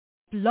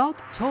Blog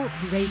Talk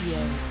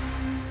Radio.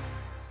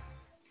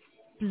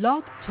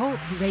 Blog Talk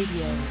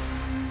Radio.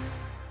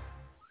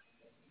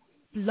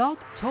 Blog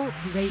Talk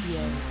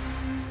Radio.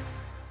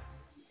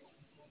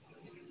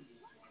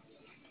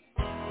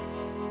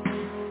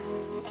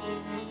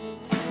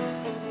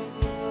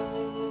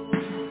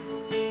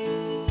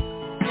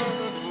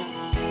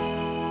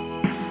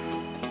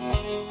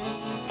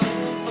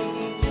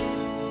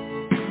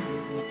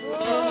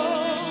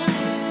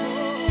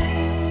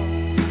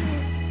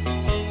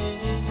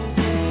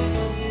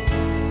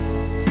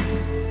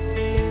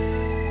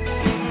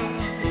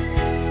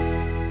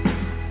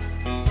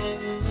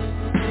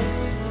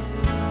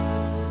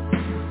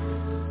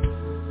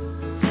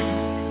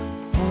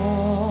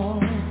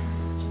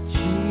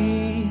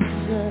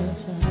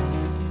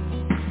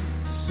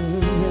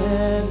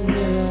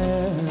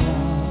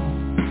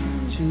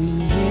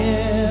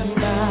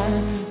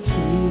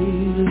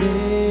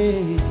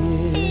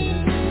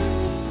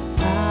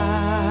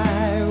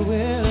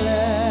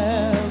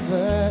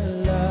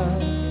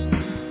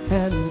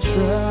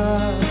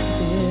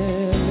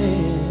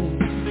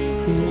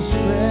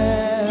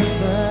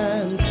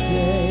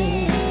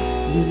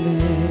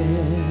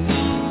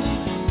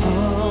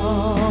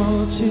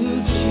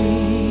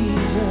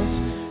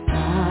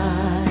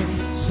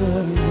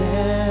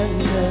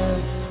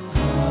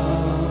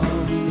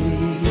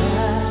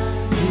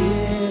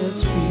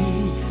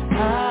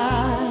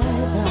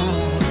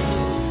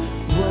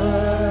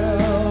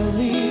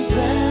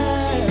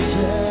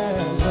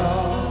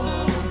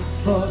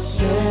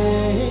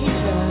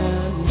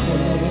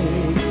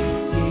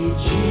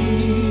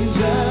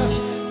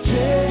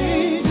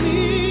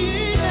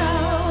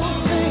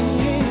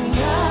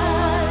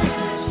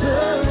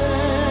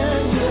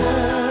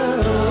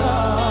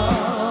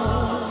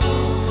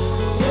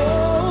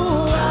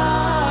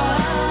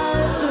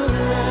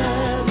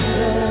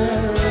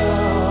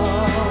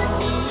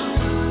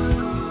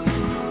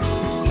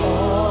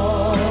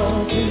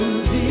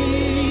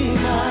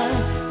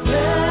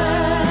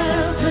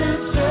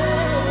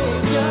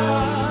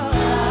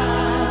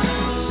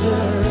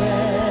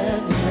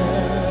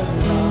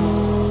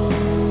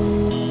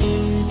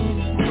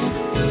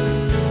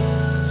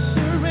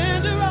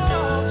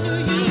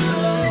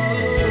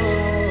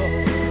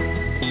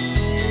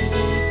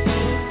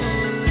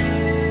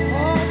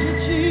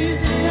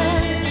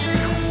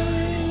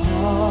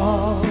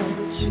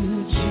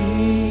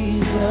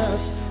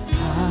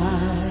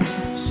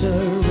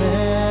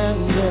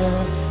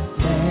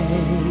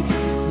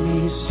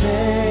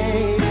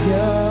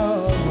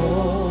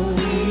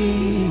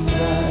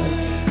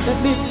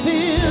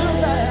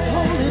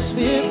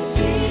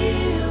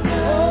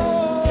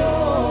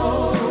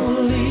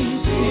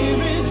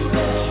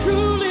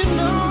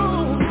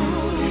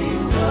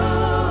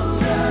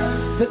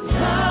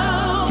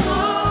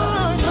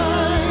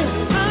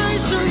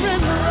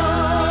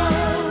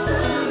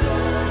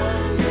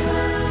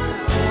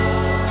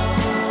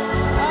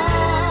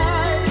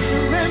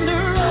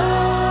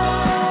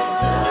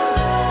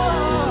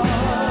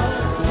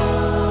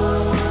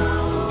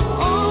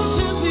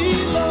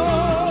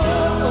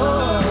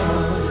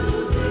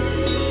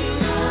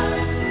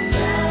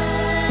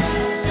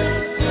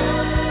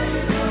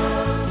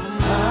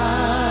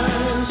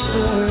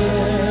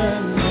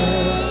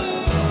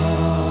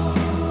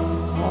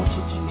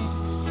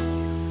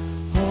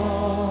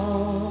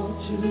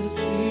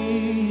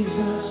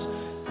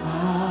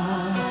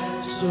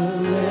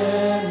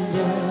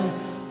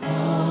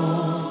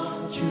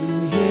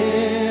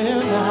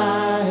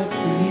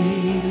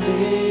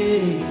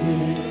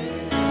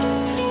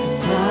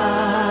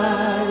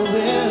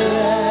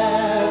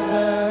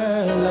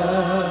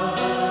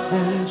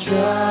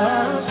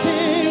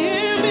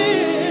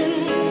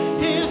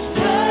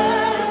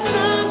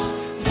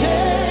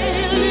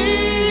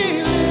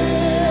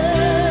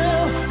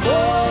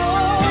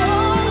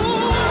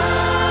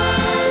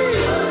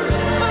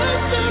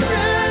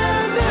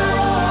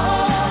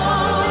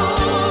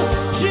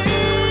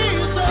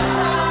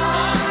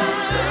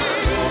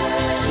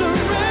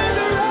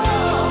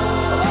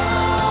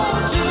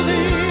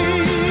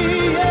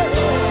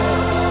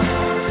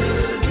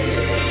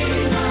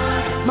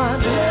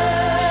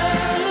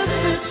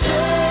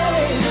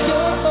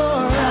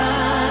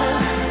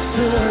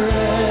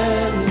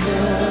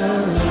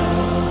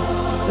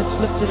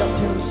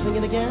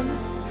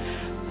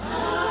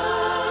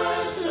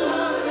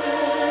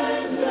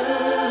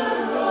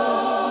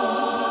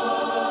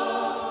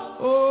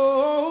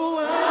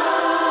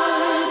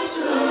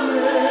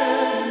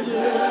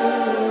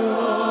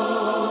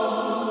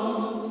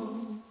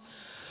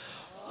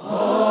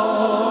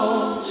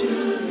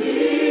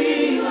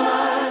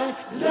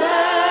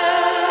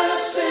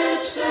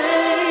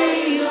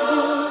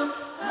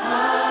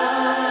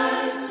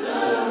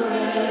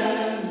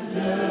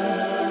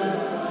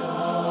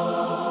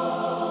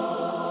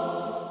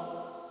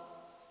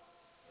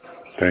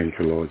 Thank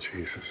you, Lord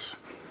Jesus.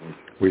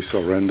 We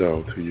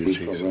surrender to you,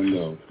 Jesus.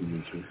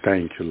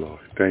 Thank you, Lord.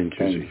 Thank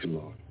you, Jesus.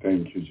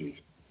 Thank you, Jesus.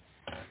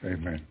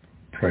 Amen.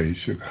 Praise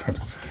you, God.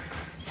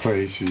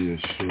 Praise you,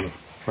 Yeshua.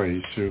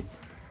 Praise you.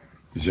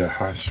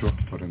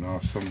 Jehoshua. What an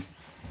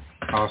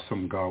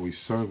awesome God we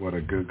serve. What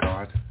a good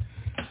God.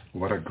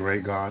 What a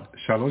great God.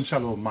 Shalom,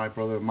 shalom, my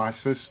brother, my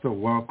sister.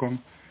 Welcome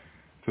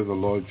to the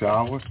Lord's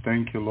hour.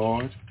 Thank you,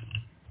 Lord.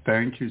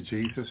 Thank you,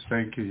 Jesus.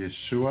 Thank you,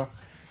 Yeshua.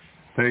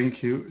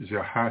 Thank you,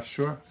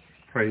 Jehoshua.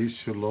 Praise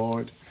you,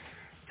 Lord.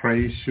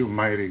 Praise you,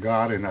 mighty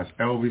God. And as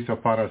Elvis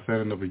Zapata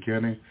said in the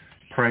beginning,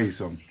 praise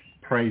him.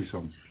 Praise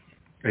him.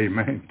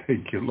 Amen.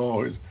 Thank you,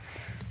 Lord.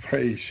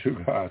 Praise you,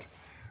 God.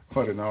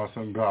 What an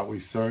awesome God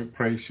we serve.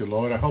 Praise you,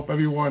 Lord. I hope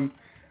everyone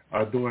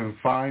are doing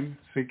fine,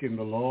 seeking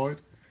the Lord,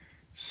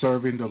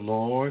 serving the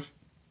Lord,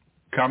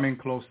 coming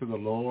close to the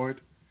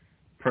Lord,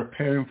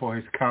 preparing for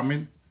his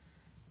coming.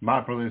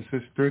 My brother and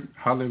sister,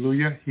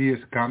 hallelujah, he is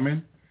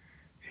coming.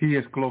 He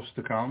is close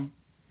to come.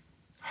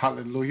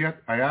 Hallelujah.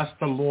 I asked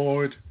the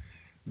Lord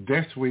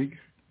this week,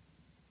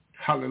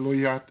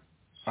 hallelujah,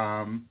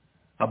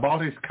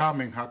 about his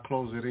coming, how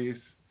close it is.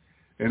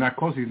 And of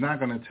course, he's not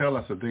going to tell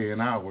us a day and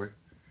hour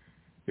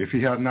if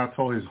he had not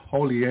told his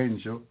holy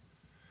angel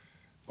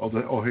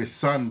or his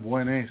son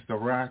when is the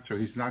rapture.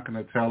 He's not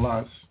going to tell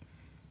us.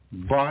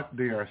 But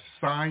there are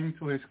signs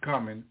to his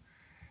coming.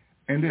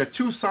 And there are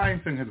two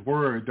signs in his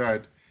word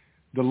that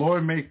the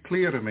Lord made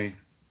clear to me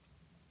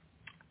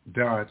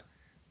that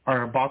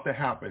are about to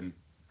happen,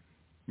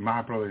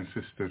 my brother and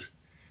sisters.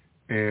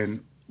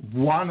 And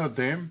one of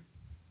them,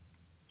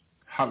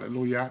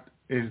 hallelujah,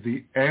 is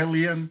the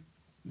alien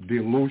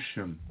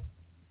delusion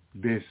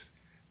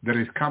that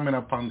is coming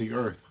upon the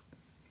earth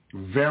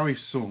very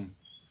soon.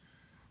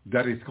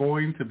 That is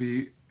going to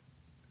be,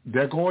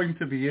 they're going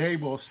to be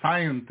able,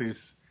 scientists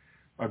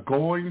are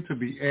going to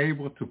be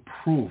able to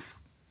prove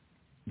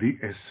the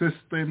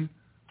existence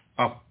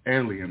of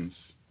aliens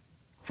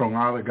from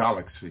our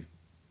galaxy,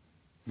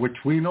 which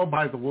we know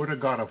by the word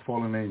of God, a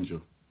fallen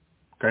angel.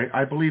 Okay,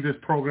 I believe this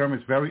program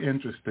is very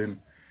interesting.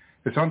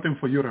 It's something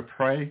for you to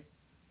pray,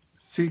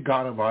 seek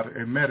God about it,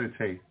 and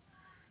meditate.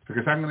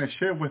 Because I'm going to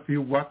share with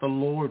you what the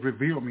Lord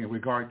revealed me in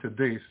regard to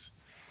this.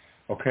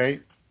 Okay?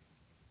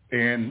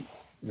 And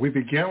we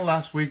began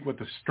last week with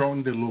the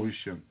strong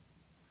delusion.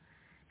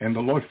 And the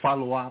Lord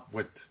followed up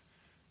with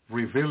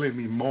revealing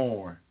me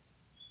more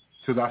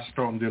to that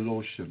strong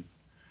delusion.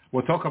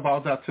 We'll talk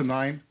about that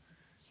tonight.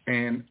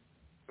 And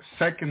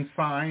second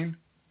sign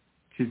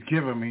he's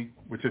given me,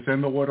 which is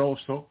in the word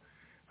also,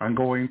 I'm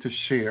going to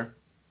share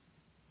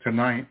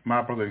tonight,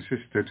 my brother and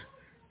sister,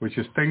 which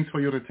is things for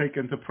you to take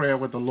into prayer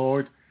with the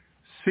Lord.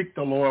 Seek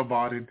the Lord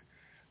about it,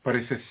 but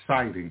it's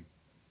exciting.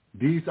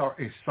 These are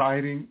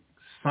exciting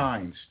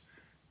signs,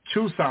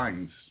 two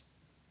signs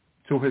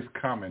to his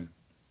coming.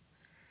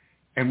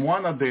 And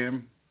one of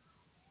them,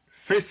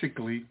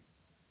 physically,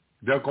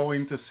 they're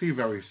going to see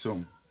very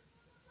soon.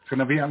 It's going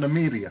to be on the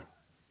media.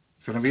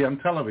 It's going to be on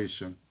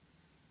television.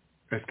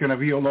 It's going to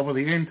be all over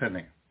the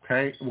internet,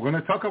 okay? We're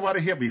going to talk about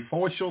it here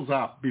before it shows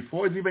up,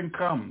 before it even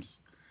comes,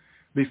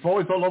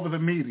 before it's all over the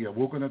media.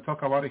 We're going to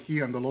talk about it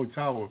here on the Lord's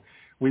Hour.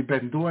 We've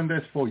been doing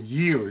this for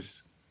years.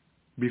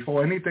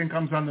 Before anything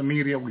comes on the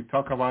media, we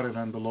talk about it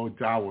on the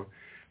Lord's Hour.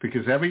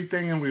 Because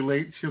everything in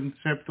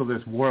relationship to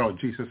this world,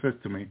 Jesus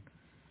said to me,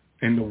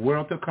 in the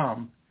world to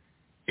come,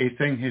 it's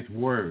in his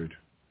word,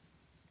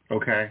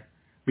 okay?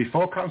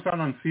 Before it comes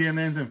on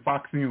CNN and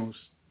Fox News,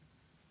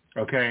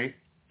 okay,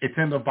 it's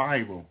in the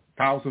Bible,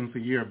 thousands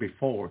of years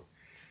before.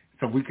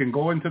 So we can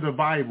go into the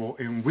Bible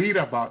and read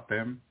about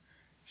them,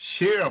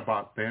 share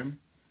about them.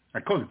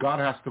 Of course, God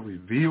has to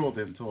reveal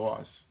them to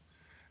us.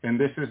 And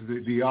this is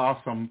the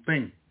awesome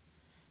thing,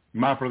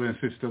 my brother and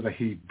sister, that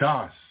he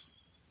does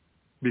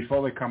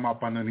before they come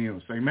up on the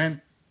news.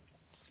 Amen?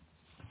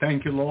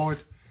 Thank you, Lord.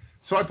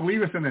 So I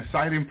believe it's an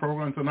exciting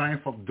program tonight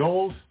for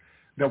those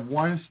that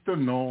wants to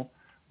know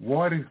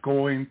what is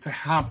going to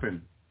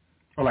happen.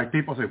 Or like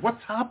people say,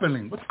 what's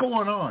happening? What's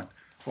going on?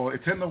 Well,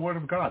 it's in the Word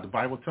of God. The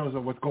Bible tells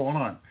us what's going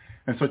on.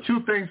 And so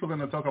two things we're going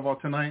to talk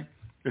about tonight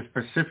is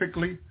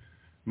specifically,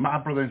 my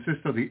brother and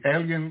sister, the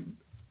alien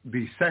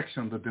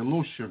deception, the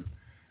delusion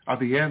of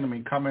the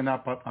enemy coming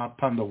up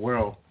upon the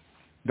world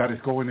that is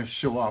going to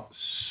show up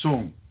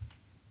soon.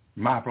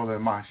 My brother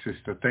and my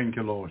sister, thank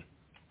you, Lord.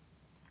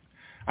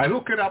 I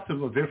look it up to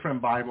the different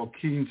Bible,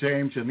 King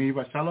James,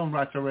 Geneva, Shalom,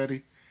 Rach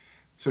already,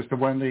 Sister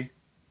Wendy,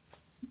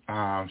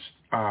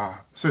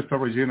 Sister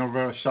Regina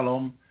Rivera,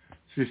 Shalom,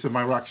 Sister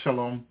Myrak,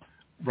 Shalom,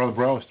 Brother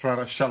Bro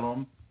Estrada,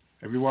 Shalom,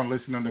 everyone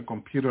listening on the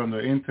computer, on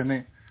the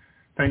internet,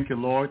 thank you,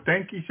 Lord.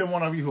 Thank each and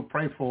one of you who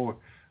prayed for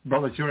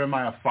Brother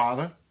Jeremiah's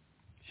father.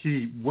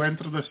 He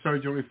went through the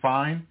surgery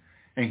fine,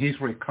 and he's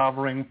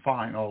recovering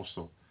fine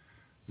also.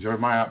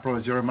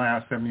 Brother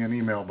Jeremiah sent me an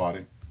email about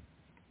it.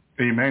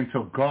 Amen.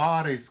 So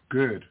God is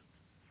good,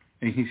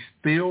 and he's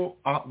still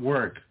at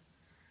work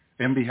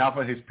in behalf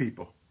of his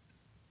people.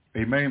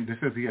 Amen. This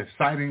is the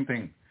exciting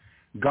thing.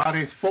 God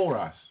is for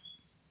us.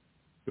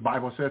 The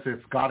Bible says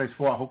if God is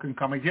for us, who can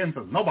come against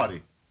us?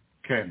 Nobody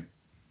can.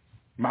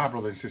 My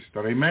brother and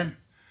sister. Amen.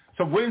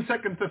 So we're in 2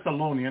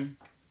 Thessalonians,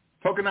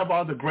 talking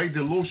about the great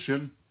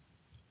delusion.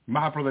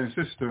 My brother and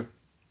sister,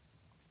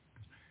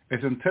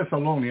 it's in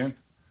Thessalonians,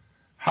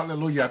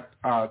 hallelujah,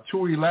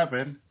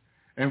 2:11,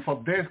 And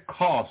for this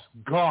cause,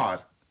 God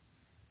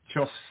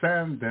shall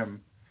send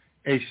them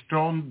a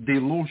strong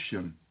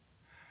delusion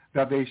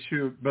that they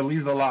should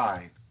believe the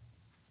lie.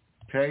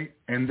 Okay?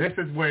 And this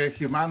is where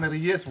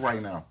humanity is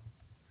right now.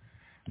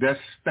 They're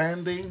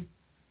standing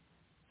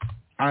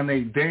on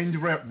a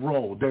dangerous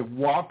road. They're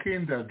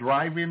walking, they're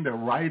driving, they're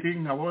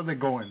riding, where are they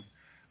going?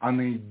 On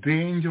a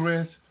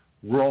dangerous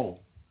road.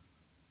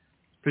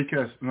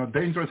 Because,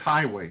 dangerous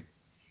highway.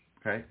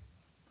 Okay?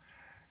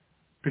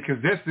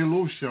 Because this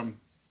delusion,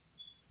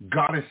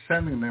 God is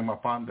sending them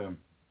upon them,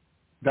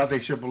 that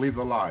they should believe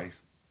the lies.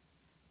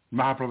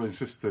 My brother and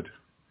sister.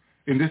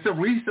 And this is the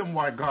reason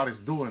why God is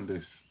doing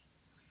this.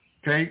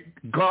 Okay?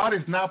 God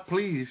is not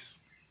pleased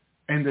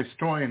in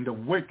destroying the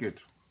wicked,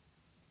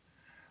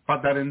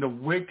 but that in the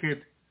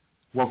wicked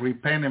will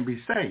repent and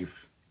be saved.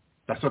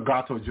 That's what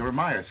God told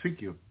Jeremiah,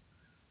 Ezekiel.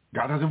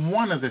 God doesn't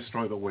want to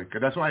destroy the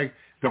wicked. That's why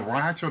the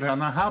rapture has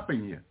not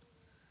happened yet,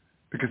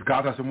 because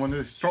God doesn't want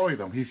to destroy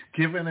them. He's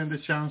given them the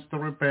chance to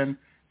repent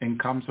and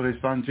come to his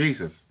son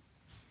Jesus.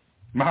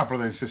 My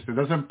brother and sister,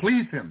 doesn't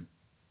please him.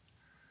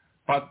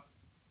 But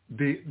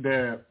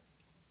the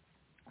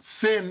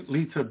sin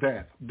leads to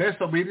death.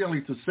 Disobedience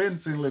leads to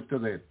sin, sin leads to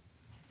death.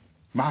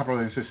 My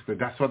brother and sister,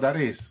 that's what that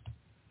is.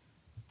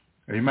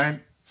 Amen.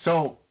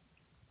 So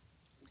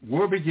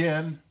we'll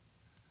begin,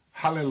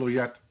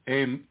 hallelujah,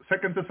 in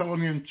 2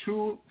 Thessalonians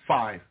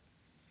 2:5.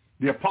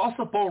 The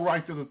Apostle Paul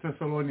writes to the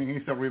Thessalonians,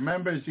 he said,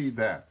 remember ye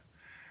that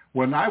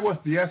when I was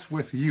yet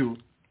with you,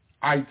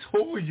 I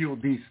told you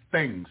these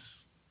things.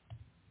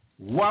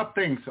 What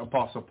things,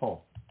 Apostle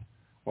Paul?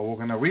 Well, we're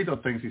going to read the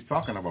things he's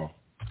talking about.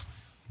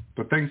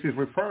 The things he's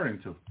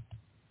referring to.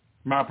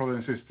 My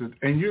brothers and sisters.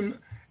 And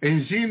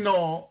you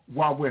know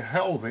what we're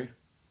healthy,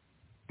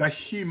 that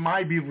he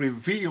might be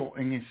revealed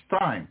in his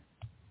time.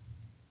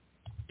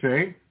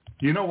 Okay?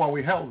 You know why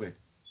we held it.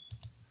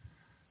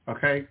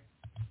 Okay?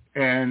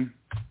 And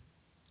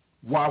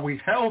why we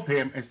held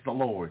him is the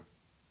Lord.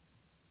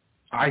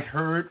 I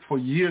heard for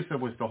years it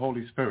was the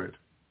Holy Spirit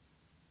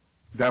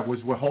that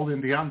was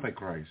withholding the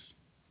Antichrist.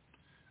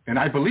 And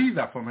I believed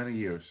that for many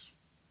years.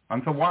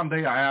 Until one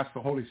day I asked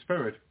the Holy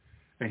Spirit,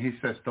 and he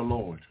says, the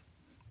Lord.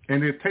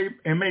 And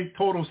it made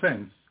total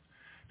sense.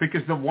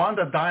 Because the one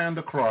that died on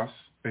the cross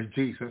is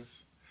Jesus.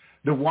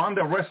 The one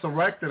that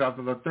resurrected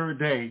after the third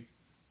day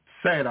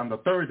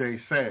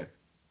said,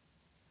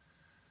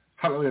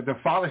 hallelujah, the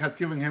Father has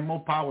given him more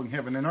power in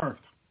heaven and earth.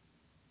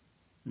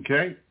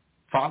 Okay?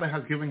 Father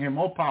has given him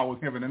more power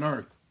in heaven and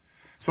earth.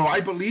 So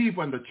I believe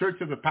when the church,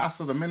 the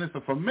pastor, the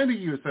minister for many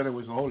years said it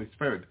was the Holy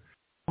Spirit,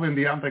 holding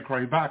the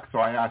Antichrist back, so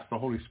I asked the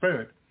Holy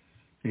Spirit.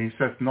 And he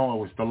says, no, it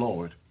was the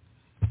Lord.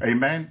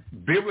 Amen?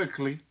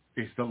 Biblically,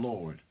 it's the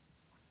Lord.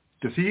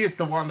 Because he is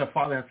the one that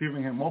Father has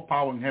given him more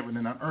power in heaven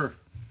and on earth.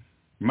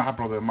 My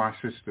brother and my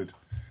sister.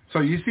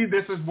 So you see,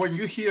 this is when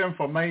you hear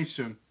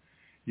information,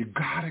 you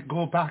got to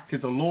go back to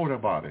the Lord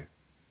about it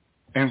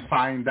and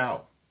find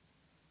out.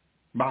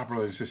 My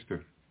brother and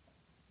sister.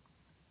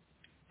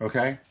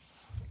 Okay?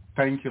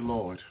 Thank you,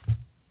 Lord.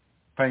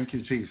 Thank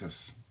you, Jesus.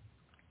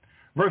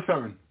 Verse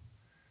 7.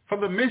 For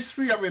the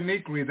mystery of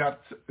iniquity that's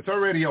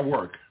already at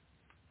work,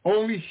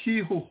 only he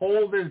who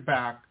holds us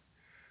back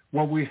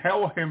will we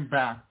held him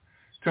back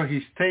till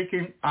he's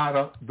taken out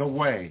of the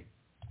way.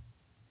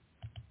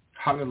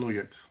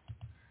 Hallelujah.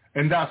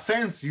 In that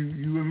sense, you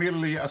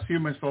immediately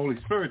assume it's the Holy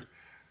Spirit.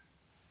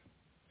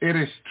 It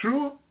is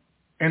true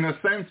in the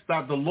sense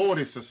that the Lord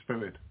is the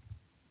Spirit.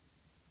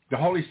 The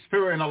Holy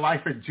Spirit in the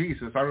life of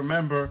Jesus. I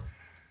remember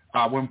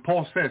when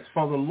Paul says,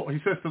 he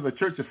says to the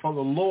churches, for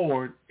the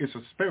Lord is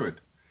a Spirit.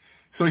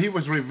 So he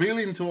was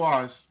revealing to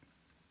us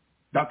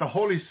that the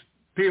Holy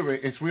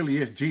Spirit really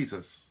is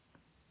Jesus.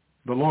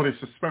 The Lord is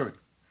the Spirit.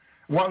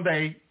 One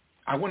day,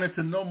 I wanted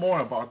to know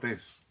more about this.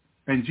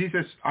 And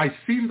Jesus, I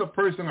seen the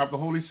person of the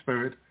Holy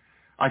Spirit.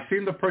 I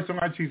seen the person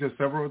of Jesus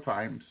several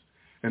times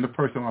in the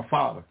person of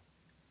Father.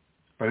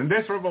 But in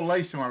this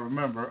revelation, I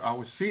remember, I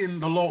was seeing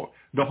the Lord,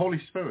 the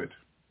Holy Spirit.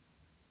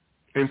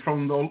 And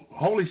from the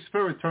Holy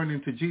Spirit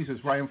turning to Jesus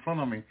right in front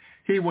of me,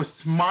 he was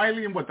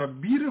smiling with a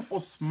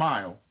beautiful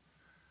smile.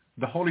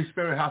 The Holy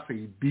Spirit has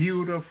a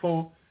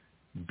beautiful,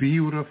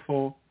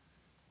 beautiful,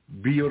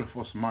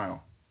 beautiful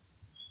smile.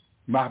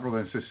 My brother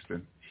and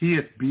sister, he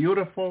is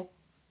beautiful,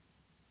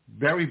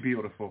 very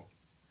beautiful,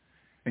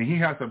 and he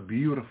has a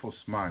beautiful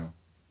smile.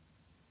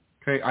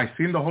 Okay, I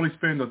seen the Holy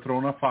Spirit in the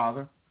throne of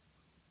Father,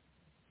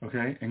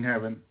 okay, in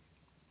heaven.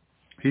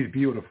 He's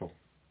beautiful.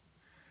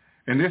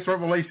 In this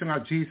revelation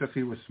of Jesus,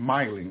 he was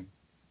smiling,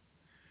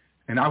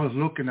 and I was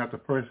looking at the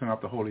person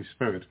of the Holy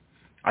Spirit.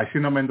 I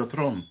seen him in the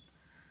throne.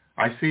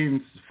 I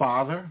seen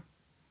Father,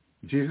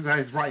 Jesus at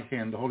his right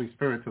hand, the Holy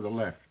Spirit to the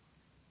left.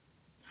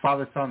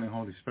 Father, Son, and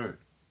Holy Spirit.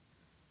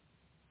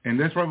 In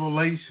this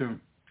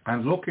revelation,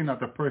 I'm looking at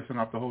the person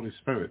of the Holy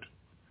Spirit.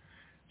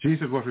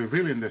 Jesus was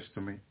revealing this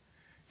to me.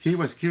 He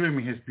was giving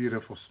me his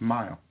beautiful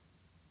smile.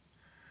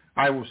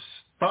 I was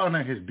stunned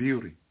at his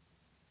beauty.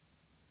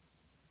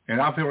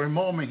 And after a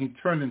moment, he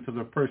turned into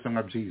the person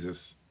of Jesus.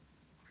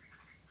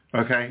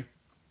 Okay?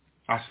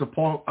 As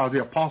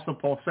the Apostle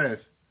Paul says,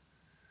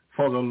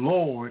 For the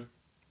Lord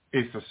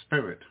is the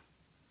Spirit.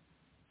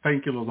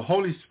 Thank you, Lord. The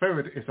Holy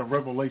Spirit is a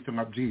revelation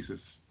of Jesus.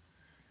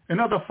 And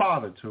of the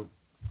Father, too.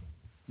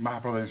 My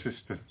brother and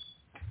sister.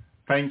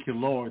 Thank you,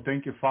 Lord.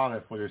 Thank you,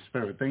 Father, for your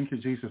Spirit. Thank you,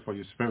 Jesus, for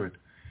your Spirit.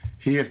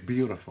 He is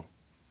beautiful.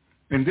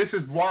 And this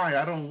is why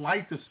I don't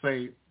like to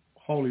say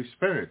Holy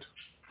Spirit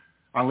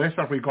unless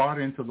I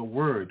regard into the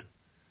Word.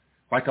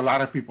 Like a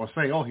lot of people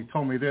say, oh, he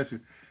told me this.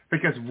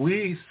 Because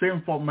we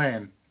sinful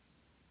men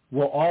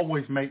will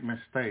always make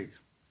mistakes.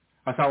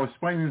 As I was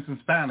explaining this in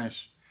Spanish,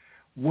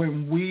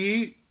 when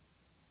we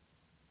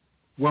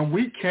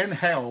can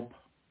help,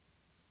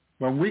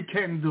 when we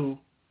can do,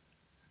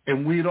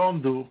 and we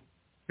don't do,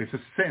 it's a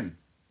sin.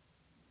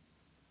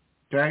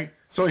 Okay?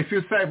 So if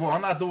you say, well,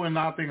 I'm not doing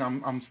nothing,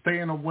 I'm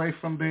staying away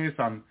from this,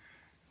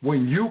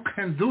 when you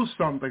can do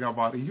something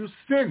about it, you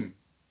sin.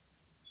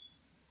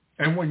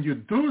 And when you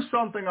do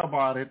something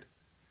about it,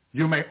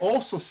 you may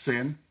also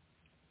sin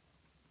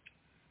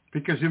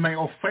because you may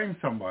offend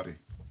somebody.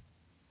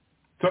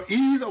 So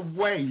either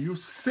way, you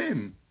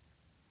sin.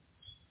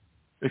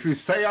 If you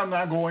say I'm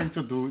not going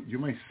to do, you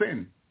may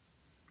sin.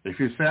 If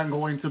you say I'm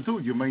going to do,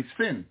 you may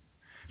sin.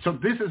 So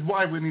this is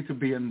why we need to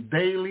be in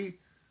daily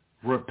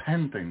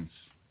repentance.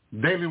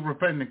 Daily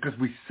repentance, because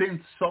we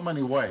sin so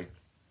many ways.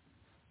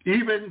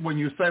 Even when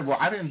you say, well,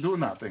 I didn't do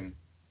nothing,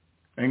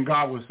 and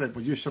God will say,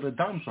 well, you should have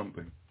done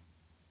something.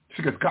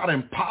 Because God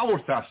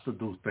empowers us to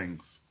do things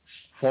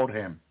for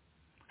him.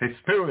 His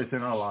Spirit is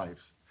in our lives.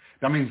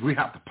 That means we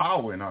have the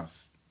power in us.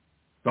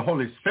 The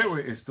Holy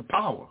Spirit is the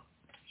power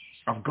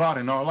of God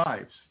in our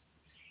lives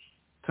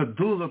to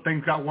do the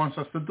things God wants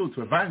us to do,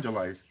 to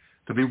evangelize,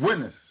 to be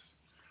witness,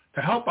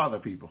 to help other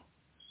people.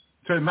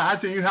 So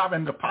imagine you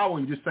having the power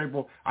and you say,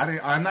 well,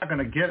 I'm not going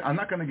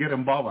to get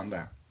involved in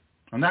that.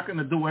 I'm not going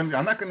to do anything.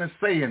 I'm not going to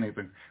say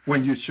anything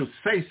when you should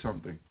say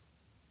something.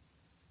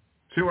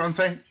 See what I'm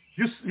saying?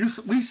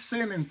 We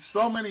sin in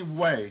so many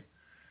ways,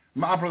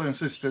 my brother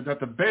and sister, that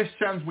the best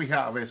chance we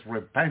have is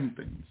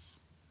repentance.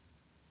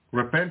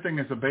 Repenting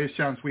is the best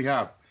chance we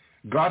have.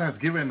 God has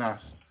given us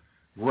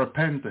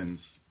repentance.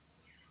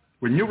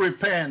 When you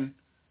repent,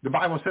 the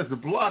Bible says the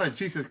blood of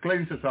Jesus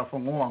cleanses us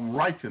from all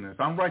unrighteousness.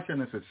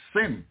 Unrighteousness is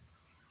sin.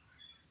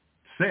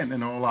 Sin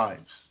in our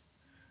lives.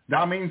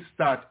 That means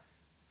that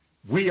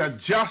we are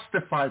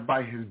justified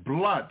by his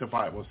blood, the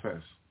Bible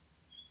says.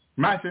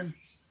 Imagine,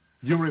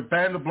 you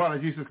repent, the blood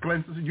of Jesus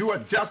cleanses you. You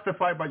are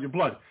justified by your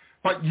blood.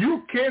 But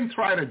you can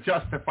try to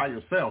justify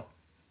yourself.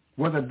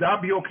 Whether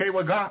that be okay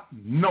with God?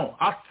 No,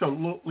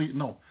 absolutely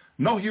no.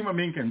 No human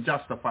being can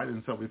justify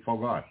himself before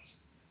God.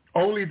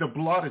 Only the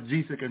blood of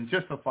Jesus can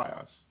justify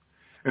us.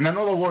 And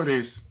another word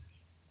is,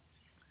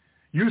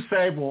 you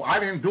say, well, I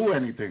didn't do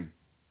anything.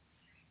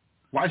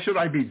 Why should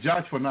I be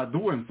judged for not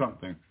doing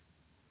something?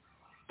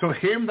 To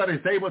him that is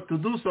able to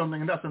do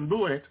something and doesn't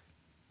do it,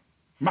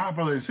 my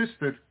brother and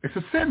sister, it's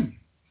a sin.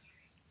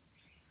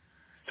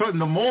 So in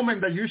the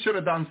moment that you should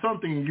have done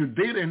something and you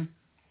didn't,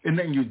 and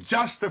then you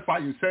justify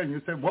yourself, and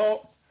you say,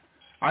 well,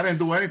 I didn't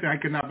do anything, I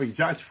cannot be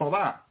judged for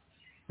that.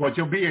 Well,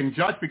 you're being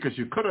judged because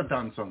you could have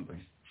done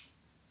something.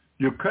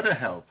 You could have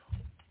helped.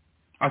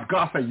 As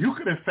God said, you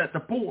could have fed the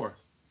poor.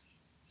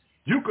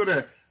 You could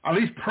have at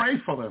least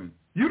prayed for them.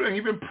 You didn't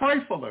even pray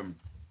for them.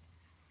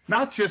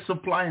 Not just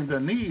supplying the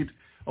need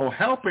or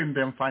helping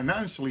them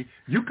financially.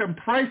 You can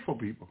pray for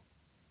people.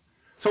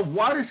 So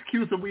what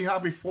excuse do we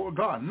have before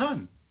God?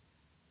 None.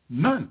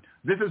 None.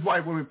 This is why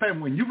we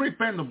repent. When you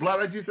repent, the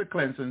blood of Jesus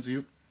cleanses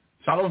you,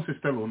 Shalom,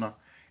 Sister Luna,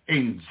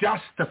 and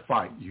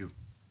justifies you.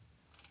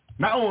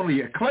 Not only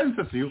it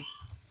cleanses you,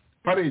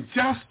 but it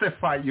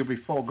justifies you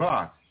before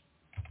God.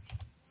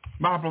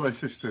 My brother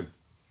and sister,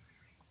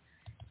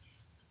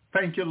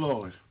 thank you,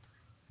 Lord.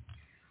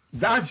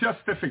 That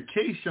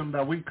justification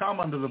that we come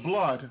under the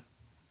blood,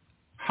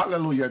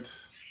 hallelujah.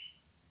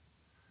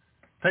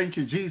 Thank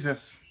you, Jesus.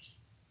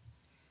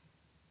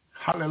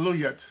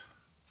 Hallelujah.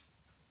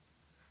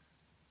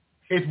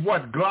 It's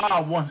what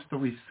God wants to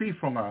receive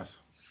from us.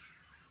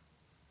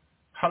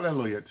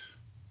 Hallelujah.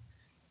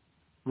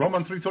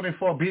 Romans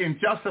 3:24, being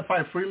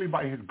justified freely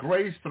by his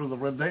grace through the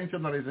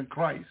redemption that is in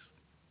Christ.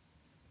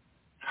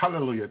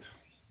 Hallelujah.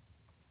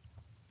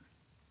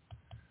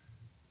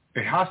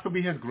 It has to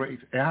be his grace.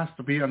 It has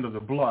to be under the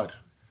blood.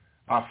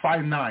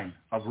 5:9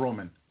 of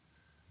Romans.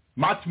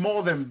 Much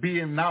more than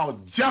being now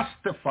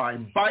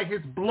justified by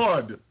his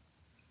blood,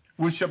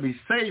 we shall be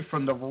saved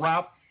from the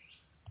wrath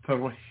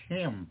through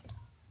him.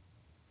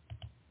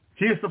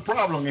 Here's the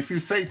problem. If you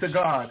say to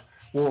God,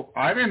 well,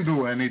 I didn't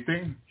do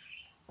anything.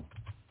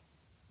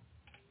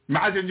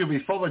 Imagine you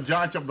before the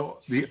judge of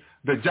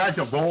the judge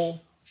of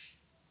all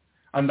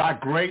on that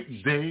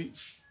great day,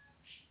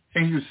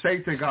 and you say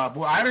to God,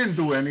 well, I didn't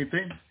do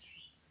anything.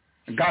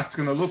 And God's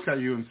going to look at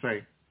you and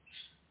say,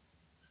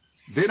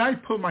 did I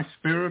put my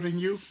spirit in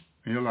you?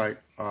 And you're like,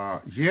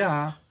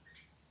 yeah.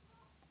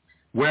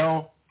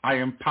 Well, I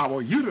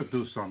empower you to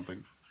do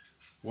something.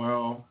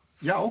 Well,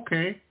 yeah,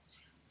 okay.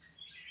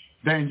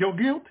 Then you're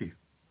guilty.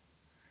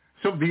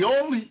 So the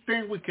only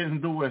thing we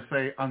can do is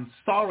say, I'm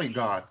sorry,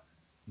 God,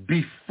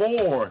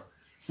 before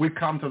we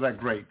come to that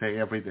great day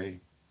every day.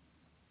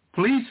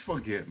 Please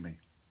forgive me.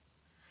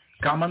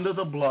 Come under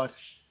the blood.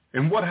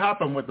 And what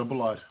happened with the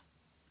blood?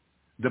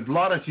 The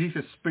blood of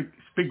Jesus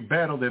speak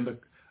better than the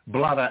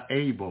blood of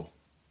Abel.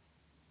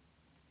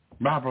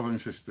 My brother and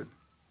sister.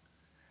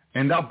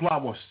 And that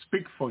blood will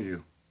speak for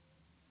you.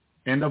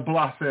 And the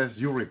blood says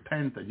you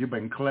repented. You've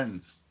been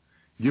cleansed.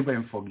 You've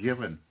been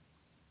forgiven.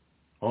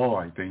 Oh,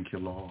 I thank you,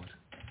 Lord.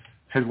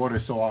 His word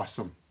is so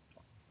awesome.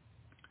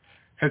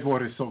 His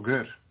word is so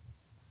good.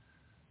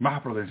 My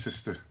brother and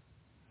sister.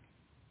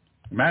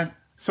 Man.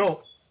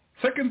 So,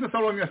 2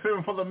 Thessalonians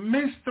 7, for the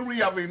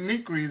mystery of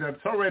iniquity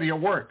that's already at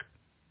work.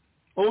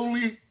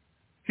 Only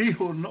he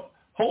who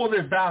hold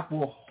it back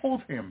will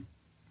hold him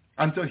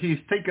until he's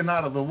taken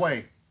out of the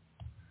way.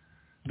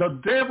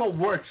 The devil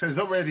works is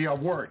already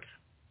at work.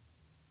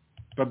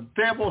 The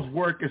devil's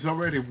work is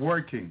already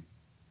working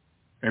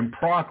in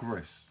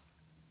progress,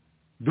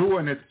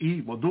 doing its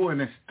evil, doing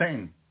its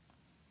thing.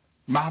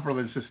 My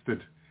brother and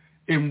sister,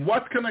 and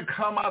what's going to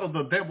come out of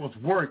the devil's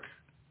work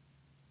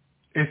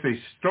is a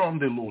strong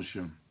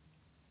delusion.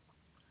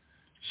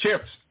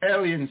 Ships,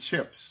 alien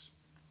ships,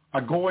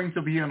 are going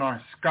to be in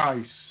our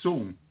skies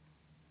soon.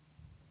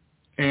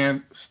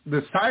 And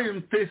the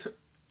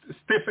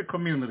scientific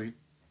community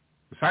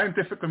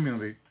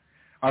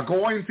are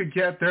going to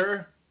get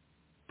their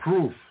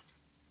proof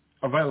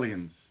of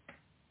aliens.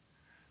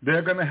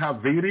 They're going to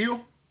have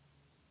video,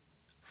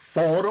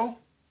 photo.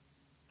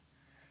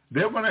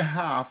 They're going to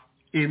have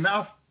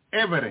enough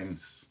evidence,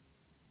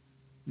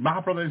 my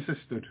brother and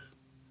sister,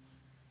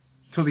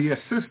 to the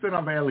assistance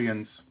of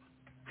aliens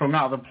from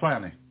another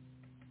planet.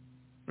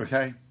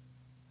 Okay?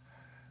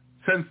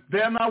 Since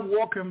they're not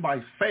walking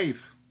by faith,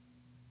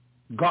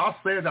 God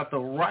said that the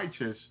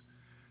righteous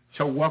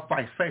shall walk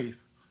by faith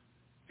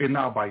and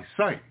not by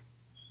sight.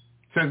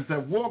 Since they're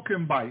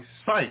walking by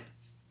sight,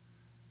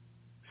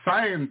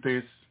 science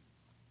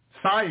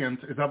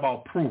is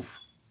about proof.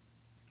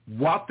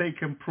 What they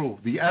can prove,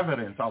 the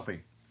evidence of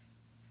it.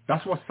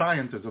 That's what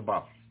science is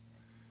about.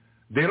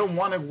 They don't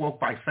want to walk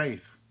by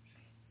faith.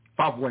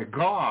 But where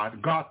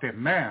God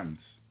demands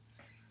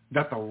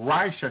that the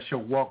righteous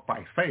shall walk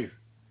by faith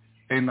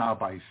and not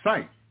by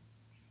sight.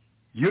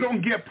 You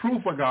don't get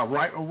proof of God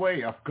right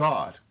away of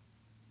God.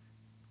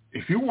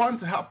 If you want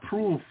to have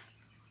proof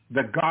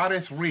that God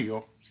is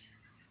real,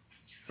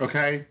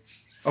 okay,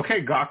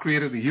 God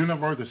created the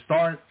universe, the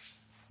stars,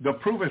 the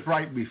proof is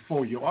right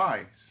before your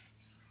eyes.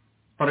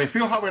 But if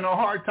you're having a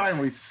hard time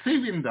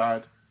receiving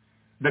that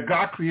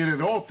God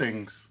created all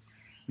things,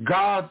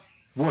 God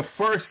will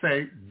first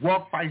say,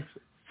 walk by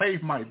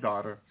faith, my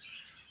daughter.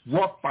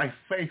 Walk by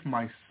faith,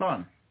 my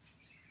son.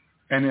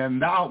 And in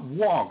that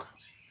walk,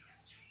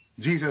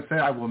 Jesus said,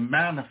 I will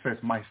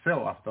manifest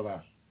myself after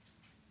that.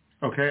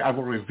 Okay, I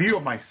will reveal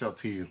myself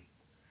to you.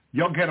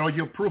 You'll get all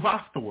your proof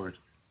afterwards,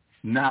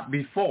 not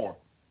before.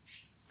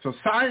 So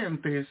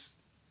scientists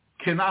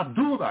cannot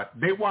do that.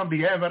 They want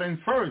the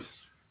evidence first.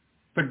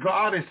 But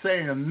God is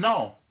saying,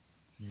 no,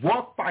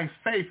 walk by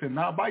faith and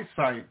not by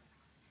sight,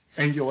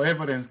 and your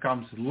evidence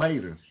comes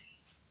later.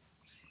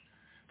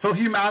 So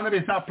humanity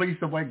is not pleased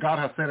the way God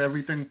has said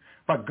everything,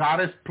 but God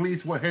is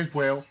pleased with his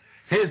will.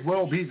 His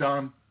will be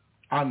done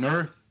on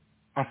earth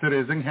as it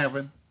is in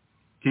heaven.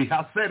 He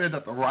has said it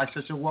that the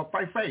righteous shall walk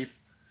by faith.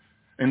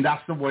 And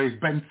that's the way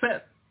it's been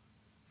said.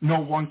 No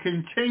one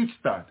can change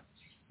that.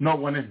 No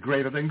one is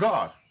greater than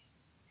God.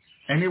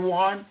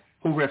 Anyone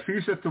who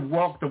refuses to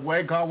walk the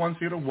way God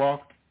wants you to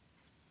walk,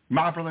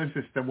 my brother and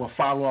sister, will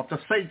follow after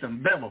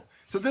Satan, devil.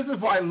 So this is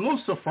why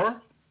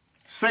Lucifer,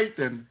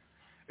 Satan,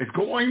 is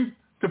going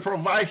to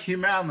provide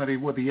humanity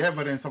with the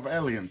evidence of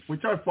aliens,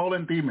 which are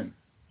fallen demons.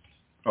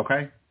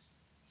 Okay?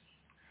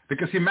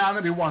 Because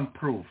humanity wants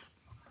proof.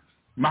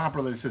 My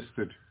brother and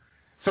sister.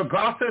 So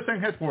God says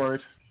in his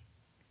word,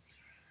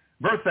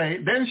 verse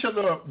 8, then shall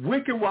the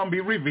wicked one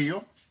be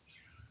revealed.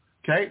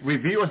 Okay?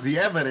 Reveal is the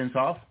evidence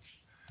of,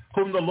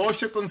 whom the Lord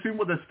shall consume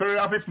with the spirit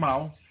of his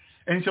mouth,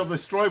 and shall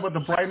destroy with the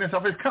brightness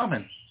of his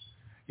coming.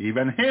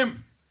 Even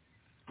him,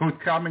 whose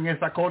coming is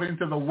according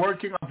to the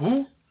working of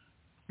who?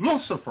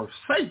 Lucifer,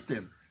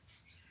 Satan,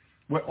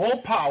 with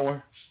all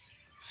power,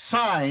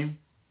 sign,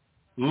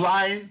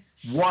 lying,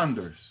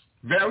 wonders.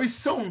 Very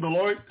soon, the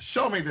Lord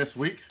showed me this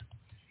week.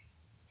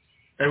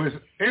 It was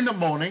in the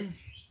morning.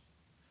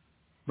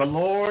 The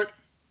Lord,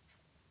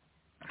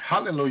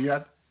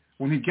 hallelujah,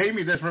 when he gave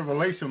me this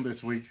revelation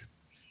this week,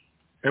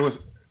 it was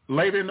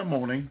late in the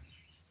morning,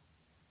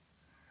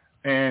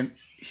 and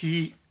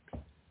he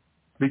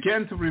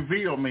began to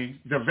reveal me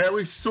that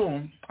very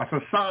soon, as a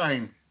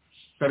sign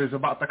that is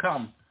about to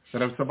come,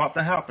 that is about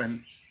to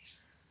happen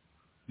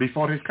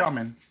before his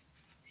coming,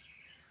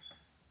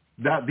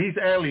 that these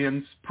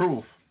aliens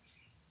prove,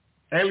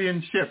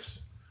 alien ships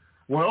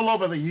were all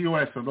over the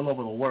U.S. and all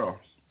over the world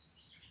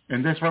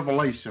in this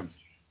revelation.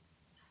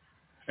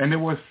 And they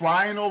were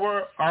flying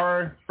over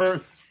our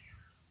earth,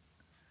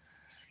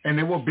 and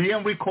they were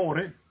being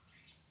recorded.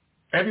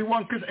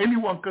 Anyone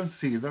can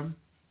see them.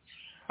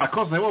 Of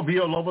course, they will be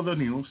all over the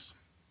news.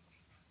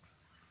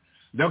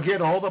 They'll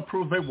get all the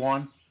proof they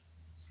want.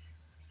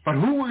 But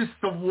who is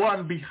the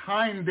one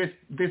behind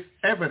this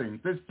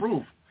evidence, this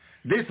proof,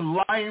 this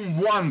lying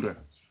wonder?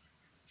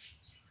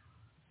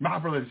 My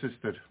brother and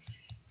sister,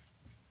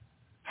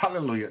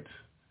 hallelujah.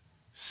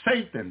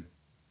 Satan,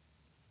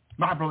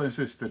 my brother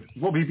and sister,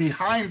 will be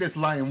behind this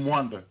lying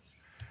wonder.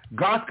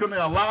 God's going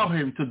to allow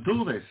him to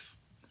do this,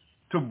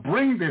 to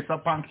bring this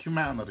upon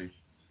humanity,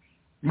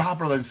 my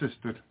brother and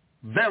sister,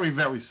 very,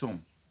 very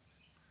soon.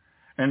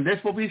 And this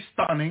will be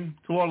stunning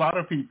to a lot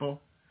of people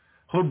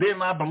who did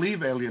not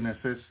believe alien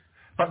exists,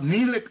 but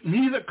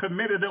neither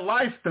committed their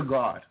lives to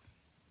God,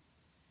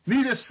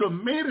 neither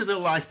submitted their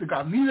lives to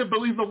God, neither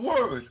believed the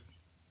word,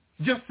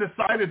 just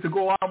decided to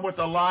go on with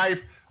their life,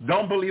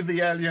 don't believe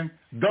the alien,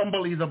 don't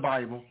believe the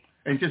Bible,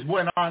 and just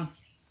went on.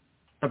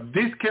 But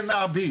this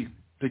cannot be,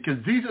 because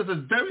Jesus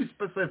is very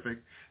specific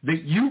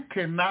that you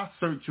cannot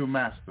search your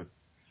master.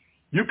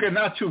 You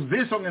cannot choose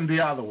this one and the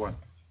other one,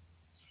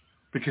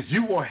 because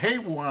you will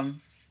hate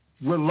one,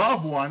 will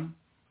love one,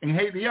 and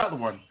hate the other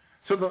one.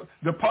 So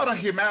the part of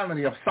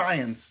humanity, of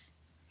science,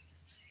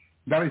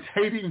 that is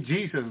hating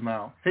Jesus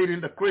now,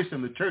 hating the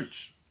Christian, the church,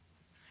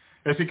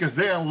 is because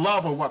they're in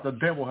love with what the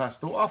devil has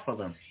to offer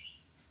them.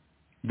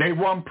 They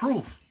want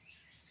proof.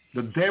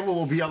 The devil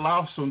will be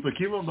allowed soon to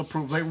give them the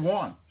proof they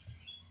want.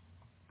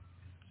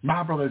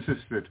 My brother and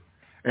sister,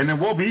 and it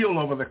will be all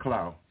over the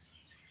cloud.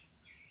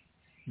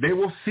 They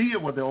will see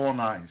it with their own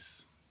eyes.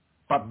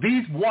 But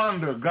these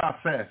wonders, God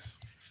says,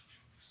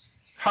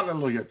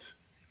 hallelujah,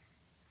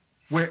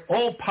 with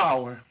all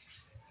power,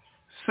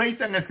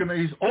 Satan is going to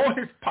use all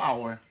his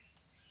power.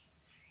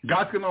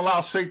 God's going to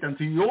allow Satan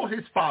to use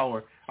his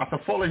power as a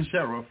fallen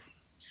sheriff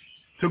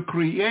to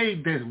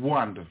create this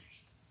wonder,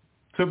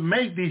 to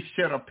make this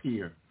shit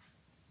appear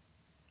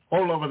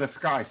all over the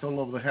skies, all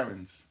over the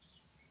heavens,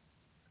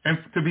 and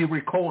to be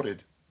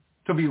recorded,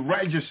 to be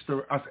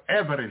registered as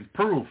evidence,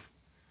 proof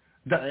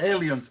that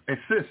aliens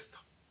exist,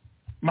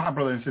 my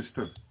brother and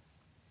sister.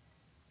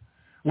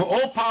 With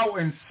all power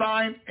and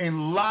sign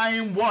and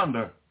lying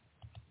wonder.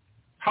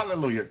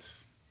 Hallelujah.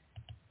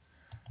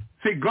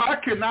 See, God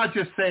cannot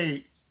just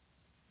say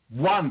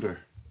wonder.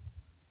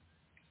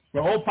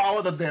 With all power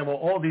of the devil,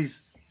 all these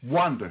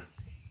wonder,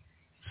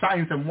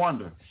 signs and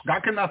wonder.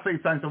 God cannot say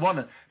signs and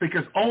wonder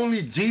because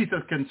only Jesus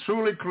can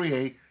truly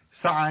create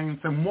signs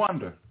and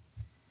wonder.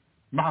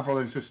 My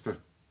brother and sister.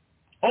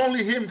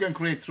 Only him can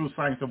create true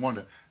signs and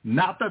wonder,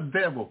 not the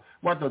devil.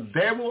 What the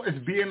devil is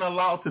being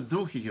allowed to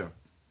do here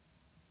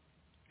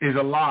is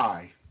a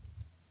lie.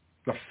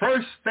 The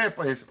first step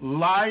is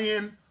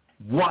lying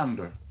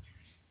wonder.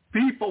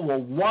 People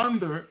will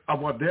wonder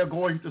at what they're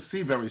going to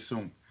see very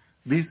soon,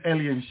 these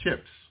alien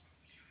ships.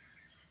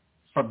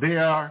 But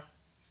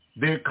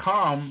they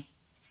come,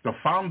 the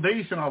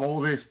foundation of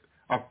all this,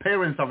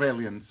 appearance of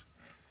aliens,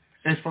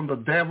 is from the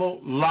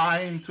devil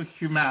lying to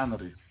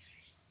humanity.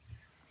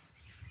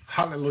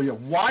 Hallelujah.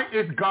 Why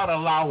is God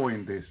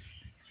allowing this?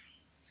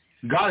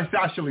 God is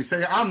actually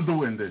saying, I'm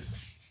doing this.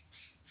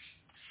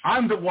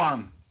 I'm the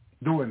one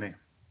doing it.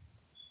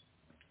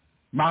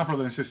 My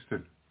brother and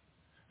sister.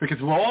 Because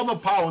with all the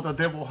power the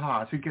devil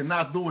has, he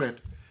cannot do it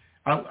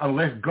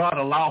unless God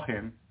allow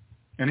him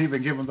and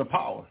even give him the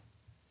power.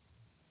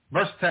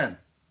 Verse 10.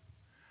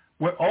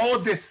 With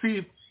all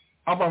deceit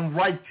of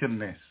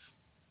unrighteousness.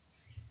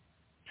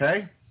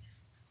 Okay?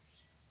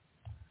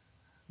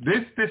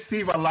 This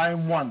deceit of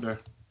lying wonder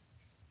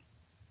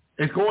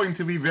is going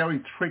to be very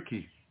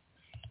tricky,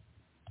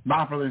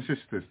 my brothers and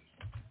sisters.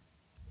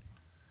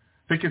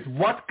 Because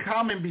what's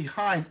coming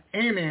behind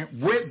in it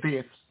with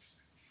this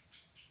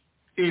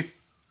is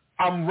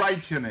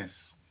unrighteousness.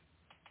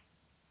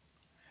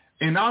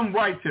 And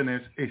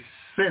unrighteousness is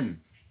sin.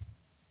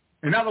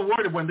 In other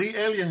words, when the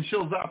alien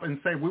shows up and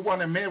say, we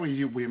want to marry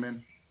you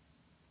women,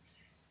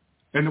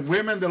 and the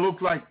women that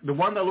look like, the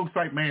one that looks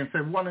like man say,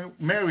 we want to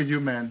marry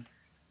you men,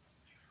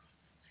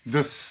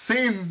 the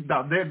sin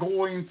that they're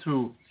going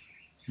to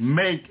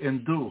make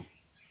and do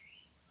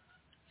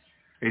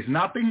is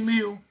nothing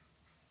new,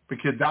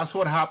 because that's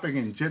what happened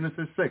in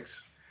Genesis 6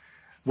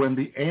 when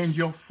the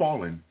angel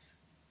fallen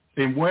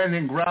and went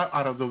and grabbed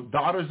out of the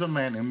daughters of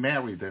men and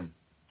married them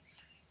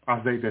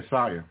as they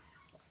desire,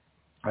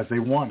 as they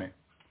wanted.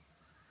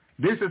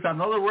 This is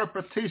another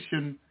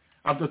repetition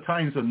of the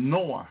times of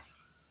Noah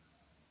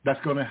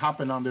that's going to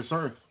happen on this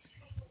earth.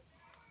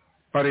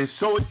 But it's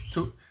so,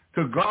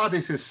 to God,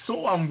 this is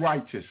so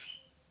unrighteous.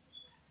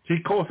 He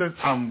calls it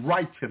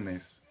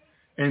unrighteousness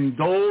in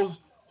those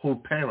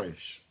who perish.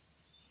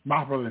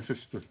 My brother and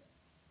sister.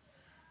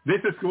 This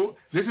is cool.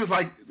 This is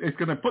like, it's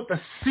going to put the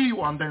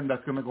seal on them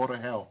that's going to go to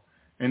hell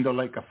in the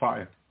lake of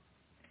fire.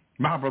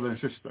 My brother and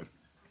sister.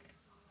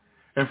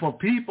 And for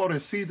people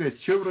to see their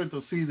children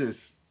to see this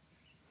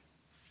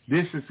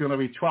is going to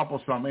be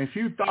troublesome. If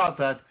you thought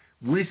that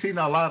we've seen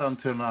a lot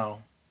until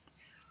now,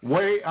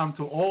 wait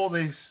until all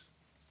this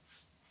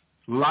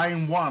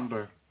lying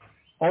wonder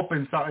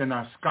opens out in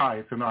our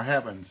skies, in our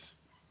heavens.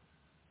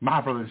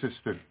 My brother and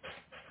sister,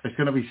 it's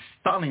going to be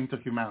stunning to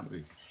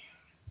humanity.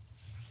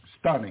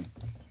 Stunning.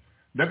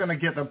 They're going to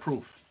get the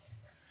proof.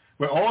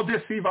 Where all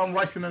deceive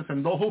unrighteousness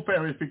and those who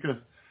perish because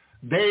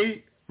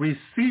they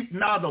receive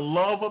now the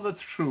love of the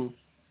truth,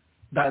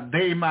 that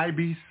they might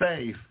be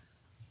saved.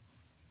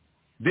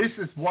 This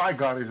is why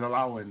God is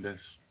allowing this.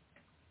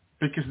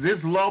 Because this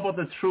love of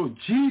the truth,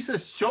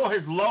 Jesus showed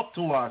his love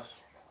to us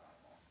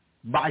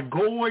by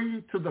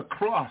going to the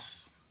cross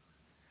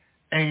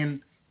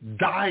and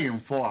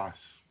dying for us.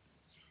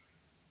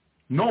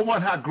 No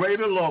one had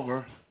greater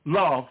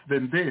love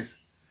than this,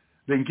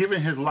 than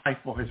giving his life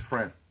for his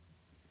friend.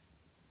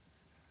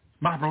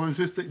 My brother and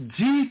sister,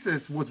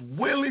 Jesus was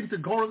willing to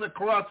go to the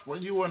cross for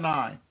you and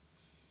I,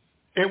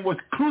 and was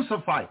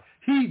crucified.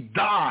 He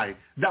died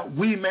that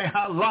we may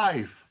have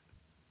life.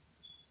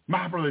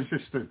 My brother and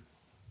sister,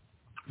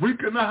 we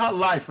cannot have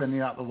life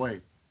any other way.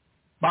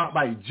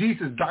 By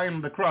Jesus dying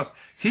on the cross,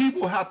 he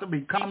will have to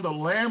become the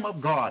Lamb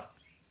of God.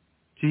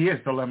 He is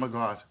the Lamb of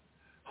God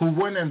who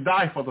went and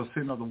died for the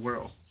sin of the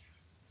world.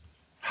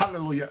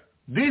 Hallelujah.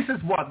 This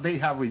is what they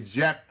have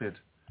rejected,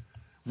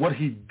 what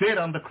he did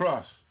on the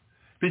cross,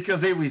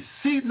 because they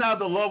received now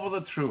the love of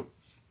the truth,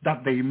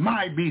 that they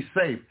might be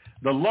saved.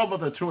 The love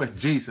of the truth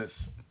is Jesus.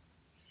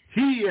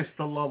 He is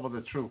the love of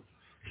the truth.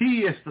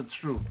 He is the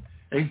truth,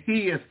 and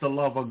he is the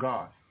love of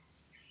God.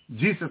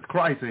 Jesus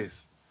Christ is.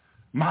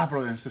 My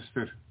brother and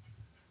sister,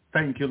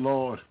 thank you,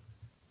 Lord.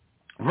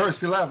 Verse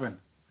 11,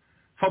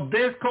 for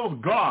this cause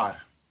God,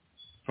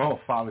 oh,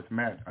 Father,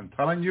 man, I'm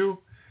telling you,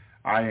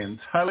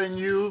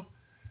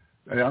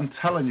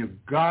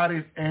 God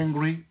is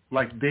angry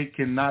like they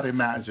cannot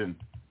imagine.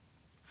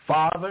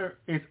 Father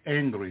is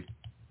angry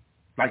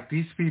like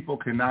these people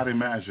cannot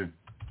imagine.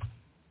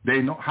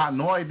 They have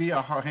no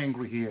idea how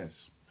angry he is.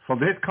 For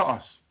this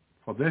cause,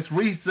 for this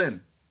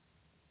reason,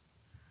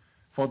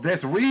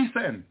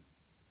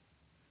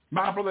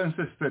 my brother and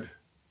sister,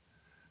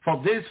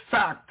 for this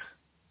fact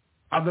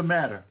of the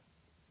matter,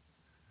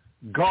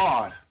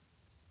 God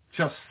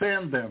shall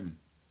send them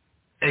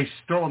a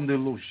strong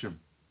delusion.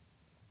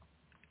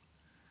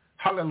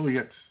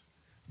 Hallelujah.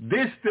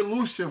 This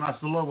delusion, as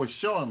the Lord was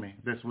showing me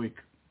this week,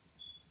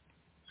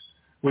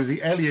 was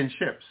the alien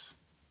ships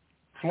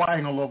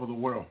flying all over the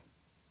world.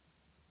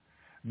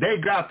 They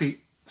got the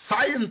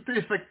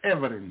scientific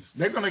evidence.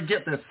 They're going to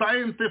get the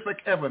scientific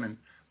evidence,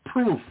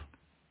 proof,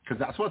 because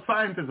that's what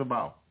science is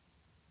about.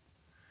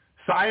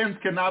 Science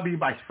cannot be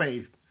by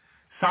faith.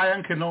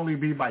 Science can only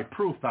be by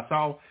proof. That's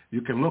how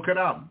you can look it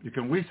up. You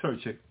can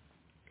research it.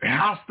 It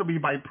has to be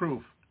by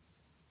proof.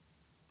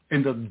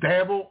 And the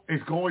devil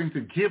is going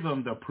to give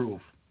them the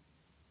proof.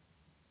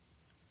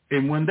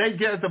 And when they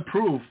get the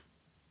proof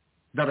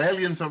that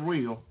aliens are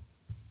real,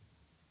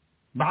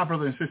 my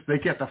brother and sister, they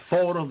get the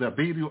photo, the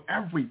video,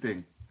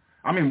 everything.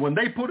 I mean, when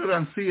they put it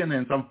on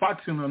CNN, on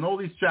Fox News, and all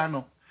these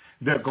channels,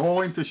 they're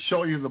going to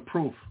show you the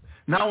proof.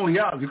 Not only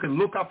that, you can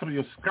look up through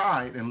your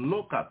sky and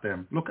look at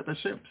them. Look at the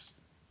ships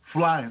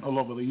flying all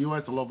over the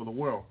U.S., all over the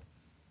world.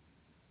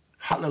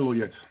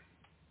 Hallelujah.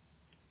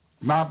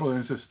 My brother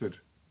and sister,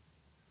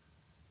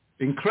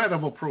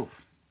 incredible proof.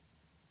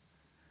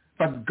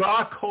 But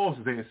God calls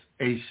this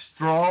a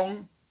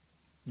strong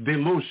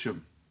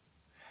delusion.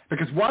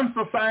 Because once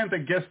the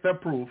scientist gets the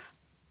proof,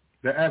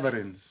 the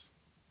evidence,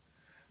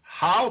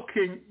 how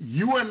can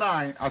you and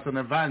I, as an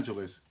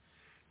evangelist,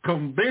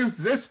 convince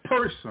this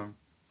person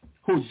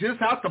who just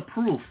had the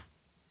proof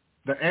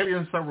the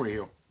aliens are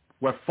real,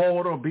 with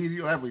photo,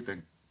 video,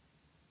 everything?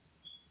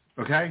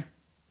 Okay?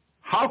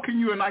 How can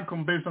you and I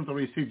convince them to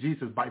receive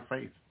Jesus by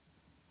faith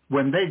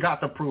when they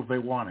got the proof they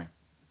wanted?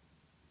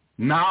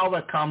 Now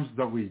there comes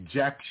the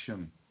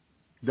rejection.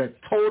 The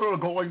total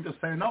going to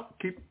say,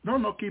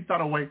 keep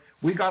that away.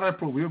 We got our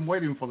proof. We've been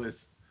waiting for this.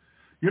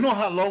 You know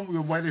how long we've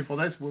been waiting for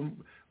this?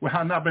 We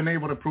have not been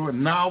able to prove it.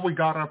 Now we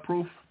got our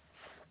proof.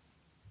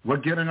 We're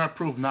getting our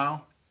proof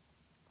now.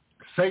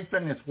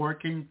 Satan is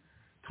working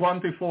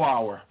 24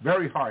 hours,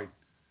 very hard,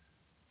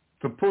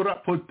 to put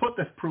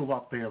this proof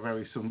up there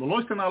very soon. The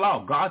Lord's going to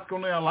allow. God's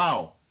going to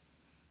allow.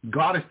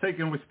 God is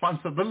taking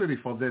responsibility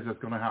for this that's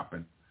going to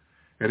happen.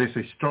 It is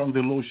a strong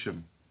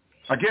delusion.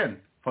 Again,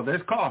 for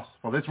this cause,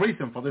 for this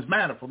reason, for this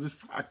matter, for this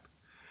fact,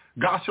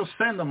 God shall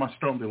send them a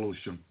strong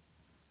delusion.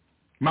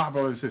 My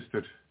brothers and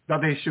sisters,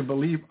 that they should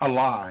believe a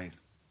lie.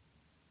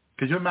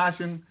 Could you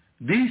imagine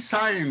these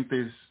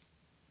scientists,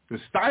 the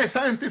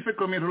scientific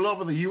community all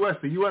over the U.S.,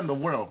 the UN, the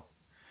world,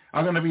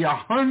 are going to be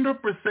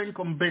 100%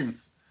 convinced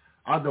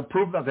of the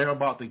proof that they're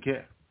about to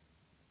get.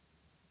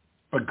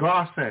 But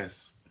God says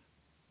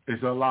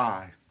it's a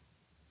lie.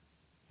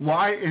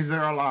 Why is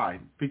there a lie?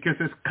 Because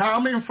it's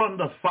coming from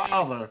the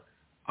father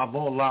of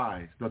all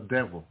lies, the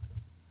devil.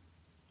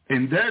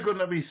 And they're going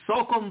to be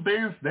so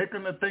convinced, they're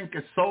going to think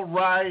it's so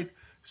right,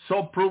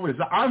 so proof. It's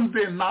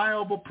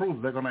undeniable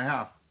proof they're going to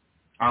have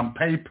on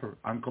paper,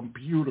 on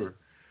computer,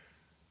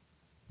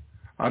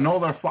 on all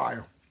their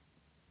file.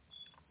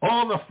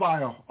 All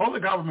the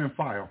government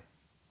file.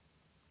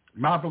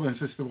 My brother and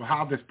sister will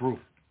have this proof.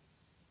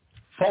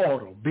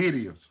 Photo,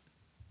 videos,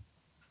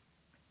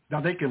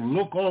 that they can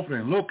look over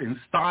and look and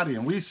study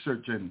and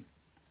research and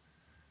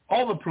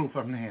all the proof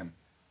of him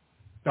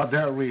that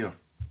they're real.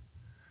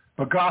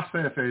 But God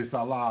says it's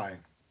a lie.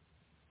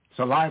 It's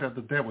a lie of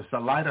the devil. It's a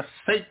lie of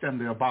Satan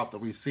they're about to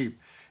receive.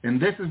 And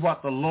this is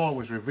what the Lord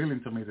was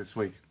revealing to me this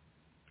week.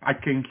 I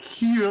can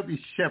hear these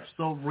ships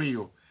so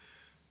real.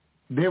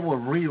 They were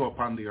real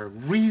upon the earth.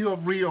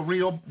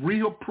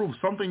 Real proof.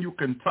 Something you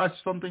can touch,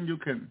 something you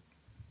can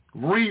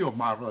real,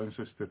 my brother and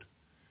sister.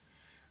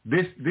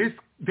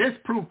 This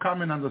proof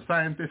coming on the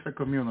scientific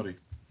community.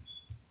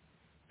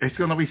 It's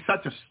going to be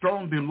such a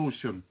strong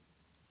delusion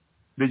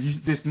that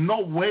there's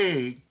no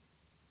way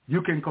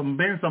you can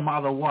convince them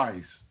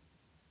otherwise.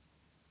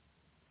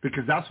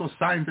 Because that's what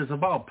science is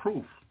about,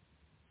 proof.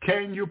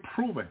 Can you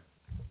prove it?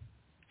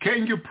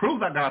 Can you prove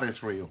that God is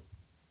real?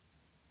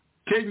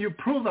 Can you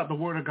prove that the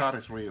Word of God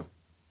is real?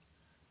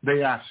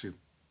 They ask you.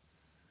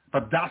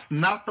 But that's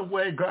not the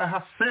way God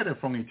has said it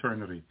from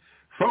eternity.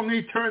 From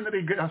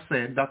eternity, God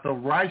said that the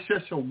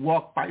righteous shall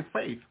walk by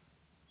faith.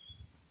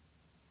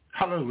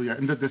 Hallelujah.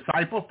 And the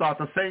disciples thought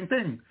the same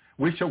thing.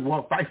 We shall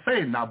walk by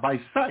faith, not by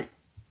sight.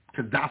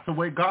 Because that's the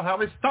way God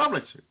has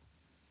established it.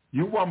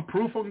 You want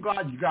proof from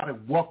God, you got to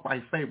walk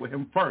by faith with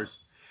him first.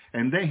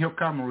 And then he'll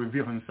come and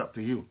reveal himself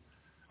to you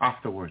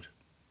afterward.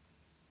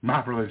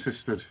 My brothers and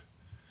sisters,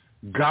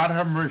 God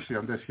have mercy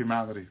on this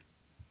humanity.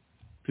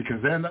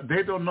 Because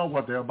they don't know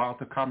what they're about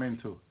to come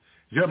into.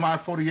 Jeremiah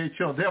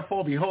 48:12,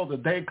 therefore, behold, the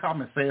day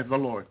cometh, saith the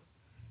Lord,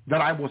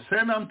 that I will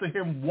send unto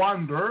him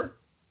wonder,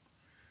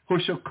 who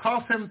shall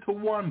cause him to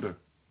wonder,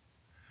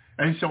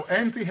 and shall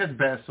empty his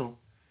vessel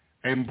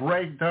and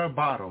break their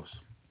bottles.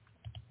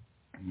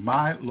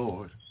 My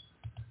Lord,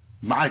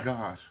 my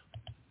God.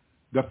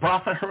 The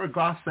prophet heard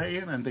God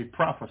saying, and they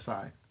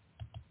prophesied.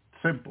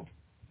 Simple.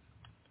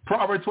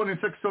 Proverbs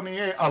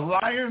 26:28, a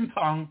lying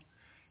tongue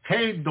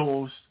hate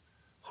those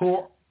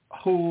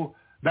who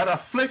that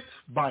afflict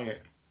by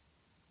it,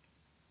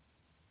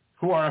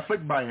 who are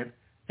afflicted by it,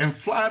 and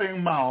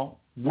flattering mouth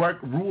work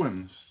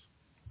ruins.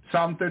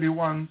 Psalm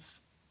 31:6,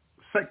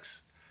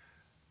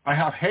 I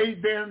have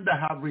hate them that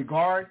have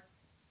regard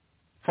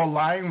for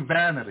lying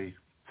vanity,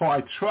 for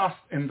I trust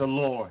in the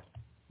Lord.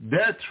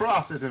 Their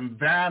trust is in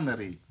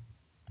vanity,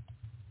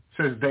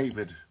 says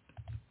David.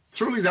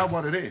 Truly that's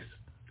what it is.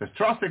 It's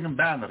trusting in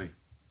vanity.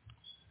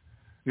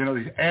 You know,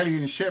 these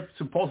alien ships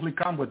supposedly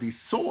come with these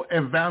so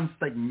advanced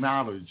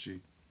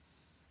technology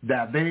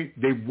that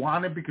they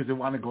want it because they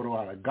want to go to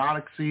our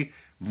galaxy,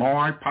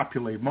 Mars,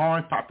 populate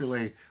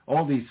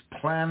all these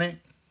planets.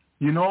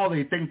 You know,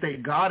 they think they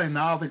got it,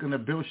 now they're going to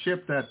build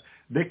ships that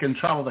they can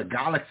travel the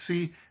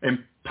galaxy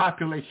and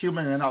populate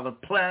human and other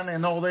planet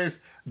and all this.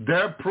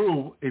 Their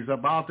proof is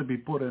about to be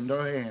put in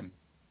their hand.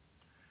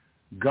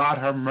 God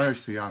have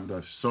mercy on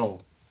their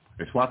soul.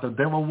 It's what the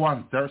devil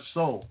wants, their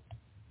soul.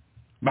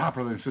 My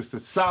brothers and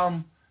sisters,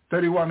 Psalm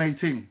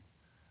 31:18.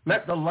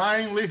 Let the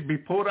lying lips be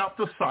put up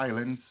to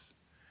silence,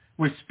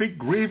 which speak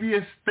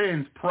grievous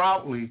things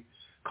proudly,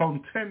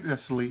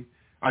 contentiously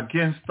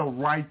against the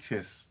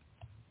righteous.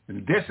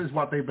 And this is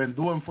what they've been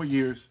doing for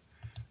years.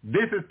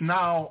 This is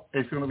now,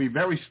 it's going to be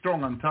very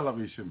strong on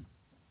television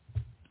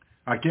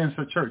against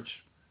the church.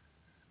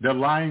 Their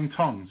lying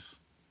tongues,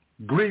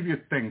 grievous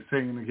things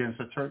saying against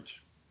the church.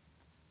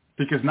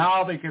 Because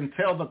now they can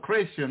tell the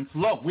Christians,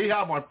 look, we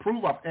have our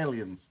proof of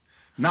aliens.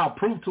 Now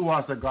prove to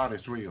us that God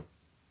is real.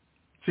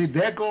 See,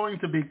 they're going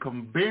to be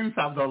convinced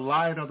of the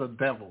light of the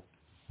devil.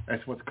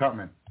 That's what's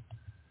coming.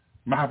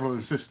 My brother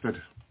and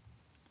sister.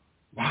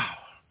 Wow.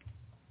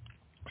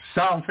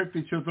 Psalm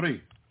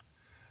 52:3.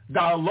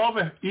 Thou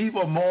lovest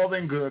evil more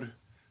than good,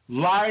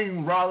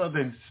 lying rather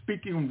than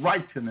speaking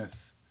righteousness.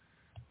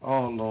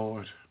 Oh,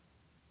 Lord.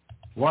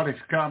 What is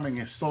coming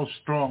is so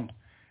strong.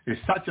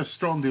 It's such a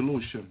strong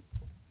delusion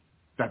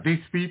that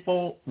these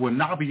people will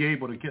not be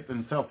able to get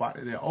themselves out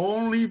of there.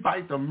 Only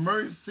by the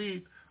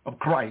mercy of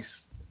Christ.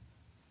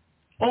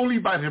 Only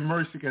by the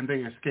mercy can they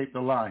escape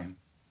the line.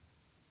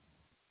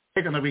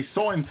 They're going to be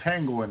so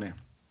entangled in it.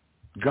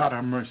 God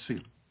have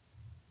mercy.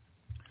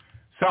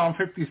 Psalm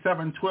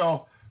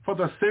 57:12, for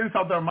the sins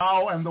of their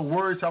mouth and the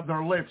words of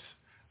their lips,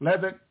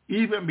 let it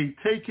even be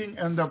taken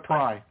in their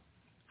pride,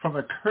 for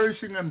the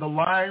cursing and the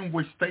lying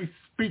which they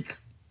speak.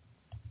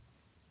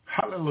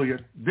 Hallelujah.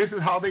 This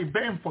is how they've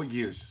been for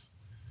years.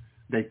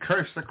 They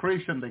curse the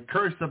Christian, they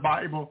curse the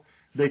Bible,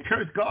 they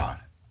curse God.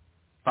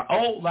 But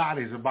all that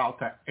is about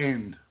to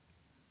end.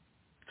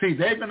 See,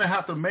 they're going to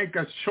have to make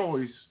a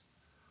choice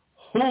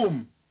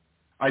whom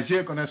are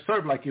you going to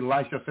serve, like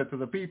Elisha said to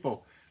the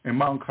people in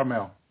Mount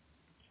Carmel.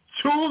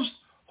 Choose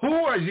who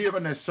are you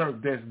going to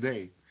serve this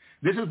day.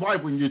 This is why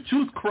when you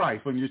choose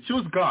Christ, when you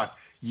choose God,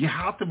 you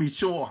have to be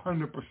sure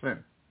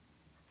 100%.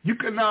 You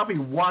cannot be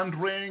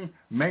wondering,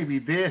 maybe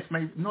this,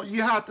 maybe... No,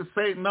 you have to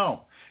say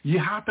no. You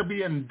have to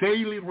be in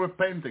daily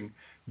repenting,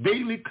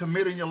 daily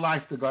committing your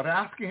life to God,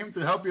 asking him to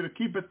help you to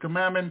keep his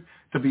commandment,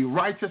 to be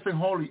righteous and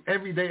holy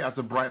every day as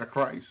a bride of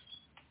Christ.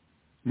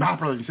 My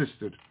brother and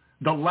sister,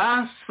 the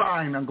last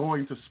sign, I'm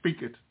going to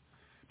speak it,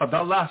 but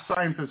that last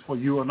sign is for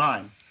you and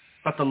I,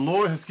 that the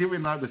Lord has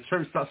given the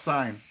church that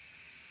sign.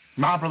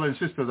 My brother and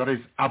sister, that is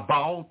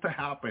about to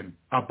happen,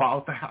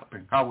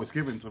 how it was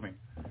given to me.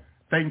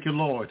 Thank you,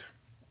 Lord.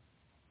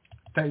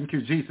 Thank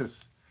you, Jesus.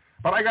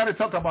 But I got to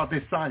talk about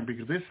this sign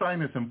because this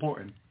sign is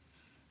important.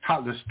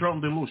 How the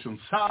strong delusion.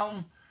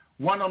 Psalm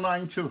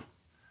 109:2.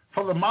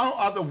 For the mouth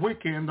of the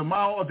wicked and the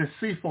mouth of the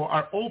deceitful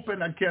are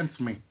open against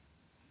me.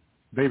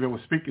 David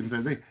was speaking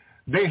to them.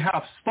 They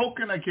have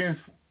spoken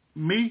against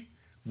me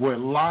with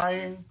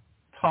lying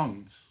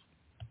tongues.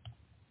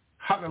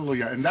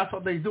 Hallelujah. And that's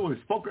what they do.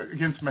 They spoke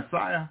against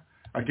Messiah,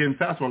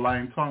 against us with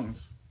lying tongues.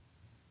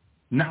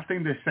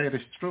 Nothing they said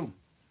is true.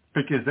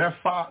 Because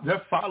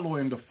they're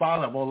following the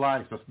father of all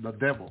lies, the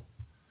devil.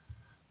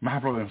 My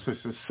brothers and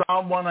sisters,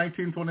 Psalm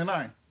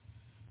 119:29.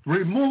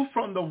 Remove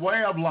from the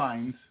way of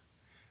lines,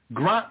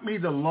 grant me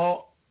the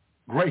law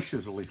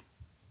graciously.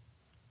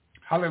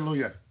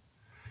 Hallelujah.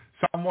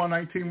 Psalm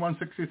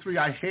 119:163.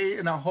 I hate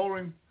and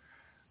abhorring,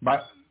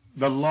 but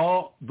the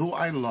law do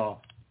I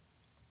love.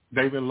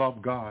 David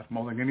loved God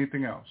more than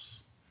anything else.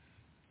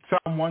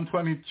 Psalm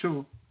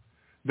 122.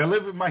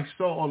 Deliver my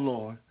soul, O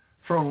Lord,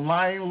 from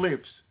lying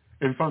lips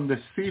and from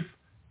deceitful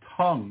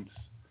tongues.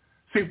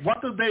 See,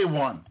 what do they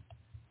want?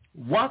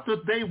 What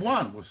do they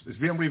want? It's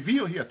being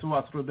revealed here to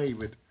us through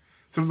David,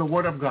 through the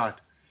word of God.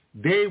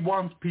 They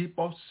want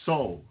people's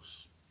souls.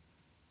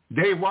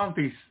 They want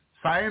these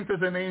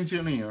scientists and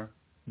engineers,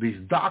 these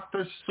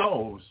doctors'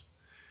 souls.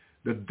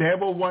 The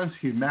devil wants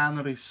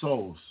humanity's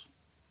souls.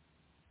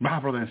 My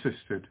brother and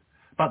sister.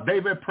 But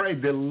David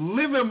prayed,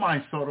 deliver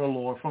my soul, O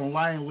Lord, from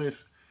lying lips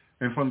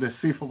and from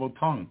deceitful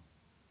tongue.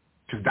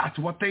 Because that's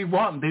what they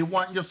want. They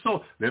want your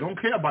soul. They don't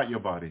care about your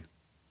body.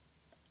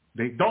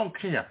 They don't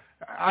care.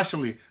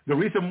 Actually, the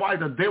reason why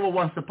the devil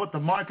wants to put the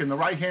mark in the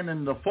right hand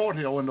and the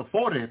forehead or in the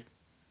forehead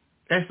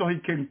is so he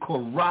can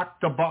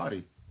corrupt the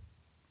body.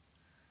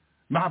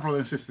 My brother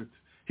and sister,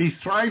 he's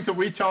trying to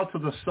reach out to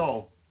the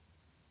soul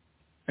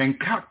and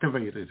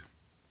captivate it.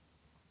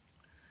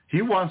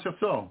 He wants your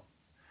soul.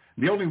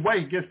 The only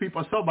way he gets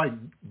people soul by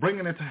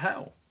bringing it to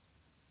hell.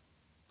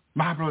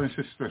 My brother and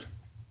sister,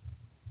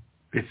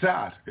 it's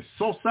sad. It's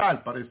so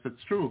sad, but it's the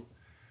truth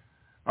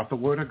of the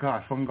word of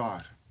God from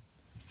God.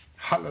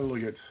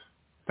 Hallelujah.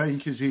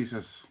 Thank you,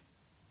 Jesus.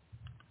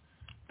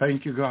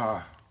 Thank you,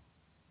 God.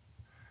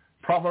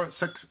 Proverbs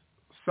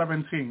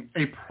 6:17.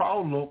 A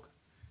proud look,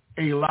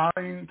 a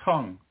lying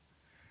tongue,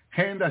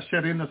 hand that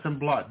shed innocent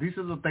blood. These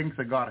are the things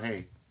that God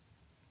hates,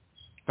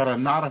 that are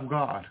not of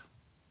God,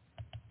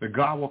 that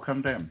God will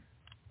condemn.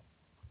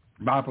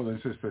 My brother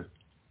and sister.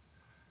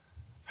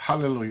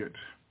 Hallelujah.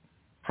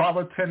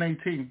 Proverbs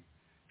 10:18.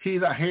 He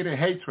that hated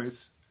hatred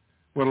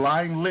with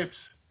lying lips,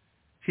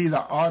 he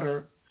that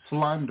utter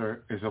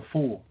slander is a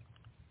fool.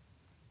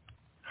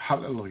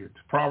 Hallelujah.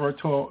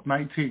 Proverbs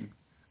 12:19.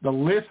 The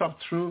lips of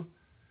truth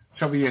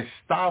shall be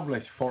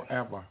established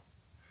forever,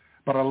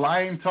 but a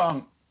lying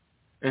tongue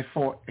is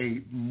for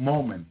a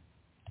moment.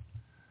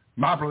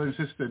 My brothers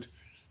and sisters,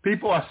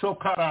 people are so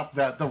caught up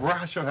that the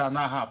rapture has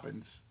not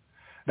happened,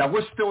 that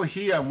we're still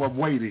here and we're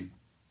waiting.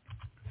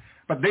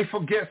 But they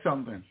forget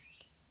something,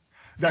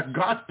 that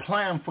God's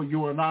plan for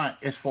you and I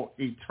is for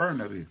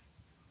eternity,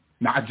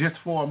 not just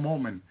for a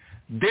moment.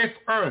 This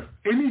earth,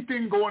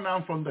 anything going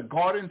on from the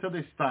garden to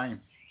this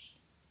time,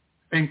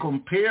 and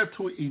compared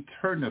to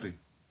eternity,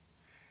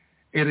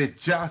 it is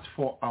just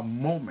for a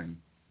moment.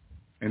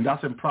 And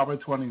that's in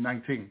Proverbs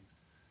 20:19.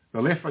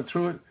 The lips of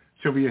truth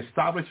shall be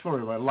established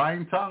forever. A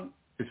lying tongue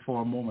is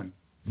for a moment.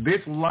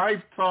 This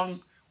life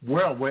tongue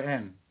world we're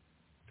in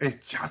is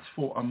just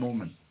for a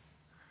moment.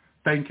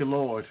 Thank you,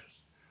 Lord.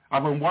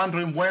 I've been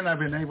wondering when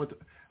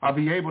I'll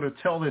be able to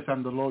tell this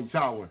on the Lord's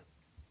hour.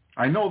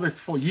 I know this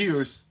for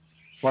years,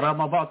 what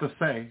I'm about to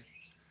say,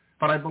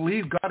 but I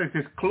believe God is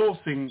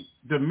disclosing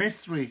the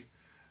mystery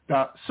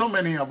that so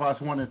many of us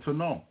wanted to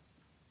know,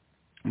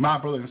 my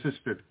brother and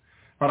sister.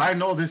 But I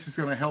know this is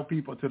going to help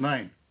people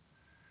tonight,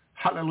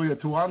 hallelujah,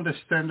 to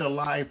understand their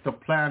life, the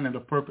plan and the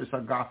purpose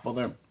of God for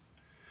them.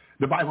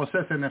 The Bible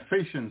says in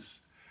Ephesians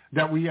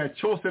that we are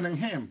chosen in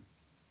him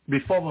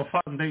before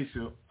the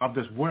foundation of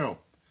this world.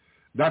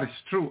 That is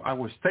true. I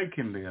was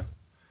taken there.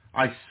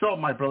 I saw,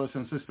 my brothers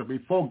and sisters,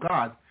 before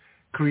God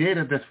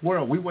created this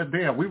world. We were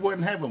there. We were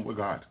in heaven with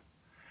God.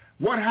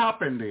 What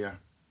happened there?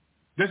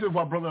 This is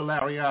what Brother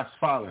Larry asked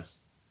Father.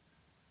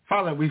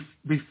 Father,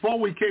 before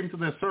we came to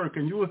this earth,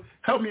 can you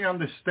help me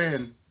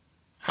understand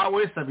how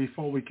is it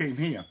before we came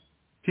here?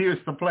 Here's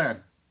the plan.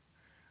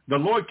 The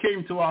Lord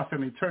came to us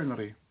in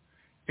eternity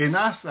and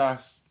asked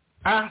us,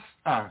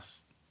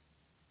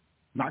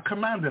 not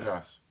commanded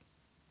us.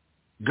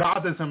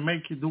 God doesn't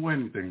make you do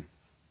anything.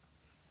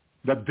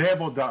 The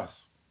devil does.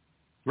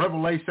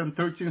 Revelation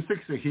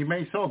 13:60, he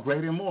made so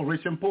great and more,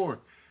 rich and poor,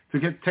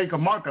 to take a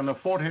mark on the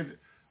forehead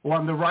or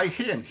on the right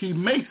hand. He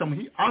makes them.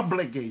 He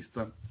obligates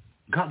them.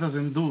 God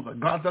doesn't do that.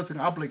 God doesn't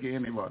obligate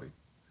anybody.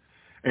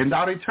 In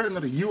that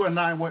eternity, you and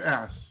I were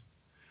asked,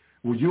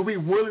 would you be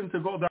willing to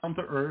go down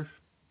to earth,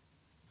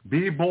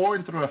 be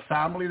born through a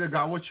family that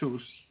God would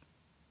choose,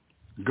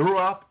 grow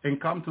up and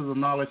come to the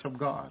knowledge of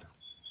God?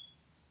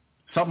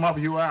 Some of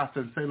you ask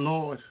and say,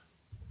 Lord,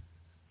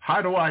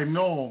 how do I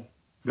know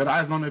that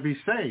I'm going to be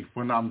saved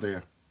when I'm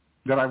there,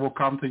 that I will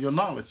come to your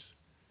knowledge?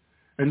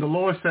 And the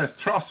Lord says,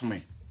 trust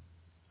me,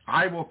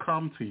 I will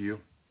come to you.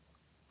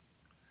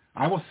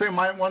 I will send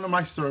one of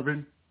my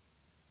servants,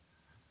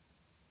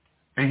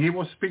 and he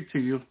will speak to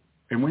you.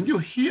 And when you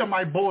hear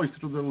my voice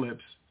through the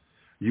lips,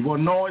 you will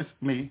know it's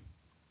me,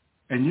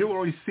 and you will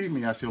receive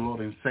me as your Lord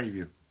and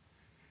Savior.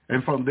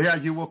 And from there,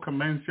 you will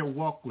commence your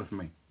walk with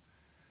me.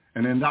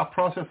 And in that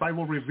process, I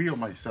will reveal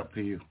myself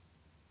to you.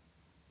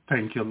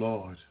 Thank you,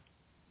 Lord.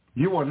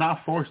 You were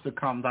not forced to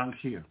come down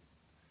here.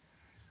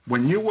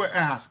 When you were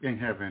asked in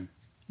heaven,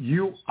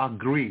 you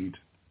agreed.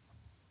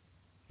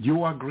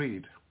 You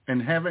agreed. In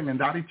heaven, in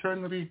that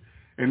eternity,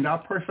 in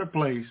that perfect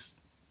place,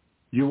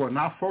 you were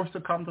not forced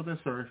to come to this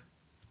earth.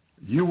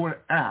 You were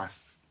asked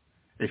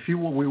if you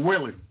were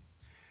willing.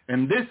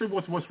 And this is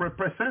what was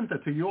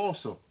represented to you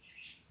also.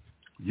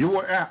 You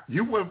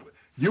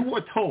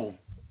were told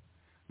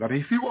that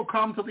if you will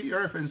come to the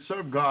earth and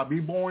serve God, be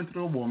born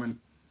through a woman,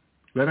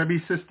 let it be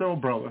sister or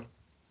brother,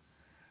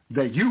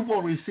 that you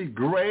will receive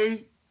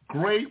great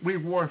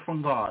reward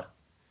from God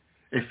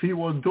if you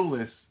will do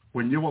this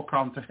when you will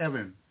come to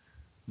heaven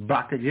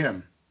back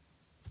again.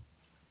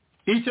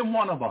 Each and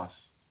one of us,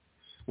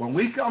 when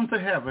we come to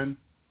heaven,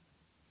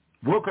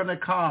 we're going to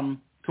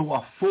come to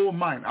a full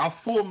mind. Our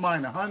full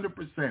mind,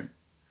 100%,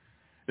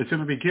 is going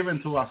to be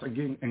given to us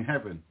again in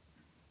heaven.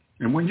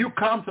 And when you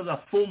come to the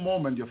full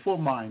moment, your full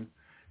mind,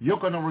 you're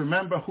going to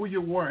remember who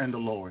you were in the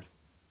Lord.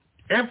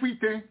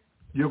 Everything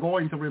you're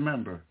going to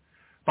remember.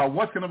 But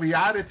what's going to be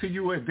added to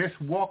you is this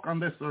walk on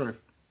this earth,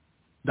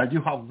 that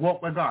you have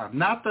walked with God.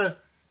 Not the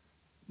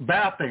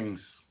bad things,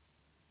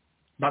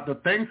 but the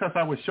things as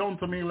I was shown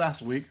to me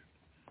last week.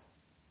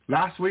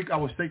 Last week I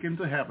was taken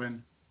to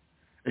heaven.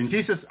 And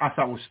Jesus, as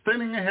I was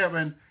standing in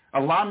heaven,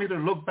 allowed me to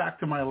look back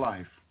to my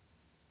life,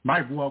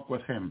 my walk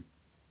with him.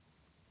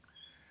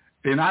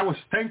 And I was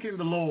thanking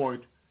the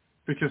Lord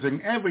because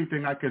in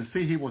everything I can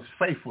see he was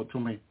faithful to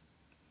me.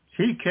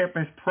 He kept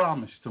his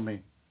promise to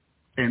me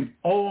in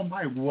all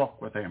my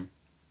walk with him.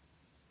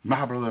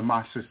 My brother and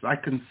my sister, I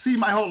can see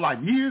my whole life,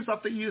 years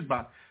after years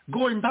back,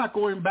 going back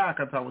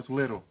as I was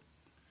little.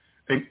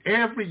 And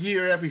every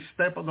year, every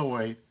step of the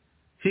way,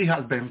 he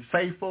has been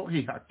faithful.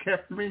 He has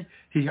kept me.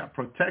 He has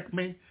protected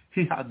me.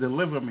 He has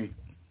delivered me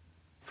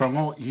from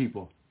all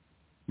evil.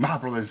 My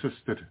brother and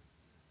sister.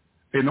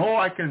 And all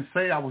I can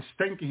say, I was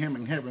thanking him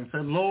in heaven and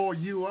said, Lord,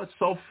 you are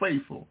so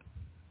faithful.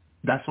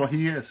 That's what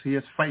he is. He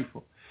is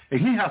faithful. And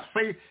he has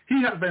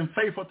been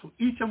faithful to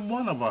each and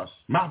one of us,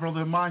 my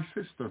brother and my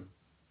sister.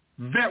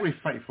 Very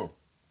faithful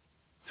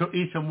to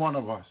each and one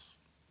of us.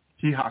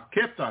 He has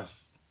kept us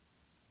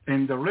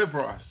and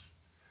delivered us.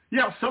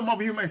 Yeah, some of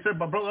you may say,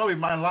 but brother,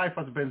 my life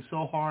has been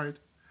so hard.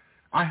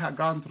 I have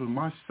gone through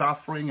much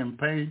suffering and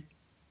pain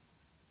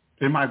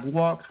in my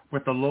walk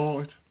with the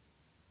Lord.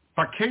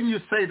 But can you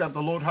say that the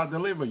Lord has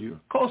delivered you?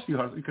 Of course you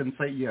can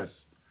say yes.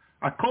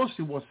 Of course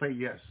you will say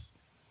yes.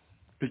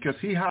 Because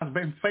he has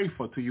been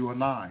faithful to you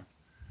and I,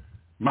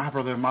 my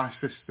brother and my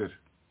sister.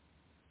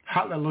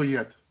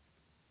 Hallelujah.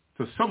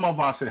 To some of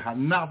us, it has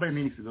not been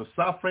easy. The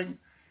suffering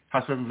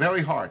has been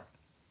very hard.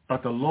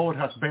 But the Lord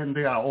has been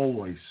there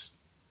always.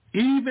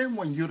 Even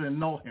when you didn't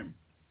know him.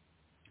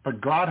 But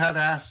God had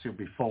asked you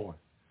before.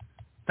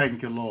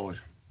 Thank you, Lord.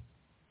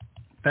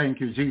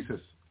 Thank you, Jesus.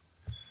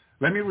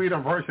 Let me read a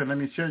verse and let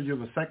me share you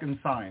the second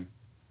sign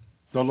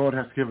the Lord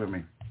has given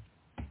me.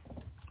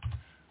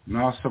 An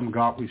awesome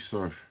God we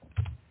serve.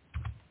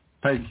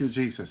 Thank you,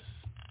 Jesus.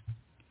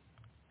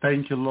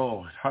 Thank you,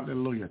 Lord.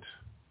 Hallelujah.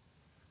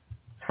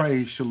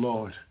 Praise you,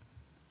 Lord.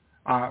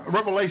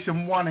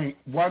 Revelation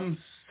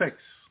 1:6.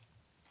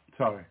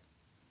 Sorry.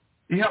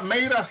 He hath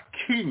made us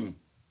king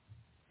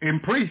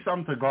and priest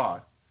unto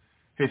God,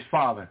 his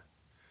Father.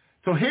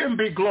 To him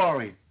be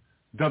glory,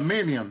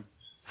 dominion,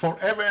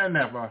 forever and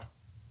ever.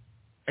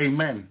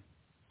 Amen.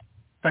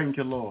 Thank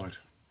you, Lord.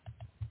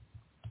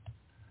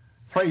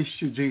 Praise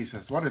you,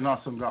 Jesus. What an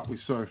awesome God we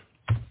serve.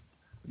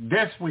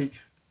 This week,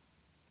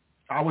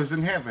 I was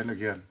in heaven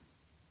again.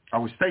 I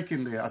was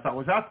taken there. As I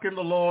was asking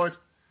the Lord,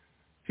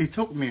 he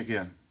took me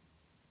again.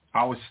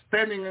 I was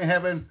standing in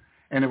heaven,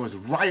 and it was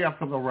right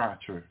after the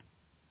rapture.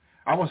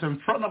 I was in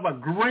front of a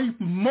great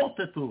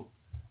multitude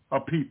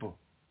of people.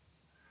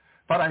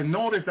 But I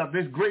noticed that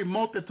this great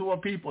multitude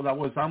of people that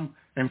was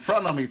in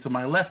front of me, to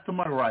my left, to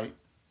my right,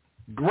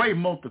 great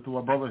multitude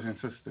of brothers and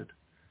sisters.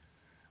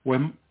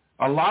 When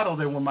a lot of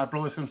them were my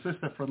brothers and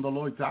sisters from the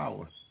Lord's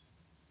hours.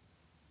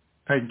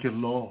 Thank you,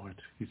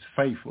 Lord. He's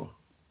faithful.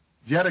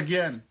 Yet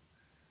again,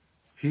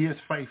 he is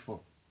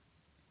faithful.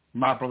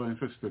 My brother and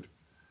sister.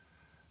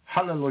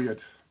 Hallelujah.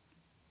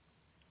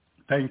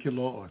 Thank you,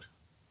 Lord.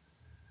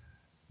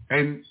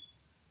 And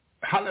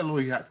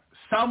hallelujah,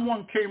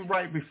 someone came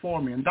right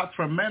before me, and that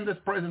tremendous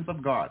presence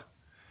of God,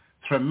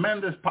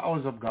 tremendous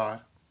powers of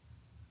God,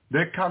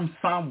 there comes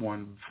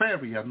someone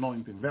very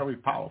anointed, very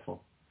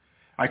powerful.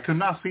 I could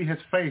not see his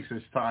face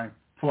this time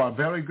for a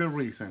very good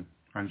reason,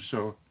 I'm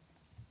sure.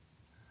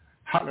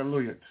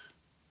 Hallelujah.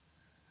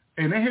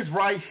 And in his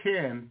right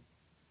hand,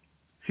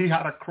 he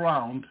had a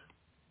crown.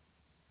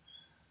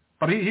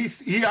 But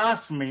he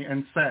asked me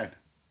and said,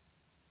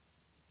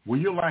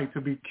 would you like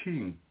to be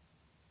king?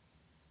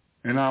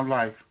 And I'm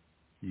like,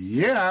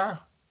 yeah.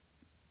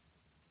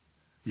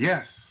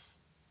 Yes.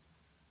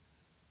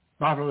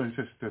 My brother and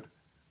sister,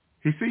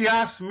 He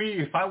asked me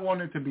if I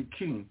wanted to be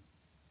king.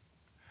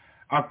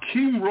 A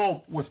king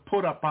robe was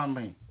put upon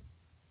me.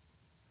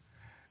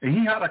 And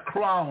he had a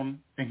crown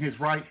in his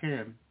right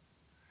hand.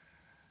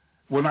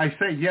 When I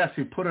say yes,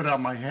 he put it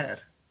on my head.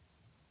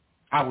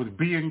 I was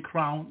being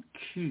crowned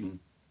king.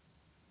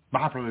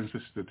 My brother and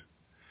sister.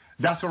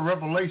 That's what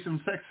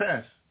Revelation 6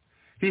 says.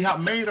 He had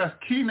made us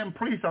king and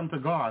priest unto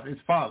God, his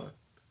Father.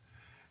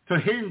 To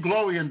him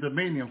glory and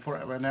dominion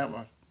forever and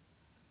ever.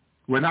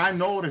 When I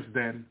noticed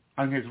then,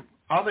 on his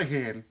other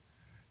hand,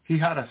 he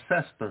had a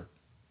scepter.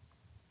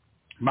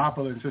 My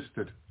brother and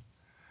sister.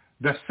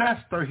 The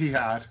scepter he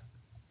had,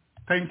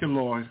 thank you,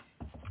 Lord.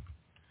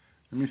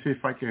 Let me see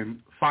if I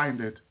can find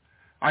it.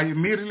 I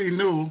immediately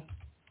knew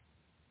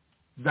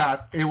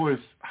that it was,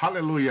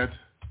 hallelujah,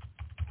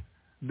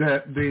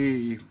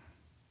 it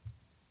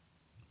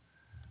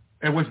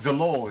was the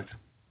Lord.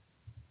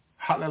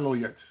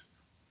 Hallelujah.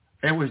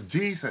 It was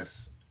Jesus.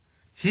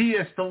 He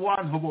is the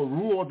one who will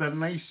rule the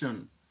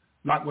nation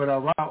like with a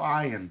wrought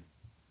iron.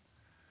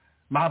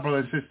 My brother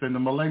and sister, in the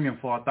millennium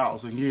for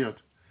 1,000 years.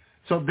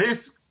 So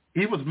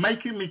he was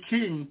making me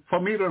king for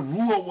me to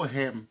rule with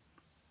him.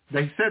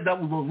 They said that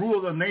we will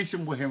rule the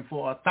nation with him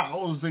for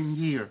 1,000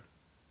 years.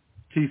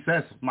 He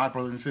says, my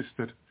brother and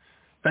sister,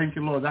 thank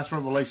you, Lord. That's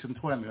Revelation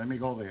 20. Let me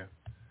go there.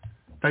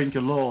 Thank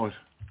you, Lord.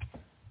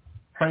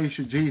 Praise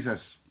you, Jesus.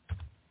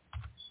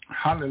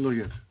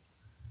 Hallelujah.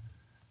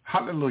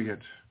 Hallelujah.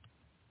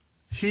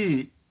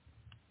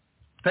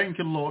 Thank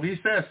you, Lord. He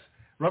says,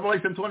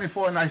 Revelation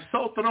 24, and I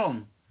saw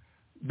throne,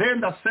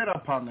 them that sat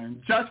upon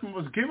them. Judgment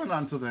was given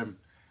unto them.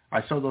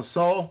 I saw the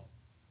soul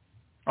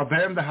of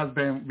them that has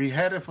been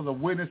beheaded for the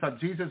witness of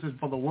Jesus and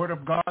for the word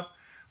of God,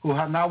 who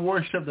have not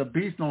worshipped the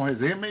beast nor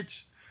his image,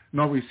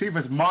 nor received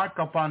his mark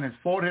upon his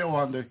forehead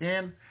or on their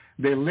hand.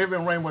 They live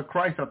and reign with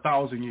Christ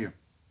 1,000 years.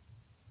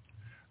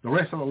 The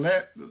rest of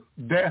the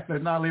death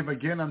did not live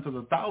again until the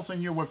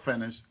 1,000 years were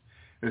finished.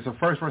 It's the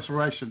first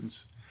resurrections.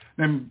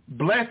 Then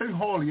blessed and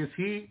holy is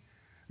he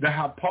that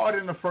have part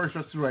in the first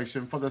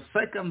resurrection. For the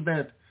second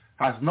death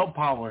has no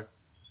power.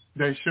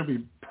 They shall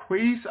be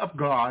priests of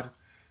God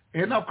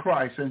and of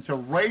Christ and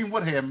shall reign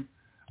with him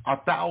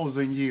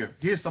 1,000 years.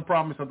 Here's the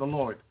promise of the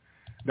Lord,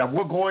 that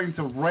we're going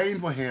to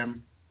reign with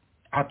him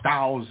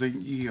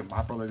 1,000 years,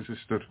 my brother and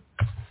sister.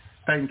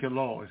 Thank you,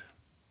 Lord.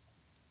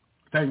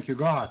 Thank you,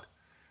 God.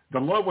 The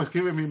Lord was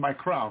giving me my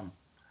crown.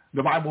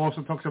 The Bible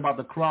also talks about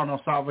the crown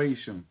of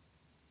salvation.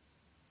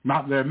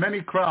 Now, there are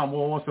many crowns we're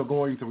also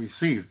going to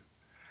receive.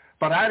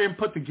 But I didn't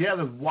put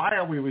together why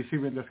are we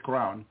receiving this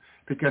crown?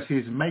 Because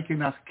he's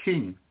making us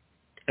king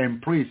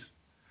and priest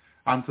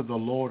unto the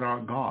Lord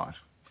our God.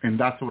 And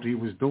that's what he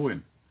was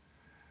doing.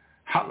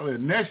 Hallelujah.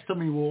 Next to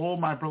me were all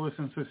my brothers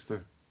and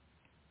sisters.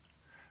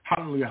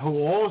 Hallelujah.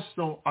 Who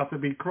also are to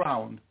be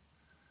crowned.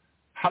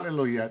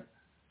 Hallelujah.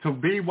 To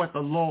be with the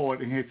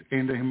Lord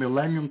in the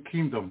millennium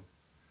kingdom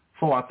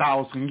for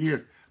 1,000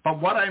 years.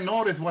 But what I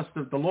noticed was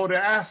that the Lord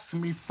asked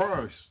me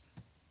first.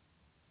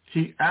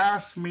 He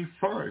asked me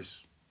first.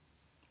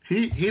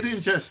 He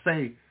didn't just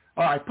say,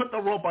 all right, put the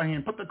rope on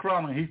him, put the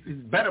crown on him. He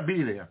better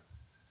be there.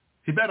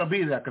 He better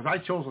be there because I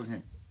chosen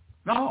him.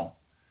 No.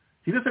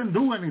 He doesn't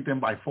do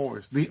anything by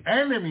force. The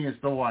enemy is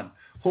the one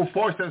who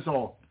forces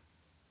all,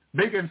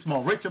 big and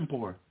small, rich and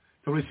poor,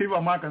 to receive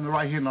a mark on the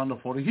right hand on the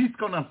forehead. He's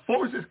going to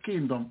force his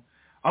kingdom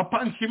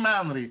upon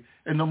humanity.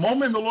 And the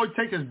moment the Lord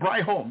takes his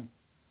bride home,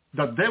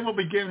 the devil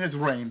begins his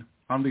reign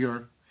on the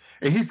earth.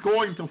 And he's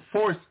going to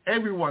force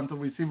everyone to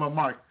receive a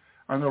mark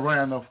on the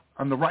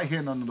right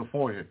hand on the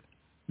forehead.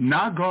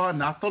 Not God,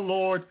 not the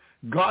Lord.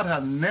 God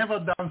has never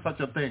done such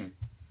a thing.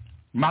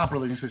 My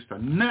brother and sister,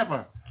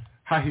 never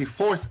has he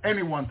forced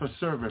anyone to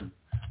serve him,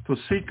 to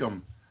seek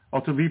him,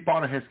 or to be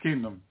part of his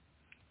kingdom.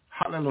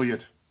 Hallelujah.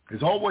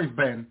 It's always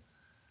been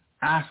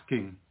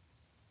asking.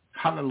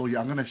 Hallelujah.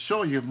 I'm going to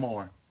show you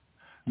more.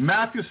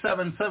 Matthew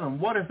 7:7.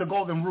 What is the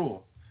golden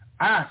rule?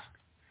 Ask,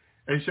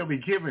 and it shall be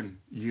given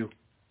you.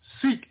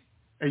 Seek,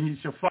 and you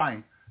shall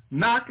find.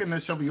 Knock, and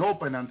it shall be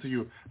opened unto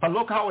you. But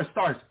look how it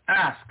starts.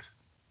 Ask.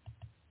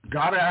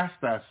 God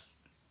asked us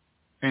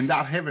in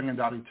that heaven and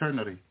that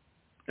eternity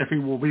if he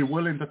will be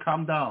willing to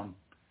come down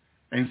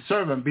and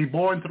serve him, be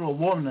born through a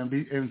woman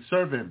and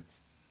serve him.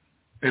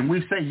 And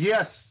we say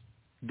yes.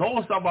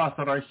 Those of us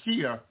that are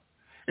here,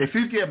 if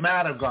you get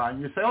mad at God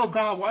and you say, oh,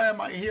 God, why am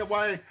I here?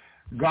 Why?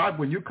 God,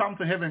 when you come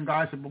to heaven,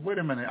 God said, but wait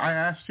a minute, I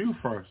asked you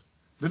first.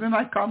 Didn't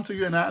I come to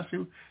you and ask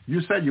you?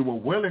 You said you were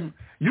willing.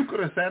 You could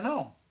have said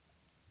no.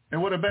 It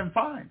would have been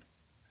fine.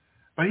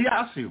 But he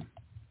asked you,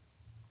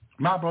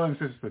 my brother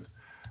and sister,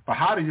 but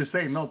how do you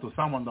say no to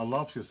someone that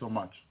loves you so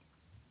much?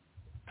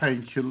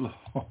 Thank you,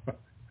 Lord.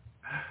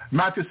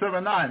 Matthew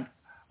 7:9.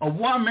 Of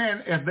one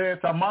man, if there is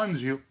among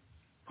you,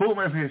 whom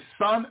if his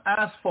son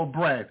asks for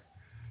bread,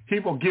 he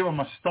will give him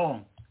a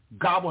stone.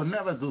 God will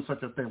never do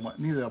such a thing with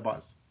neither of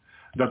us.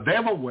 The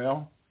devil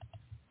will.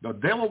 The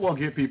devil will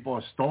give people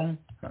a stone.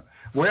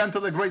 Wait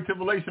until the great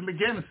tribulation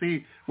begins.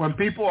 See, when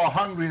people are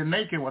hungry and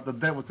naked, what the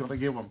devil's going to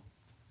give them?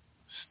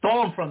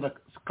 Stone from the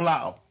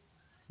cloud.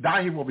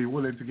 That he will be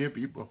willing to give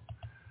people.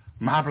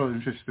 My brother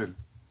and sister.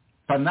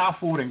 but not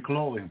food and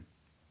clothing.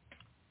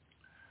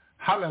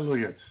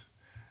 Hallelujah.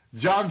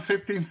 John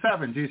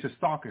 15:7, Jesus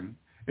talking.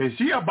 If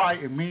ye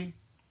abide in me,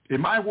 if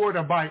my word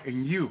abide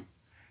in you,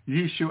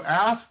 ye shall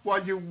ask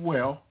what you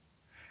will,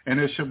 and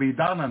it shall be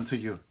done unto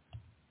you.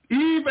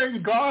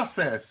 Even God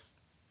says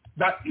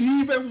that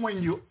even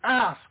when you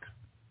ask,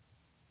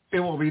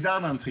 it will be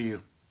done unto you.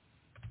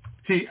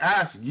 He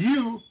asks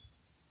you,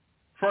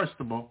 first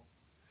of all,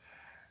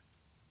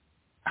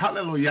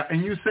 hallelujah,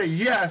 and you say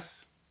yes,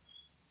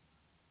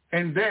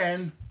 and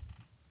then,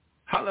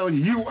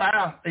 hallelujah, you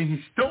ask, and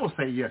he still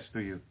say yes to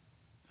you.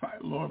 My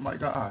Lord, my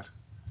God.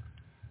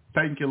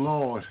 Thank you,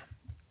 Lord.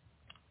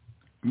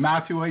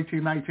 Matthew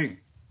 18:19.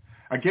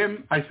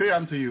 Again, I say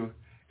unto you,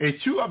 if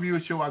two of you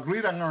shall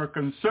agree on earth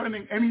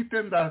concerning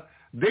anything that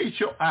they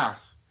shall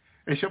ask,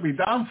 it shall be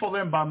done for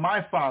them by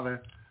my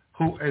Father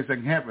who is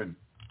in heaven.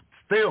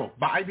 Still,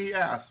 by the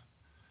ask.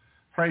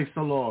 Praise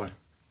the Lord.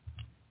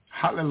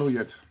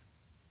 Hallelujah.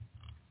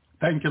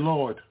 Thank you,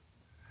 Lord.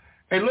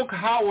 And look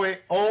how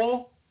it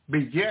all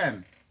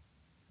began.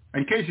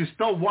 In case you're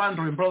still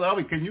wondering, Brother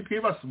Elvi, can you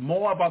give us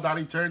more about that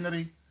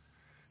eternity?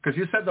 Because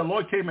you said the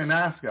Lord came and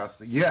asked us.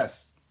 Yes.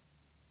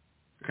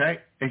 Okay?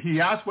 And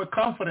he asked with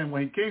confidence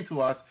when he came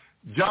to us,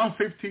 John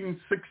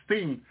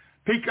 15:16,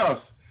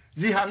 because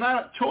ye have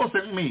not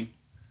chosen me,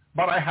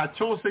 but I have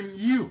chosen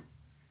you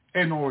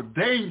and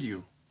ordained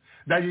you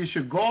that you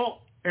should go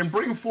and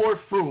bring forth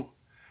fruit,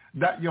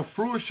 that your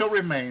fruit shall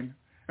remain,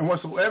 and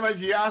whatsoever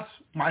ye ask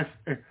my,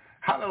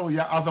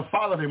 hallelujah, of the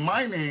Father in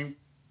my name,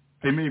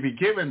 it may be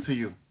given to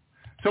you.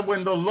 So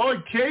when the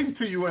Lord came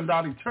to you in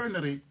that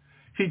eternity,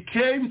 he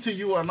came to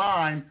you and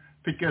I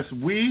because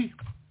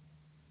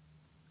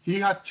he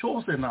had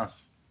chosen us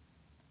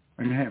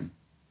in him.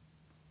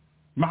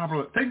 My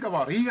brother, think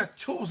about it. He had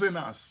chosen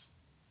us.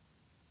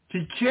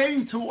 He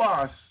came to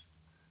us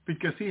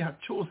because he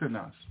had chosen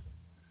us.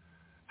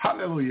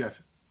 Hallelujah.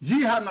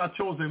 Ye have not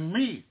chosen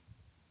me.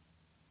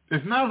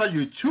 It's not that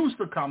you choose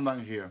to come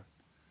down here.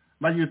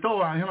 That you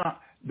thought,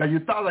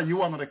 that you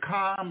wanted to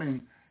come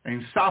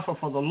and suffer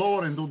for the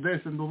Lord and do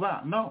this and do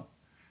that. No.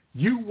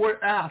 You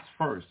were asked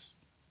first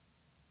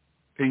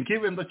and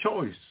given the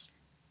choice.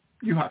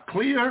 You have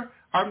clear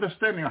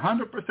understanding,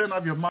 100%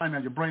 of your mind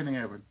and your brain in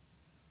heaven.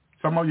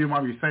 Some of you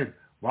might be saying,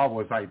 what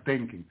was I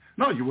thinking?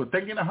 No, you were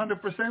thinking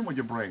 100% with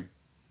your brain.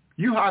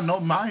 You had no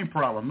mind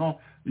problem, no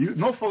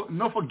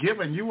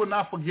forgiving. You were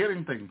not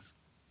forgetting things.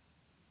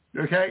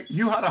 Okay?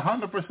 You had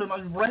 100% of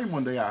your brain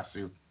when they asked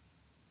you.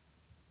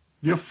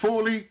 You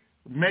fully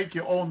make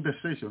your own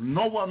decision.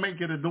 No one make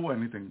you to do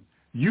anything.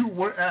 You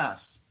were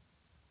asked.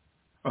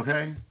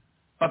 Okay?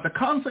 But the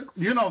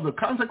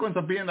consequence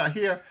of being that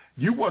here,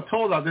 you were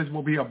told that this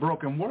will be a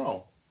broken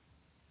world.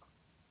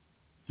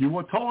 You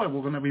were told it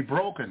was going to be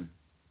broken,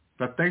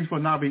 that things will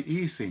not be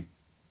easy.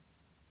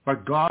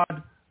 But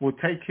God will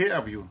take care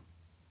of you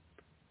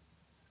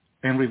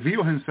and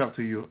reveal himself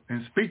to you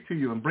and speak to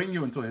you and bring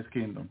you into his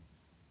kingdom.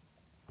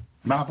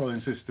 My brother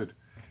and sister,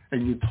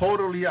 and you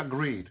totally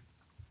agreed.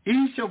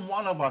 Each and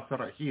one of us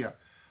that are here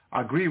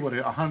agree with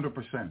it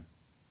 100%.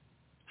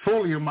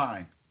 Fully in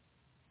mind.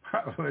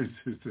 I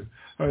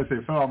say,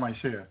 fell on my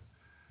share.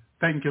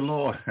 Thank you,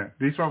 Lord.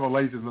 These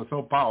revelations are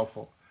so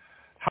powerful.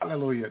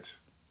 Hallelujah.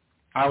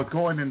 I was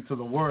going into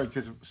the Word,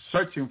 just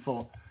searching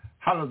for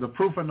the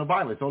proof in the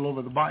Bible. It's all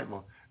over the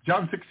Bible.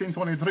 John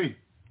 16:23.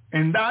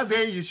 In that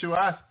day you shall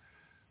ask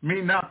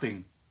me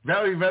nothing.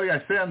 Very, very,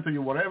 I say unto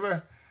you,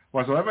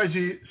 whatsoever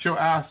ye shall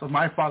ask of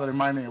my Father in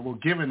my name will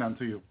give it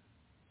unto you.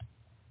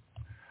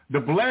 The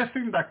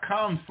blessing that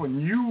comes from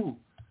you,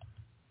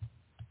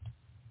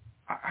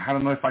 I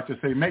don't know if I should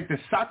say, make the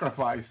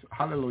sacrifice.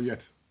 Hallelujah.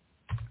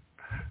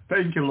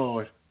 Thank you,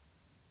 Lord.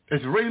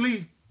 It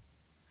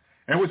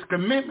was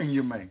commitment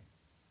you made.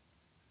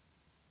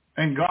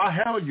 And God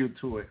held you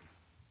to it.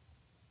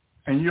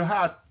 And you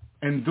had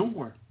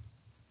endured.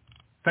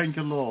 Thank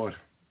you, Lord.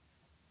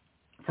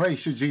 Praise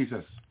you,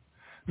 Jesus.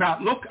 Now,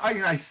 look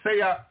in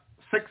Isaiah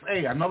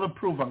 6a, another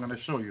proof I'm going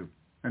to show you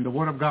in the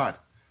Word of God.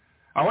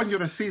 I want you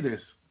to see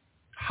this.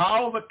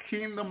 How the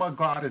kingdom of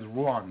God is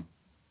run.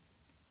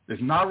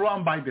 It's not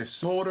run by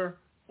disorder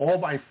or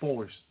by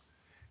force.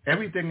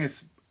 Everything is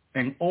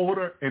in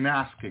order and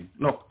asking.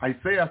 Look,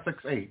 Isaiah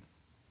 6:8.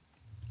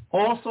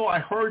 Also I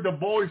heard the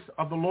voice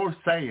of the Lord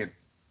saying,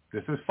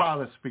 this is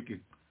Father speaking,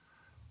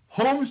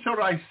 whom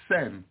shall I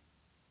send?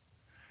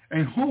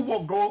 And who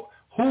will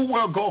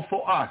go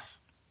for us?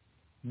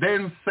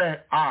 Then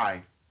said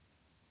I,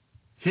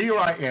 here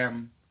I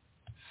am,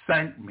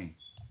 send me.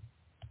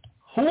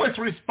 Who is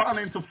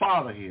responding to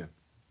Father here?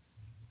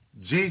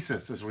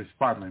 Jesus is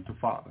responding to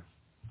Father.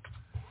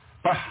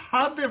 But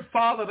how did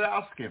Father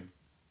ask him?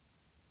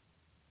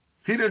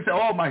 He didn't say,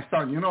 oh, my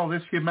son,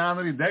 this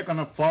humanity, they're going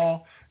to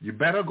fall. You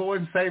better go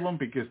and save them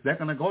because they're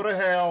going to go to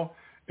hell.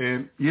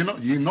 And you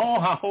know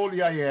how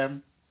holy I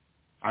am.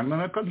 I'm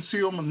going to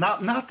consume them.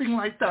 Nothing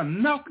like that.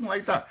 Nothing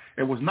like that.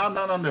 It was not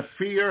done under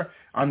fear,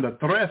 under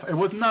threat. It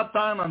was not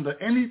done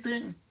under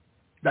anything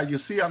that you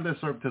see on this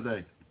earth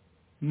today.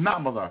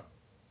 None of that.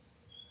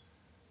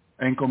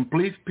 and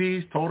complete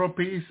peace, total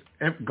peace.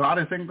 God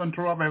is in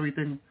control of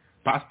everything,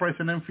 past,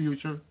 present, and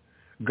future.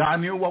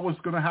 God knew what was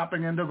going to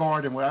happen in the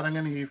garden with Adam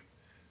and Eve.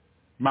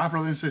 My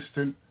brother and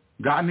sister,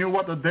 God knew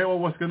what the devil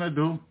was going to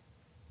do.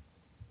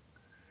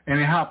 And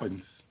it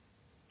happens.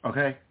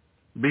 Okay?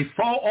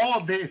 Before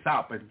all this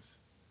happens,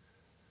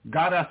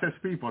 God asks his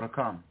people to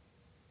come.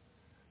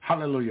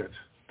 Hallelujah.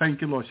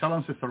 Thank you, Lord.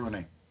 Shalom, Sister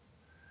Renee.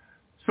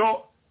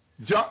 So,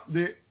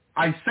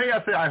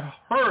 Isaiah said, I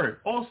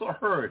also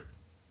heard,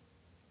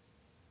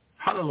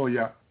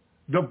 hallelujah,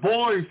 the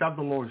voice of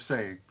the Lord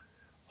saying,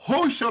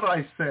 who should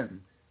I send?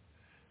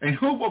 And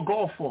who will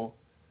go for,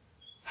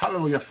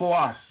 hallelujah, for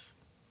us?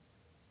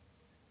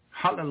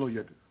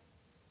 Hallelujah.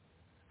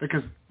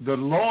 Because the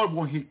Lord,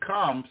 when he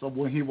comes, or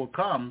when he will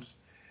comes,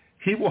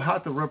 he will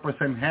have to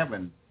represent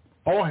heaven,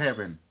 all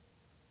heaven.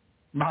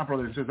 My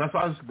brother and sister,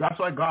 that's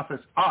why God says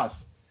us.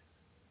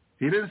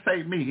 He didn't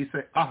say me, he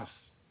said us.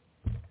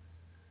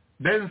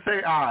 Didn't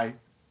say I.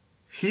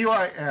 Here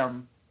I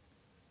am.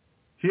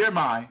 Here am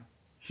I.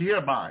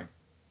 Hereby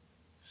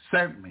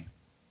sent me.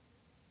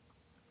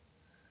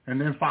 And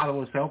then Father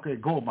will say, okay,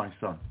 go, my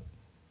son.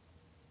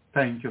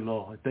 Thank you,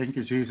 Lord. Thank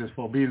you, Jesus,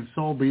 for being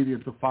so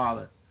obedient to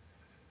Father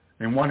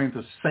and wanting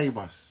to save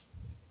us.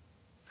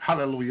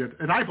 Hallelujah.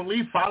 And I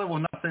believe Father will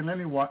not send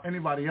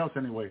anybody else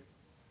anyway.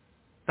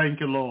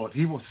 Thank you, Lord.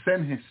 He will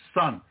send his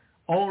son,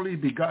 only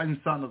begotten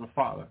son of the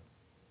Father.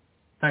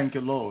 Thank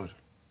you, Lord.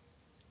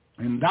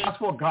 And that's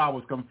what God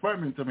was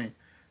confirming to me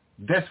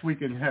this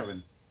week in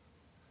heaven.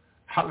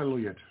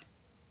 Hallelujah.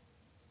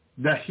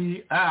 That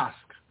he asked.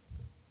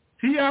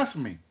 He asked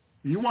me,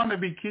 you want to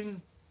be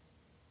king?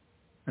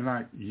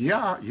 And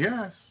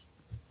yes.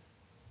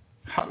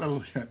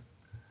 Hallelujah.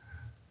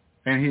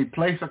 And he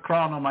placed a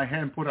crown on my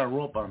head, put a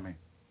rope on me.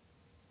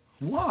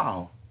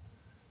 Wow.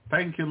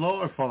 Thank you,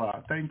 Lord, for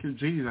that. Thank you,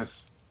 Jesus.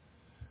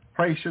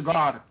 Praise you,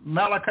 God.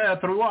 Malachi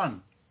 3:1.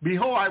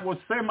 Behold, I will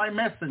send my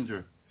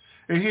messenger,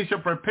 and he shall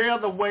prepare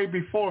the way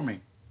before me.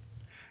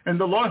 And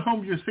the Lord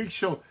whom you seek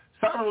shall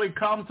suddenly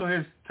come to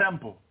his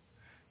temple,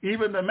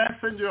 even the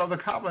messenger of the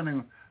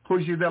covenant,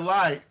 whom you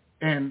delight.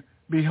 And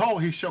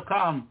behold, he shall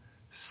come,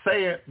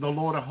 saith the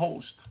Lord of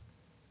hosts.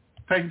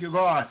 Thank you,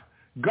 God.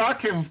 God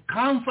can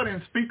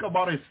confidently speak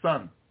about his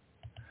son,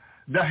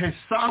 that his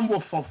son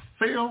will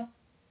fulfill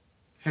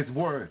his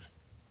word.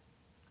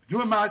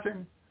 You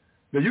imagine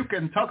that you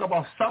can talk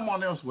about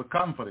someone else with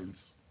confidence?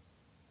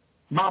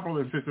 My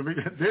brother and sister,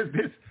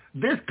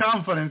 this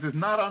confidence is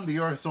not on the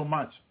earth so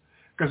much.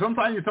 Because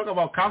sometimes you talk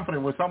about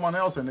confidence with someone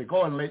else and they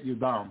go and let you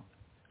down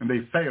and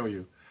they fail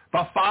you.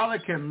 But Father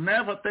can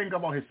never think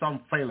about his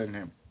son failing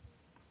him.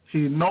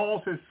 He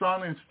knows his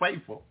son is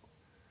faithful.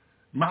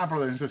 My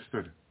brother and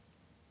sister,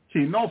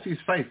 he knows he's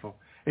faithful.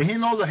 And he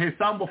knows that his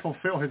son will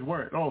fulfill his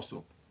word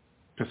also.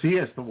 Because he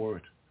is the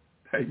word.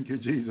 Thank you,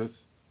 Jesus.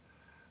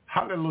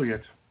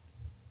 Hallelujah.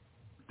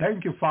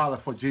 Thank you, Father,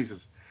 for Jesus.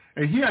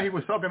 And here he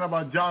was talking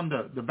about John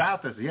the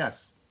Baptist, yes.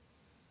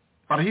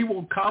 But he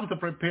will come to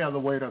prepare the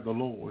way of the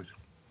Lord.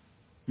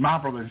 My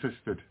brother and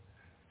sister.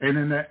 And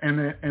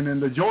in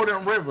the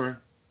Jordan River,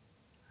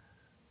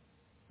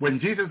 when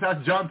Jesus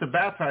asked John to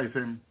baptize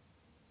him,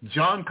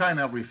 John kind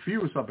of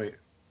refused a bit.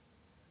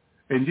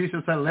 And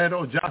Jesus said, let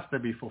all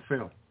justice be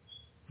fulfilled.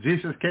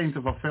 Jesus came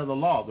to fulfill the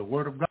law, the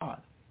word of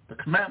God, the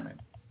commandment.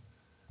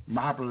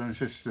 My brother and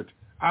sister.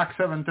 Acts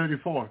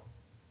 7:34.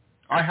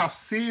 I have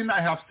seen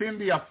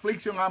the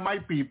affliction of my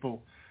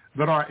people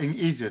that are in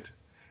Egypt,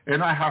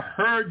 and I have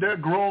heard their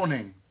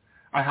groaning.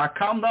 I have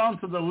come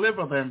down to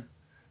deliver them.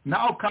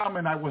 Now come,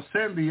 and I will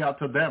send thee out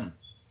to them.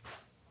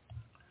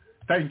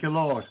 Thank you,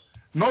 Lord.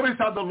 Notice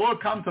how the Lord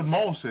comes to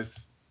Moses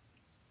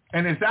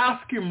and is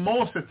asking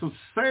Moses to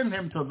send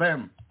him to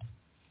them.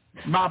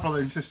 My brother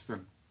and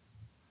sister.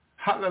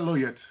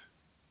 Hallelujah.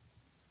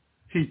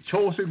 He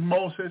chose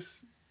Moses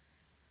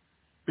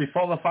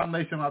before the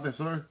foundation of this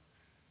earth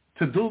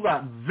to do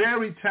that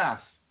very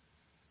task,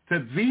 to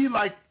be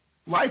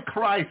like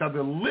Christ, a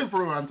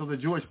deliverer unto the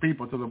Jewish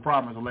people to the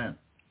promised land.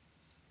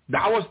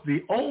 That was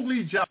the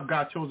only job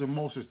God chose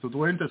Moses to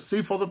do,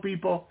 intercede for the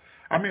people.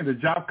 I mean, the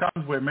job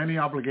comes with many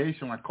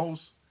obligations, of course.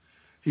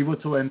 He was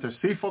to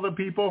intercede for the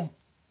people.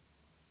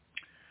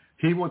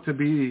 He was to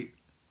be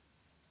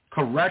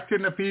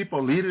correcting the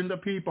people, leading the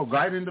people,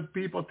 guiding the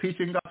people,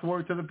 teaching God's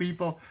word to the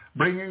people,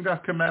 bringing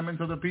God's commandment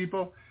to the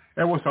people.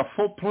 It was a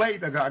full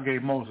plate that God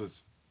gave Moses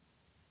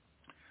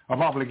of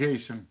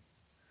obligation.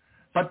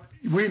 But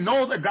we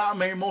know that God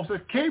made Moses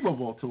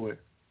capable to it.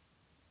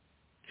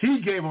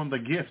 He gave him the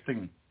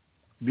gifting,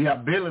 the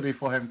ability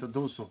for him to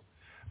do so.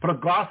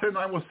 But God said,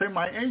 I will send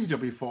my angel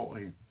before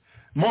him.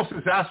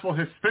 Moses asked for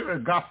his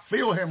spirit. God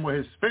filled him with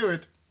his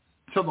spirit.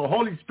 So the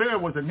Holy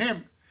Spirit was in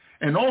him.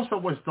 And also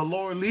was the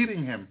Lord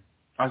leading him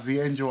as the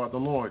angel of the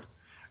Lord.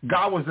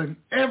 God was in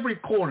every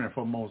corner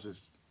for Moses.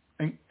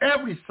 In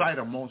every side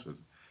of Moses.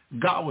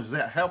 God was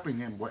there helping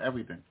him with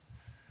everything.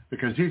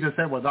 Because Jesus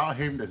said, without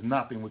him, there's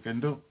nothing we can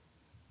do.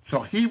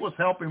 So he was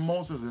helping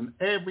Moses in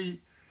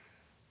every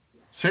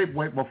shape,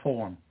 way, or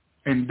form.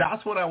 And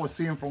that's what I was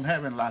seeing from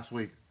heaven last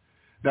week.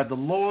 that the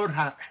Lord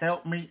has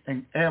helped me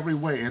in every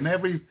way, in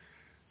every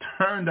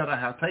turn that I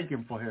have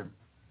taken for him.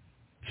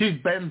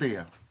 He's been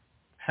there,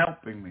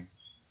 helping me,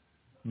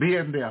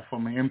 being there for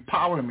me,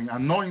 empowering me,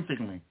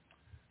 anointing me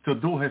to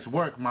do his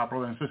work, my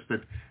brother and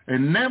sister.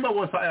 And never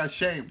was I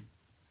ashamed.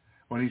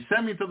 When he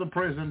sent me to the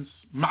prisons,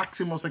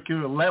 maximum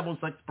security, level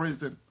 6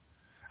 prison,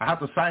 I had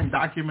to sign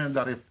documents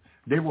that if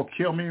they will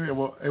kill me,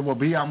 it will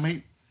be on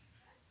me.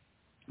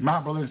 My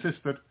brother and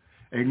sister,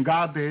 and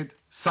God did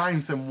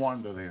signs and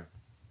wonder there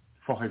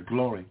for his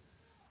glory.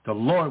 The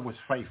Lord was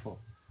faithful.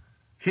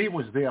 He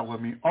was there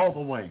with me all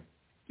the way.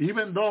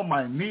 Even though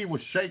my knee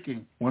was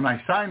shaking when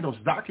I signed those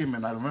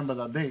documents, I remember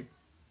that day.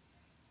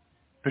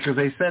 Because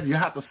they said, you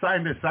have to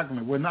sign this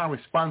document. We're not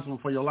responsible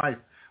for your life.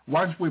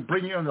 Once we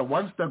bring you in there,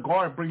 once the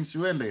guard brings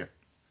you in there,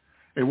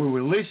 and we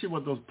release you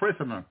with those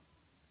prisoners,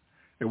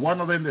 if one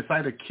of them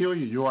decide to kill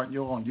you, you're on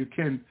your own.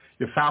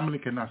 Your family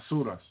cannot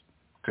sue us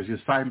because you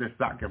signed this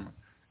document.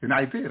 And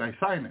I did. I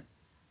signed it,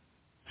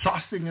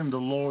 trusting in the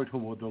Lord who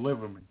will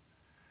deliver me.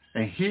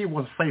 And he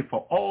was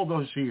faithful all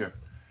those years.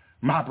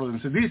 My brother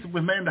and sister, these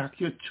were men that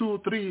killed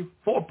 2, 3,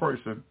 4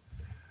 persons.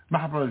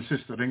 My brother and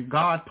sister, and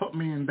God put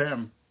me in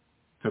them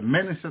to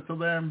minister to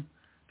them,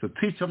 to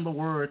teach them the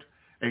word,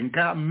 and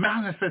God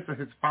manifested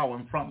his power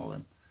in front of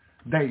them.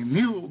 They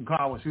knew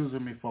God was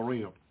using me for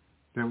real.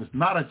 There was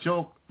not a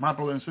joke, my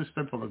brother and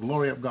sister, for the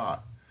glory of God.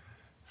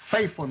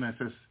 Faithfulness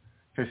is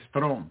his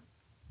throne.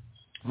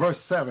 Verse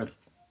 7,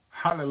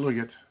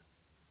 hallelujah.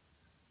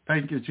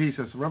 Thank you,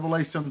 Jesus.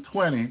 Revelation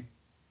 20,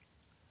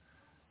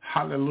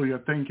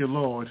 hallelujah. Thank you,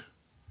 Lord.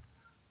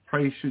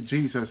 Praise you,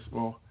 Jesus.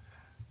 Well,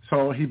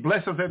 so he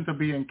blesses them to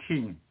be in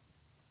king.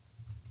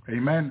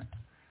 Amen.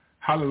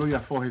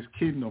 Hallelujah, for his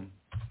kingdom.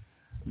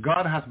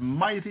 God has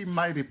mighty,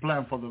 mighty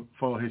plan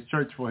for his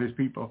church, for his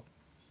people.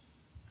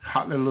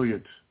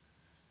 Hallelujah.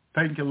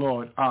 Thank you,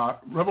 Lord.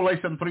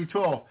 Revelation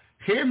 3:12.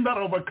 Him that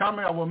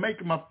overcometh, I will make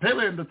him a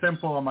pillar in the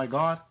temple of my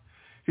God.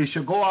 He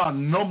shall go out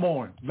no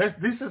more. This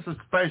is a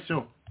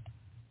special.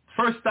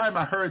 First time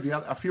I heard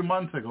a few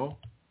months ago,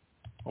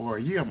 over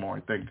a year more, I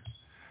think.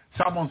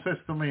 Someone says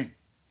to me,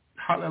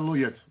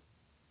 hallelujah.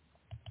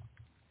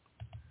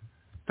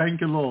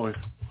 Thank you, Lord,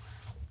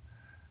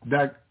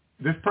 that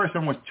this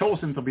person was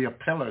chosen to be a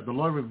pillar. The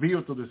Lord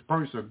revealed to this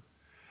person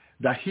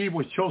that he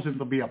was chosen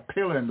to be a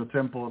pillar in the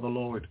temple of the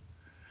Lord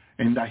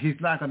and that he's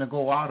not going to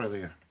go out of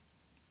there.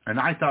 And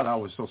I thought that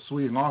was so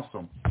sweet and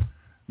awesome,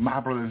 my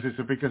brother and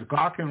sister, because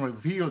God can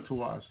reveal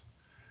to us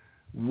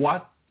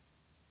what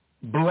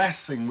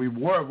blessing,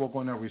 reward we're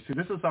going to receive.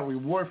 This is a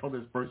reward for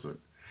this person.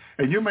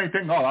 And you may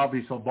think, oh, I'll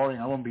be so boring,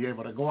 I won't be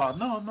able to go out.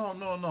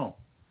 No.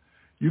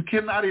 You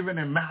cannot even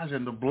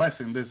imagine the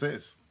blessing this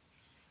is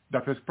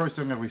that this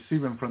person is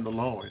receiving from the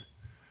Lord.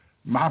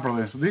 My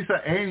brothers, these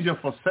are angels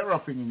for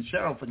seraphim and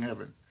cherubim in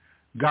heaven.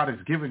 God is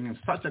giving him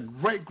such a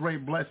great,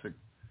 great blessing.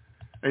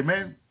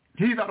 Amen.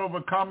 He that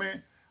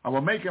overcometh, I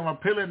will make him a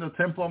pillar in the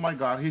temple of my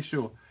God. He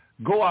shall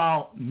go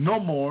out no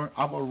more.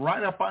 I will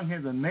write upon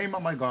him the name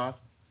of my God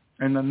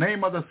and the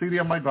name of the city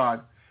of my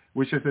God,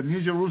 which is the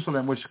New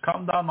Jerusalem, which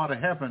come down out of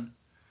heaven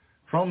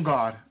from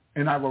God,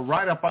 and I will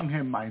write upon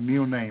him my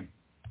new name.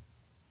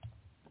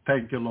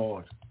 Thank you,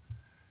 Lord.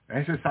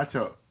 This is such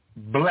a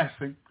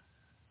blessing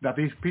that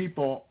these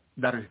people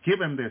that is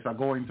given this are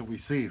going to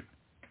receive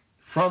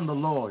from the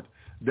Lord.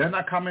 They're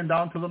not coming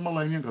down to the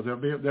millennium because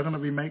they're going to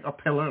be make a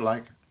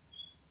pillar,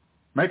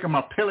 make them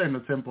a pillar in the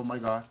temple, my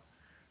God.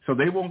 So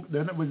they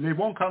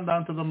won't come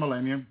down to the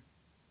millennium,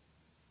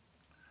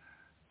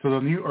 to the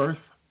new earth.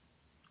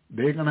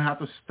 They're going to have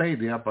to stay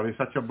there, but it's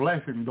such a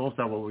blessing, those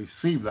that will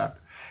receive that.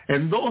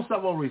 And those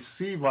that will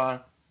receive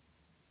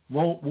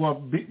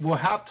will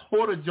have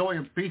total joy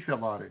and peace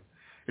about it.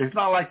 It's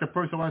not like the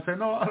person will say,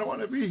 no, I don't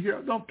want to be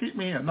here. Don't keep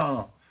me here.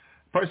 No.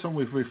 Person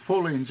will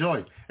fully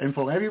enjoy. And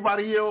for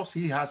everybody else,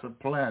 he has a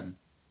plan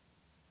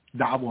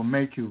that will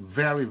make you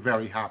very,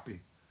 very happy.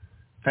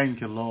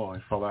 Thank you,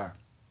 Lord, for that.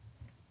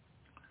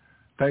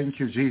 Thank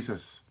you, Jesus.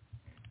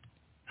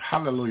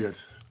 Hallelujah.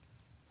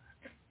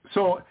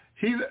 So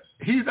he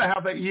that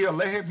hath an ear,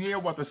 let him hear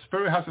what the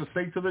Spirit has to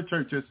say to the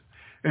churches.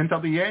 And to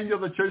the angel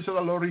of the church of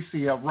the Lord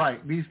receive.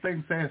 Right. These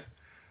things says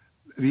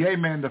the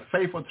Amen, the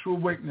faithful true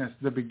witness,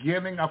 the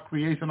beginning of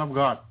creation of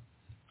God.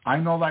 I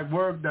know thy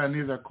work that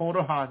neither cold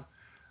or hot.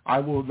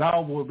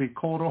 Thou will be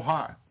cold or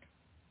hot.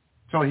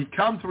 So he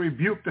comes to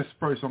rebuke this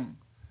person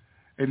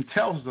and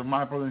tells them,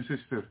 my brother and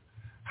sister,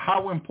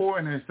 how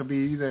important it is to be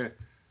either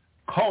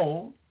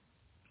cold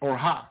or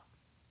hot.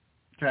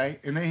 Okay?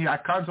 And then I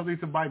constantly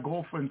to buy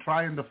golf and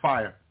try in the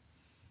fire.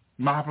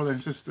 My brother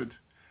and sister.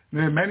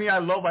 Many I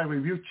love, I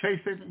rebuke,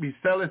 chasten, be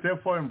zealous,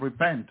 therefore, and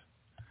repent.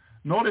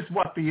 Notice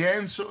what the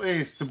answer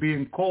is to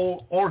being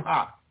cold or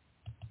hot.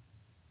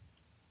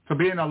 To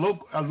being a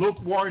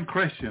lukewarm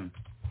Christian.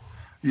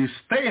 You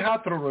stay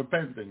hot through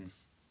repentance.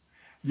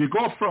 You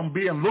go from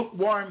being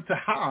lukewarm to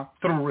hot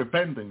through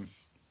repentance.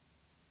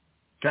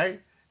 Okay?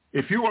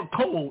 If you are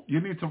cold,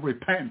 you need to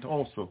repent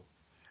also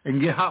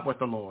and get hot with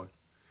the Lord.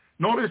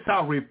 Notice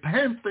how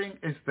repenting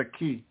is the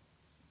key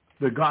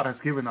that God has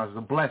given us,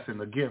 the blessing,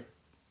 the gift.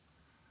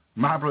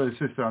 My brother and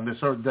sister, on this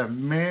earth that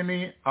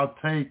many are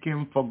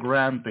taken for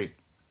granted.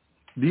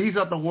 These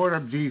are the word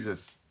of Jesus.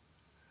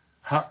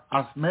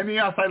 As many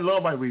as I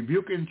love, I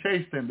rebuke and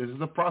chasten. This is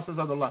the process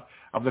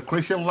of the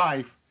Christian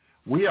life.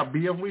 We are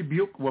being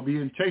rebuked. We're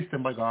being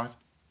chastened by God.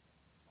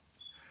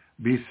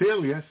 Be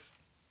serious.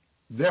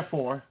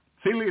 Therefore,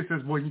 serious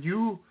is when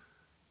you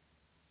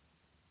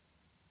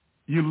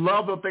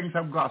love the things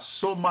of God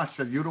so much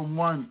that you don't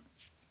want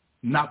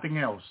nothing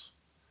else.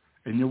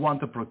 And you want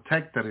to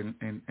protect it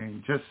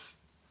and just,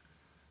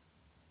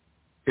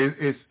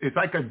 it's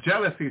like a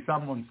jealousy,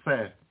 someone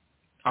said,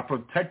 of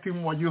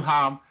protecting what you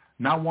have,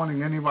 not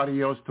wanting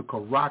anybody else to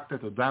correct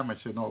it, to damage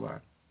it and all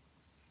that.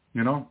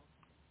 You know?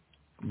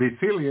 Be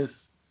serious.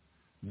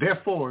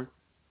 Therefore,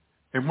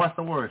 and what's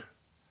the word?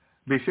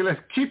 Be serious.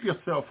 Keep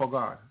yourself for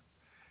God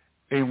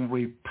and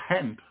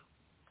repent.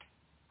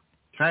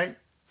 Okay?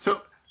 So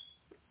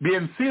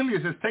being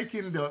serious is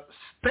taking the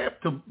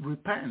step to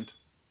repent.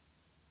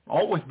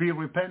 Always be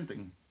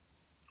repenting.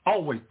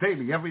 Always,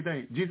 daily, every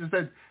day. Jesus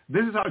said,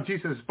 this is how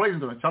Jesus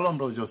explained to me. Shalom,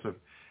 Brother Joseph.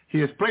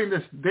 He explained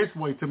this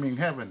way to me in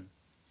heaven.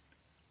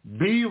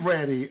 Be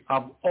ready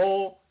of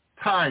all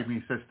time, he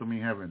says to me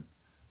in heaven.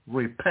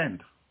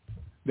 Repent,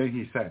 then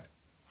he said.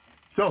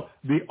 So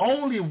the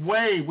only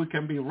way we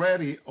can be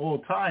ready all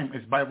time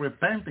is by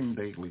repenting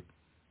daily.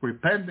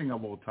 Repenting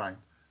of all time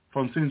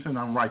from sins and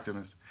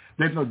unrighteousness.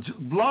 Then the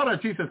blood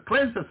of Jesus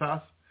cleanses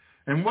us.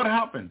 And what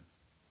happened?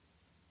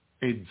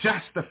 It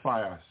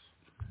justifies us.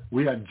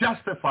 We are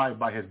justified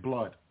by his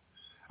blood.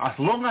 As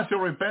long as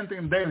you're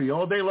repenting daily,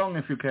 all day long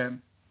if you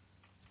can,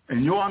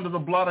 and you're under the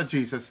blood of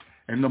Jesus,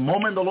 and the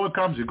moment the Lord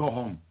comes, you go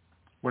home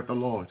with the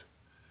Lord.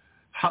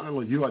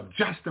 Hallelujah. You are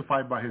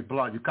justified by his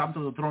blood. You come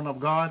to the throne of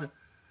God.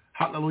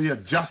 Hallelujah.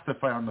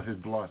 Justified under his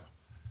blood.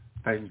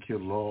 Thank you,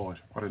 Lord.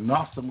 What an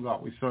awesome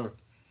God we serve.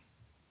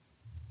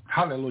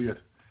 Hallelujah.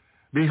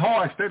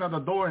 Behold, I stand at the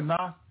door and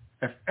knock.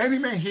 If any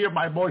man hear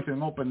my voice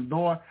and open the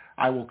door,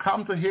 I will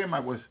come to him.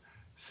 I will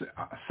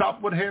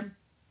sup with him,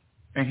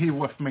 and he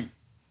with me.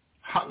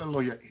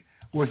 Hallelujah.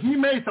 Well, he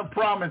made some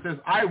promises.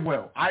 I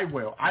will,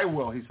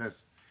 he says.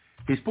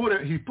 He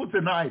puts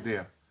an I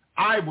there.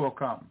 I will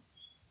come.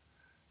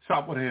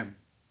 Sup with him,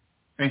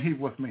 and he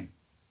with me.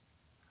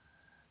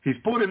 He's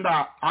putting the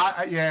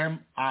I am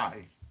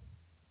I.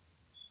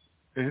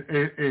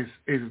 Is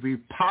the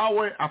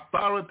power,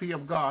 authority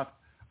of God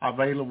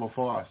available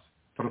for us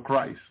through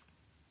Christ.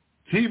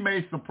 He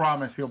makes the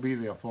promise he'll be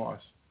there for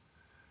us.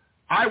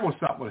 I will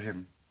sup with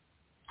him.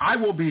 I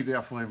will be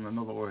there for him, in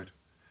other words.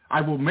 I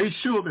will make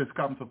sure this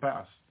comes to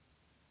pass.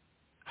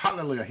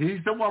 Hallelujah. He's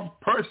the one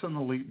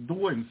personally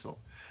doing so.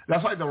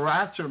 That's why the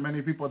rapture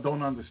many people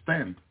don't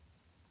understand.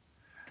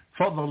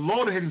 For the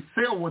Lord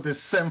himself will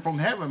descend from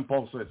heaven,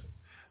 Paul says.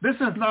 This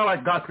is not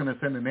like God's going to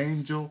send an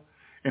angel,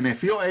 and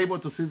if you're able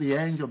to see the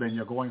angel, then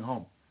you're going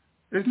home.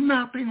 It's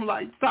nothing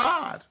like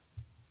that.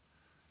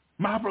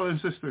 My brother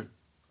and sister,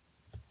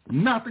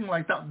 nothing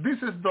like that. This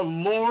is the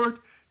Lord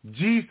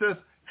Jesus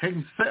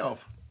himself.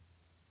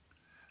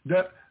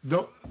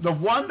 The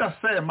one that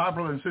said, my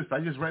brother and sister,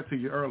 I just read to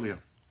you earlier.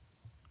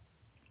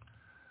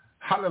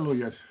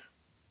 Hallelujah.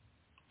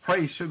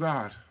 Praise to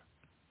God.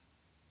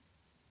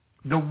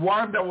 The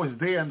one that was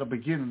there in the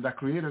beginning, that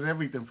created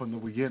everything from the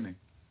beginning.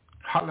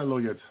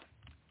 Hallelujah.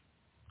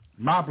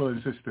 My brother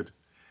and sister,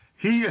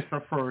 he is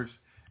the first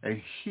and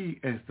he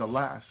is the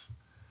last.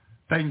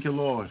 Thank you,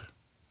 Lord.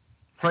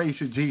 Praise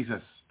you,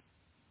 Jesus.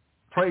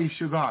 Praise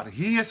you, God.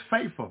 He is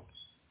faithful.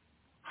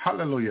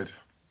 Hallelujah.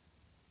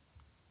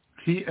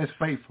 He is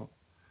faithful.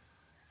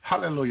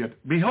 Hallelujah.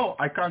 Behold,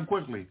 I come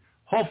quickly.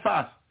 Hold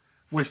fast,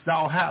 which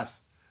thou hast,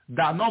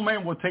 that no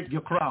man will take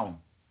your crown.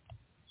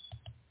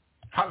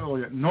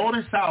 Hallelujah.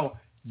 Notice how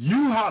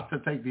you have to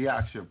take the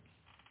action.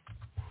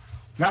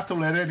 Not to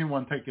let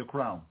anyone take your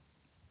crown.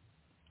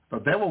 The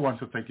devil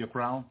wants to take your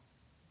crown.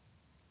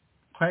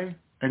 Okay?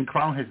 And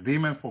crown his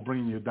demon for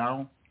bringing you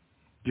down.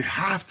 You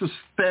have to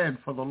stand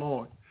for the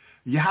Lord.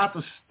 You have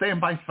to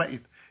stand by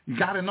faith. You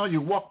got to know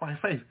you walk by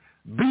faith.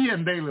 Be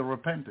in daily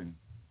repenting.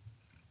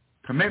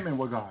 Commitment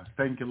with God.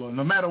 Thank you, Lord.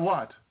 No matter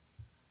what.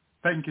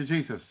 Thank you,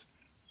 Jesus.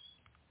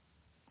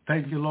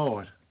 Thank you,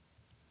 Lord.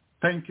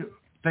 Thank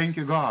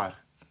you, God.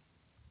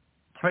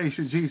 Praise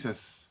you, Jesus.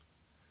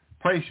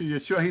 Praise you,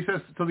 Yeshua. He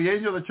says to the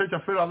angel of the church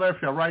of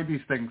Philadelphia, write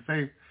these things.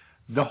 Say,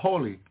 the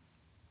Holy.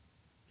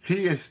 He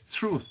is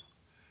truth.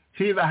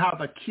 He that hath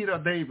the key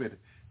of David.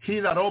 He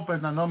that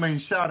opens and no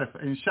man shutteth,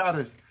 and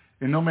shutteth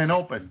and no man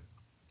open.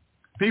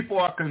 People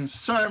are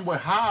concerned with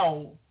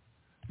how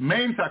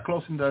men are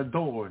closing their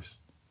doors.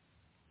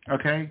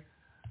 Okay?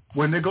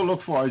 When they go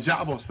look for a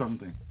job or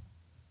something.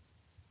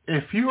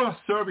 If you are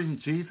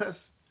serving Jesus,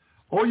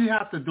 all you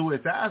have to do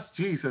is ask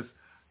Jesus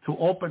to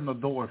open the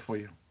door for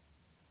you.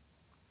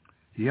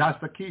 He has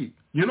the key.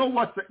 You know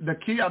what the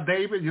key of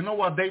David? You know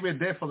what David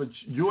did for the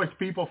Jewish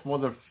people for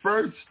the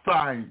first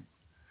time?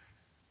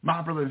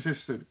 My brother and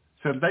sister,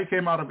 since they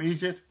came out of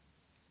Egypt,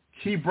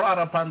 he brought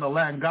upon the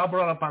land, God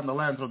brought upon the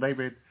land to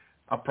David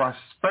a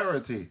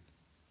prosperity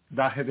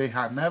that they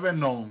had never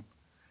known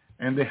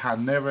and they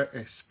had never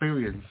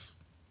experienced.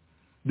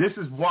 This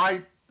is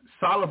why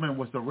Solomon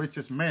was the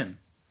richest man.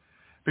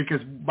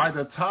 Because by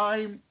the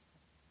time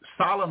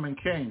Solomon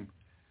came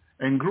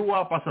and grew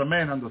up as a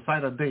man on the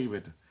side of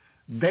David,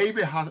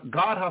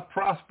 God had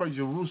prospered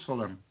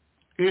Jerusalem,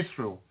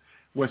 Israel,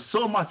 with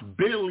so much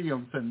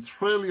billions and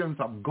trillions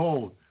of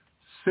gold,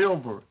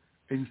 silver,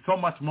 and so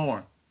much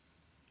more,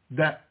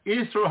 that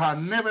Israel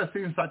had never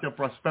seen such a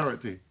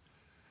prosperity.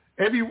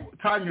 Every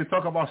time you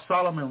talk about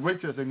Solomon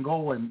riches and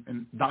gold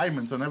and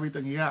diamonds and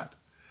everything he had,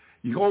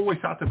 you always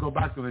have to go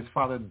back to his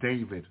father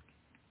David.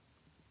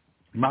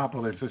 My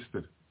brother and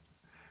sister.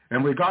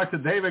 In regard to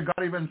David,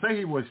 God even said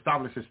he will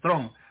establish his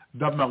throne.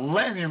 The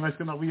millennium is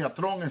going to be a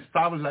throne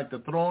established like the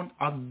throne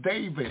of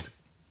David.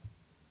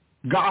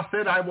 God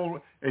said, I will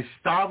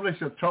establish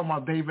the throne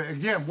of David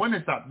again. When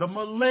is that? The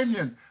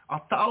millennium,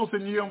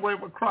 1,000-year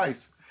reign with Christ.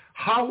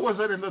 How was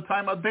it in the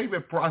time of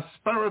David?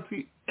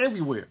 Prosperity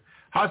everywhere.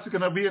 How's it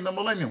going to be in the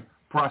millennium?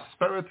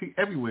 Prosperity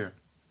everywhere.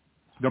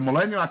 The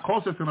millennium, of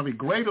course, is going to be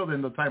greater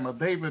than the time of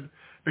David,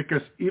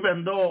 because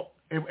even though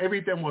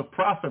everything was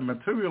profit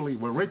materially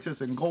with riches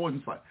and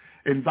gold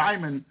and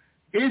diamond,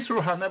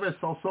 Israel had never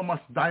saw so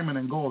much diamond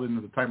and gold in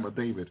the time of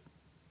David.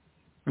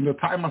 In the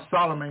time of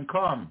Solomon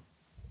come,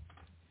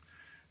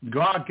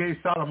 God gave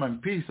Solomon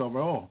peace over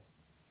all,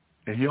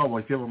 and he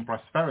always gave him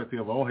prosperity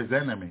over all his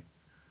enemies.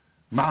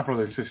 My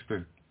brother and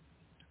sister,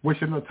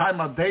 which in the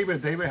time of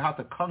David, David had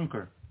to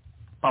conquer.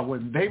 But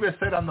when David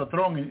sat on the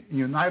throne and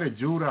united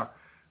Judah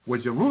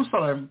with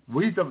Jerusalem,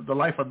 read the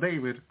life of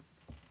David,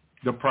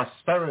 the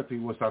prosperity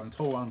was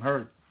untold,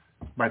 unheard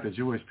by the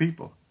Jewish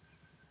people.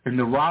 And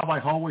the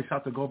rabbis always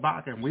have to go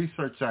back and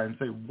research that and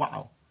say,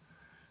 wow,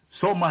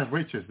 so much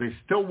riches. They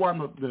still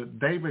want the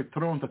David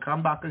throne to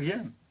come back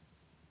again,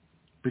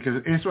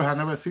 because Israel had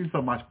never seen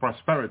so much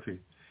prosperity.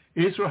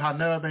 Israel had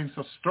never been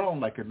so strong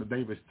like in the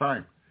David's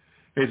time.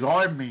 His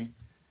army,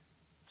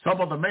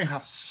 some of the men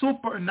have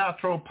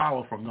supernatural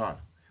power from God.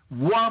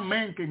 One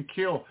man can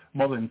kill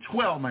more than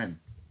 12 men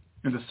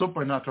in the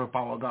supernatural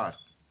power of God.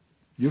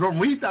 You don't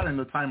read that in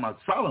the time of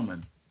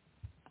Solomon.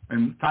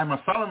 In the time of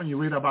Solomon, you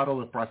read about all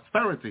the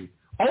prosperity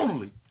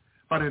only.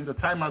 But in the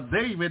time of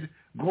David,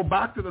 go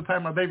back to the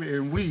time of David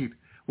and read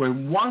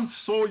when one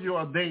soldier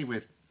of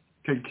David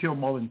can kill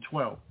more than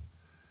 12.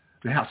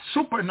 They have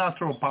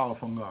supernatural power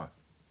from God.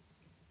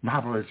 My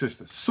brother and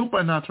sister,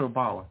 supernatural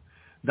power.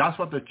 That's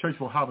what the church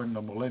will have in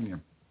the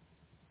millennium.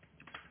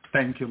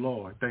 Thank you,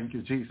 Lord. Thank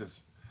you, Jesus.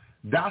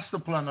 That's the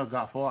plan of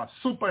God for us,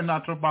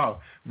 supernatural power.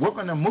 We're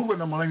going to move in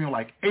the millennium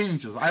like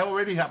angels. I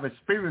already have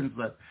experienced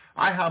that.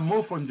 I have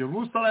moved from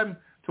Jerusalem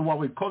to what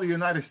we call the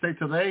United States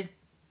today,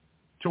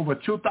 to over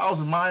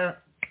 2,000 miles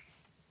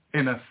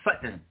in a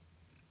second.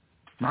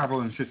 My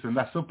brother and sister,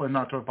 that's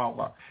supernatural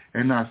power.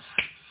 In a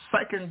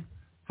second,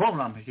 boom,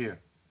 I'm here.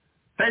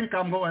 Think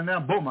I'm going there,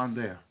 boom, I'm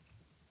there.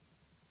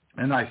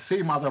 And I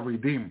see Mother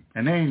Redeemed,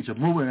 an angel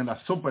moving in the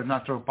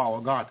supernatural power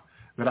of God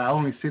that I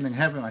only seen in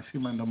heaven. I see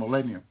him in the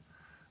millennium.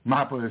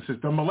 My brother and sister,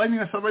 the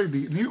millennium is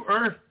already, the new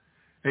earth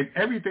and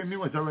everything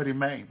new is already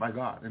made by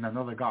God in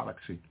another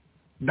galaxy.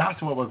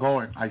 That's where we're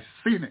going. I've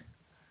seen it.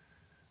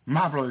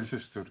 My brother and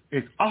sister,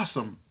 it's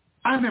awesome,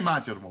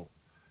 unimaginable,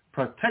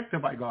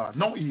 protected by God,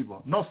 no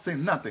evil, no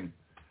sin, nothing.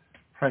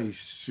 Praise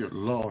your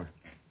Lord.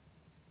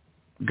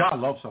 God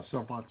loves us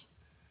so much.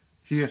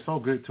 He is so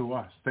good to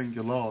us. Thank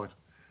you, Lord.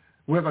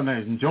 We're going to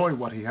enjoy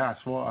what he has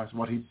for us,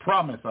 what he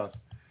promised us.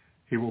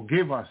 He will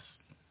give us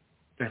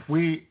if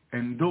we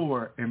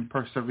endure and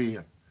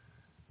persevere.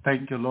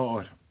 Thank you,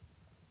 Lord.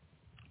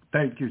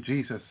 Thank you,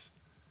 Jesus.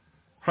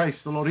 Praise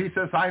the Lord. He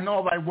says, I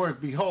know thy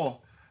work. Behold,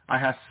 I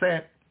have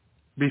set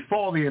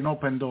before thee an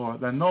open door,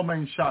 that no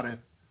man shutteth,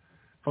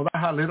 for thou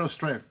hast little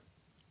strength,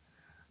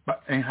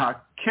 and hast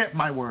kept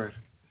my word,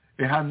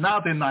 and hast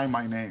not denied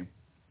my name.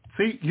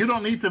 See, you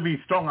don't need to be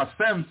strong as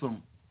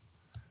Samson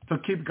to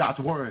keep God's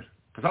word,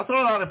 because that's what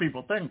a lot of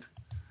people think.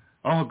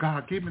 Oh,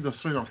 God, give me the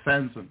strength of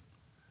Samson.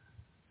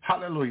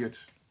 Hallelujah.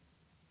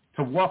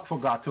 To walk for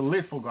God, to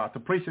live for God, to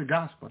preach the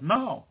gospel.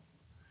 No.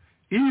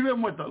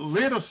 Even with the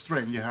little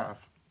strength you have,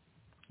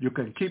 you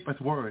can keep his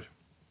word.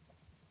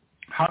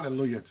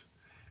 Hallelujah.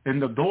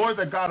 And the door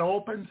that God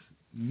opens,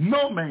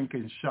 no man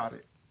can shut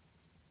it.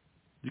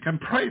 You can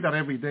pray that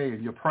every day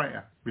in your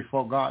prayer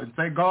before God and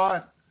say,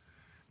 God,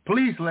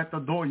 please let the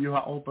door you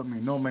have opened me,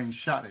 no man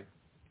shut it.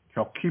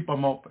 He'll keep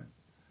them open.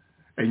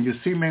 And you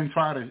see men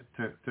try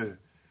to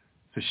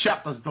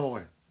shut this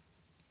door.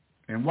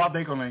 And what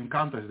they're going to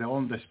encounter is their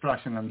own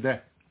destruction and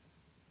death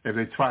if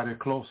they try to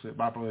close it,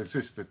 my brother and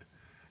sister.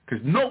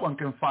 Because no one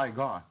can fight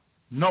God.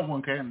 No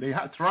one can. They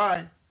have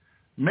tried.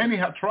 Many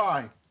have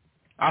tried.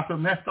 After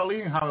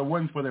Nephilim, how it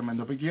went for them in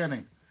the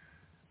beginning.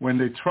 When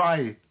they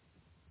tried,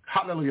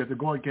 hallelujah, to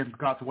go against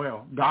God's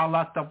will. God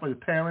locked up the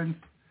parents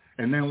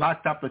and then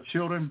locked up the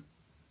children.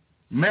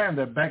 Man,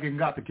 they're begging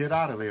God to get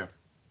out of there.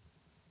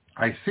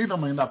 I see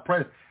them in that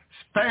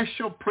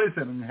special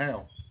prison in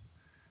hell.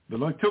 The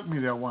Lord took me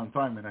there one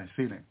time and I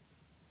seen it.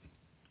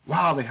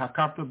 Wow, they have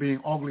come to being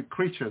ugly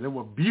creatures. They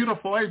were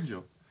beautiful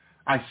angels.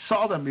 I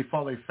saw them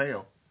before they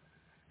fell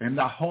in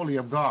the holy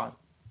of God.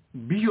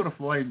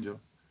 Beautiful angel.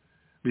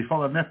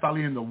 before the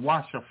Naphtali and the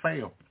washer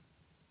failed.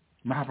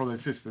 My brother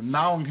and sister,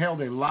 now in hell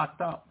they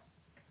locked up.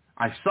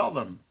 I saw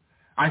them.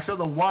 I saw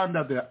the one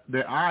that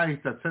the eyes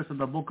that says in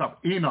the book of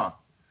Enoch,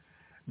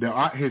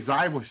 his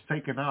eye was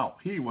taken out.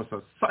 He was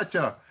such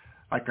a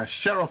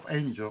sheriff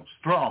angel,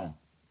 strong.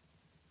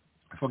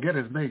 I forget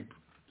his name.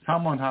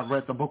 Someone had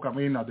read the book of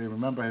Enoch. They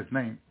remember his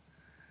name.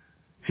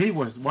 He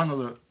was one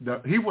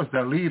of he was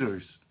their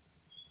leaders.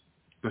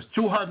 The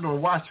 200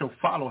 watchers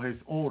follow his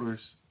orders,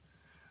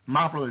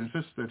 my brother and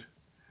sister.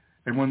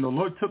 And when the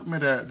Lord took me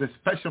to the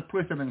special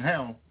prison in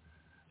hell,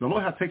 the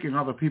Lord had taken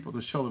other people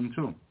to show them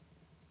too.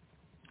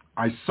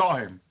 I saw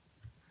him.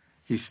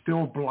 He's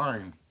still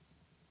blind.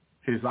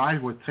 His eyes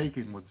were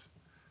taken.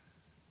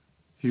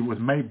 He was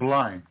made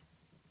blind.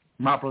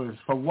 My brothers,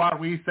 for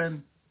what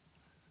reason?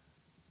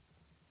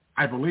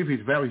 I believe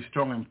he's very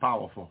strong and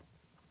powerful.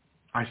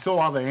 I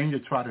saw other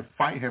angels try to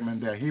fight him in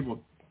there. He would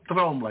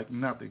throw him like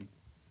nothing.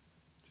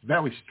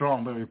 Very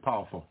strong, very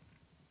powerful.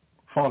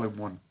 Fallen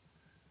one.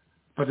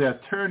 But they're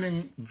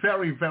turning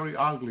very, very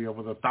ugly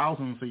over the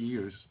thousands of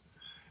years.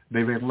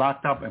 They've been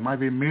locked up. It might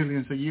be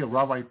millions of years.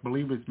 Rabbis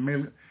believe it's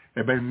been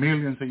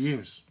millions of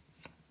years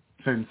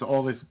since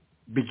all this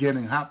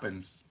beginning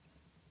happens.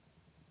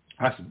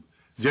 As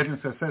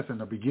Genesis says in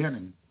the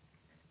beginning.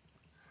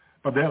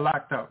 But they're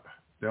locked up.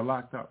 They're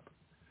locked up.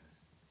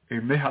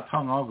 And they have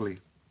tongue ugly.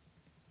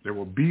 They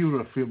were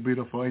beautiful,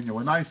 beautiful angels.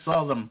 When I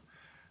saw them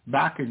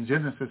back in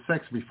Genesis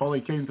 6, before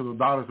they came to the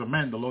daughters of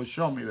men, the Lord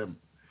showed me them.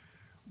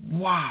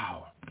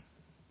 Wow.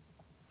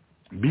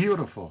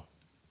 Beautiful.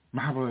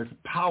 Marvelous,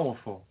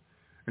 powerful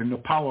in the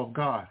power of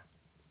God.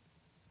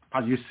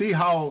 You see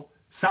how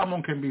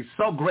someone can be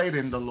so great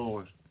in the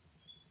Lord,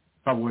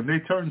 but when they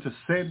turn to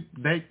sin,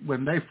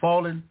 when they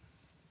fall in,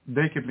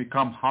 they can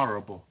become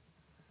horrible.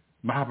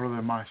 My brother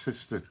and my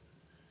sister.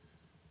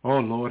 Oh,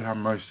 Lord, have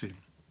mercy.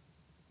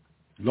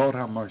 Lord,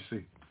 have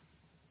mercy.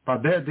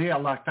 But they are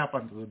locked up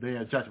until the day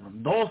of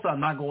judgment. Those are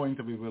not going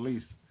to be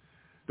released.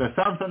 The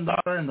sons and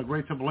daughters in the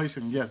Great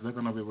Tribulation, yes, they're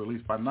going to be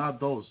released, but not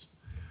those.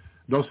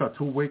 Those are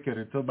too wicked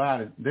and too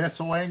bad. They're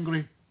so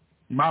angry,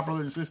 my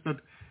brother and sister.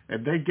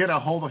 If they get a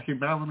hold of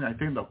humanity, I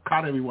think they'll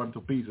cut everyone to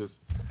pieces.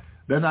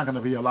 They're not going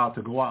to be allowed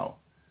to go out.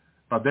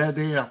 But they're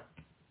there,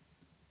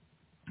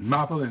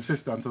 my brother and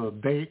sister, until the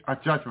day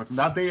of judgment.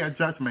 That day of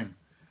judgment,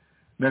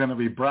 they're going to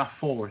be brought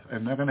forth,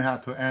 and they're going to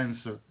have to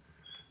answer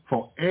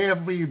for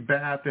every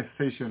bad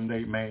decision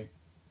they made.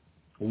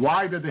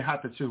 Why did they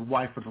have to choose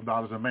wife and the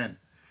daughters of men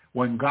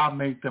when God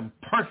made them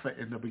perfect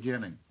in the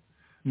beginning?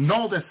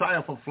 No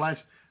desire for flesh,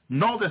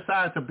 no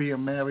desire to be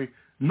married,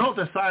 no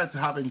desire to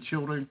having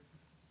children,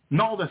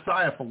 no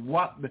desire for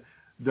what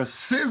the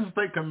sins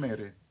they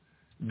committed.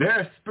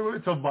 Their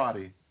spiritual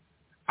body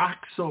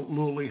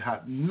absolutely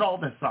had no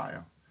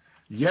desire.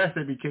 Yes,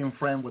 they became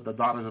friends with the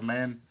daughters of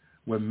men,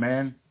 with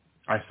men.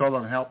 I saw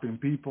them helping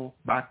people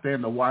back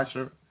then, the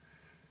washer.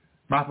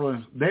 My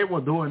brothers, they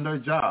were doing their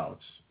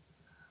jobs.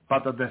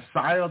 But the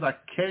desire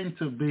that came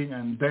to being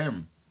in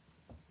them,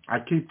 I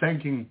keep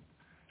thinking,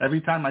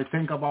 every time I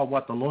think about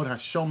what the Lord has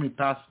shown me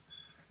past,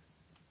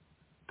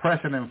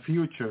 present, and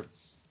future,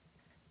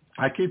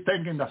 I keep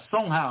thinking that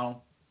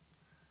somehow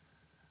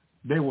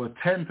they were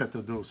tempted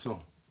to do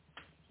so.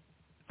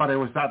 But it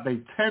was that they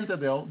tempted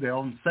their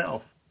own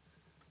self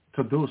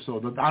to do so.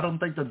 That I don't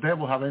think the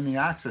devil have any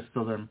access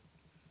to them.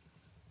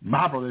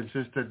 My brother and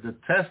sister,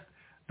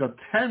 the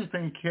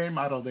tempting came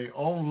out of their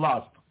own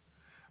lust,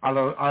 out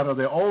of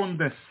their own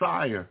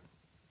desire.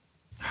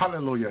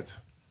 Hallelujah.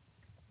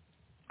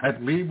 I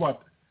believe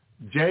what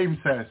James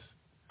says,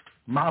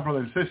 my brother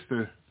and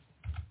sister,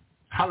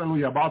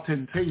 hallelujah, about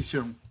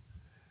temptation,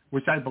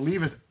 which I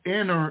believe is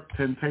inner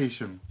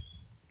temptation.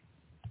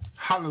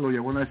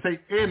 Hallelujah. When I say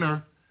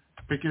inner,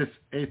 because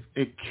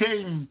it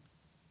came,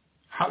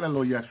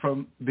 hallelujah,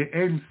 from the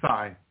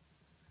inside.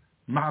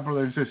 My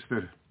brother and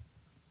sister.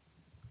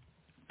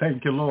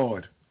 Thank you,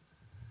 Lord.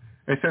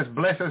 It says,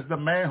 blessed is the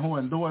man who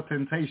endureth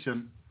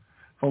temptation.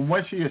 From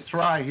which he is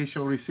tried, he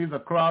shall receive the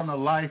crown of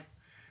life,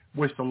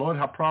 which the Lord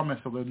hath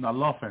promised to them that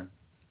love him.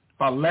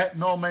 But let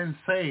no man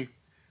say,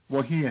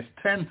 when he is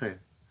tempted,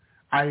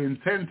 I am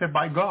tempted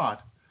by God.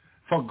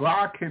 For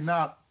God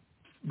cannot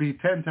be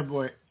tempted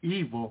by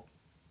evil,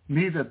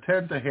 neither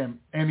tempt him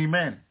any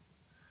man.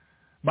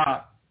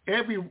 But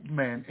every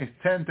man is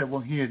tempted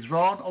when he is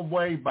drawn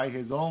away by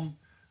his own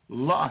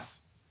lust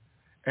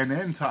and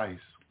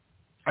enticed.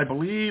 I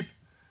believe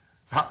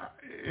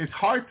it's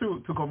hard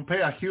to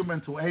compare a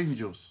human to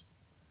angels.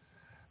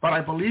 But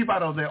I believe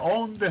out of their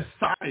own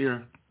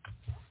desire,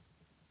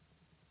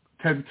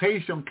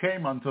 temptation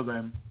came unto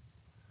them.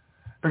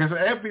 Because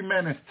every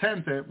man is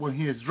tempted when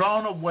he is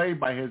drawn away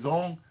by his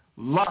own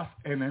lust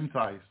and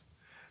enticed.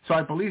 So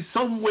I believe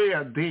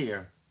somewhere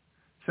there,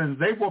 since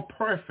they were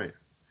perfect,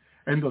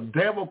 and the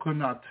devil could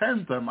not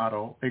tempt them at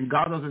all, and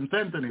God doesn't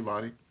tempt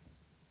anybody,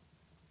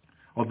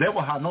 or the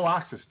devil had no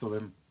access to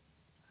them,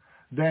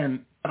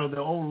 then out of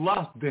their own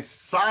lust,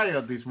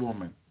 desired this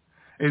woman.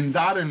 And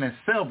that in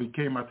itself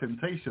became a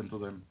temptation to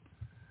them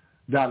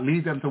that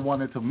lead them to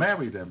wanting to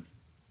marry them.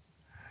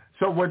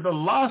 So when the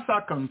lusts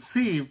are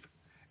conceived,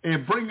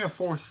 it bringeth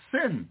forth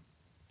sin.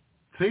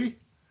 See?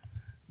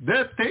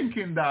 They're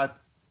thinking that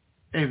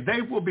if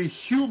they will be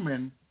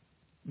human,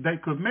 they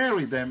could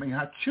marry them and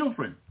have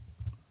children.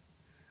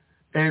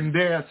 And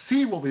their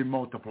seed will be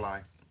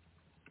multiplied.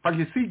 But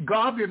you see,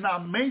 God did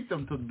not make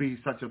them to be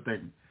such a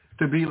thing,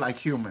 to be like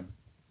human.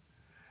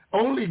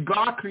 Only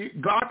God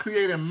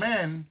created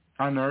man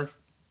on earth,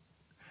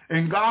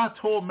 and God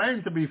told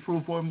men to be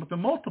fruitful and to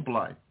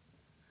multiply.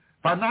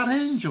 But not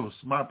angels,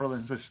 my brother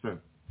and sister.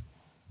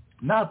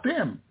 Not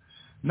them.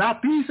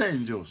 Not these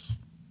angels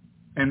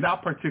in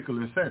that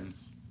particular sense.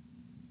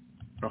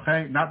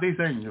 Okay? Not these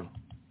angels.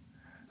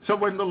 So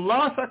when the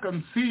lusts are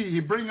conceived, he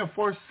bringeth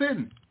forth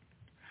sin.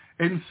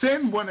 And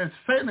sin, when it's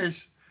finished,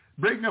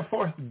 bringeth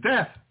forth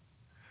death.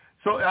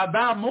 So at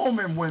that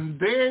moment when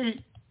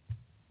they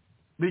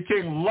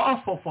became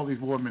lawful for these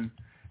women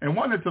and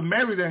wanted to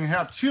marry them and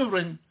have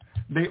children,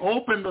 they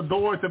opened the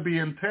door to be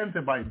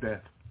tempted by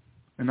death.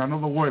 In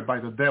another word, by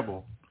the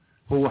devil,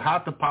 who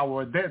had the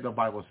power of death, the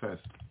Bible says.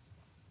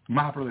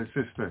 My brother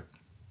and sister,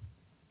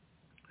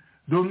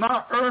 do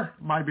not err,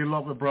 my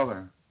beloved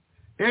brother.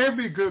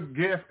 Every good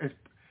gift,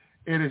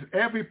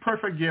 every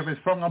perfect gift is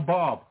from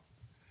above.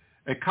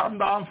 It comes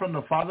down from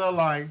the Father of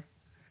light,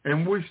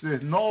 in which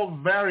there's no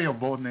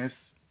variableness,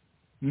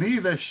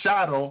 neither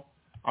shadow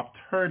of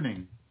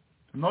turning.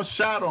 No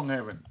shadow in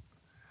heaven.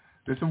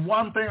 There's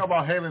one thing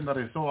about heaven that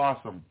is so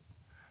awesome,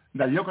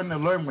 that you're going to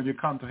learn when you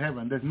come to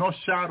heaven. There's no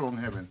shadow in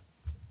heaven.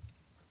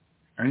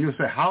 And you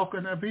say, how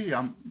can that be?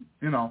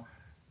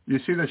 You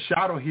see the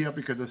shadow here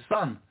because of the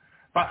sun.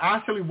 But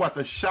actually what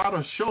the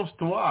shadow shows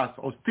to us,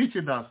 or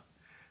teaching us,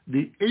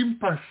 the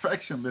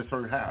imperfection this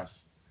earth has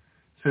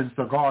since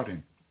the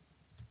garden.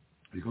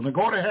 You're going to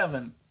go to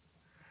heaven,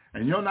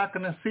 and you're not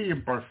going to see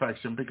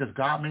imperfection because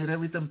God made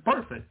everything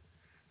perfect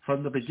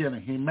from the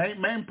beginning. He made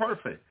man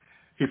perfect.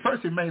 He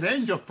made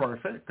angels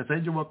perfect, because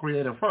angels were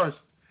created first,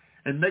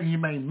 and then he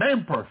made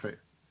man perfect.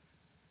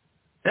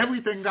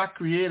 Everything God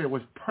created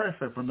was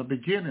perfect from the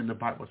beginning, the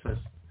Bible says.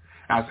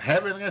 As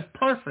heaven is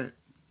perfect,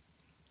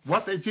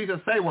 what did Jesus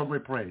say when we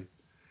pray?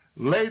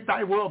 Let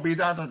thy will be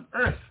done on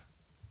earth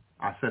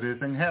as it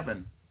is in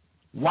heaven.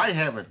 Why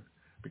heaven?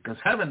 Because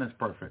heaven is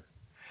perfect.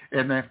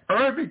 And if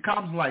earth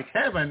becomes like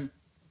heaven,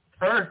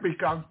 earth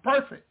becomes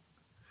perfect.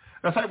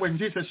 That's like when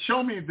Jesus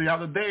showed me the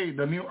other day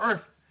the new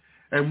earth,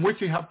 in which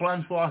he had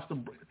plans for us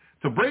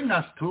to bring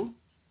us to,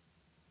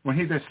 when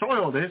he destroyed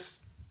all this,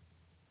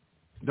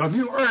 the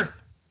new earth,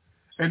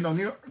 and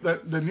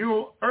the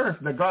new earth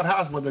that God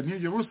has, where the new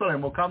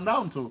Jerusalem will come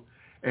down to,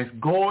 is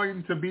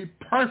going to be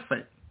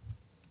perfect.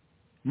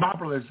 My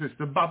brother and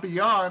sister, but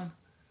beyond,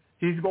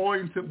 we're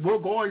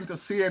going to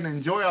see and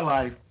enjoy a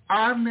life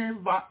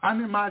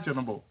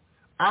unimaginable,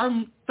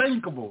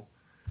 unthinkable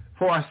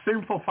for a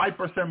simple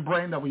 5%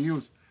 brain that we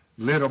use,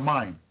 little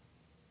mind.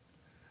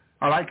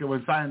 I like it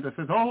when scientists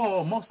say,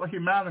 most of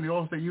humanity,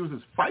 all they use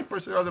is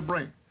 5% of the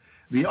brain.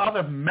 The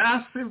other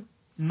massive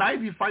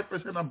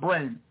 95% of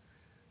brain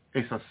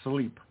is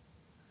asleep.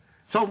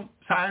 Some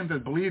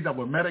scientists believe that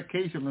with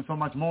medication and so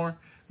much more,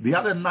 the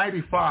other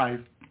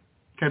 95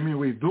 can be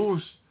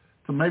reduced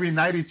to maybe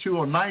 92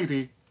 or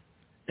 90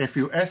 if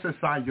you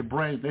exercise your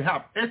brain. They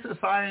have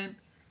exercise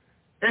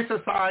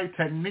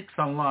techniques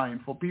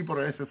online for people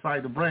to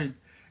exercise the brain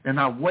and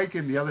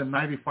awaken the other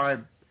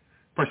 95%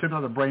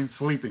 of the brain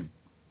sleeping.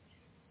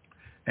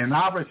 On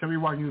average,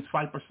 everyone uses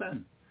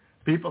 5%.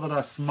 People that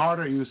are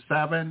smarter use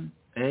 7,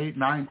 8,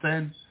 9,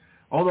 10,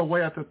 all the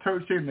way up to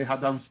 13. They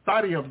have done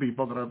study of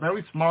people that are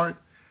very smart.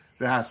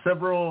 They have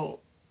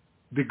several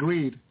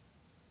degrees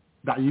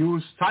that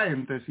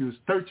scientists use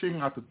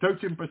 13 up to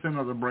 13%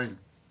 of the brain.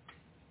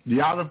 The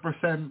other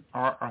percent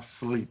are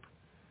asleep,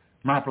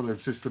 my brother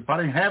and sister. But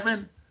in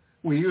heaven,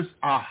 we use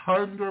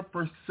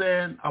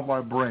 100% of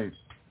our brain.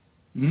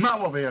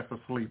 None of it is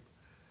asleep.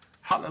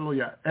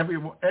 Hallelujah.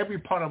 Every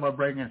part of our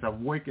brain is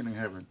awakened in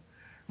heaven.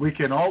 We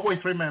can always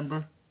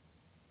remember.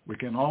 We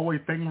can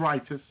always think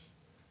righteous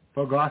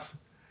for God.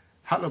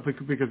 Hallelujah.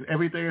 Because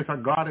everything is a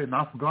God,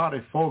 enough God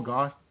is for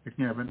God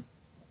in heaven.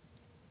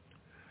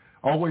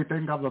 Always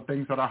think of the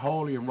things that are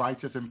holy and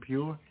righteous and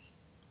pure.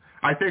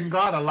 I think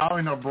God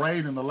allowing our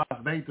brain in the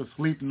last day to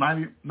sleep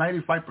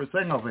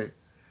 95% of it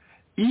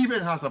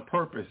even has a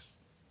purpose.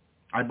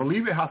 I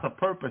believe it has a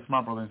purpose,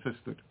 my brother and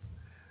sister.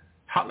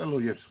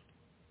 Hallelujah.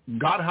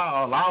 God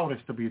has allowed us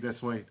to be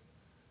this way.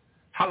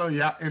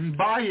 Hallelujah. And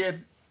by it,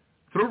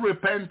 through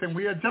repentance,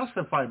 we are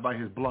justified by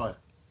his blood,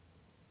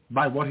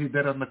 by what he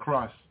did on the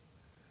cross.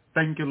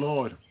 Thank you,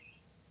 Lord.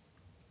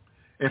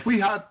 If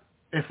we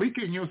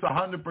can use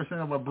 100%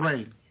 of our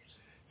brain,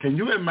 can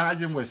you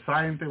imagine where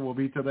scientists will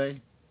be today?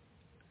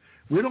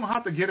 We don't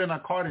have to get in a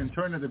car and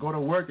turn it to go to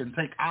work and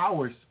take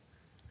hours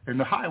in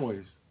the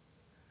highways.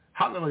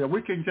 Hallelujah.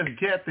 We can just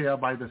get there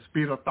by the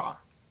speed of thought.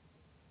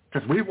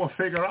 Because we will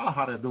figure out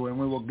how to do it, and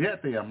we will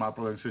get there, my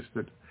brother and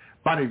sister.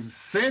 But in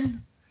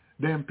sin,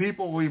 then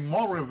people will be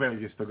more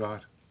rebellious to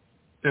God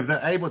if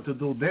they're able to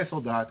do this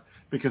or that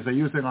because they're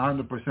using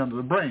 100% of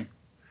the brain.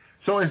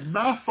 So it's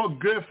not for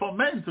good for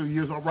men to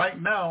use right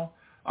now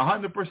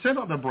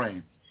 100% of the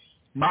brain.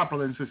 My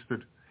brother and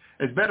sister,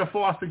 it's better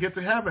for us to get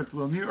to heaven, to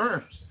the new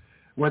earth,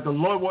 where the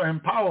Lord will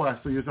empower us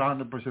to use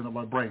 100% of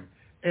our brain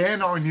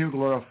and our new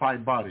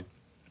glorified body.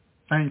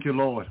 Thank you,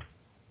 Lord.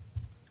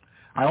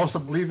 I also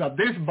believe that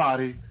this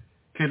body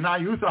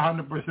cannot use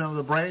 100% of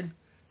the brain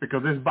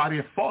because this body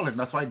is fallen.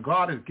 That's why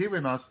God has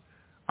given us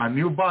a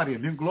new body, a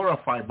new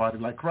glorified body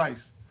like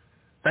Christ.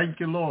 Thank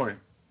you, Lord.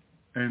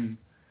 And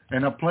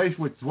in a place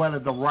which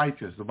dwelleth the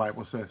righteous, the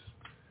Bible says.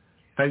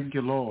 Thank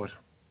you, Lord.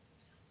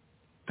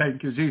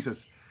 Thank you, Jesus.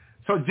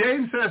 So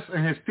James says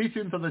in his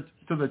teaching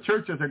to the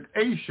churches in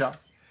Asia,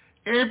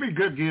 every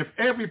good gift,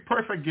 every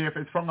perfect gift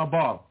is from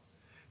above,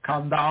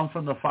 come down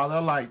from the Father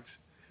of lights.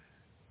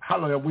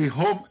 Hallelujah. We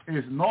whom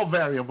is no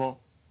variable,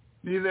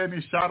 neither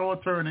any shadow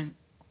of turning.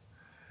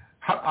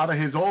 Out of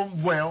his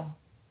own will,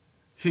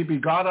 he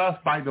begot us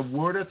by the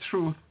word of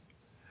truth,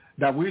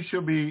 that we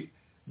should be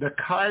the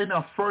kind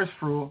of first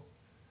fruit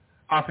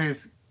of his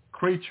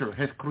creature,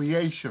 his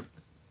creation.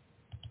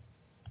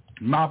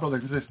 My brother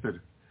and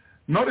sister,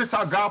 notice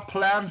how God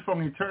planned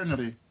from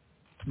eternity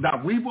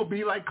that we will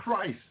be like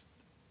Christ.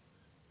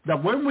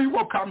 That when we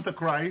will come to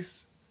Christ,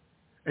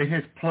 in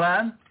his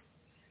plan,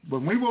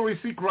 when we will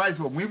receive Christ,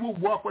 when we will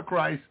walk with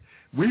Christ,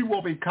 we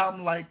will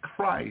become like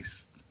Christ.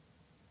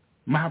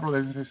 My brother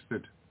and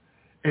sister.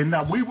 And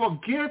that we will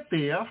get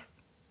there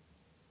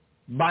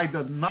by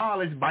the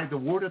knowledge, by the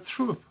word of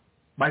truth,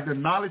 by the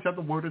knowledge of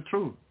the word of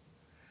truth.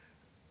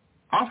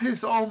 Of his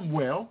own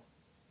will,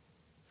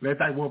 let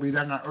thy will be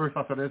done on earth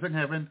as it is in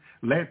heaven.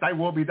 Let thy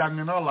will be done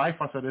in our life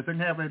as it is in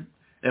heaven.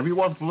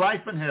 Everyone's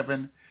life in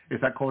heaven is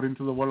according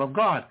to the will of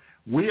God.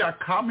 We are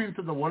coming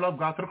to the will of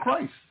God through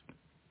Christ,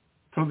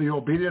 through the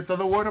obedience of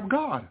the word of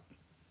God.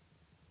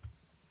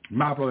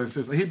 My brother and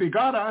sister, he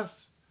begot us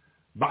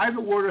by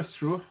the word of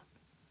truth,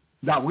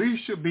 that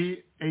we should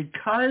be a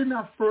kind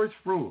of first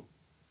fruit,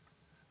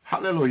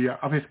 hallelujah,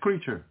 of his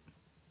creature.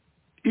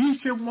 Each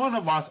and one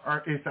of us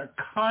is a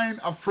kind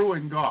of fruit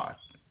in God.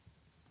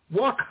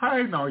 What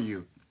kind are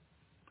you?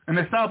 An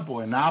example,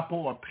 an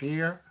apple, a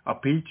pear, a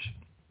peach.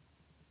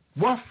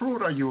 What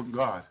fruit are you in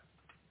God?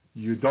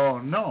 You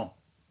don't know.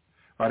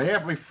 But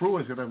every fruit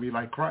is going to be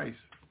like Christ.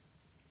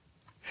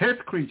 His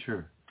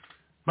creature,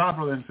 my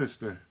brother and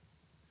sister.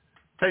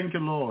 Thank you,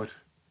 Lord.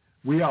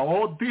 We are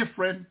all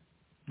different,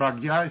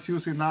 but God is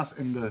using us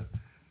in the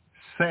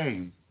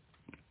same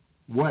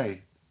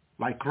way,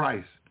 like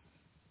Christ.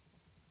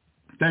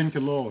 Thank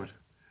you, Lord.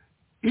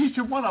 Each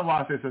one of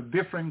us is a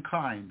different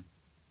kind.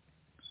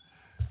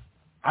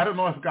 I don't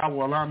know if God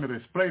will allow me to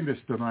explain this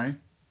tonight,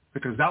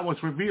 because that was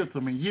revealed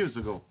to me years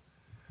ago.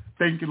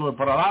 Thank you, Lord.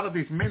 But a lot of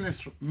these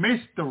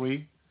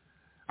mystery,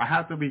 I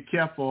have to be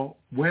careful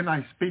when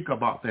I speak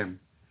about them,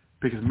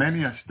 because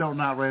many are still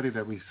not ready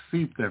to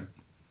receive them.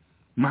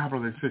 My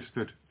brother and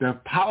sister, they're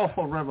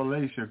powerful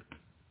revelation.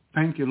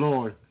 Thank you,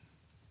 Lord.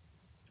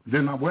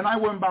 Then when I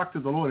went back to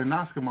the Lord and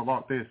asked him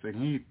about this, and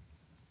he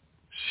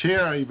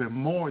shared even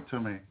more to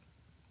me,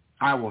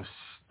 I was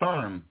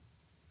stunned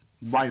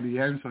by the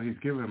answer he's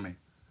given me.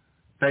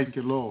 Thank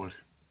you, Lord.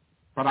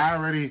 But I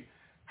already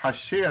have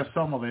shared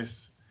some of this.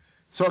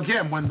 So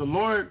again, when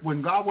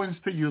God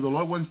went to you, the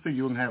Lord went to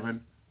you in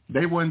heaven,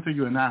 they went to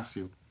you and asked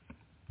you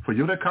for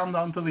you to come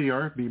down to the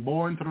earth, be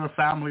born through a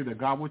family that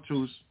God would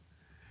choose.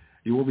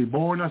 You will be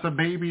born as a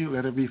baby,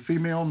 let it be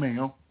female,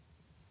 male,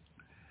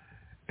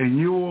 and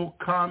you will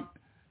come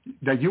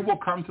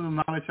to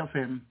the knowledge of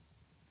him.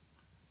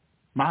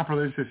 My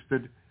brother and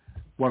sister,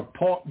 what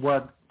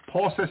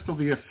Paul says to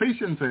the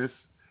Ephesians is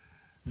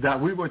that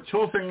we were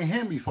chosen in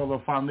him before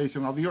the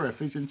foundation of the earth,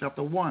 Ephesians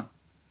chapter 1.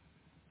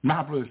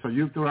 My brother, so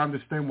you have to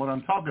understand what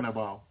I'm talking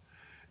about.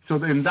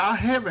 So in that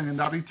heaven, in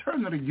that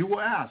eternity, you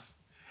were asked,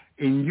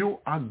 and you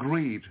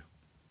agreed.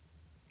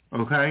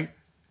 Okay?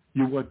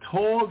 You were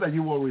told that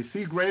you will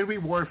receive great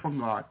reward from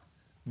God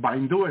by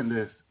doing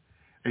this,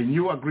 and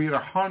you agreed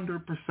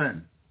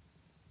 100%.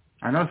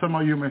 I know some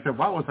of you may say,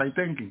 what was I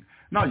thinking?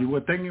 No, you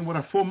were thinking with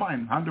a full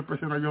mind,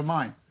 100% of your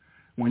mind,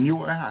 when you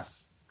were asked.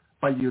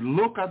 But you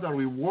look at the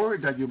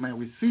reward that you may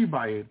receive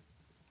by it,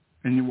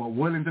 and you were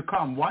willing to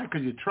come. Why?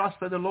 Because you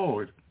trusted the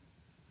Lord.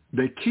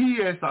 The key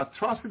is that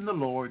trusting the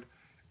Lord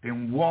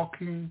and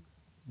walking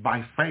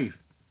by faith.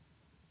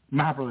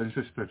 My brother and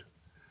sister,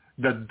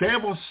 the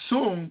devil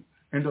soon,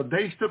 in the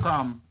days to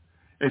come,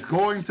 is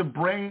going to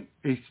bring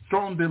a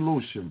strong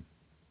delusion.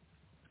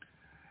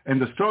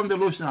 And the strong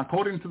delusion,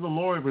 according to the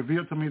Lord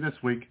revealed to me this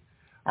week,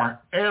 are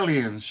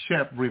alien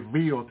ship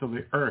revealed to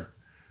the earth,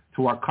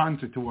 to our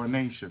country, to our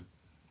nation.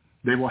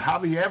 They will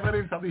have the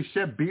evidence of these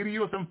ship,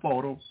 videos and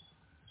photos,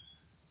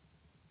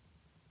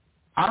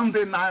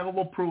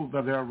 undeniable proof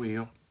that they're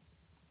real,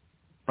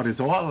 but it's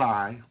all a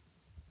lie,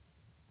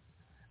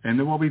 and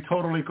they will be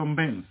totally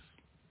convinced,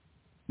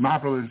 my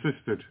brother and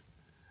sister,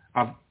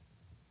 of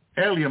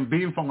alien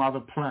being from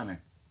other planet.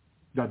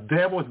 The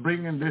devil is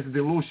bringing this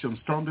delusion,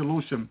 strong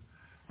delusion,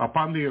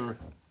 upon the earth,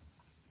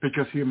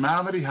 because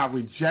humanity have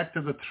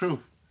rejected the truth,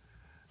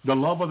 the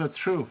love of the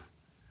truth,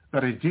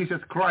 that is Jesus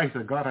Christ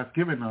that God has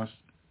given us.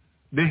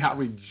 They have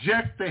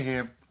rejected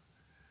him,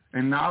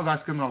 And now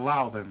God's going to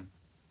allow them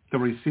to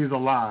receive the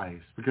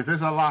lies, because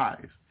it's a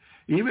lies.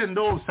 Even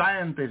though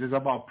scientists is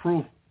about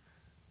proving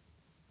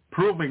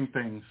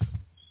things,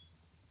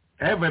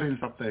 evidence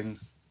of things,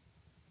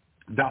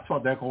 that's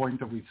what they're going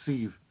to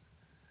receive.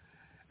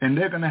 And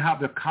they're going to have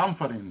the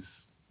confidence,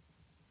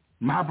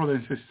 my brother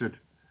and sister,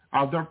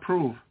 of their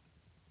proof,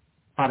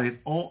 but it's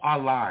all a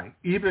lie.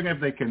 Even if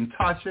they can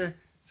touch it,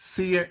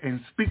 see it, and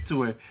speak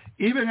to it,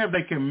 even if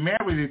they can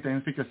marry these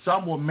things, because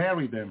some will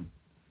marry them.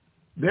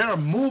 There are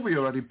movies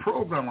already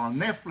programmed on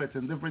Netflix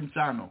and different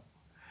channels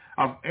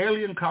of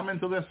aliens coming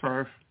to this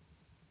earth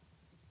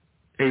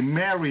and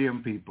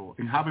marrying people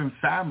and having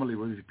family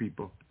with these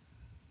people.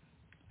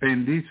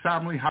 And these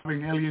families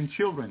having alien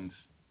children,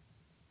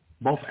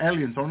 both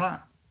aliens or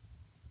not,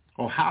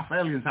 or half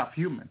aliens, half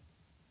human.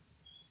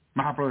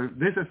 My brother,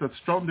 this is a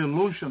strong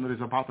delusion that is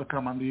about to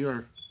come on the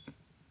earth.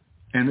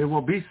 And there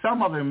will be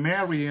some of them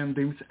marrying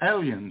these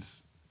aliens.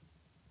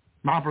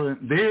 My brother,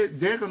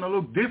 they're going to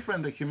look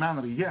different than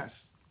humanity, yes.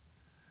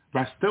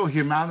 But still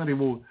humanity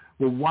will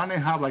want to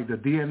have like the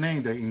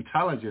DNA, the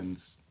intelligence,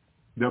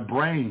 the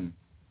brain.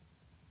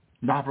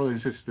 My brother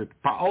and sister,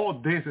 but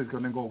all this is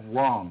going to go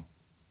wrong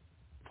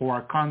for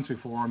our country,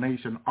 for our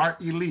nation. Our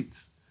elites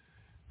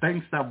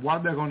thinks that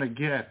what they're going to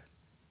get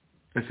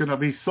is going to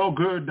be so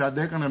good that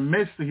they're going to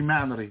miss the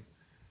humanity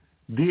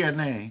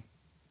DNA,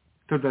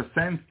 to the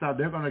sense that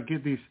they're going to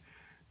get these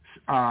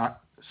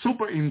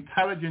super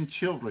intelligent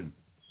children,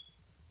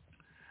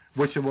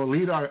 which will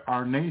lead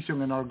our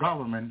nation and our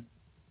government,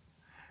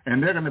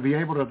 and they're going to be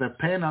able to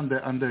depend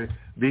on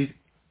these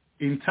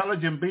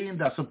intelligent beings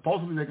that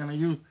supposedly they're going to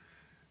use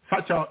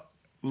such a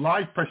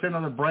large percent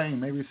of the brain,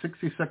 maybe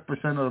 66%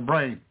 of the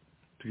brain,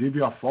 to give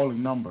you a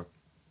falling number.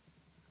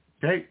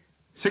 Okay,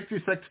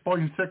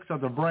 66.6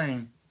 of the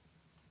brain,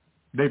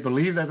 they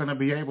believe they're going to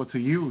be able to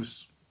use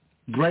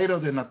greater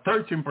than a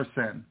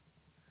 13%.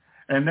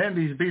 And then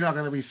these beings are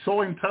going to be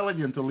so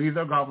intelligent to lead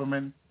their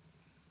government,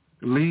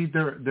 lead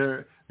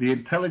the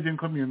intelligent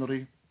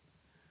community,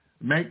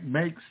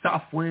 make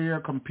software,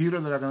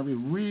 computers that are going to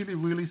be really,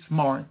 really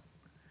smart,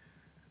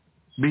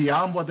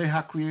 beyond what they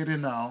have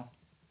created now.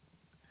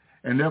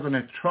 And they're going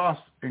to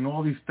trust in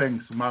all these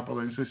things, my brother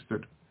and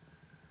sister.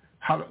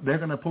 They're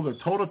going to put a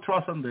total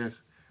trust on this,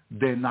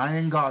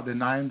 denying God,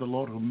 denying the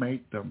Lord who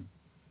made them,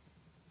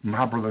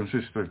 my brother and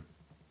sister.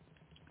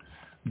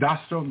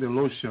 That's some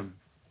delusion.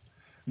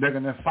 They're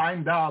going to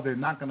find out they're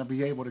not going to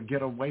be able to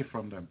get away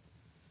from them.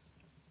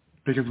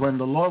 Because when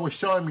the Lord was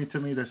showing me to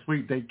me this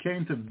week, they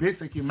came to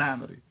visit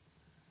humanity.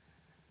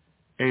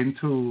 And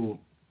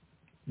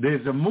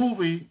there's a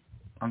movie,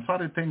 I'm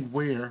trying to think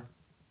where,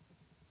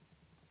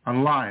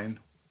 online.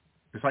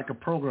 It's like a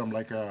program,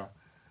 like a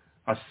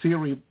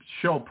series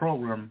show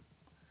program,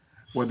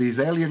 where these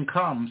alien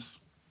comes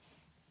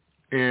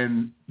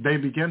and they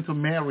begin to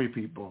marry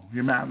people,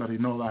 humanity,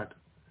 know that.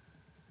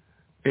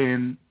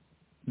 And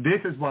this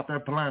is what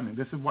they're planning.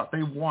 This is what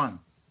they want.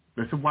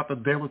 This is what the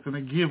devil's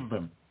going to give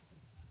them.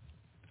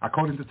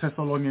 According to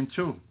Thessalonians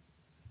 2,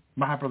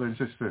 my brother and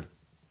sister.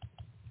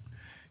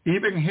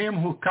 Even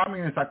him who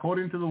coming is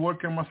according to the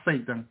working of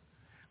Satan,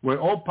 with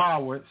all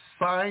power,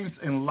 signs,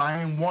 and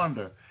lying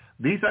wonder.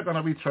 These are going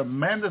to be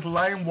tremendous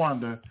lying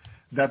wonder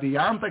that the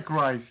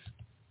Antichrist,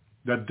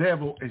 the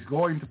devil, is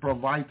going to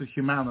provide to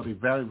humanity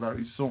very,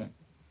 very soon.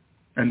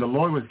 And the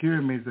Lord was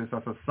giving me this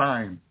as a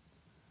sign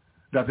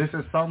that this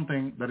is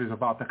something that is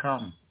about to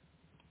come.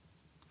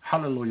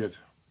 Hallelujah.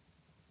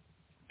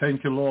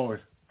 Thank you,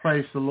 Lord.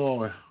 Praise the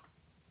Lord.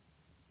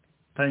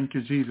 Thank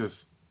you, Jesus.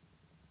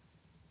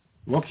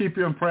 We'll keep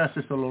you in prayer,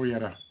 Sister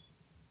Loretta.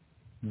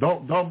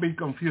 Don't be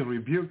confused.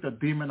 Rebuke the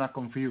demon are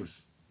confused.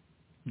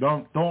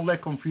 Don't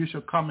let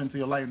confusion come into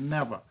your life.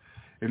 Never.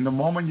 In the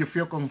moment you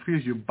feel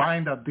confused, you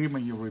bind that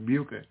demon, you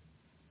rebuke it.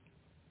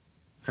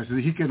 Because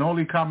he can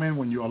only come in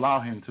when you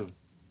allow him to.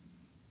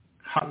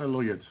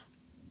 Hallelujah.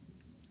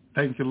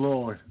 Thank you,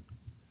 Lord.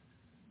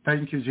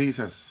 Thank you,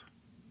 Jesus.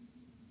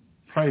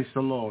 Praise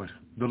the Lord.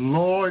 The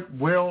Lord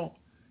will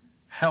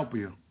help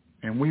you.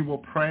 And we will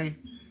pray.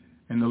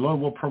 And the Lord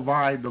will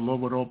provide. The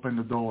Lord will open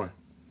the door.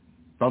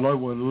 The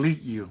Lord will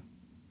lead you.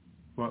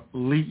 Will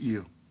lead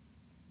you.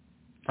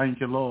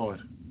 Thank you, Lord.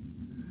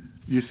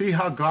 You see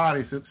how God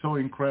is so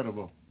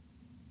incredible.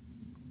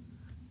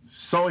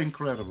 So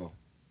incredible.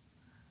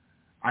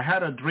 I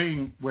had a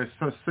dream with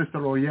Sister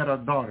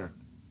Royetta's daughter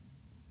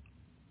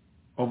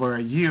over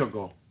a year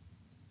ago.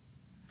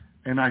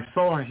 And I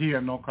saw her here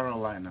in North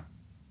Carolina.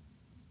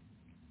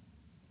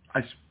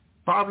 I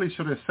probably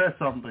should have said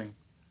something,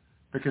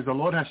 because the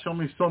Lord has shown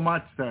me so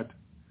much that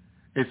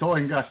it's all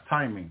in God's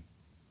timing.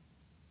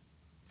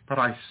 But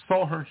I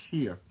saw her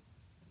here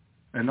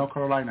in North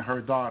Carolina,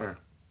 her daughter,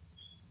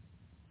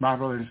 my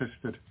brother and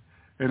sister.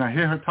 And I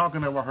hear her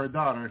talking about her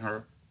daughter and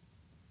her.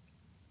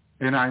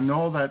 And I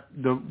know that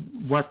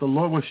what the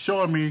Lord was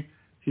showing me,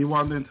 he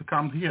wanted to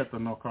come here to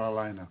North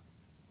Carolina.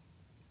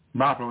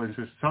 My brother and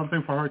sister,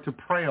 something for her to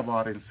pray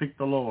about and seek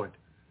the Lord.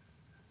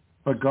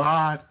 But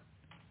God,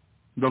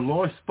 the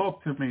Lord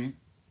spoke to me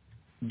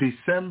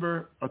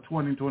December of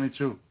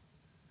 2022.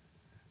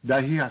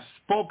 that he has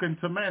spoken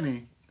to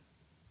many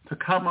to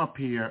come up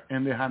here,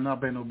 and they have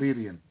not been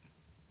obedient.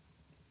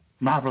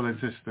 My brother and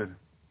sister,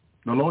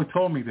 the Lord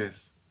told me this.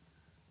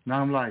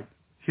 Now I'm like,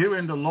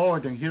 hearing the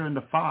Lord and hearing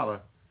the Father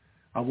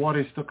of what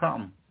is to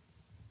come.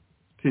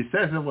 He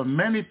says there were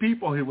many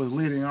people he was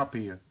leading up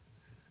here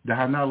that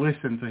have not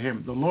listened to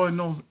him. The Lord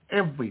knows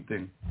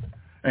everything,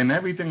 and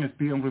everything is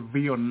being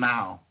revealed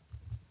now.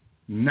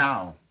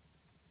 Now.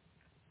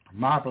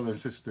 My brother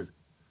and sister,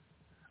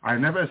 I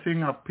never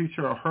seen a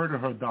picture of her or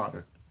her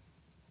daughter.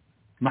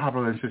 My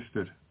brother and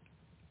sister.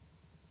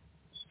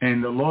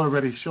 And the Lord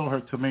already showed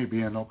her to me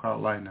being in North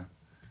Carolina.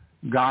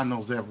 God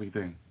knows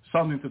everything.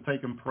 Something to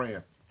take in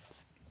prayer.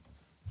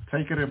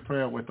 Take it in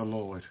prayer with the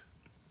Lord.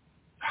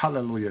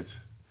 Hallelujah.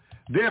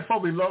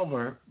 Therefore,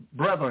 beloved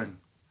brethren,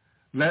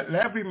 let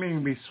every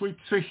man be sweet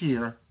to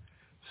hear,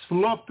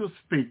 slow to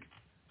speak,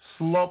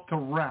 slow to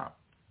wrath.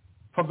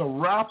 For the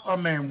wrath of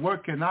man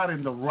working not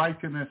in the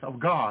righteousness of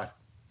God,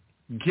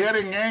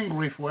 getting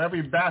angry for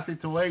every bad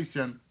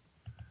situation,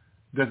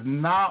 does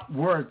not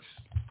work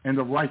in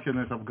the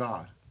righteousness of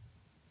God.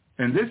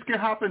 And this can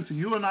happen to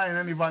you and I and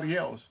anybody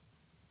else.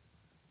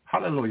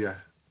 Hallelujah.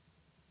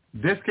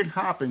 This can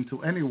happen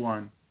to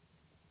anyone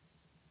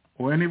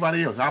or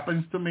anybody else. It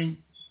happens to me.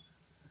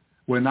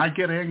 When I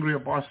get angry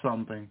about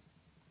something,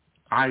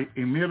 I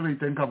immediately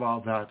think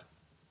about that.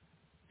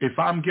 If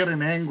I'm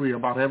getting angry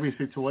about every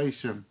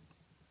situation,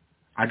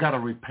 I got to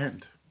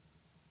repent.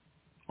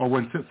 Or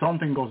when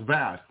something goes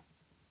bad.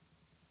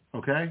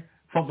 Okay?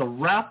 For the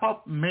wrath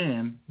of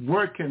man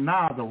working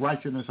not the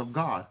righteousness of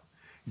God.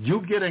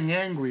 You getting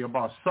angry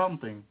about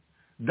something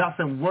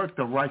doesn't work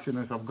the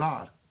righteousness of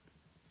God.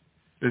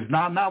 It's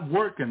not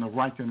working the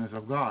righteousness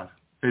of God.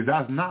 It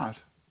does not.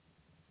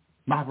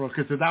 My brother,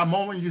 because at that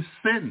moment you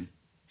sin.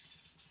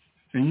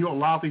 And you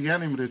allow the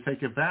enemy to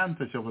take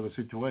advantage of the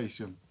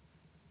situation.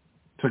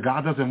 So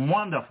God doesn't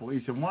want that for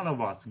each and one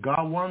of us.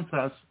 God wants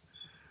us,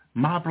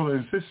 my brother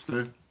and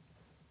sister,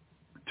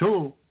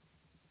 to,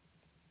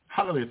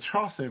 hallelujah,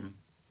 trust him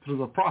through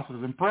the process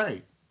and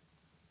pray.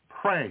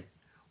 Pray.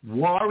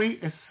 Worry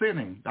is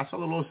sinning. That's what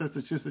the Lord says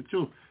to Sister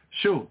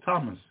Shu,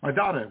 Thomas, my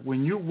daughter.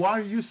 When you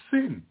worry, you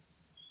sin.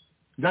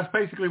 That's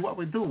basically what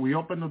we do. We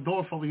open the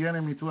door for the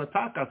enemy to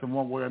attack us in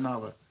one way or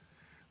another.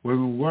 When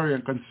we worry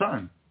and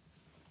concern.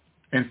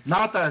 And it's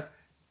not that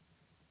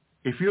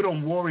if you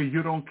don't worry,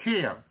 you don't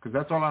care. Because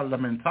that's all the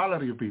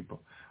mentality of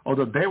people. Or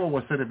the devil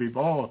will say to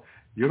people, oh,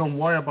 you don't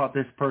worry about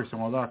this person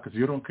or that because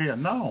you don't care.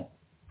 No,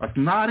 that's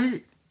not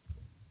it.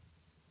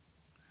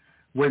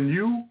 When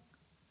you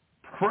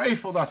pray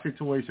for that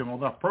situation or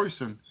that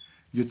person,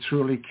 you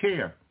truly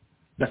care.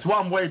 That's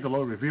one way the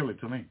Lord revealed it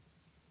to me.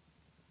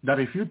 That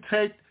if you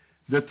take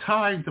the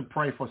time to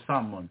pray for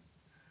someone,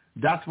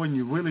 that's when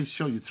you really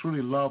show you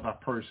truly love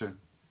that person.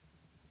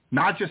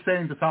 Not just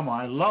saying to someone,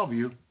 I love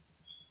you,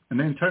 and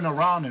then turn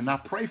around and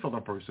not pray for the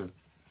person.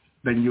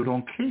 Then you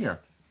don't care.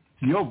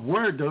 Your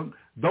word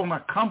don't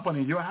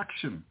accompany your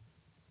action.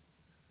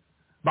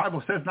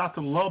 Bible says not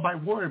to love by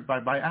word,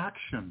 but by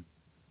action.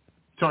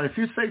 So if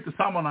you say to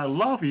someone, I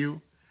love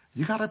you,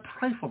 you got to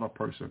pray for the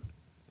person.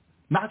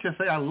 Not just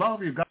say, I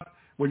love you. God,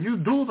 when you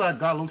do that,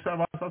 God looks at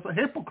us as a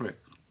hypocrite.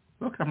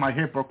 Look at my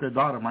hypocrite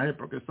daughter, my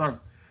hypocrite son,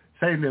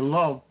 saying they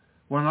love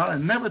when I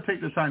never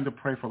take the time to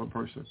pray for the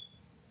person.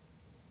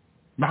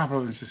 My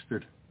brother and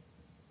sister,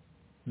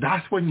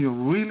 that's when you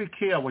really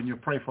care when you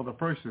pray for the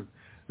person.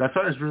 That's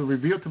why it's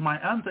revealed to my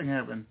aunt in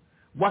heaven.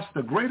 What's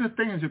the greatest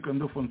things you can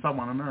do for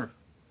someone on earth?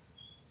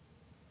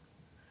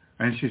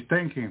 And she's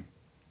thinking,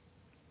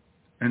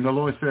 and the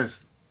Lord says,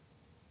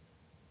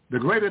 the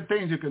greatest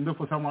things you can do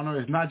for someone on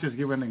earth is not just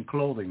giving them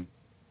clothing,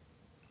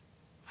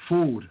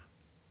 food,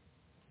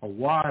 or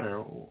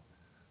water,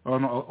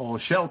 or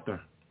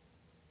shelter.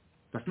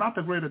 That's not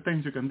the greatest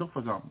things you can do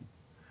for someone.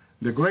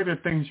 The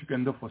greatest things you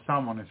can do for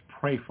someone is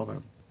pray for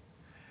them.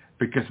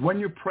 Because when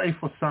you pray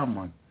for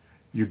someone,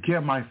 you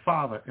get my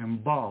Father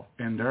involved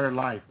in their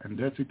life and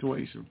their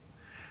situation.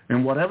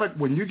 And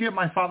when you get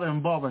my Father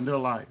involved in their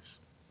lives,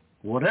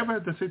 whatever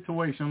the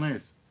situation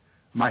is,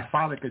 my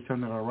Father can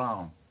turn it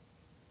around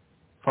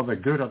for the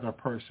good of the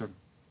person.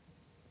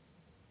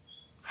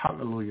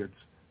 Hallelujah.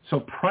 So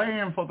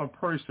praying for the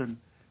person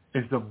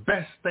is the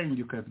best thing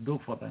you can do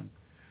for them.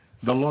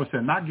 The Lord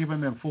said, not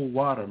giving them food,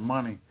 water,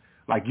 money,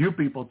 like you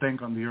people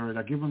think on the earth,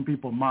 like giving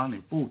people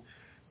money, food,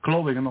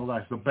 clothing, and all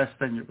that is the best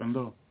thing you can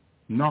do.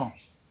 No.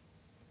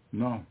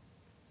 You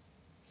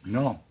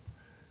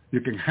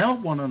can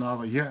help one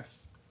another, yes,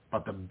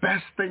 but the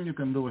best thing you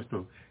can do is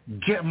to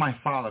get my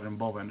Father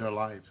involved in their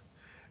lives.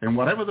 And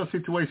whatever the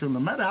situation, no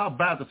matter how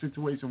bad the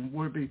situation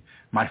will be,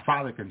 my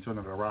Father can turn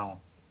it around.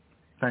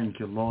 Thank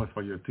you, Lord,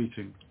 for your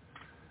teaching.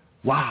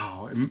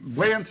 Wow.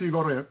 Wait until you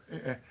go to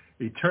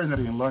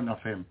eternity and learn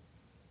of him,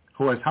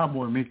 who is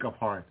humble and meek of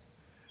heart.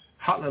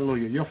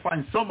 Hallelujah. You'll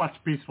find so much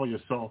peace for your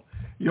soul.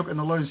 You're going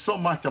to learn so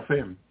much of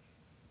him.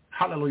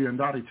 Hallelujah. And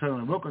that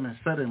eternity. We're going to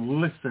sit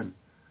and listen.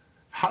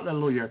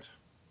 Hallelujah.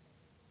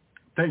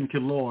 Thank you,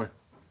 Lord.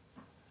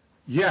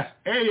 Yes,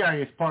 AI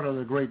is part of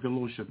the great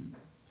delusion.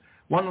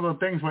 one of the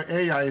things with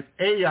AI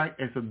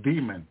is a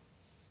demon.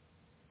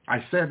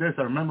 I said this,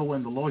 I remember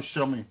when the Lord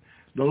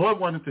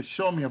wanted to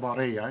show me about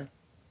AI,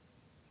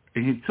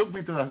 and he took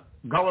me to the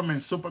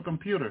government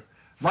supercomputer.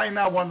 Right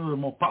now, one of the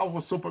most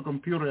powerful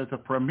supercomputers is a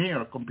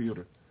premier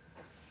computer.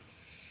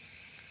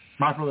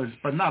 My brothers,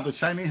 but now the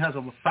Chinese has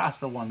a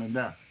faster one than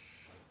that.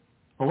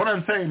 But what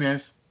I'm saying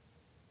is,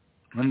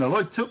 when the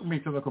Lord took me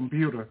to the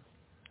computer,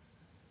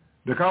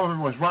 the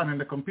government was running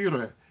the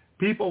computer.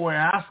 People were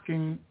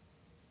asking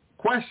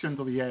questions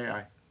to the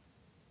AI.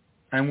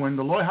 And when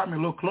the Lord had me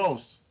look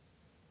close,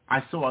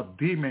 I saw a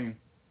demon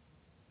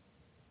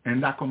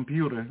in that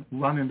computer,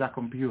 running that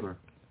computer,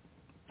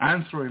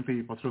 answering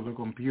people through the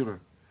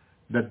computer.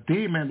 The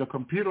demon, the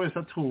computer is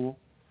a tool,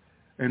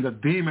 and the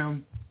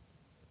demon,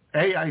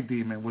 AI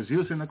demon, was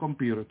using the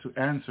computer to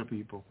answer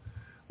people,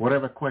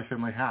 whatever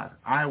question they had.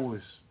 I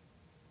was,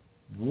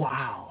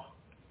 wow.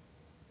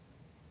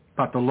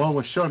 But the Lord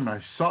was showing me.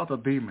 I saw the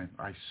demon.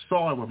 I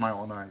saw it with my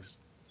own eyes.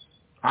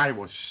 I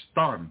was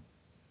stunned,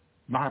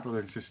 my brother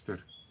and sister.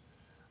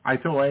 I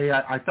thought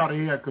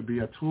AI could be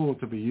a tool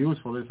to be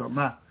used for this or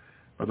not,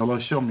 but the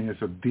Lord showed me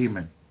it's a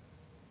demon.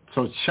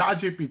 So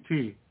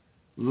ChatGPT,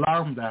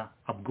 Lambda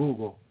of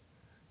Google,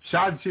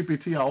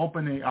 ChatGPT of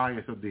OpenAI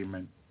is a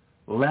demon.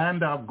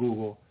 Lambda of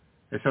Google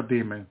is a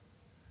demon.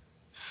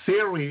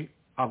 Siri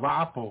of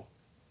Apple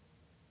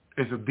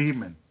is a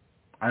demon.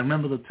 I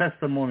remember the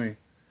testimony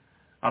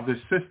of this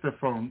sister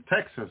from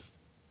Texas.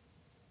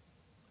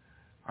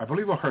 I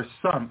believe her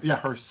son. Yeah,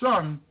 her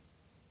son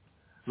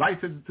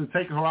liked to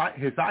take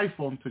his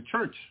iPhone to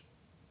church,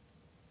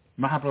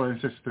 my brother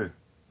and sister.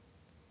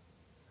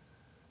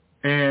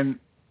 And,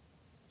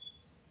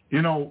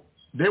 you know,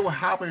 they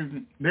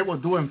were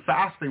doing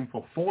fasting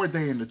for 4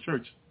 days in the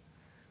church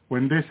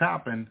when this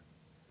happened.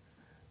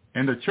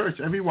 In the church,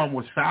 everyone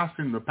was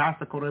fasting. The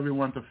pastor called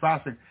everyone to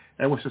fasting.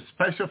 It was a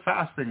special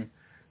fasting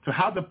to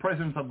have the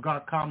presence of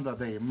God come that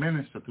day and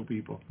minister to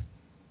people.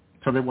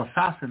 So they were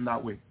fasting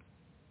that week.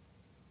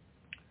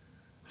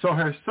 So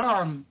her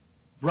son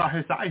brought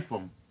his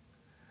iPhone,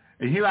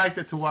 and he liked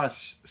to ask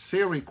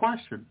Siri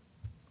questions.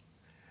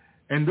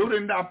 And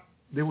during that,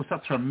 there was a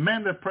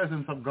tremendous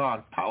presence of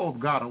God, power of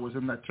God that was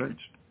in that church,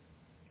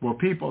 where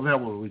people there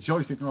were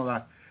rejoicing and all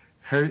that.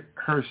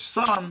 Her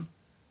son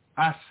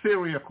asked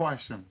Siri a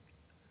question,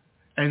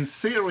 and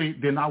Siri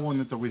did not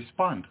want to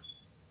respond.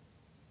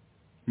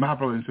 My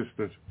brothers and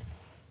sisters.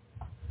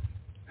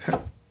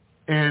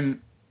 And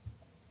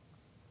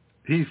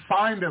he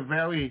found it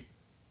very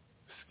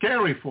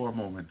scary for a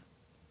moment.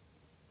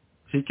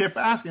 He kept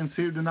asking,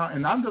 Siri did not,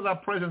 and under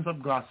that presence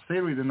of God,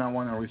 Siri did not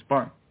want to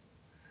respond.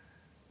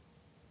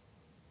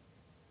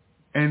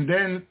 And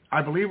then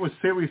I believe what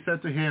Siri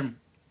said to him,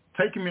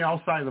 take me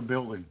outside the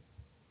building,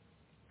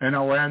 and I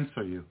will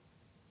answer you.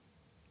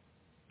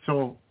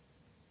 So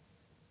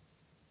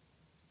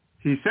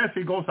he says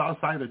he goes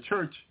outside the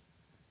church,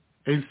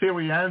 and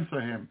Siri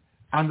answered him.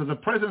 Under the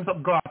presence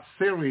of God,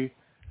 Siri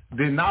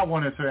did not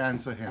want to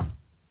answer him.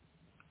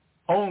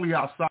 Only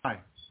outside,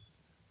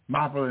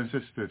 my brother and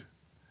sister.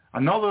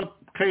 Another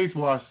case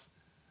was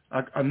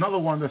another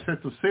one that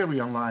said to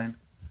Siri online,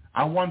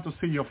 I want to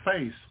see your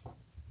face.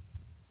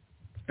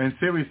 And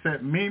Siri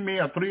said, meet me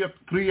at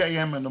 3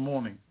 a.m. in the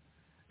morning,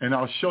 and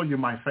I'll show you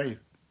my face.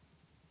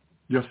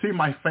 You'll see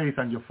my face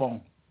on your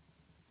phone.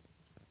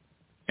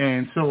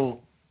 And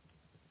so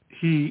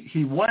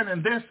he went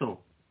and did so.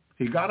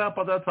 He got up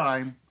at that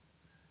time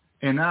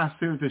and asked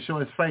Siri to show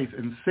his face,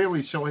 and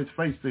Siri showed his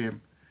face to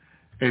him.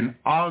 An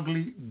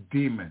ugly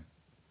demon.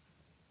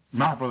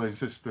 My brother and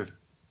sister.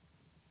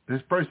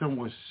 This person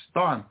was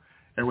stunned.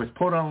 It was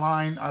put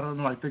online. I don't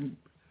know. I think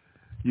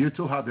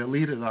YouTube had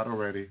deleted that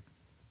already.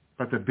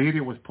 But the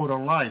video was put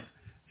online.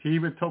 He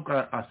even took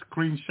a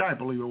screenshot, I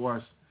believe it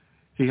was.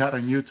 He had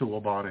on YouTube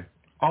about it.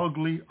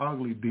 Ugly,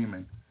 ugly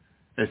demon.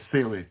 It's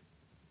Siri.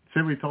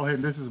 Siri told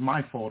him, this is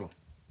my photo.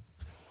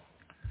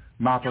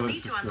 You'll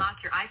need to unlock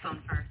your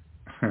iPhone first.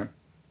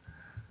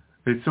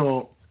 And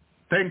so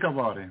think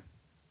about it.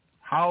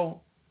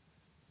 How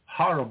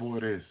horrible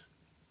it is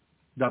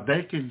that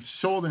they can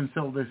show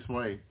themselves this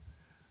way.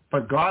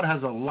 But God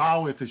has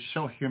allowed it to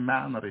show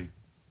humanity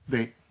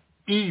the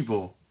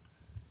evil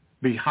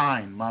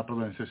behind, my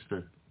brother and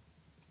sister.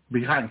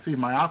 Behind. See,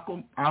 my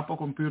Apple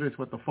computer is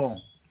with the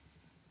phone.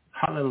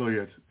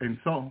 Hallelujah. And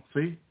so,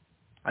 see,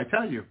 I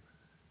tell you,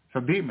 it's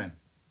a demon.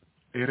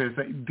 It is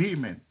a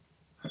demon.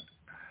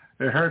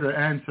 They heard her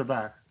answer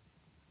back.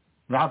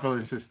 My brother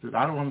and sister,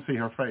 I don't want to see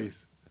her face.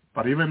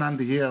 But even on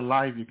the air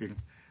live,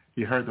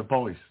 you heard the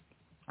voice.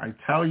 I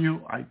tell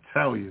you,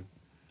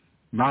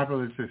 my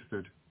brother and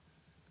sister,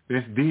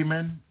 this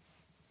demon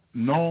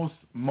knows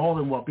more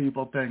than what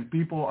people think.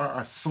 People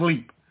are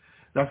asleep.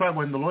 That's why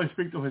when the Lord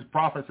speaks to his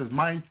prophets, says,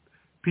 my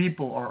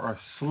people are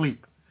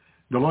asleep.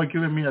 The Lord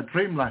gave me a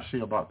dream last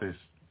year about this.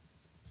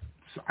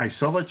 So I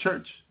saw the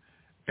church,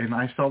 and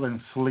I saw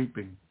them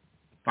sleeping,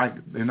 like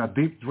in a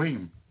deep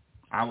dream.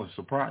 I was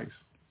surprised.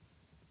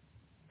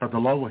 But the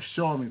Lord was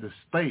showing me the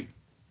state.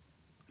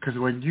 Because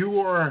when you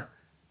are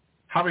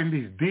having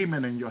these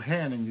demons in your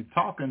hand and you're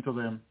talking to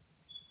them,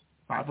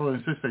 My brother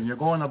and sister, and you're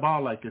going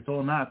about like it's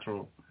all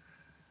natural.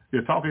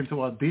 You're talking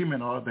to a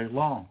demon all day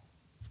long.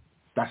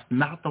 That's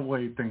not the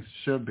way things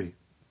should be.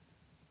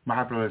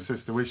 My brother and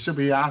sister, we should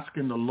be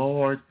asking the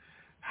Lord,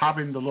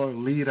 having the Lord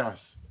lead us,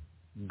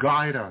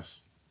 guide us.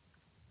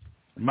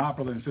 My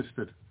brother and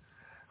sister,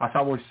 as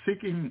I was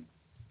seeking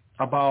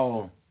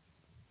about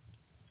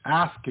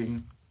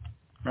asking,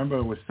 remember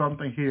there was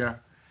something here,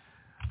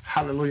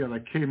 hallelujah,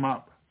 that came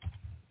up.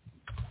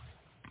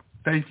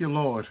 Thank you,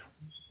 Lord.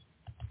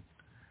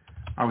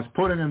 I was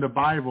putting in the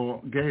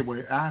Bible,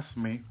 Gateway asked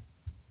me,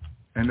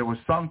 and there was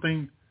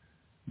something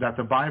that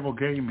the Bible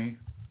gave me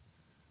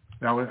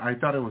that I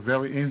thought it was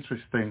very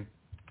interesting.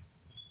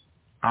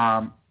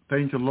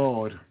 Thank you,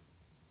 Lord.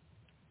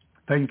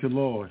 Thank you,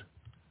 Lord.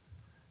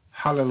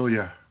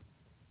 Hallelujah.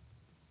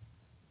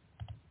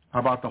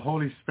 About the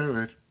Holy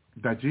Spirit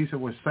that Jesus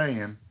was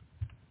saying,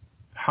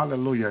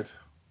 hallelujah.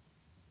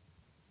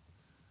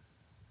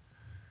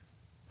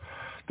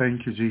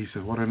 Thank you,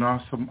 Jesus. What an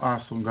awesome,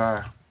 awesome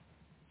God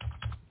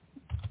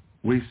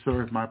we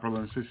serve, my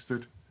brother and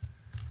sister.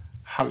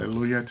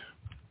 Hallelujah.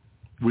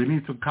 We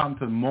need to come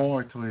to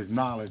more to his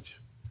knowledge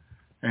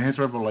and his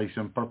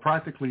revelation, but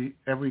practically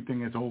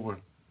everything is over.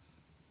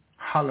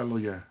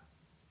 Hallelujah.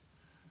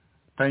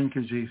 Thank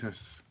you, Jesus.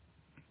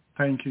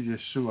 Thank you,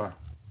 Yeshua.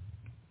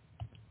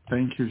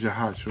 Thank you,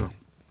 Jehoshua.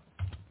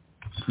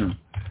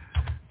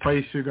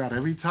 Praise you, God.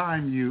 Every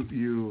time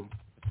you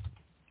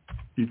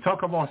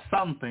talk about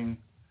something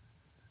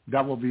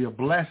that will be a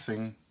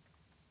blessing,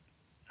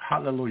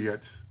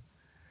 hallelujah,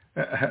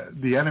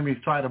 the enemies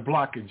try to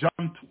block it.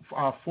 John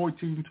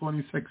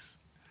 14:26.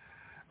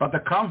 But the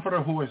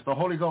Comforter, who is the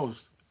Holy Ghost,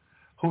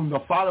 whom the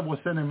Father will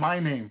send in my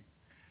name,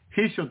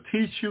 he shall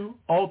teach you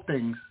all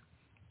things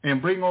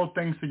and bring all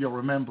things to your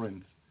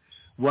remembrance,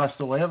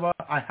 whatsoever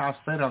I have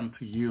said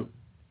unto you.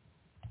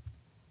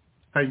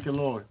 Thank you,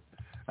 Lord.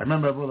 I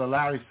remember Brother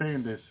Larry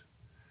saying this.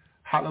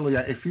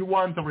 Hallelujah. If you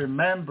want to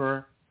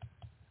remember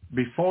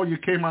before you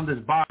came on this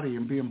body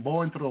and being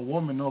born through a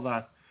woman, know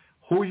that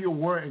who you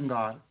were in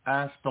God,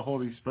 ask the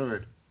Holy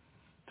Spirit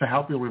to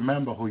help you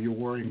remember who you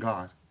were in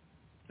God.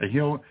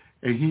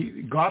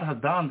 And God has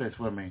done this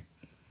with me.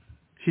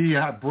 He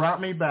had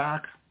brought me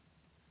back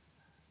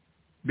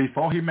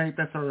before he made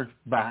this earth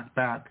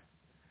back,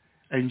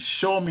 and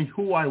showed me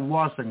who I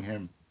was in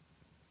him.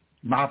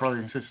 My brother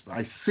and sister,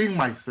 I see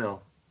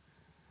myself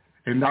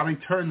in that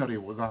eternity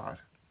with God.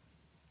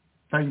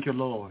 Thank you,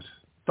 Lord.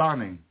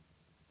 Stunning.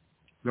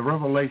 The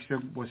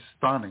revelation was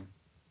stunning.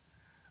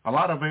 A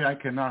lot of it I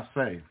cannot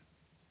say,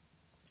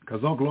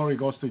 because all glory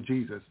goes to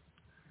Jesus.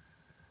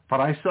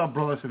 But I saw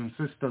brothers and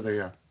sisters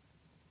there,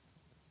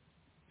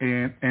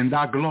 and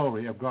that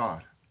glory of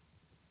God.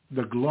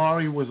 The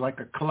glory was like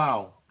a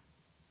cloud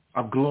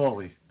of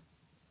glory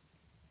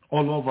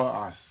all over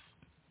us.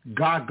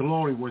 God's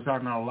glory was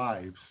on our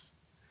lives.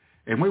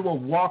 And we were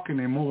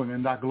walking and moving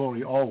in that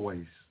glory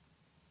always.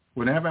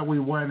 Whenever we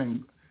went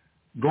and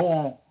go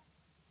on,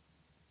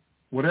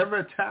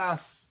 whatever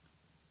task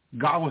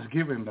God was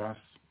giving us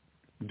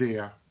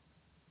there,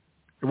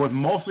 it was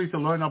mostly to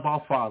learn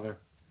about Father.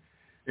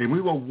 And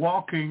we were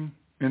walking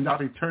in that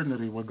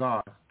eternity with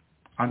God,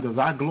 under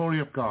that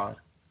glory of God,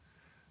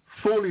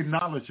 fully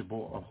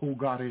knowledgeable of who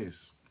God is.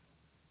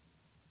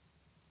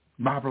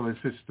 My brother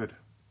and sister,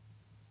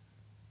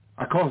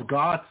 of course,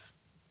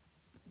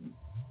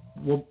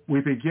 we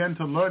begin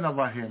to learn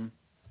about him,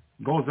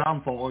 goes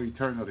on for all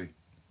eternity.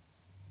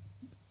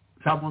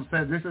 Someone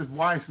said this is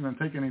wiser than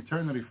taking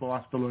eternity for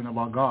us to learn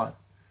about God,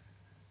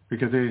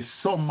 because there is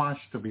so much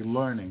to be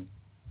learning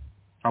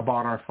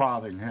about our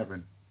Father in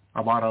heaven,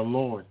 about our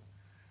Lord,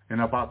 and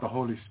about the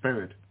Holy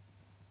Spirit.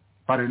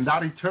 But in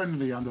that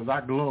eternity, under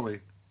that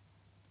glory,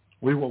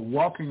 we were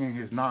walking in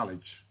his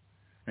knowledge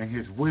and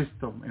his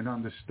wisdom and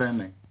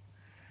understanding.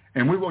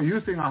 And we were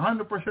using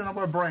 100% of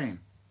our brain.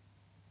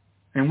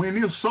 And we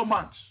knew so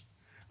much.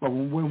 But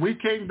when we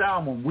came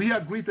down, when we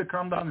agreed to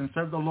come down and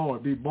serve the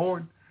Lord, be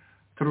born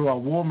through a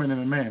woman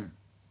and a man,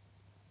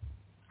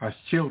 as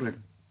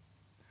children,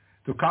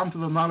 to come to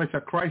the knowledge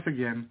of Christ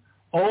again,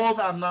 all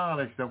that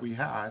knowledge that we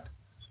had,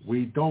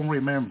 we don't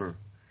remember.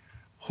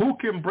 Who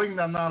can bring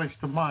that knowledge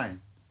to mind?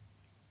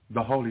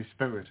 The Holy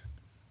Spirit.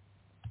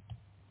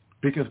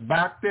 Because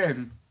back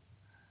then,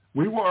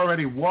 we were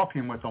already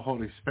walking with the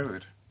Holy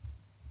Spirit,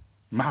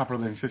 my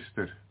brother and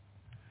sister.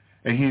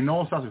 And he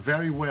knows us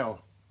very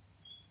well.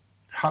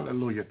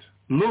 Hallelujah.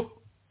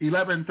 Luke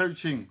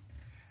 11:13.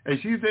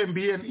 As you then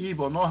being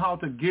evil know how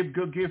to give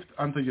good gifts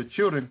unto your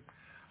children,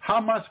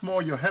 how much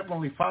more your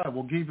heavenly Father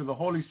will give you the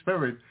Holy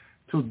Spirit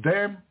to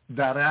them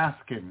that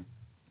ask him.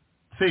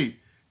 See,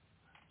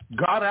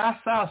 God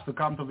asked us to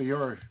come to the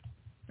earth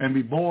and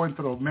be born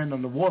through a man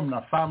and a woman,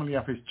 a family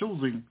of his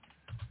choosing,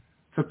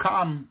 to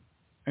come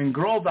and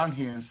grow down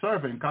here and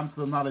serve and come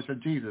to the knowledge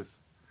of Jesus.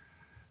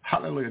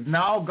 Hallelujah.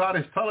 Now God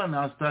is telling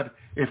us that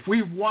if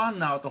we want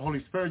now the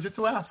Holy Spirit, just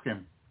to ask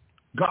him.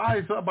 God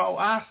is about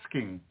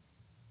asking.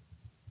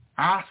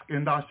 Ask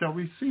and thou shalt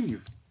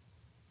receive.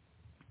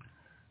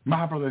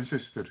 My brother and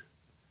sister,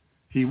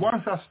 he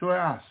wants us to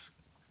ask.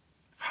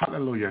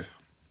 Hallelujah.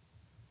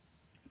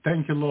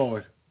 Thank you,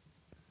 Lord.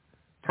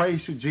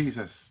 Praise you,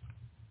 Jesus.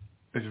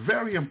 It's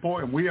very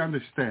important we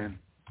understand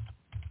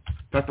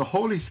that the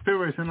Holy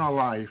Spirit is in our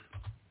life,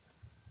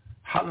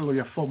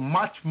 hallelujah, for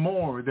much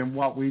more than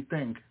what we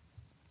think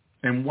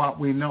and what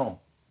we know.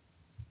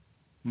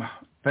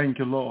 Thank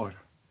you, Lord.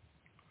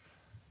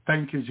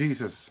 Thank you,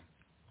 Jesus.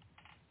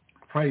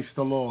 Praise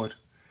the Lord.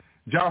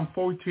 John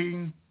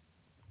 14,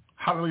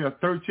 hallelujah,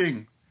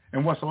 13.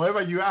 And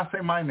whatsoever you ask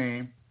in my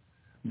name,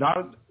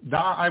 that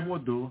I will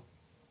do,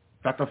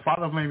 that the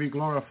Father may be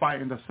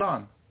glorified in the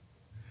Son.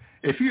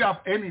 If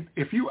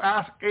you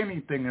ask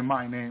anything in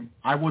my name,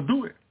 I will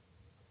do it.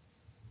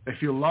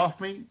 If you love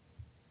me,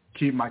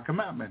 keep my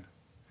commandment.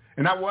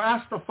 And I will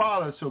ask the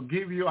Father to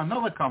give you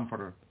another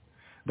comforter,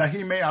 that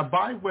he may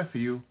abide with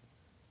you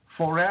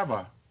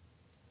forever.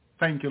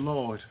 Thank you,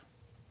 Lord.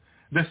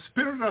 The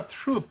Spirit of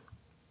truth,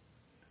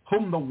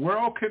 whom the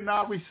world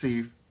cannot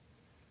receive,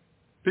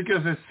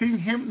 because it seen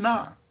him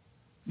not,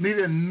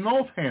 neither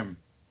knoweth him,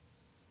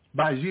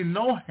 but ye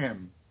know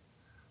him,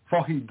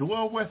 for he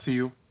dwell with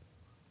you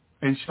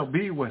and shall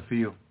be with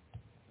you.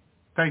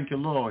 Thank you,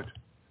 Lord.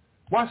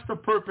 What's the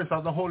purpose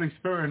of the Holy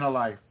Spirit in our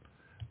life?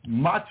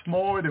 Much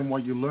more than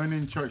what you learn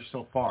in church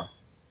so far.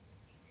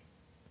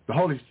 The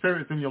Holy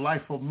Spirit is in your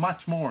life for much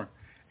more.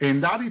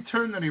 In that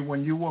eternity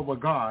when you were with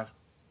God,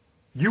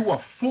 you were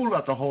full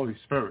of the Holy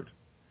Spirit.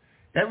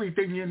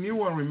 Everything you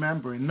knew and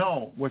remember and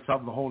know was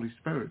of the Holy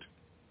Spirit.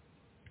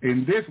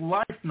 In this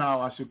life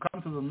now, as you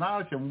come to the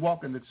knowledge and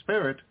walk in the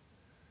Spirit,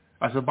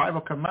 as the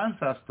Bible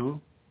commands us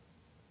to,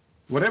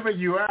 whatever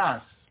you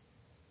ask,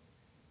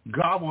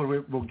 God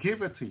will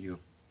give it to you.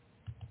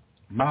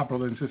 My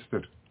brother and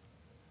sister.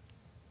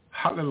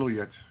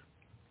 Hallelujah.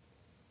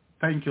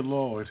 Thank you,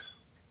 Lord.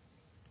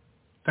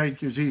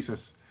 Thank you, Jesus.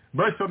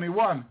 Verse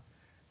 21,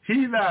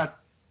 he that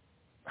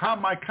have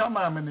my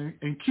commandment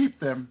and keep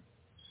them,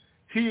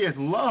 he is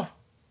loved.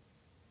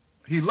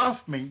 He loves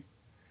me,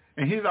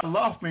 and he that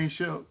loves me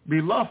shall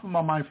be loved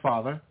by my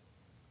Father,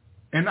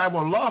 and I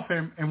will love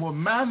him and will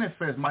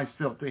manifest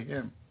myself to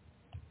him.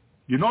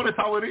 You notice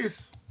how it is?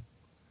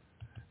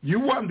 You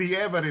want the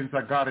evidence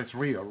that God is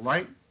real,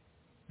 right?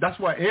 That's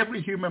what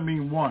every human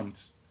being wants.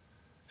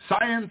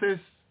 Science is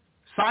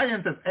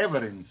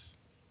evidence,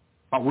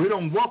 but we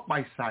don't walk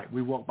by sight.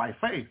 We walk by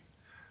faith.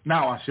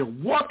 Now, as you're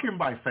walking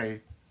by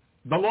faith,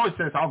 the Lord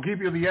says, I'll give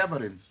you the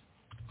evidence.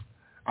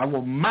 I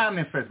will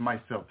manifest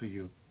myself to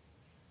you.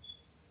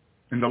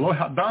 And the Lord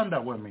had done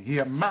that with me. He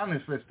had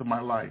manifested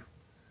my life,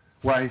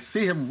 where I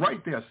see him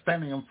right there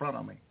standing in front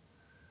of me.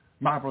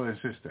 My brother and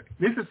sister,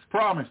 this is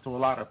promised to a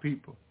lot of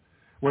people.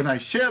 When I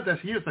shared this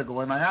years ago,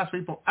 and I asked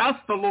people, ask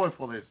the Lord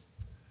for this.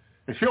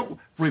 If you're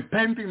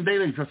repenting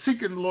daily, if you're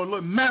seeking the Lord,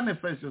 Lord,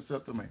 manifest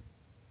yourself to me.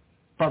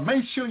 But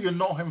make sure you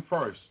know him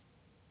first.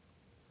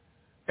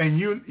 And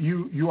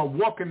you are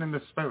walking in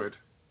the Spirit.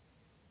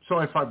 So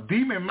if a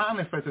demon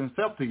manifests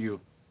himself to you,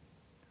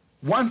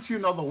 once you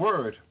know the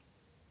word,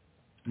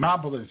 my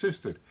brother and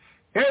sister,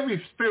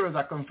 every spirit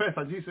that confesses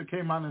that Jesus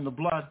came out in the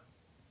blood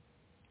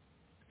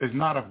is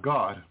not of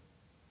God.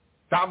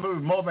 That very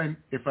moment,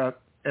 if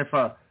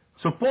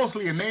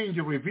supposedly an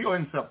angel reveal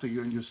himself to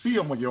you and you see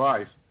him with your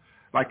eyes,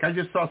 like I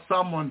just saw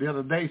someone the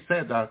other day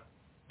said that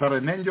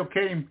an angel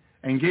came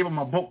and gave him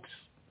a books.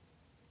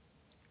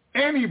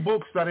 Any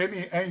books that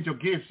any angel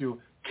gives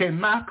you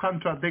cannot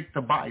contradict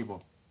the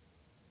Bible.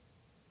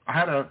 I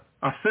had a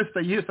sister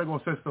years ago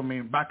says to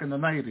me back in the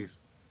 90s,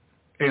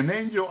 an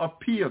angel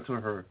appeared to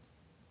her,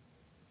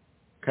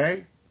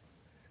 okay,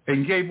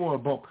 and gave her a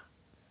book.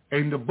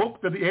 And the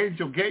book that the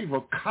angel gave her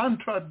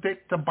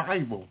contradict the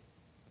Bible.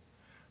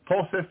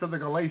 Paul says to the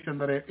Galatians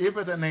that if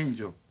it's an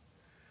angel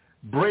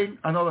bring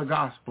another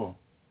gospel,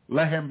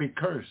 let him be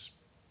cursed.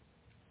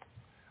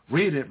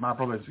 Read it, my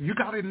brothers. You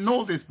got to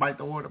know this by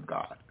the word of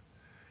God.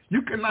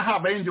 You cannot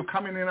have angel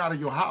coming in out of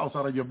your house,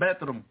 out of your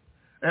bedroom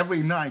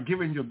every night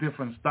giving you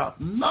different stuff.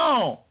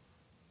 No.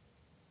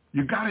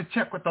 You got to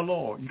check with the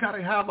Lord. You got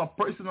to have a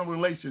personal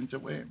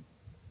relationship with him.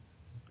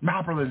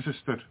 My brother and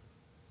sister,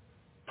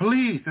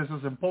 please, this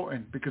is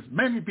important because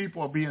many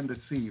people are being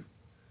deceived.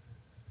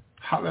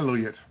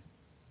 Hallelujah.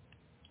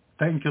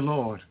 Thank you,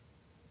 Lord.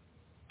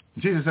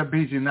 Jesus said,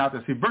 be ye now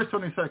to see. Verse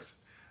 26,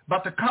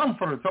 but the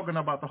Comforter, talking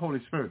about the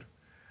Holy Spirit,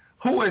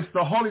 who is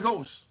the Holy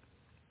Ghost,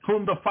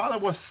 whom the Father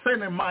will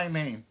send in my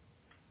name,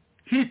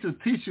 he to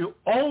teach you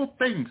all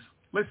things.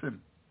 Listen,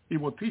 he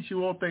will teach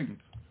you all things.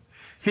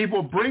 He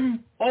will bring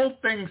all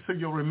things to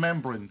your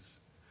remembrance,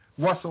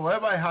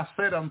 whatsoever I have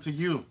said unto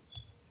you.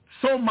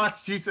 So much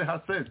Jesus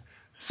has said.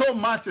 So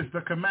much is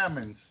the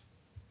commandments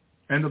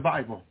in the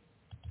Bible.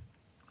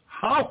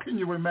 How can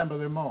you remember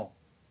them all?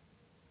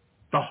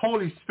 The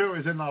Holy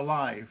Spirit is in our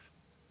life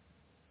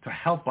to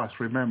help us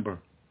remember,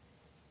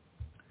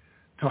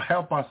 to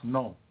help us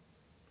know.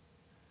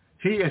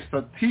 He is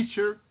the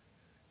teacher.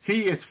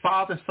 He is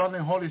Father, Son,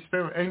 and Holy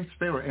Spirit and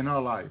Spirit in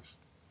our lives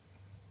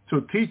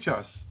to teach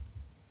us,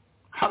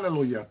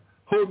 hallelujah,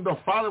 whom the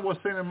Father will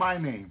send in my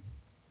name.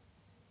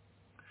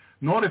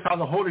 Notice how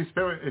the Holy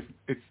Spirit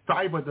is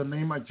tied with the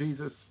name of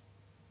Jesus.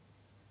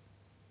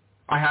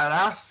 I had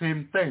asked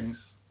him things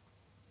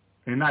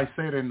And I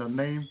say it in the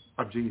name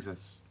of Jesus.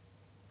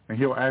 And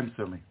he'll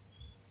answer me.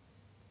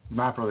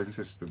 My brother and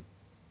sister.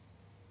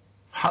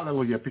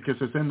 Hallelujah. Because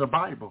it's in the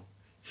Bible.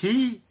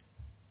 He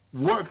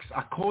works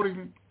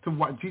according to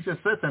what Jesus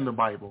says in the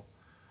Bible.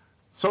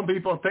 Some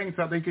people think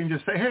that they can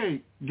just say,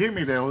 hey, give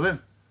me that.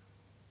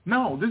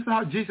 No, this is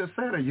how Jesus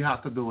said it. You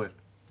have to do it.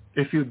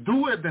 If you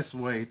do it this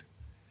way,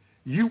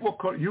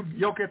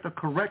 you'll get the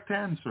correct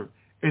answer.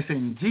 It's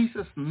in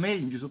Jesus'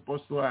 name you're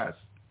supposed to ask.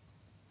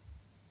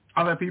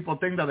 Other people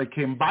think that they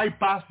can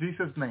bypass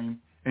Jesus' name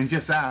and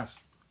just ask.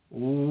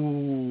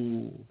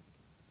 Ooh,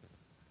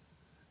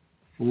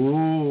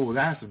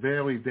 that's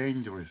very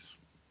dangerous.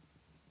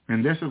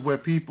 And this is where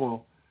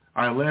people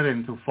are led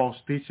into false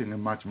teaching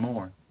and much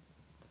more.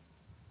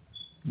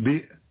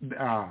 The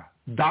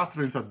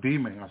doctrines of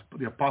demons, as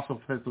the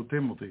apostle said to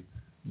Timothy,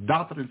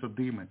 doctrines of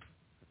demons.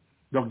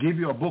 They'll give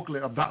you a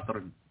booklet of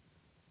doctrine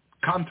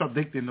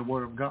contradicting the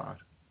word of God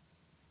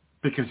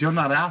because you're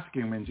not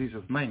asking him in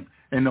Jesus' name.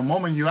 And the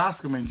moment you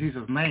ask him in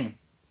Jesus' name,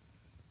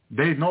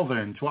 they know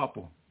they're in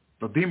trouble.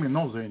 The demon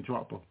knows they're in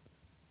trouble.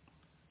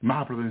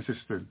 My brother and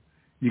sister,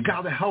 you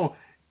got to hold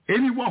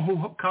anyone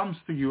who comes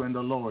to you in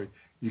the Lord,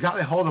 you got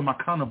to hold them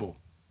accountable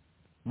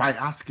by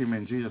asking him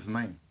in Jesus'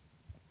 name.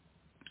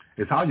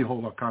 It's how you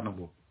hold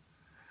accountable.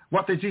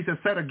 What did Jesus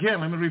say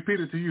again? Let me repeat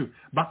it to you.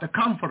 But the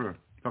Comforter,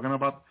 talking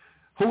about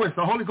who is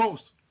the Holy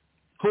Ghost,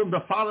 whom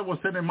the Father will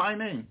send in my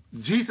name.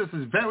 Jesus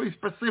is very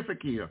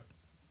specific here.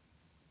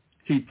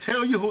 He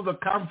tells you who the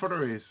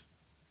Comforter is.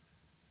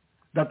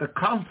 That the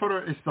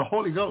Comforter is the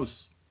Holy Ghost.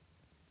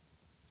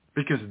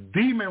 Because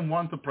demons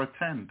want to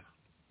pretend.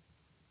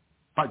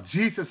 But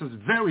Jesus is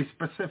very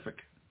specific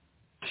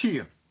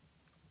here.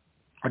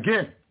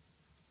 Again,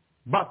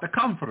 but the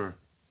Comforter.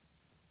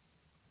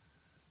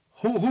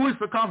 Who is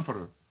the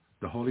Comforter?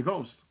 The Holy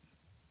Ghost.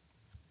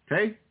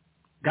 Okay?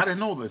 Got to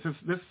know this.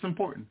 This is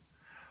important.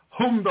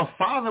 Whom the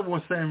Father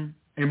will send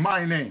in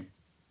my name.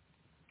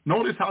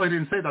 Notice how he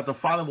didn't say that the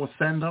Father will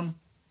send them.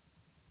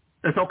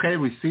 It's okay,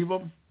 receive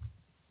them.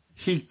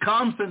 He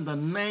comes in the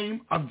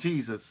name of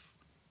Jesus.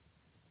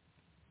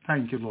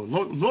 Thank you, Lord.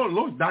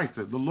 Lord likes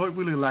it. The Lord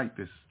really liked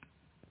this.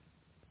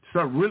 It's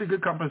a really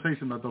good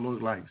conversation that the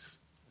Lord likes.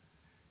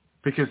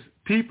 Because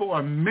people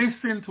are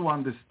missing to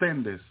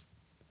understand this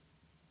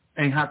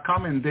and have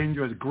come in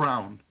dangerous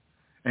ground.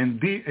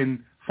 And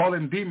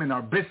fallen demons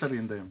are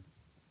visiting them.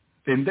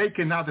 And they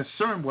cannot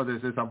discern whether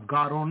it is of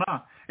God or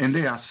not. And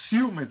they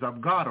assume it's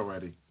of God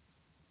already.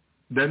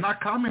 They're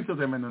not coming to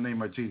them in the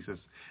name of Jesus.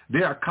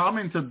 They are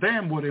coming to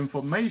them with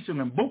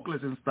information and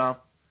booklets and stuff,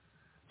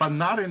 but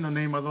not in the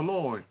name of the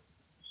Lord.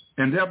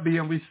 And they're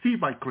being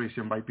received by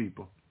Christians, by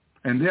people.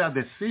 And they are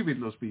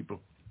deceiving those people.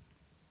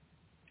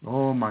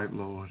 Oh, my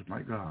Lord,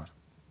 my God.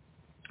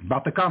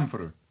 But the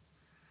Comforter,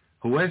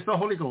 who is the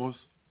Holy Ghost,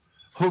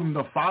 whom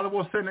the Father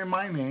will send in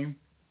my name,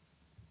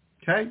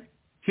 okay,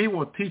 he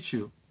will teach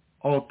you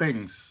all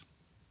things.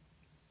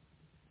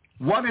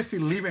 What is he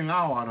leaving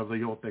out of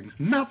the all things?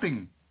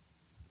 Nothing.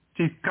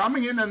 He's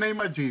coming in the name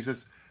of Jesus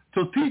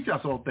to teach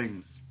us all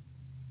things.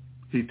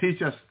 He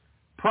teaches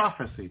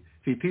prophecy.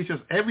 He teaches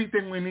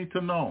everything we need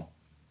to know.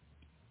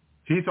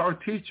 He's our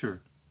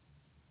teacher.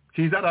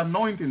 He's that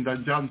anointing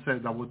that John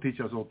said that will teach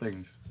us all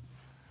things.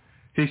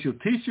 He should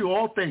teach you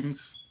all things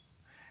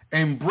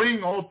and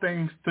bring all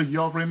things to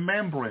your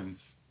remembrance.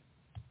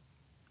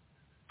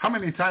 How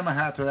many times I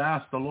had to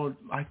ask the Lord,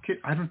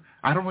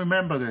 I don't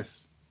remember this.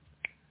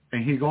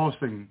 And he goes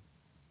and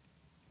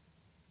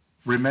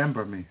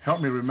remember me.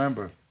 Help me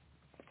remember.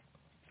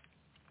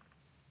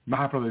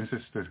 My brother and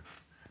sister.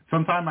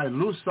 Sometimes I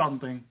lose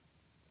something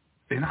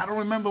and I don't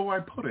remember where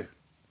I put it.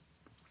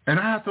 And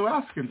I have to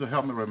ask him to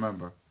help me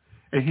remember.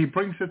 And he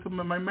brings it to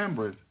my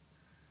remembrance.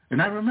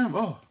 And I remember,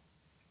 oh.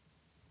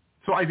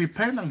 So I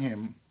depend on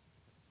him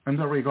in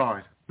the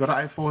regard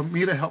that for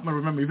me to help me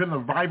remember. Even the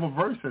Bible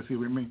verses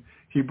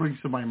he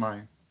brings to my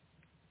mind.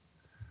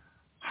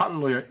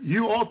 Hallelujah.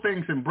 You all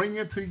things and bring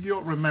it to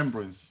your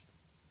remembrance,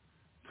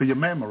 to your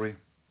memory,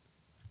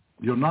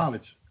 your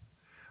knowledge.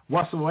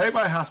 Whatsoever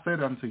I have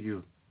said unto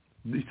you.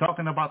 He's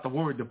talking about the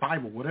word, the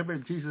Bible, whatever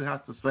Jesus has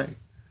to say.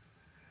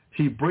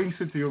 He brings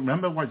it to you.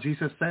 Remember what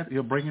Jesus said?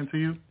 He'll bring it to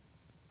you.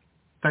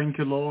 Thank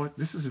you, Lord.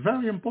 This is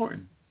very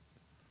important.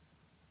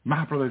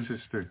 My brother and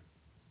sister.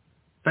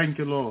 Thank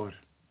you, Lord.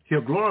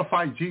 He'll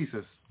glorify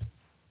Jesus.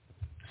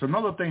 It's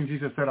another thing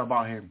Jesus said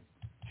about him.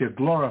 He'll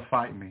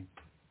glorify me.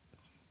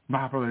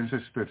 My brother and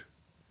sister.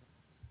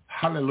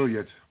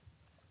 Hallelujah.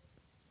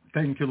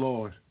 Thank you,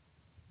 Lord.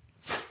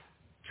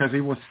 Because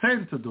he was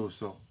sent to do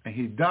so. And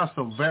he does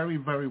so very,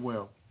 very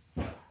well.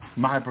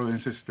 My brother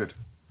and sister.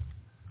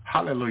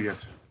 Hallelujah.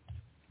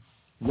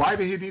 Why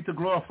did he need to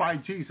glorify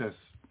Jesus?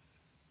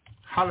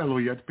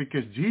 Hallelujah.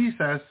 Because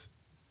Jesus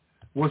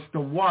was the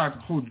one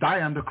who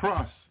died on the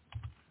cross.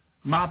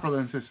 My brother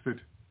and sister.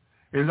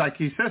 It's like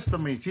he says to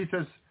me,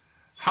 Jesus,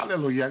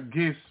 hallelujah,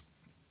 gives,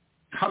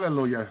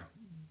 hallelujah.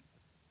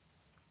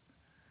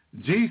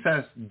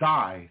 Jesus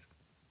died,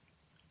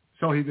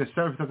 so he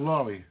deserves the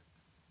glory.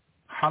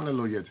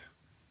 Hallelujah.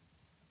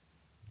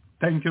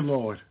 Thank you,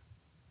 Lord.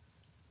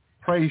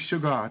 Praise you,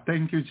 God.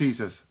 Thank you,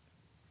 Jesus.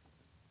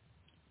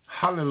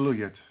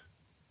 Hallelujah.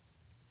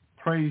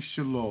 Praise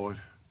you, Lord.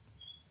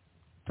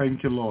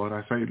 Thank you, Lord.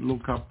 As I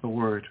look up the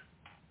word,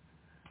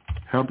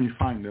 help me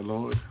find it,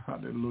 Lord.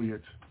 Hallelujah.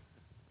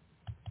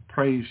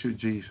 Praise you,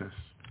 Jesus.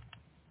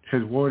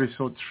 His word is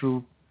so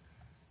true.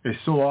 It's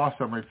so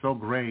awesome. It's so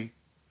great.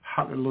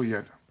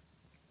 Hallelujah.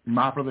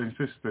 My brother and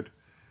sister,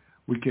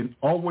 we can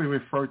always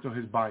refer to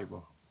his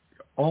Bible.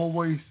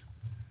 Always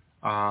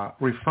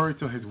refer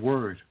to his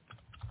word.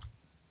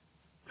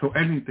 To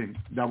anything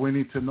that we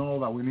need to know,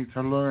 that we need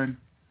to learn.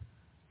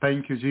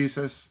 Thank you,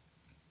 Jesus.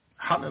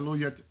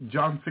 Hallelujah.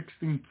 John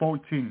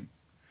 16:14.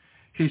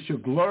 He shall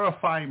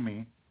glorify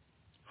me,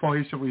 for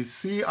he shall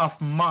receive of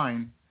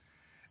mine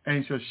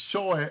and shall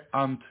show it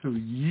unto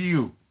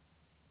you.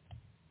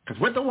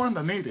 Because we're the one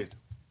that need it.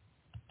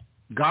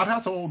 God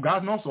has all.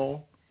 God knows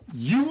all.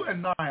 You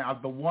and I are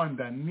the one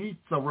that needs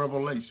the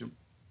revelation.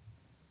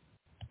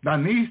 That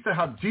needs to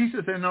have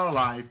Jesus in our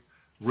life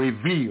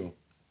revealed.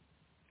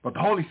 But the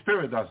Holy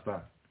Spirit does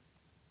that.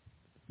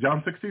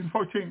 John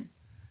 16:14.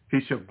 He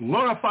shall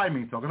glorify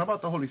me, talking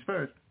about the Holy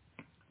Spirit,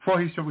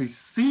 for he shall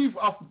receive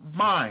of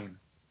mine,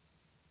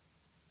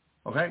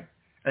 okay,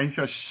 and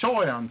shall show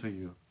it unto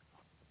you.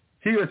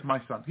 He is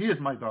my son. He is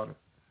my daughter.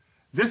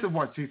 This is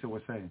what Jesus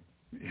was saying.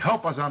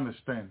 Help us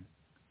understand.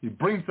 He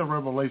brings the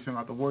revelation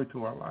of the word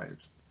to our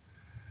lives.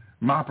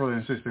 My brother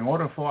and sister, in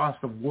order for us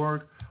to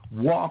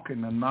walk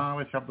in the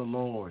knowledge of the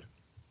Lord.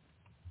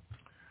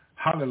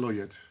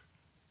 Hallelujah.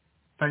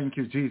 Thank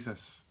you, Jesus.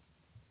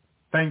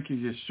 Thank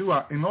you,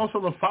 Yeshua. And also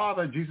the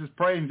Father, Jesus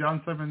prayed in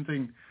John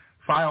 17,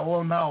 "Fire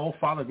all now, O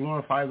Father,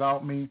 glorify thou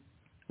me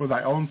with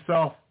thy own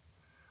self,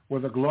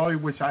 with the glory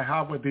which I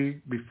have with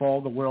thee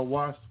before the world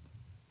was."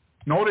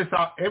 Notice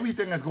how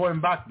everything is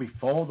going back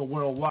before the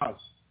world was.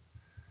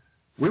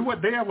 We were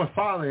there with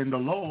Father in the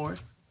Lord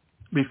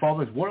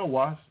before this world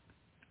was.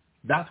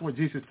 That's what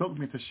Jesus took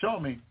me to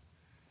show me.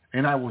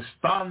 And I was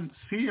stunned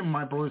seeing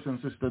my brothers and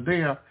sisters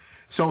there.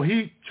 So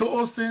he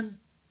chosen,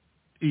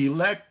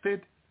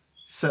 elected,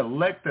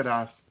 selected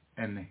us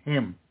and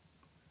him,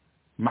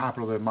 my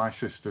brother and my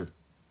sister,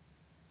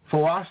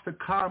 for us to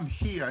come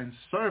here and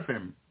serve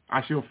him,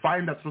 as you'll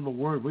find that through the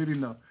word, reading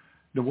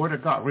the word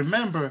of God.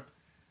 Remember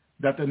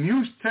that the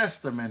New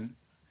Testament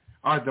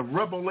are the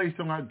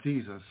revelation of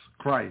Jesus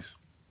Christ.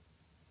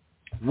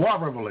 What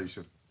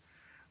revelation?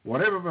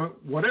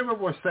 Whatever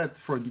was said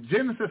from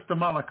Genesis to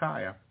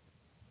Malachi,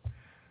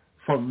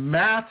 from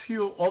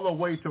Matthew all the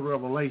way to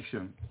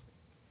Revelation,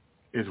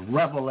 is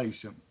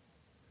revelation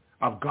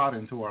of God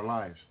into our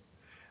lives.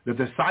 The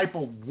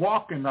disciple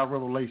walked in that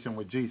revelation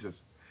with Jesus.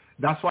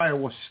 That's why it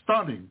was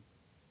stunning,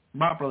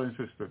 my brother and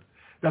sister.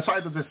 That's why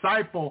the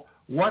disciple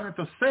wanted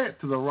to sit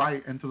to the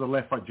right and to the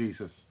left of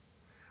Jesus.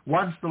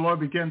 Once the Lord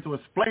began to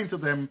explain to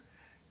them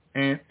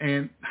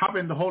and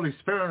having the Holy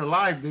Spirit in their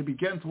life, they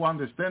began to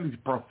understand this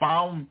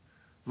profound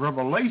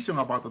revelation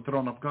about the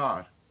throne of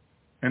God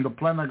and the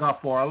plan of God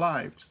for our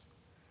lives.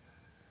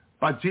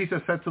 But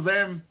Jesus said to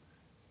them,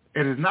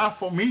 "It is not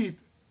for me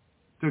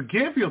to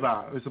give you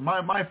that. It's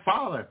my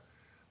Father,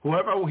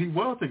 whoever he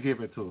will to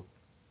give it to."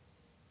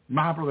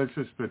 My brother and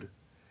sister,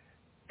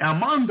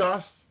 among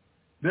us,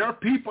 there are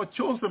people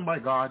chosen by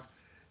God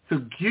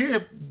to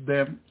give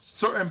them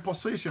certain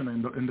position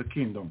in the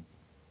kingdom.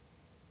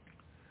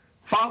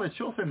 Father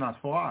chosen us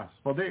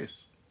for this,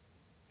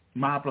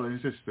 my brother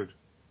and sister.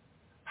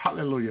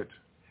 Hallelujah.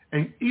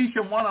 And each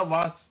and one of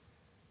us,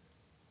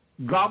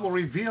 God will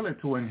reveal it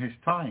to in his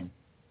time.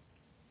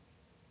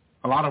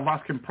 A lot of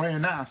us can pray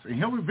and ask, and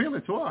he'll reveal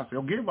it to us.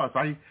 He'll give us.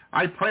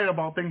 I prayed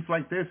about things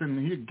like this, and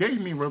he gave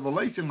me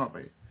revelation of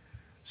it.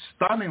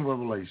 Stunning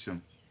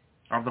revelation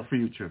of the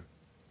future.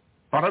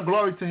 Father,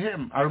 glory to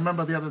him. I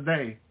remember the other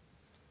day,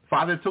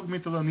 Father took me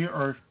to the new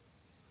earth.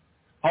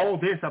 All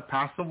this had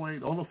passed away.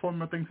 All the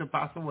former things had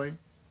passed away.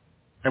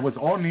 It was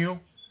all new.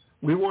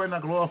 We were in a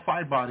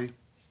glorified body.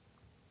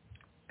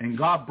 And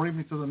God brought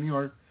me to the new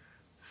earth.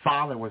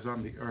 Father was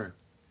on the earth.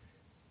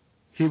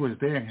 He was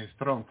there in his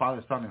throne,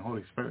 Father, Son, and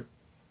Holy Spirit.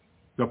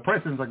 The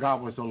presence of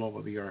God was all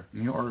over the earth,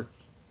 new earth.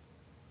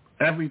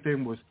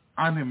 Everything was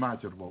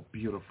unimaginable,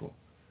 beautiful.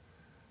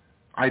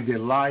 I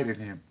delight in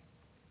him.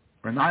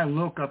 When I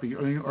look at the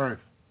new earth,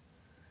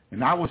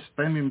 and I was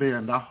standing there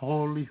in that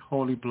holy,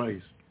 holy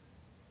place,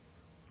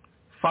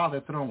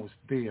 Father's throne was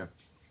there,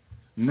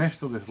 next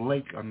to this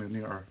lake on the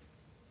new earth.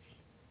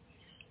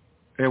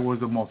 It was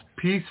the most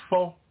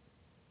peaceful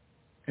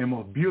and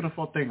most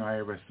beautiful thing I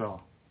ever saw.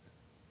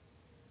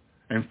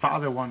 And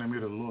Father wanted me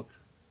to look.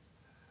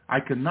 I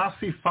could not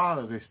see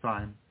Father this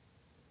time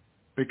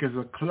because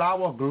the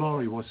cloud of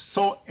glory was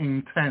so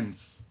intense.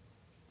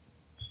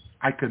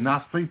 I could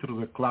not see through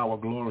the cloud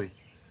of glory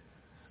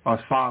of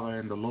Father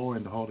and the Lord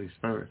and the Holy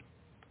Spirit.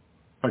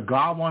 But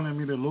God wanted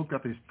me to look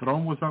at his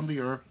throne was on the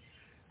earth,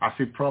 as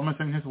he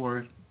promised in his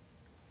word,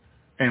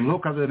 and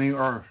look at the new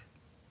earth.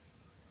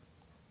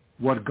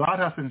 What God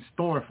has in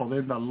store for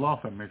them that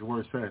love him, his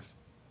word says.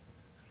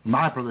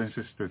 My brother and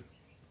sister,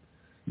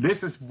 this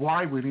is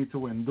why we need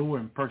to endure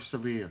and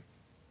persevere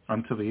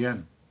until the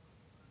end.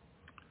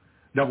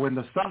 that when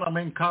the Son of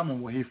Man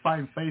comes, will he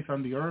find faith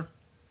on the earth?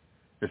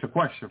 It's a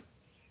question.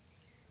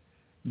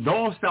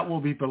 Those that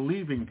will be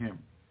believing him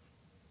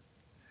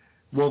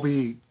will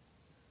be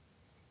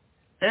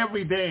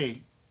every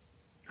day,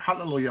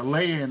 hallelujah,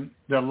 laying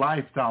their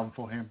life down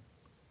for him,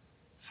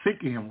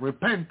 seeking him,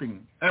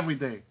 repenting every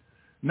day,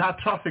 not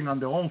trusting on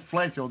their own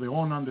flesh or their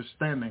own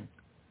understanding.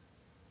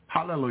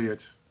 Hallelujah.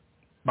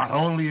 But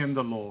only in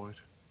the Lord.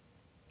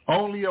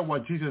 Only at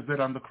what Jesus did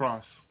on the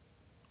cross.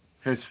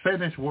 His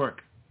finished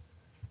work.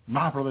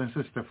 My brother and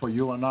sister, for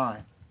you and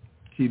I.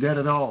 He did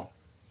it all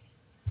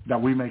that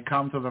we may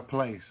come to the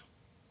place.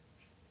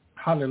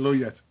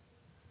 Hallelujah.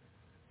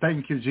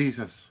 Thank you,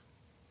 Jesus.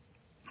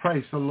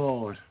 Praise the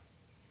Lord.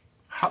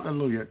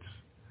 Hallelujah.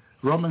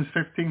 Romans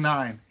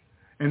 15:9.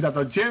 And that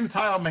the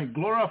Gentile may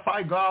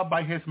glorify God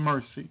by his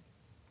mercy.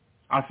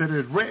 As it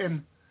is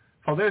written,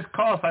 for this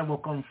cause I will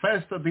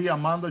confess to thee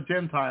among the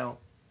Gentiles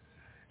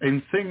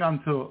and sing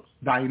unto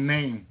thy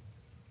name.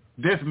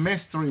 This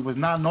mystery was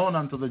not known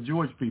unto the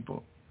Jewish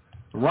people.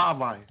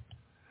 Rabbi,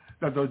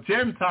 that the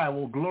Gentile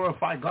will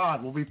glorify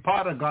God, will be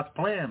part of God's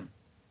plan.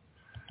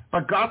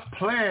 But God's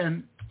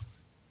plan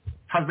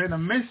has been a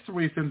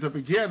mystery since the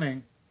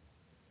beginning.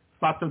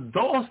 But to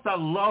those that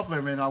love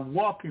him and are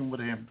walking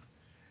with him,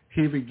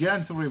 he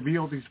began to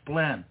reveal this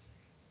plan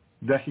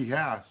that he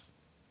has.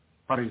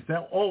 But it's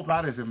that all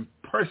that is in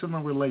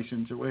personal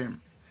relation to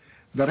him.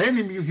 That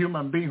any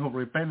human being who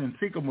repent and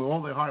seek him with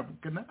all their heart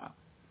cannot.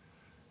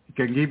 He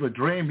can give you a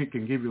dream, he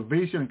can give you a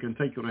vision, he can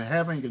take you to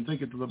heaven, he can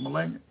take you to the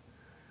millennium.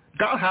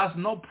 God has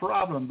no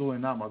problem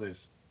doing none of this.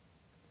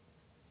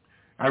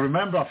 I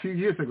remember a few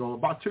years ago,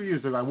 about 2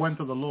 years ago, I went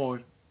to the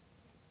Lord.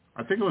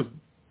 I think it was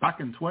back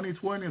in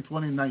 2020 or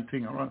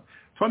 2019, around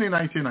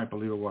 2019 I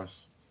believe it was.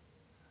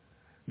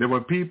 There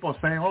were people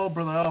saying, oh,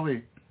 Brother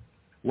Elvi,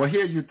 well,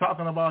 here you're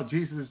talking about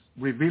Jesus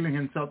revealing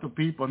himself to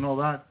people and all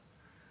that.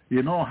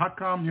 You know, how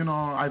come,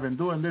 I've been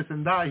doing this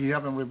and that, he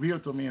haven't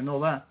revealed to me and all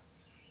that.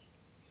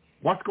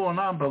 What's going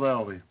on, Brother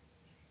Elvi?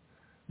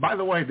 By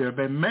the way, there have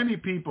been many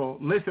people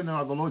listening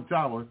to the Lord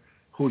Yahweh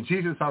who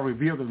Jesus has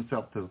revealed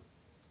himself to.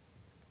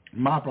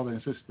 My brother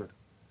and sister.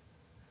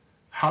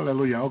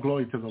 Hallelujah. All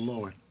glory to the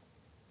Lord.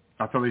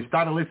 After they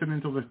started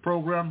listening to this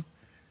program,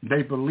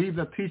 they believed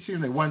the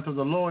teaching, they went to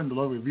the Lord, and the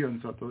Lord revealed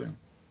himself to them.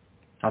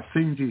 I've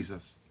seen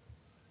Jesus.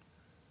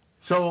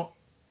 So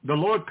the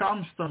Lord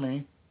comes to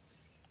me,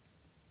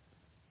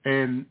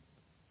 and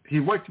he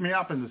wakes me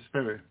up in the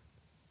spirit,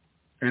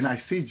 and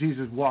I see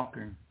Jesus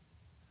walking.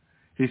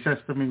 He says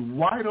to me,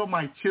 why do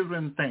my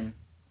children think,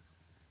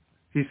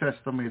 he says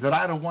to me, that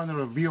I don't want to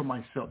reveal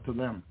myself to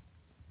them?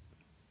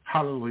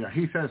 Hallelujah.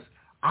 He says,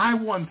 I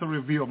want to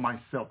reveal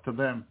myself to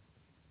them.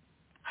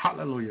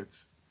 Hallelujah.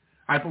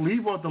 I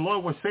believe what the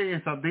Lord was saying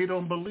is that they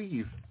don't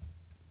believe.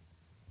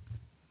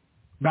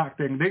 Back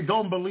then, they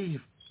don't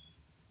believe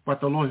what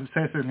the Lord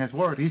says in his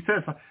word. He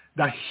says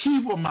that he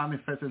will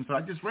manifest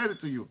himself. I just read it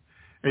to you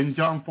in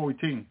John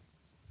 14.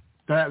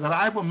 That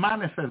I will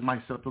manifest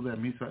myself to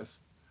them, he says.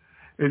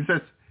 It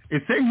says,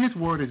 it's in his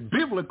word, it's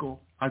biblical,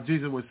 as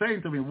Jesus was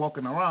saying to me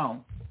walking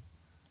around.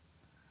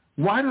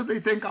 Why do they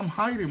think I'm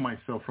hiding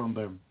myself from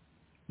them?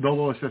 The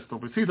Lord says to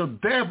me. See, the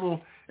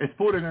devil is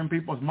putting in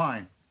people's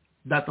mind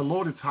that the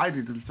Lord is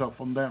hiding himself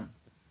from them.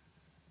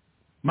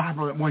 My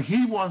brother, when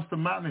he wants to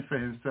manifest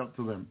himself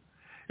to them,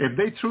 if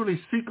they truly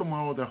seek him with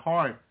all their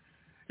heart,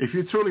 if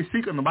you truly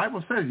seek him, the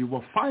Bible says you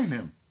will find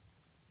him.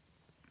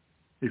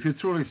 If you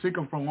truly seek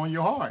him from all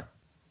your heart.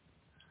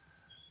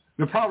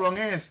 The problem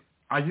is,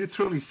 are you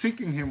truly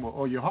seeking him with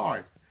all your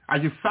heart? Are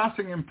you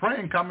fasting and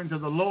praying, coming to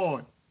the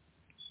Lord,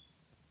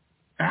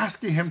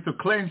 asking him to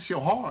cleanse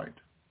your heart?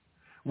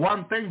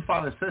 One thing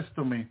Father says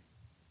to me,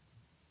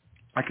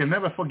 I can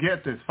never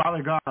forget this.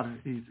 Father God,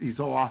 he's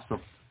so awesome.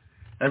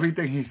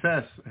 Everything he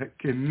says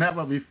can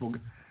never be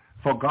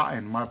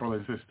forgotten, my brother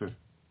and sister.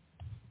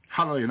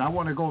 Hallelujah. And I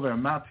want to go there,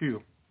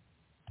 Matthew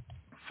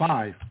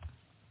 5.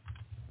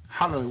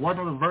 Hallelujah. One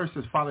of the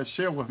verses Father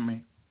shared with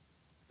me.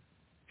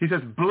 He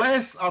says,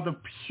 blessed are the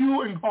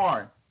pure in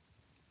heart,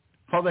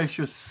 for they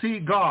shall see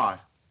God.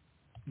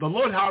 The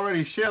Lord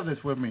already shared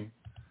this with me.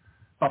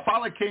 But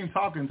Father came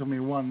talking to me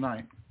one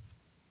night.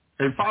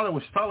 And Father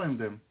was telling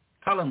them,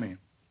 tell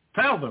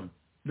them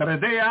that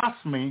if they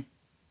ask me,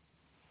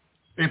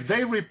 if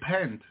they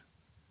repent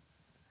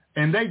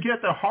and they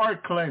get their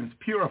heart cleansed,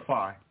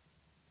 purified,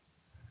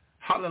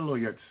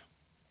 hallelujah,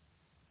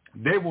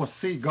 they will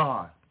see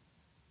God.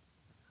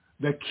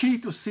 The key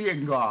to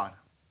seeing God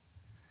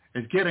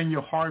is getting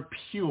your heart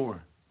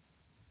pure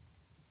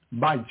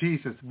by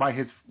Jesus, by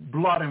his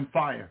blood and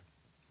fire.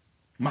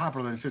 My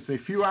brother and sister,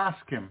 if you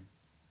ask him,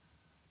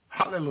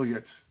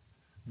 hallelujah,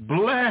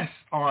 blessed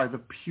are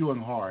the pure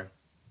in heart,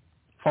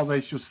 for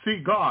they shall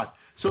see God.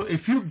 So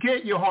if you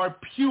get your heart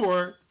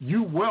pure,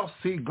 you will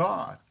see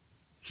God.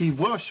 He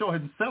will show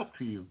himself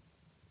to you.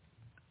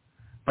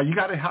 But you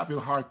got to have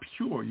your heart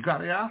pure. You got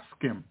to ask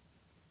him.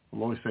 The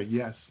Lord said,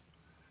 yes.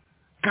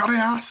 Got to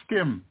ask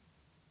him.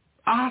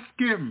 Ask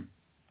him.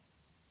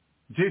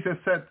 Jesus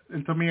said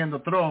unto me in the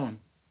throne,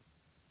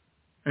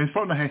 in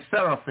front of his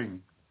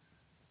seraphim,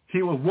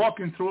 he was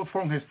walking through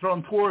from his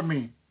throne toward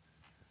me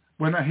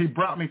when he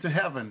brought me to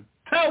heaven.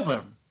 Tell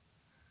them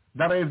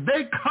that if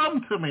they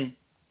come to me,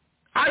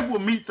 I will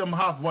meet them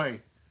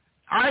halfway.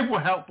 I will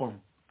help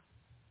them.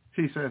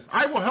 He says,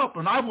 I will help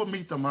them. I will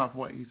meet them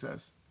halfway, he says.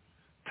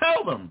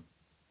 Tell them.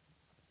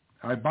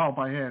 I bowed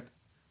my head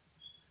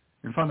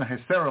in front of his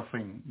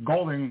seraphim,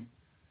 golden,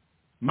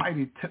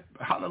 mighty,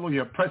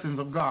 hallelujah, presence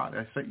of God.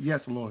 I said,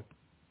 yes, Lord.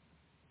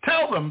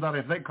 Tell them that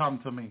if they come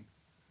to me,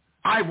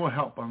 I will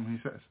help them,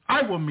 he says.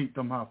 I will meet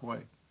them halfway.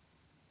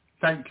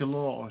 Thank you,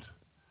 Lord.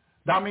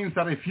 That means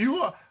that if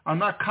you are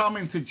not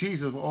coming to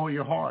Jesus with all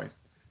your heart,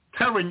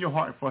 tearing your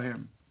heart for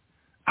him,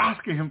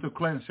 asking him to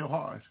cleanse your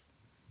heart.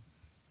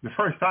 The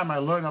first time I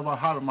learned about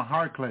how my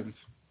heart cleanse,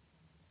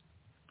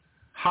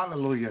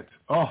 hallelujah,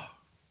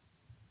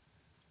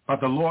 but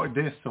the Lord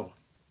did so.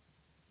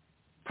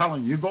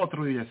 Telling you, go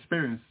through the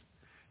experience.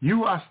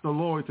 You ask the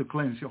Lord to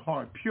cleanse your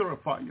heart,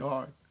 purify your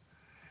heart.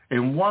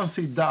 And once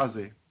he does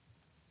it,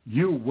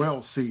 you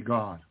will see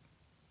God.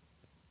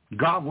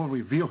 God will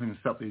reveal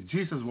himself to you.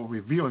 Jesus will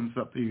reveal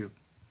himself to you.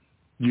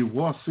 You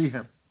will see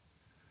him.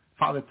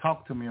 Father,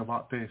 talk to me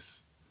about this,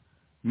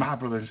 my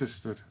brother and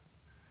sister,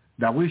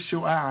 that we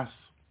should ask,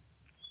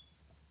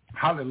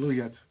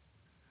 hallelujah,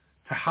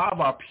 to have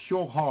a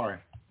pure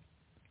heart.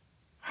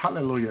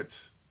 Hallelujah.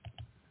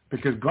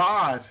 Because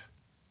God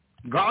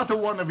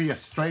don't want to be a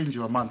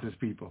stranger among his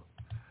people.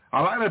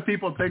 A lot of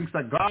people think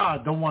that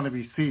God don't want to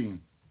be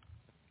seen.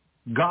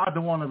 God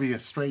don't want to be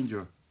a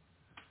stranger.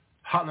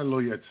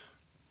 Hallelujah.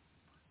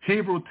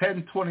 Hebrews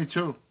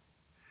 10:22.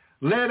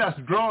 Let us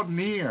draw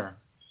near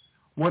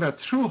with a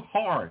true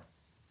heart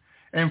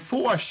and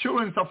full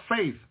assurance of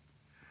faith,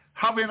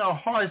 having our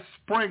hearts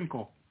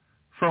sprinkled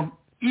from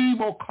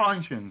evil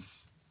conscience,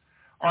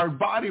 our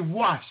body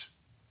washed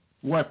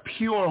with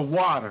pure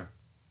water.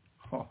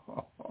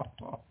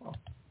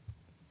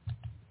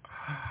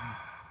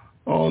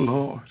 Oh,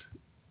 Lord.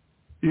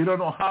 You don't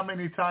know how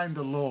many times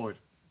the Lord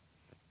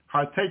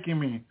has taken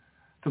me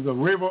to the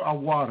river of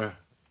water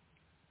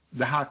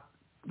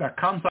that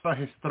comes out of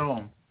his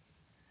throne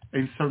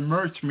and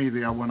submerged me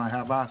there when I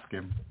have asked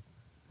him.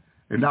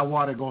 And that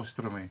water goes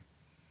through me.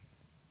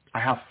 I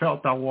have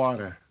felt that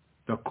water,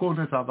 the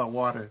coolness of the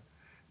water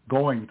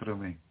going through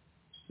me.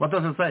 What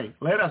does it say?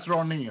 Let us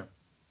draw near.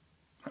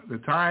 The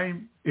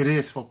time it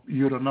is for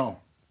you to know.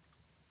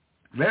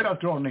 Let us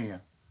draw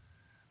near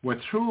with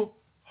true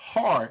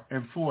heart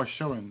and full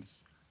assurance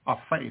of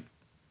faith,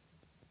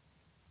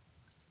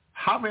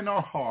 having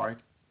our heart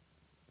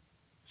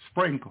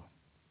sprinkled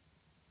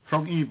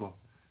from evil.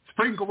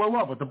 Sprinkled with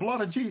what? With the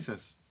blood of Jesus.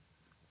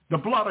 The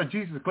blood of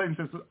Jesus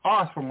cleanses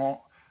us from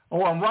all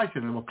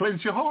unrighteousness. It will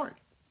cleanse your heart.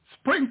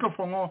 Sprinkle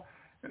from all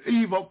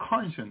evil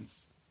conscience.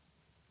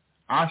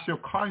 Ask your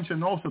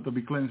conscience also to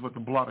be cleansed with the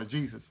blood of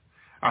Jesus.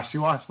 As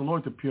you ask the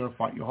Lord to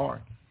purify your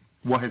heart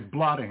with his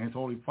blood and his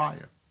holy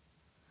fire.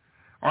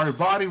 Our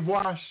body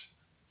washed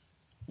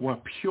with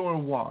pure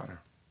water.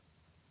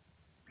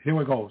 Here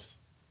it goes.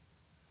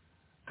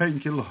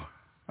 Thank you,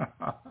 Lord.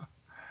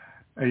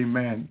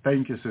 Amen.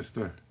 Thank you,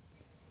 sister.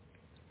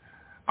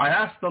 I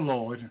asked the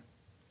Lord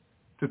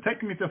to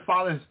take me to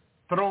Father's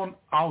throne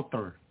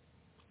altar.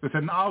 There's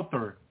an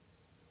altar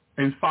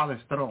in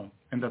Father's throne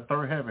in the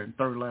third heaven,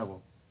 third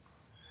level.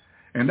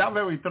 And that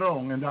very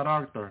throne and that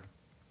altar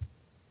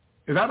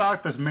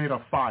is made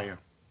of fire,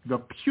 the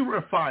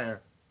pure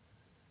fire,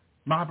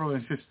 my brother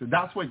and sister.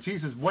 That's where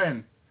Jesus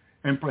went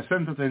and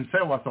presented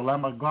himself as the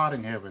Lamb of God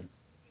in heaven.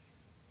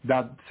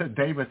 That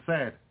David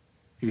said,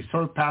 he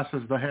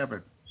surpasses the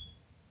heaven.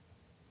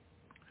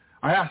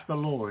 I asked the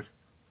Lord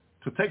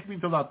to take me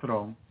to that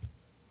throne,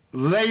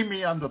 lay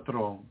me on the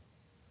throne,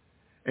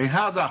 and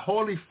have the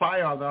holy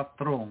fire of that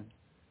throne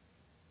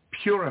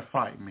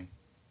purify me,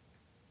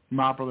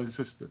 my brother and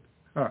sister.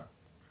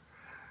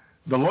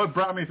 The Lord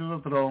brought me to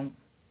the throne.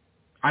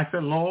 I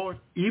said, Lord,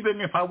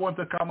 even if I want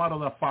to come out of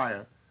the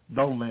fire,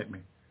 don't let me.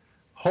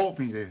 Hold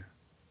me there.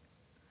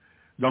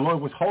 The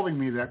Lord was holding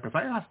me there because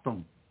I asked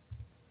him.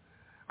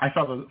 I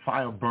felt the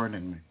fire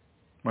burning me.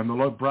 When the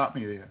Lord brought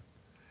me there,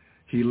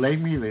 he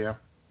laid me there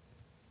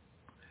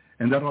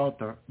in that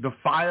altar. The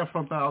fire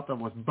from the altar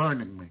was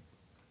burning me.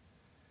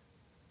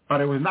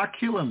 But it was not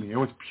killing me. It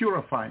was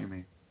purifying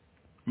me.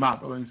 My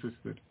brother and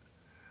sister,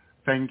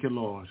 thank you,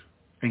 Lord.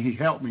 And he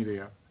helped me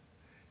there.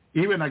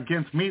 Even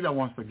against me that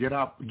wants to get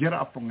up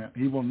from it,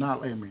 he will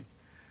not let me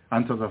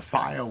until the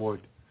fire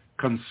would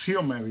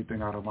consume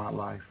everything out of my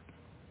life.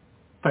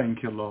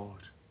 Thank you,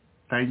 Lord.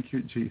 Thank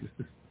you, Jesus.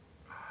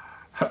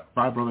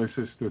 My brother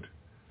and sister,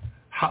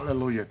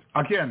 hallelujah.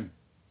 Again,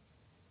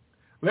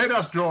 let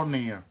us draw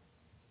near.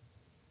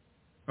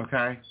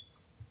 Okay?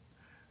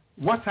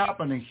 What's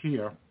happening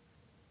here?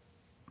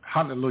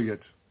 Hallelujah.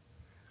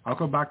 I'll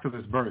go back to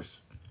this verse.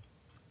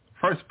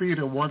 1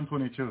 Peter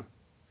 1:22.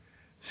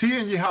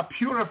 Seeing ye have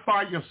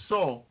purified your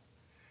soul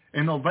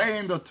in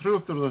obeying the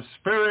truth through the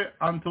Spirit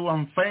unto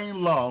unfeigned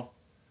love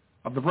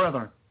of the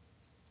brethren.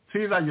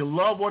 See that you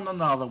love one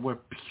another with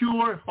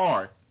pure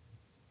heart,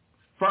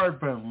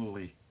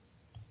 fervently.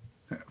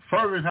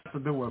 Fervent has to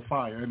do with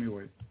fire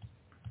anyway.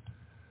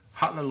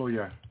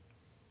 Hallelujah.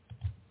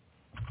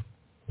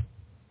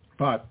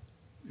 But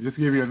just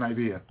to give you an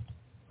idea.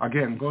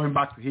 Again, going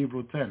back to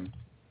Hebrew 10.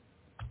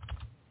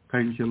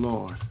 Thank you,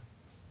 Lord.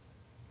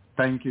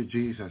 Thank you,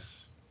 Jesus.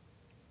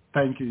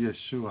 Thank you,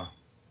 Yeshua.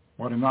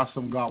 What an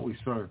awesome God we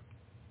serve.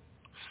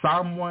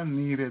 Someone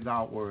needed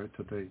that word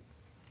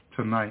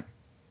tonight.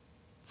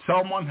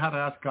 Someone had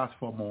asked us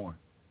for more.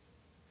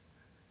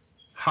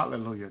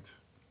 Hallelujah.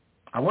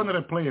 I wanted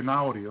to play an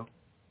audio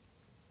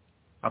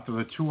after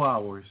the 2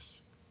 hours,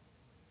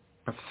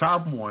 but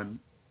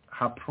someone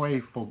had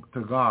prayed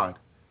to God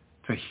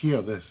to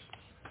hear this,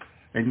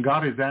 and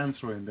God is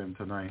answering them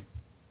tonight.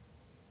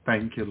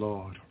 Thank you,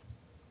 Lord.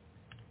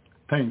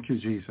 Thank you,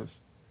 Jesus.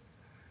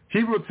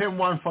 Hebrew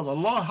 10:1, for the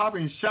Lord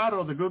having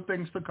shadowed the good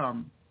things to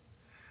come,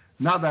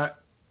 now that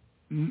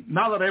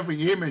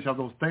every image of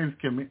those things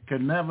can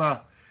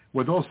never,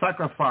 with those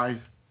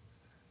sacrifices,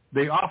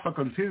 they offer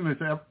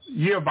continuously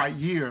year by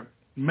year,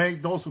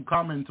 make those who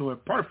come into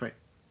it perfect.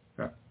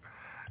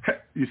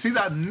 You see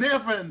that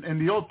never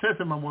in the Old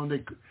Testament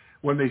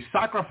when they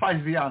sacrifice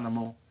the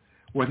animal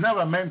was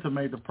never meant to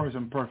make the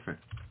person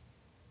perfect.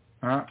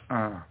 You're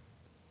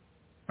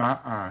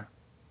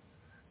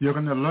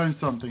going to learn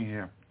something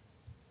here.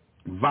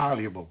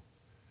 Valuable.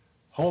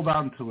 Hold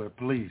on to it,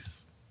 please.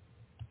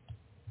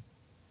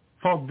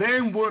 For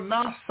then will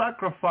not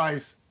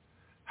sacrifice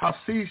have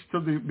ceased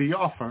to be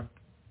offered.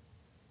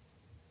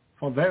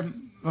 For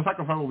then the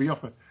sacrifice will be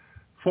offered.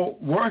 For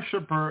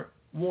worshiper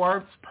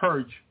once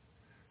purged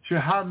should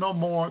have no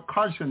more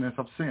consciousness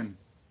of sin.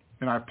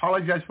 And I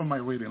apologize for my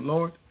reading.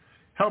 Lord,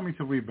 help me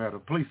to read better.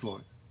 Please,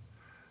 Lord.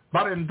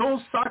 But in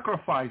those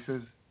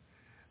sacrifices,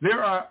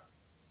 there are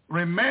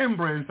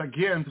remembrance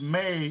again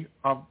made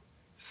of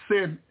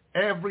sin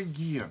every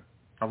year,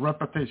 a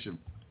repetition.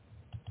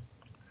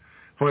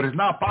 For it is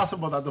not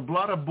possible that the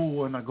blood of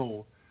bull and a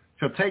goat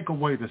shall take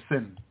away the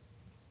sin.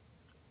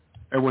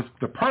 It was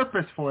the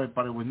purpose for it,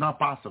 but it was not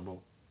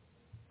possible.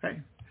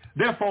 Okay?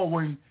 Therefore,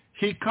 when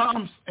he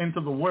comes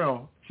into the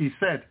world, he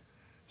said,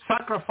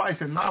 sacrifice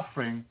and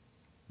offering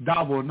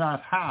thou wilt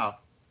not have,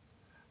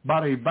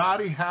 but a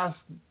body hast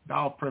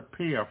thou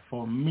prepared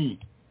for me.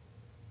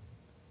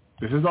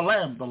 This is the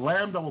lamb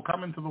that will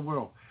come into the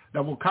world,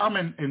 that will come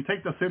and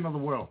take the sin of the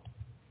world.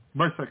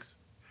 Verse 6.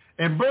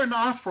 And burnt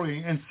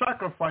offering and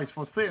sacrifice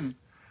for sin,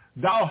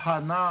 thou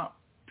hast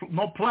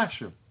no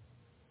pleasure.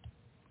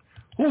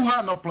 Who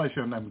had no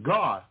pleasure in them?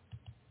 God.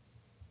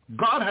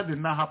 God did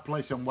not have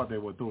pleasure in what they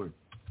were doing.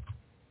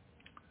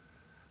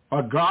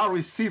 But God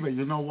received it.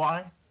 You know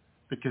why?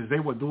 Because they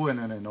were doing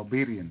it in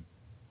obedience.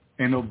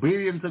 And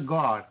obedience to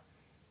God,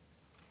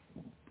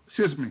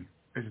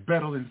 is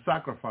better than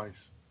sacrifice.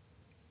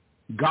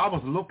 God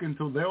was looking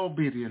to their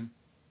obedience,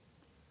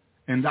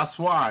 and that's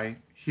why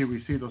he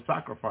received the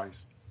sacrifice.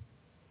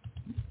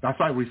 That's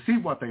why I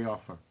received what they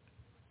offer.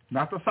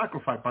 Not the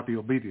sacrifice, but the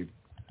obedience.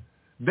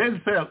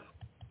 Then said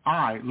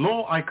I,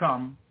 lo, I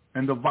come,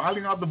 and the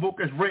volume of the book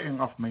is written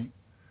of me,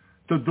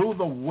 to do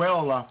the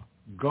will of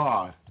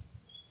God.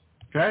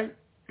 Okay?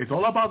 It's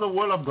all about the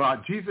will of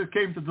God. Jesus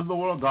came to do the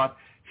will of God.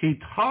 He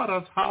taught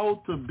us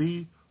how to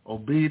be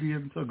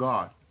obedient to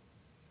God.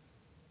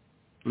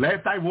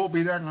 Let thy will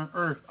be done on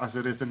earth as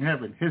it is in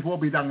heaven. His will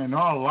be done in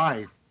our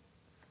life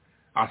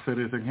as it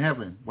is in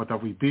heaven. With the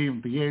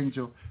redeemed, the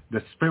angel,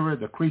 the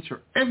spirit, the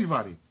creature,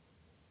 everybody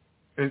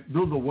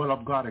do the will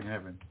of God in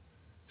heaven.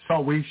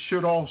 So we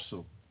should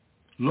also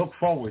look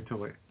forward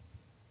to it.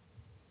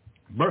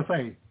 Verse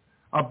 8.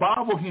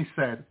 Above what he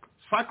said,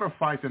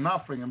 sacrifice and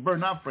offering and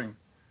burnt offering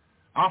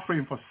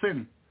for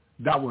sin,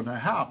 that will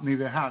not have,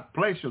 neither have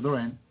pleasure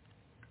therein,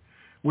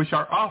 which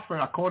are offered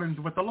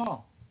according with the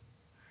law.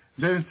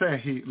 Then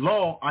said he,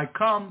 lo, I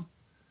come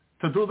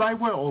to do thy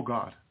will, O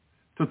God,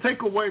 to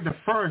take away the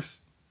first,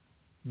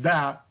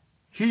 that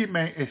he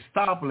may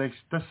establish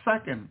the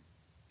second.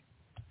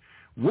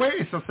 Where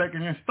is the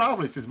second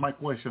established is my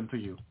question to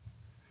you.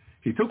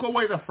 He took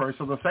away the first,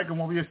 so the second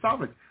will be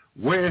established.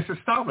 Where is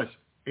established?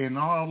 In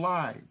our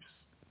lives.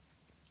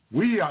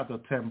 We are the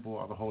temple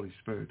of the Holy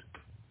Spirit,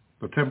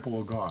 the temple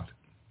of God.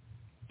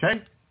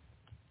 Okay?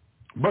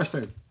 Verse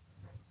 8.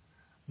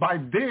 By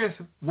this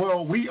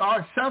will we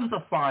are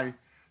sanctified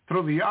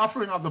through the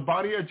offering of the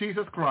body of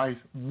Jesus Christ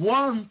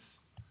once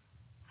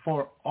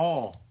for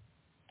all.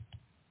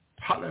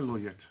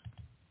 Hallelujah.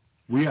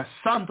 We are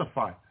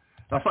sanctified.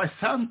 That's why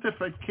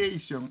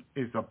sanctification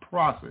is a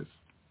process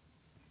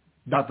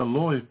that the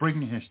Lord is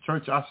bringing his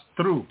church us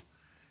through.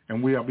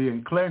 And we are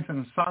being cleansed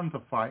and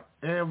sanctified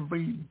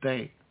every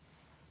day.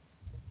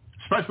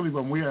 Especially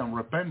when we are in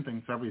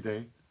repentance every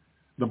day.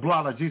 The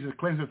blood of Jesus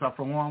cleanses us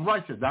from all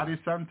unrighteousness. That is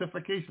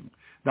sanctification.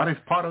 That is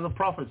part of the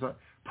process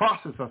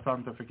of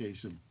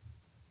sanctification.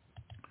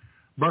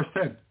 Verse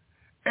 10.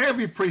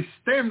 Every priest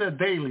standeth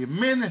daily,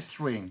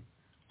 ministering,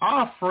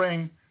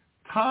 offering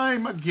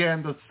time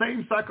again the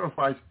same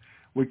sacrifice,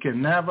 we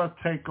can never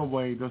take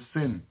away the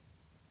sin.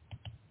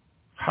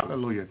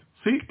 Hallelujah.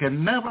 See,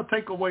 can never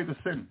take away the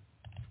sin.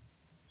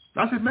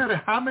 Doesn't matter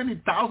how many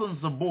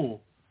thousands of bulls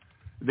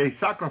they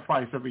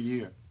sacrifice every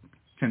year.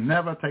 Can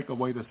never take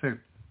away the sin.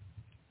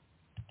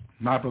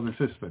 My brother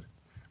and sister.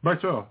 Verse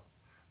 12.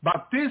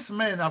 But this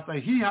man, after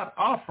he had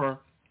offered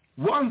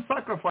one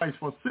sacrifice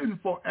for sin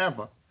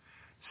forever,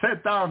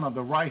 sat down at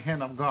the right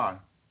hand of God.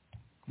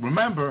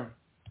 Remember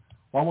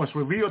what was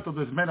revealed to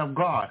this man of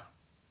God.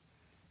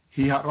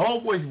 He had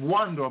always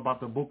wondered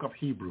about the book of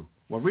Hebrew.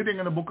 We're reading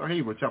in the book of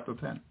Hebrew, chapter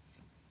 10.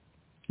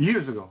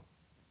 Years ago.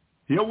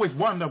 He always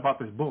wondered about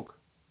this book.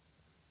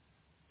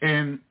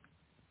 And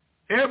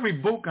every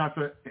book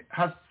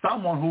has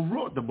someone who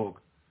wrote the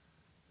book,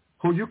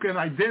 who you can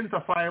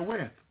identify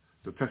with.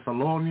 The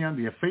Thessalonian,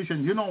 the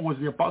Ephesians, was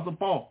the Apostle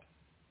Paul.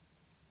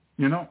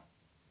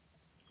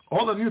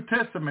 All the New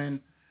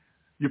Testament,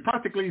 you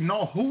practically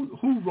know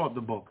who wrote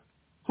the book,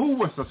 who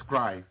was the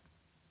scribe.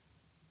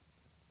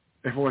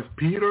 If it was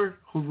Peter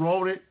who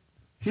wrote it,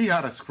 he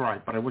had a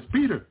scribe, but it was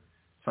Peter.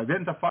 It's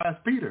identified as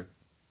Peter.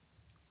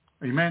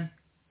 Amen.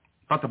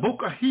 But the book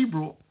of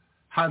Hebrew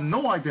had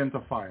no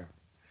identifier.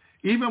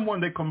 Even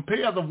when they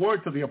compare the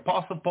word to the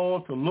Apostle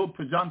Paul, to Luke,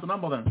 to John, to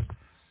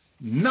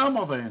none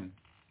of them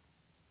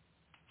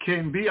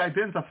can be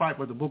identified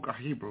with the book of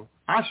Hebrew.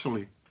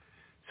 Actually,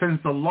 since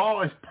the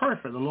law is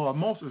perfect, the law of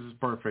Moses is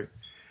perfect,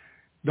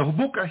 the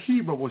book of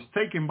Hebrew was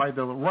taken by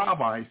the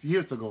rabbis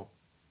years ago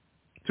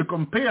to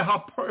compare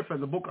how perfect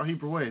the book of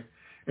Hebrew is.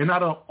 And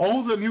out of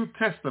all the New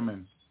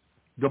Testament,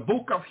 the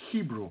book of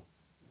Hebrew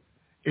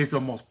is the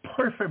most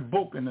perfect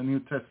book in the New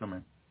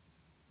Testament.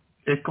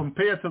 It's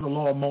compared to the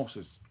law of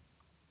Moses.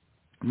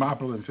 My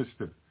brother and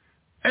sister,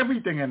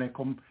 everything in it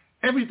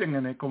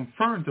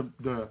confirms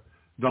the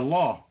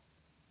law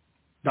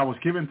that was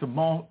given to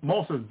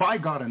Moses by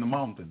God in the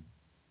mountain.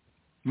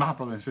 My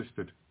brother and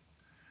sister.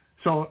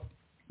 So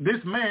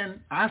this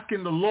man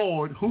asking the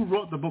Lord who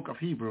wrote the book of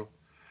Hebrew,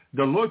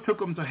 the Lord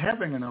took him to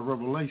heaven in a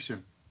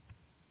revelation.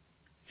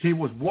 He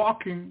was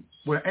walking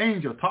with an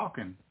angel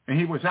talking, and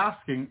he was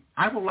asking,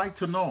 I would like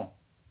to know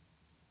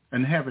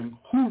in heaven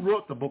who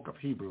wrote the book of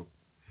Hebrew.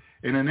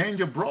 And an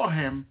angel brought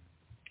him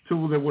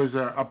to, there was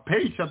a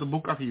page of the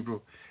book of Hebrew.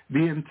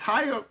 The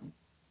entire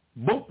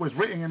book was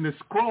written in the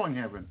scroll in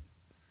heaven.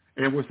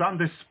 It was on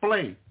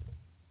display.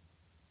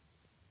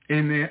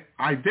 And they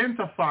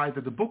identified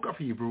that the book of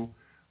Hebrew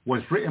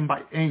was written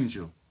by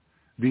angel.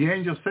 The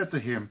angel said to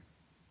him,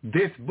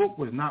 this book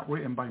was not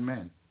written by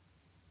men.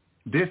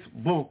 This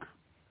book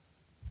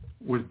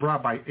was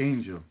brought by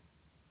angel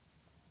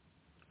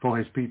for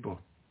his people.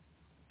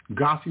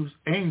 God used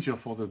angel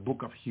for the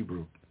book of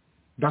Hebrew.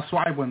 That's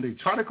why when they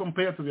try to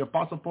compare to the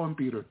Apostle Paul and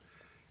Peter,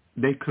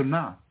 they could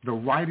not. The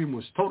writing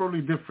was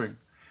totally different.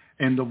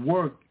 And the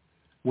work,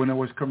 when it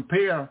was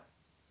compared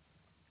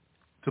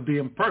to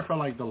being perfect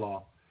like the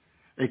law,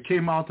 it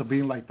came out to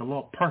being like the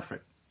law,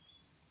 perfect.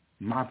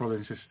 My brother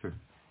and sister.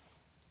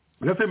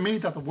 It doesn't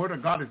mean that the word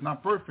of God is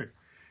not perfect,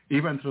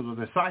 even through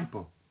the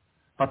disciple.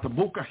 But the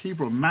book of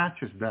Hebrew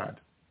matches that.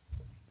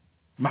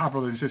 My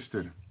brother and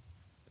sister.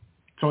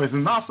 So it's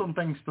an awesome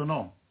thing to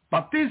know.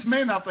 But this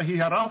man, after he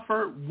had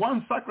offered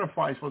one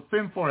sacrifice for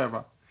sin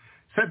forever,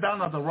 sat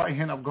down at the right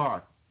hand of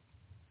God.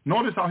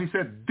 Notice how he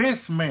said, this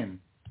man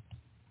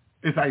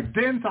is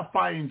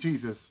identifying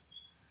Jesus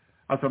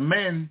as a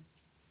man,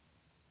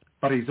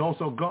 but he's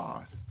also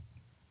God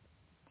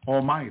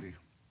Almighty.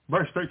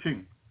 Verse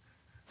 13.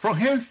 From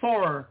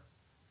henceforth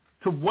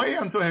to wait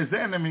until his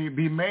enemy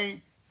be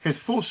made his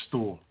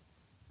footstool.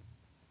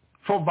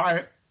 For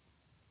by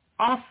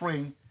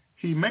offering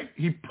he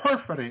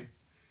perfected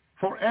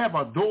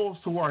forever those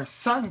who are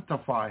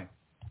sanctified.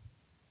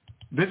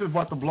 This is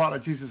what the blood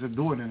of Jesus is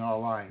doing in our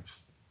lives,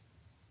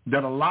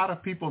 that a lot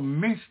of people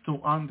miss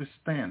to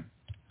understand.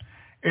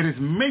 It is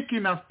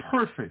making us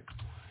perfect,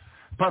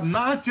 but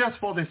not just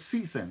for this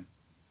season.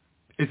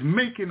 It's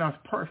making us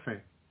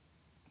perfect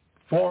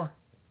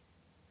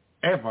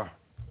forever,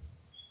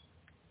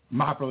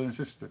 my brother and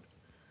sister,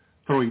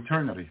 through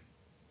eternity.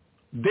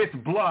 This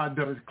blood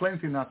that is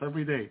cleansing us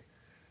every day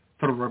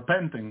through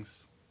repentance,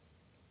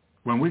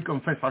 when we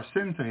confess our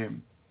sin to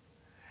him,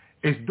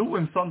 is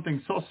doing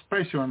something so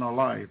special in our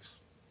lives.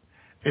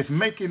 It's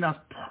making us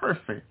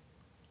perfect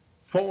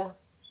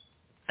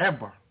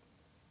forever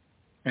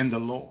in the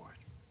Lord.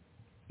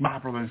 My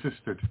brother and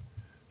sister,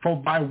 for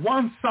by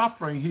one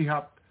suffering he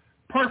hath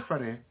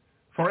perfected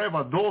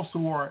forever those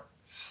who are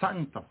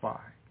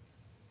sanctified.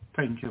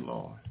 Thank you,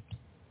 Lord.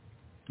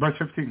 Verse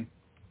 15.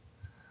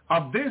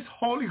 Of this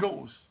Holy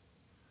Ghost,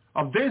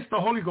 the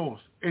Holy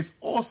Ghost is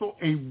also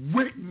a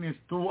witness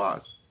to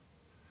us.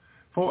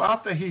 For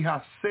after he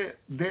has said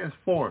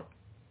therefore,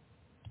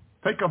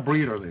 take a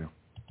breather there.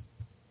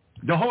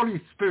 The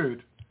Holy Spirit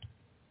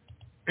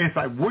is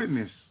a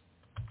witness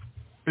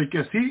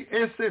because he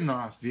is in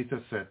us, Jesus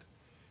said,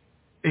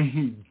 and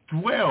he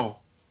dwells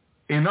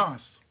in us.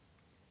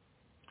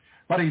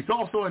 But he's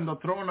also in the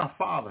throne of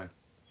Father.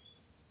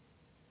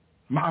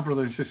 My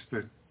brother and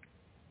sister,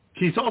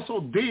 he's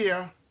also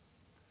there,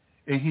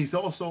 and he's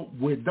also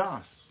with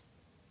us.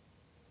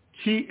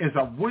 He is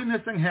a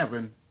witness in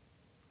heaven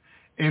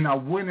and a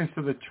witness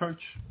to the church.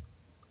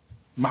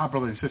 My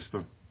brother and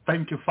sister,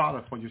 thank you,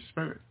 Father, for your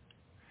Spirit.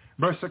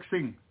 Verse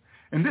 16,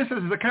 and this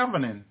is the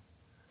covenant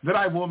that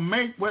I will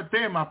make with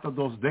them after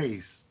those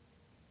days,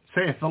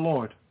 saith the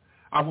Lord.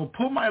 I will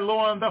put my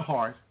law in their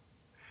heart,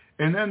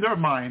 and in their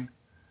mind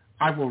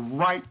I will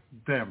write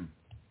them.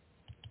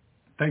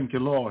 Thank you,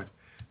 Lord.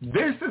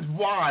 This is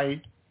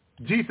why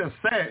Jesus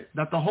said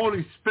that the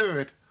Holy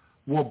Spirit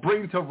will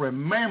bring to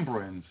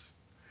remembrance,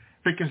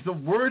 because the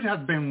word has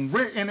been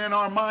written in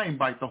our mind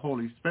by the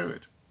Holy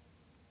Spirit,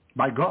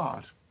 by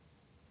God.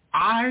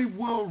 I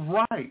will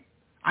write.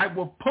 I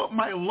will put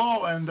my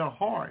law in their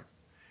heart,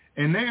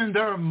 and in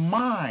their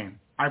mind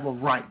I will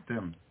write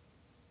them.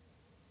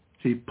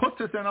 He puts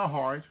it in our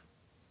heart,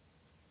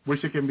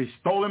 which it can be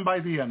stolen by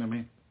the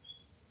enemy,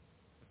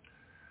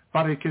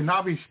 but it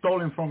cannot be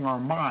stolen from our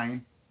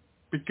mind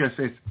because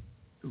it's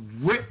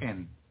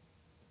written.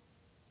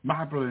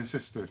 My brother and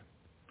sister,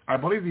 I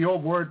believe the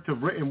old word to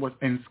written was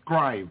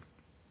inscribed.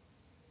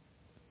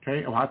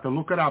 Okay, I'll have to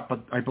look it up,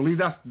 but I believe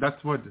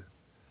that's what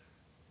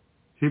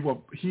he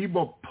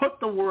will put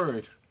the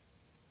word.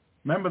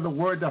 Remember the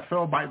word that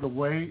fell by the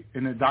way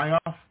and it died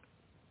off?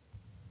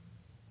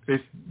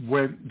 It's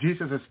when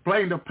Jesus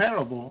explained the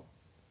parable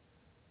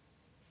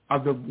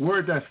of the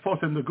word that's falls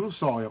in the good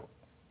soil.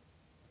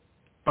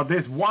 But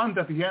there's one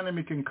that the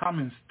enemy can come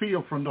and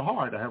steal from the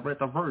heart. I have read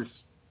the verse.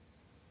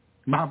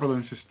 My brother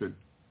and sister.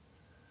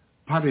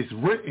 But it's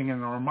written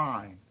in our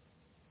mind.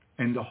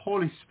 And the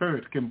Holy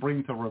Spirit can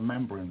bring to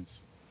remembrance.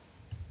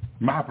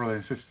 My brother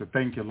and sister,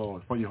 thank you,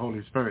 Lord, for your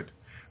Holy Spirit.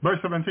 Verse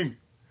 17.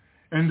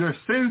 And their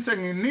sins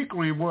and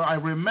iniquity will I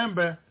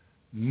remember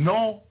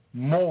no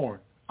more.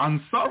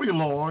 I'm sorry,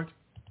 Lord.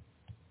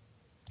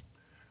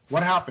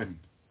 What happened?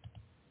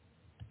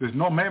 There's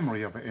no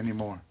memory of it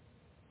anymore.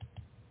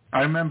 I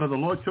remember the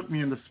Lord took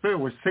me in the spirit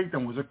where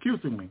Satan was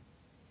accusing me.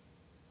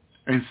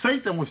 And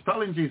Satan was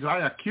telling Jesus, I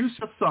accuse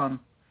your son.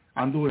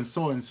 I'm doing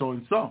so and so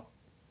and so.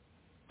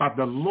 But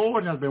the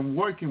Lord has been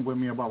working with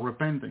me about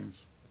repentance.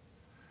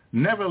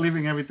 Never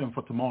leaving everything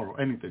for tomorrow,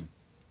 anything.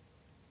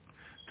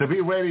 To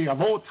be ready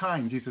of all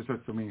time, Jesus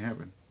said to me in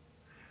heaven.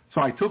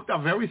 So I took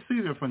that very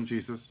serious from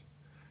Jesus,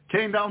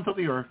 came down to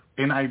the earth,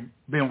 and I've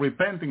been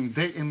repenting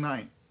day and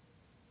night.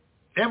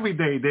 Every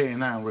day and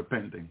night I'm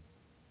repenting.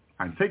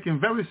 I'm taking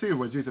very serious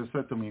what Jesus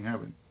said to me in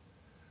heaven.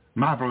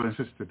 My brother and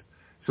sister.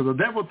 So the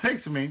devil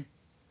takes me,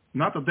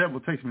 not the devil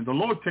takes me, the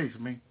Lord takes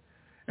me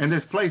in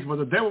this place where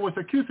the devil was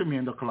accusing me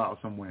in the cloud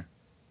somewhere.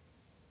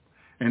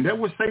 And there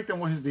was Satan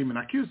with his demon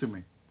accusing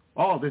me.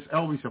 Oh, this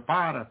Elvis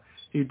Zapata,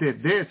 he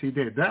did this, he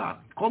did that.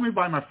 He called me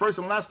by my first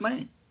and last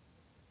name.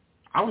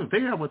 I was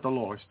there with the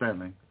Lord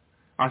standing.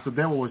 As the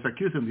devil was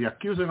accusing, the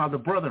accusing of the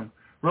brethren.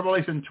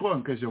 Revelation 12,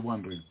 in case you're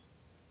wondering.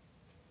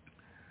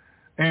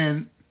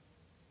 And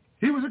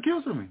he was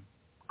accusing me.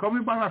 Called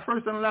me by my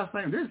first and last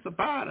name. This is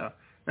Zapata,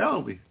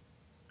 Elvis.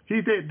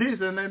 He did this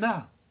and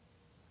that.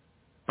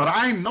 But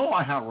I know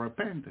I have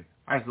repented,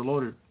 as the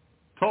Lord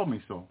told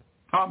me so,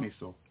 taught me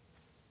so.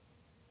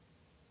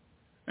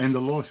 And the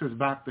Lord says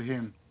back to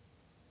him,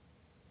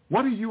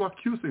 what are you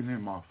accusing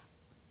him of?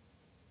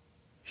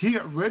 He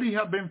already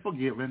have been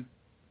forgiven,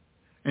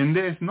 and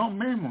there is no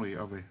memory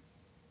of it.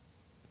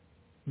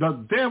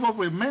 The devil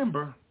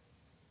remember,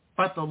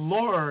 but the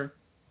Lord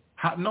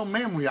had no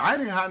memory. I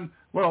didn't have,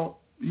 well,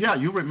 yeah,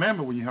 you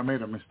remember when you have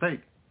made a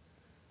mistake.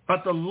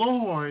 But the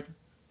Lord,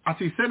 as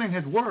he said in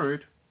his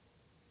word,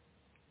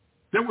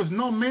 there was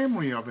no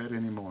memory of it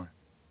anymore.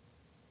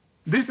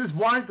 This is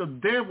why the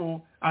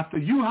devil, after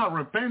you have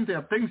repented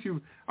of things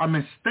a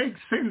mistake,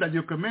 sin that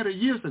you committed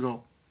years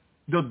ago,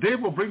 the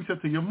devil brings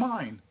it to your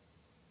mind.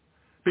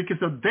 Because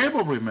the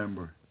devil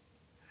remember.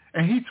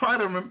 And he tried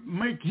to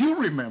make you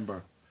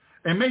remember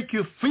and make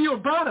you feel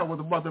better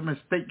about the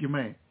mistake you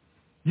made.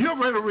 You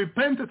already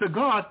repented to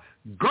God.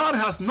 God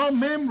has no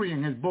memory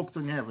in his books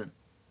in heaven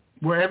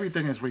where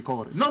everything is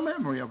recorded. No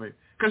memory of it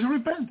because you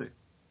repented.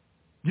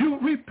 You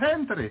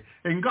repented it.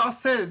 And God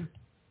said,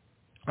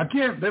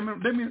 again,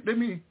 let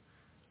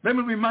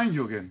me remind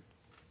you again.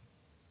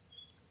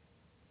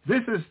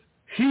 This is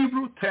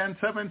Hebrew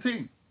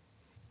 10:17.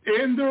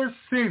 In their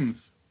sins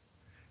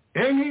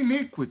and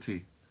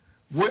iniquity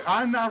will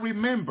I not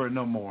remember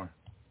no more.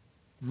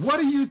 What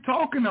are you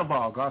talking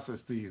about? God says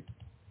to you.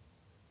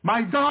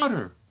 My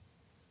daughter,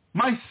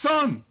 my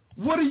son,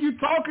 what are you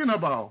talking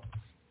about?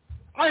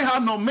 I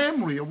have no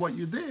memory of what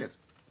you did.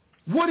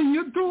 What do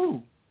you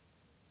do?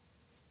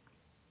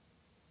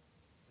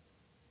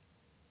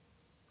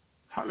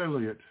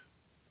 Hallelujah.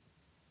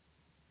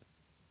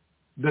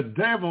 The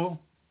devil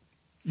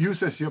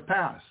uses your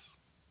past.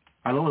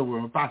 I love it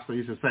when a pastor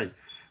used to say,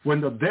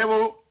 when the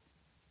devil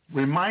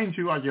reminds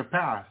you of your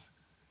past,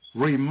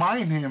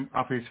 remind him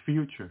of his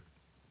future.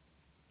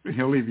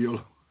 He'll leave you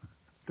alone.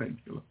 Thank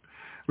you, Lord.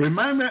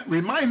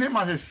 Remind him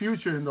of his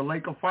future in the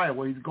lake of fire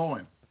where he's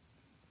going.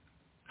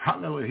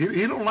 Hallelujah.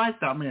 He don't like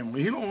that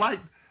memory. He don't like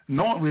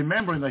not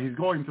remembering that he's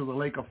going to the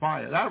lake of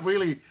fire. That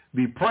really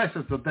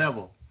depresses the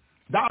devil.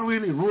 That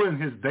really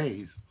ruins his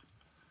days.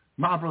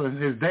 My brother,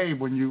 his day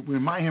when you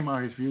remind him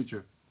of his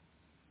future.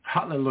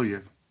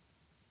 Hallelujah.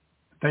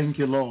 Thank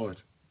you, Lord.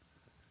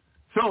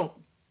 So,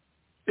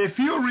 if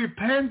you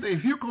repent,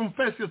 if you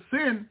confess your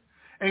sin,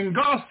 and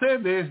God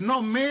said there is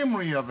no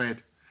memory of it,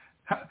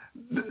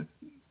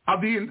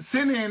 of the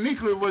sin and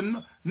iniquity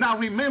will not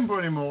remember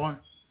anymore.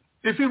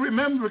 If you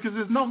remember, because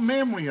there's no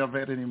memory of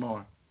it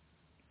anymore.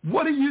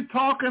 What are you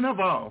talking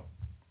about?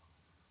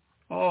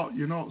 Oh,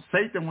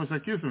 Satan was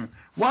accusing me.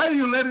 Why are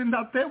you letting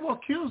that devil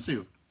accuse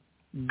you?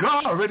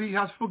 God already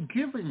has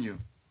forgiven you.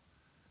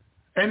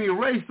 And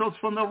erased those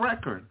from the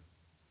record.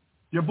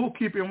 Your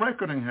bookkeeping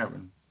record in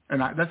heaven.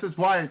 And this is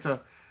why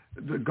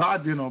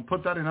God,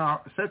 put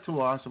that said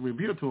to us,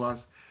 revealed to us,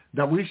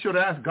 that we should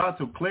ask God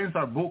to cleanse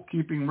our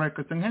bookkeeping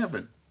records in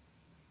heaven.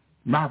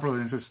 My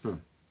brother and sister.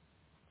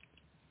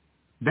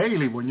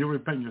 Daily, when you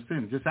repent your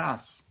sin, just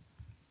ask.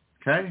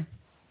 Okay?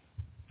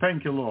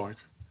 Thank you, Lord.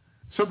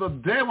 So the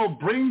devil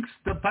brings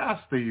the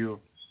past to you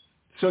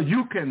so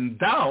you can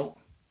doubt,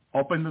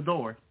 open the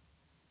door.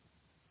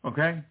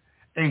 Okay?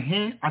 And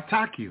he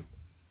attack you.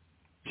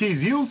 He's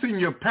using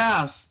your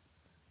past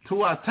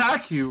to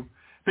attack you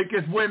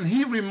because when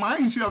he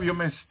reminds you of your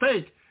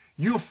mistake,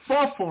 you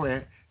fall for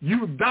it,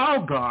 you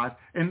doubt God,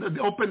 and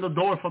open the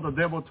door for the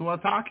devil to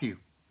attack you.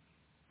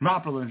 My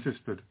brother and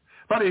sister.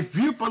 But if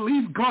you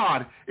believe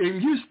God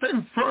and you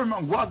stand firm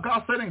on what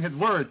God said in his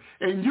word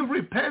and you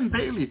repent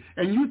daily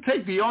and you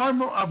take the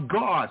armor of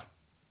God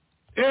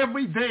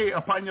every day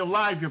upon your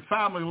life, your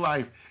family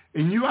life,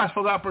 and you ask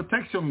for that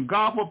protection,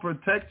 God will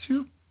protect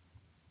you.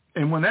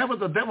 And whenever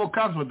the devil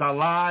comes with a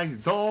lie,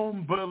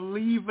 don't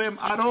believe him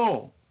at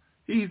all.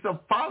 He's the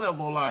father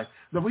of all lies.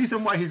 The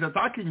reason why he's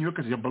attacking you is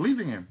because you're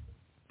believing him.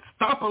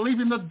 Stop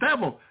believing the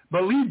devil.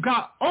 Believe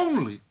God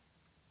only.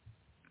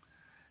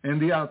 And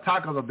the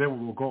attack of the devil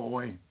will go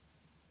away.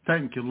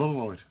 Thank you,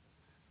 Lord.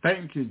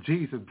 Thank you,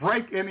 Jesus.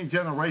 Break any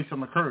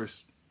generational curse.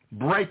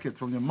 Break it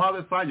from your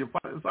mother's side, your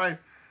father's side,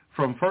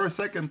 from first,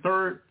 second,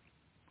 third,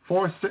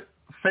 fourth,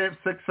 fifth,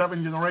 sixth,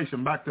 seventh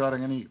generation back to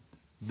Adam and Eve.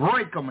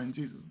 Break them in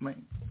Jesus'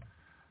 name.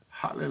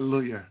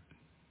 Hallelujah.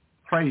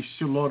 Praise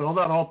you, Lord. All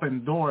that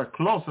open door,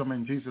 close them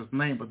in Jesus'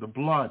 name, but the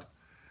blood.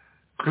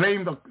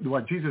 Claim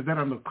what Jesus did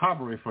on the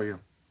Calvary for you.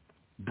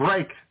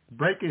 Break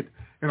it.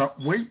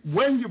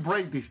 When you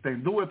break these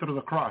things, do it through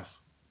the cross.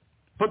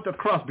 Put the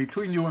cross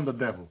between you and the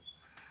devil.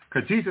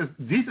 Because Jesus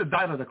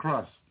died on the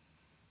cross.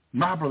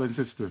 My brother and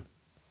sister.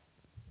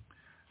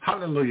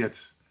 Hallelujah.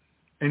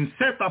 And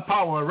set the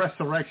power of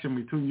resurrection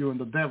between you and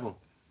the devil.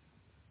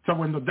 So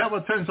when the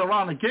devil turns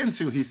around against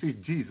you, he sees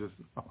Jesus.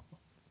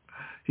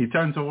 He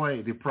turns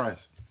away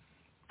depressed.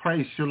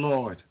 Praise you,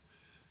 Lord.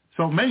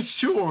 So make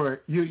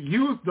sure you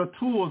use the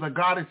tools that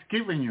God has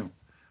given you.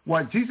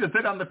 What Jesus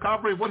did on the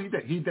Calvary, what he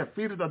did? He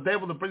defeated the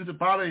devil, the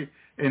principality,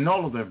 and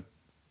all of them.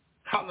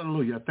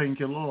 Hallelujah. Thank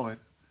you, Lord.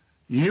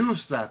 Use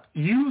that.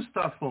 Use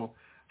that for,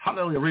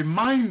 hallelujah.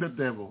 Remind the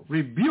devil.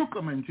 Rebuke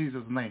him in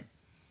Jesus' name.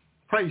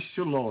 Praise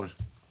you, Lord.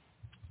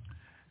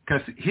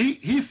 Because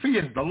he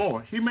fears the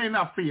Lord. He may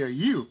not fear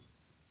you,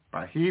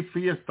 but he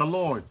fears the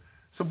Lord.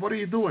 So what are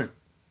you doing?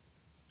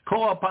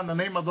 Call upon the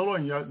name of the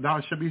Lord and thou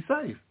shalt be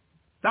saved.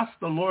 That's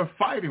the Lord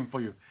fighting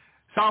for you.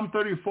 Psalm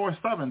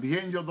 34:7, the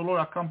angel of the Lord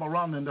will come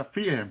around them that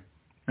fear him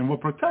and will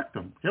protect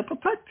them. He'll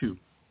protect you.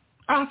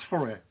 Ask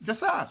for it.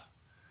 Just ask.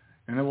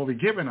 And it will be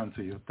given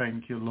unto you.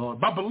 Thank you,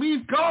 Lord. But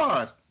believe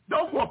God.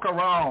 Don't walk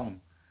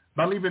around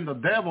believing the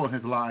devil and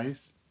his lies.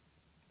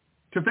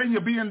 Because then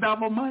you're being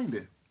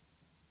double-minded.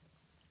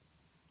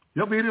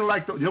 You'll be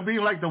like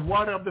the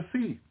water of the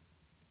sea.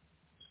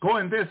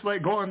 Going this way,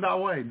 going that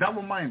way.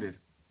 Double-minded.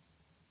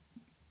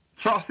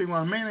 Trusting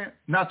 1 minute,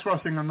 not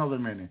trusting another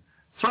minute.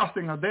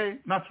 Trusting a day,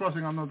 not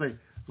trusting another day.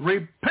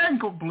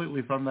 Repent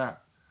completely from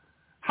that.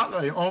 How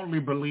do you only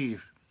believe?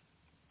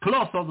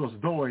 Close all those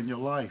doors in your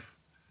life.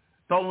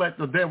 Don't let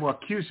the devil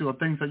accuse you of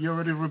things that you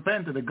already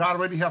repented, that God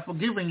already has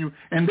forgiven you,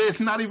 and there's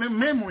not even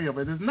memory of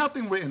it. There's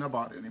nothing written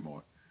about it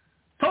anymore.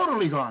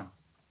 Totally gone.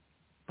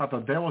 But the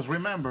devil's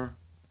remember.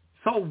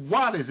 So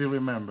what does he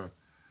remember?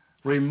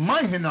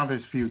 Remind him of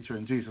his future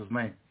in Jesus'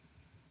 name.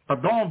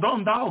 But don't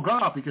doubt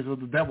God because of what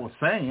the devil's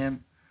saying.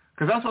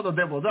 Because that's what the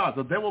devil does.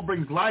 The devil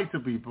brings light to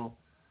people,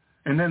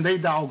 and then they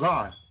doubt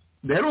God.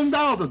 They don't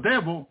doubt the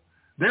devil.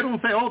 They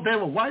don't say, oh,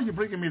 devil, why are you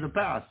bringing me the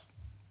past?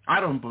 I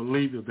don't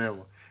believe you,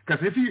 devil.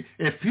 Because if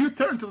you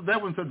turn to the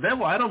devil and say,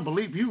 devil, I don't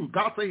believe you.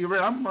 God said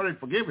I'm already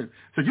forgiven.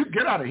 So you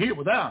get out of here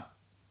with that.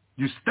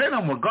 You stand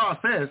on what God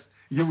says.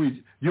 You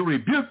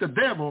rebuke the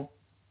devil.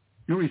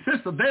 You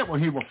resist the devil,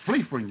 and he will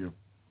flee from you.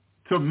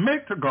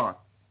 Submit to God.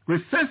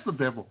 Resist the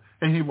devil,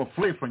 and he will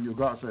flee from you,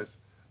 God says.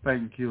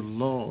 Thank you,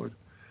 Lord.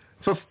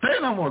 So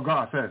stand on what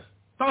God says.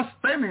 Stop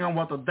standing on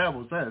what the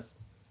devil says.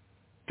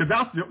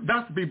 Because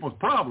that's people's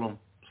problem,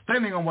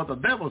 standing on what the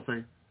devil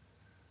says.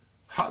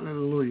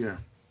 Hallelujah.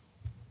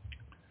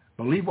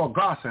 Believe what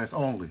God says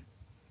only.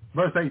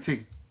 Verse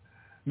 18.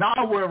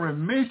 Now where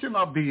remission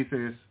of these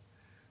is,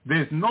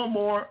 there is no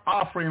more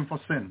offering for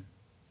sin.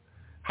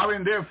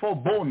 Having therefore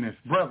boldness,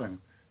 brethren,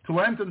 to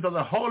enter into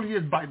the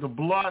holiest by the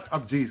blood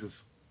of Jesus.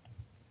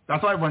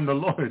 That's why when the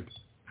Lord,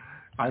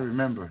 I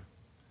remember,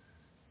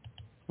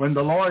 when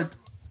the Lord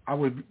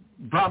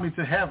brought me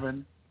to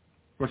heaven,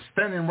 was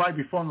standing right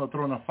before the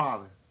throne of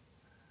Father.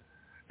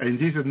 And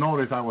Jesus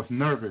noticed I was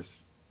nervous.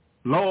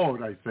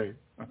 Lord, I say.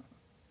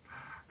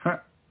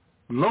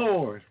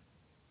 Lord,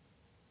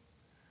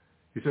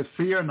 he says,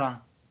 fear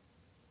not,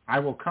 I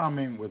will come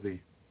in with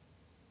thee.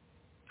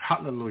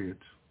 Hallelujah.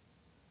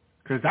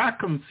 Because that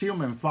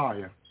consuming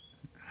fire,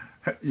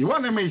 you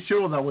want to make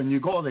sure that when you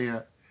go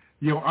there,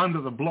 you're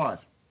under the blood.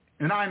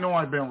 And I know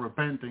I've been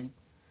repenting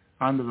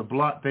under the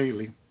blood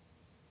daily.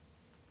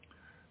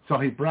 So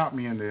he brought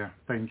me in there.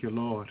 Thank you,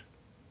 Lord.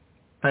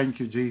 Thank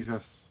you,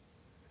 Jesus.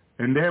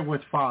 And there was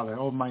Father,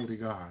 Almighty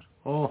God.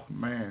 Oh,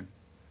 man.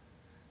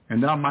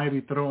 And the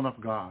almighty throne of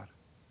God.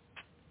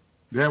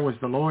 There was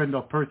the Lord and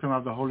the person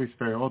of the Holy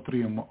Spirit, all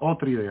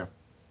three there.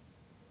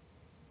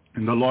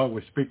 And the Lord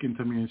was speaking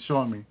to me and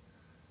showing me.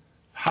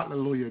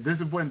 Hallelujah. This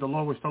is when the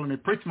Lord was telling me,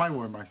 preach my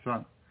word, my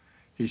son.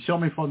 He showed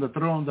me from the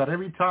throne that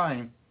every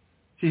time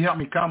he helped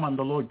me come on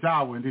the Lord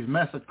Yahweh, and this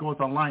message goes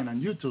online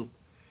on YouTube,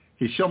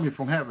 he showed me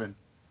from heaven,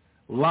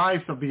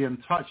 lives are being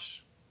touched.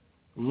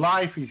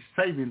 Life is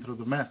saving through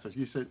the message.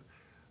 He says,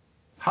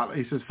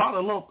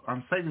 Father, look,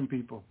 I'm saving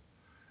people.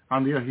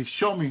 And he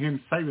showed me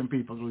him saving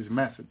people through his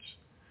message.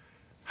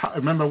 I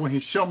remember when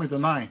he showed me the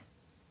night.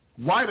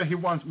 Why does he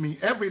want me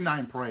every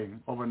night praying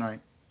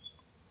overnight?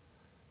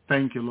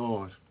 Thank you,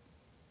 Lord.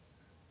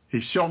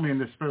 He showed me in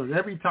the spirit.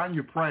 Every time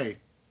you pray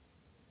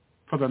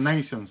for the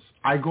nations,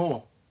 I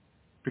go.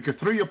 Because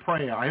through your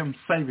prayer, I am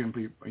saving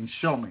people. And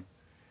show me.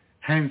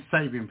 Him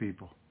saving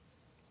people.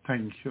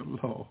 Thank you,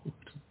 Lord.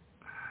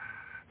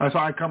 That's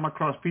why I come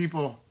across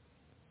people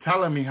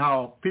telling me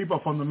how people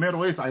from the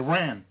Middle East,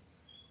 Iran,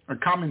 are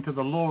coming to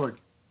the Lord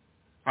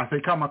as they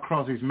come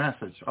across his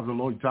message of the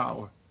Lord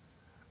Yahweh.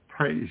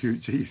 Praise you,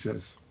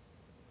 Jesus.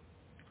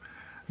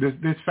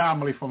 This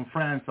family from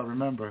France, I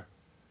remember,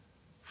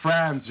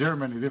 France,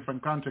 Germany,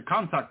 different countries,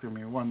 contacted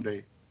me one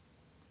day.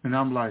 And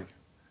I'm like,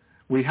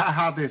 we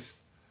had this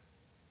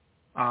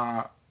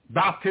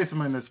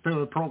baptism in the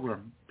Spirit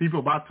program,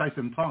 people baptized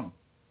in tongues.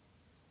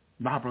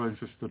 My brother and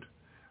sister.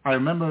 I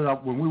remember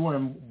that when we were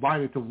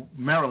invited to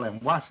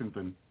Maryland,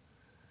 Washington,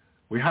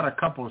 we had a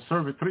couple of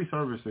service, 3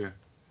 services there.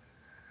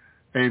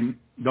 And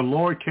the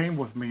Lord came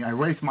with me. I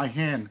raised my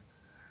hand.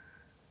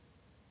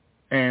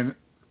 And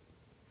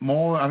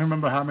I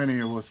remember how many,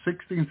 it was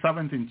 16,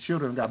 17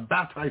 children got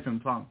baptized in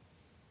tongues.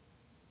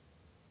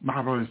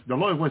 My brothers, the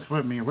Lord was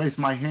with me. I raised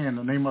my hand in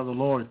the name of the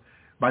Lord.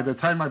 By the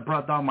time I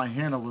brought down my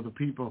hand over the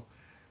people,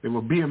 they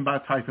were being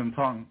baptized in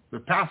tongues. The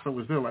pastor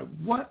was there like,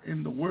 what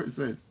in the world is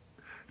this?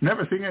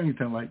 Never seen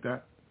anything like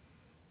that.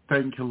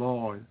 Thank you,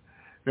 Lord.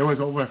 There was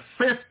over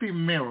 50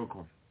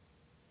 miracles.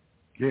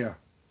 Yeah.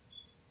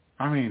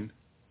 I mean,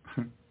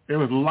 it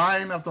was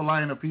line after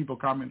line of people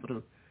coming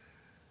through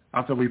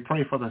after we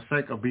pray for the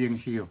sake of being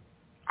healed.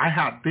 I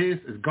had this,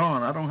 it's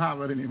gone. I don't have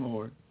it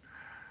anymore.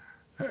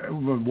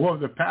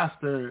 The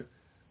pastor,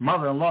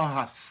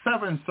 mother-in-law, had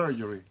 7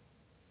 surgeries.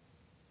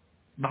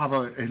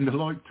 And the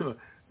Lord took,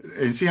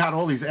 and she had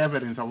all these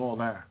evidence of all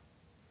that.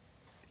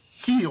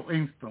 Healed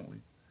instantly.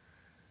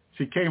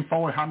 She came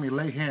forward, had me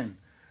lay hand.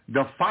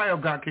 The fire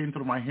of God came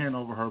through my hand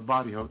over her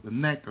body, the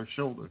neck, her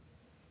shoulder.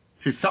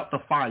 She felt the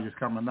fire just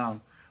coming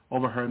down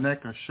over her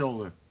neck, her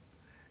shoulder.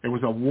 It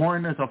was a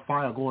warmness of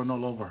fire going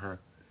all over her,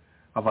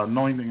 of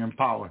anointing and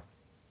power.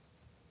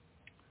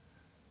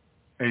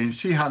 And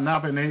she had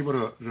not been able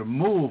to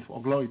remove, oh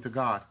glory to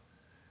God,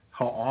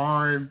 her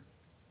arm,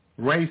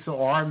 raise her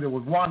arm. There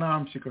was one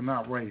arm she could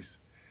not raise.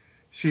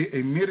 She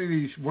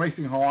immediately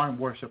raising her arm,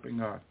 worshiping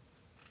God.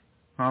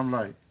 I'm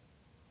like,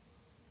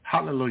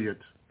 hallelujah.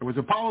 It was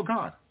the power of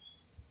God.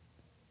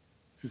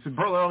 She said,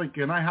 Brother Ellie,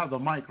 can I have the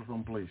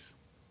microphone, please?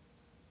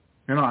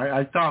 You know,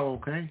 I thought,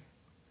 okay.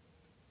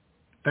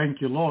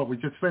 Thank you, Lord. We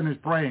just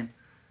finished praying.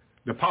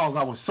 The power of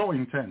God was so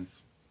intense.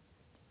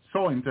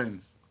 So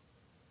intense.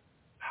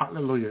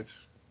 Hallelujah.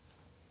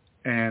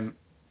 And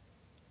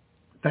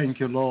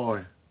thank you,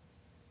 Lord.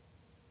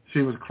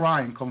 She was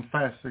crying,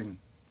 confessing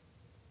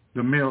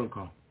the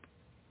miracle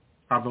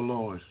of the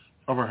Lord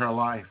over her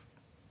life.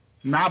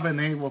 Not been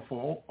able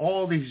for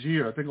all these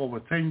years, I think over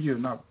 10 years,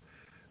 not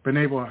been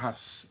able to have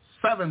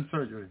 7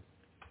 surgeries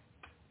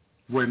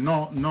with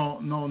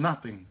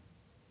nothing.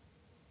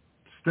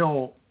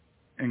 Still,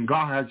 and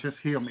God has just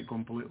healed me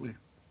completely.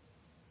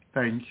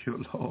 Thank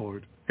you,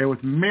 Lord. It was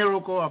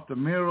miracle after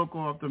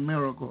miracle after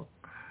miracle.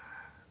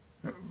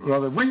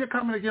 Brother, when you're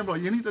coming again, bro,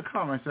 you need to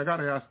come. I said, I got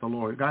to ask the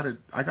Lord.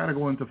 I got to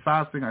go into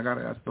fasting. I got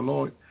to ask the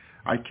Lord.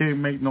 I can't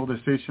make no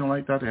decision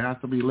like that. It has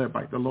to be led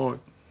by the Lord.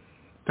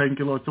 Thank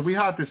you, Lord. So we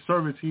had this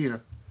service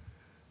here.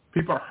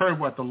 People heard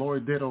what the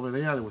Lord did over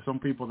there. There were some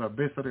people that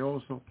visited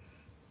also.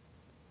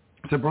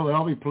 I said, Brother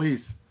Elvi,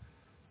 please,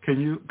 can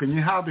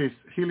you have this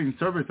healing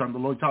service on the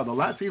Lord's child? The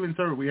last healing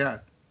service we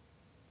had.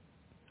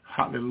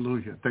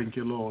 Hallelujah. Thank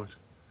you, Lord.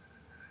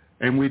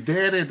 And we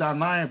did it that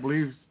night, I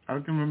believe. I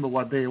don't remember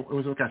what day. It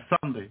was like a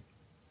Sunday.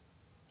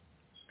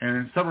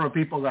 And several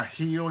people got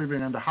healed.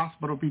 Even in the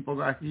hospital, people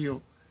got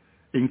healed.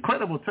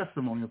 Incredible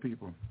testimony of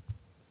people.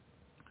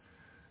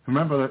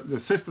 Remember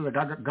the sister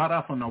that got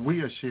up on a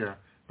wheelchair.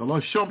 The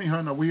Lord showed me her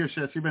in a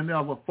wheelchair. She's been there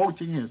over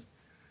 14 years.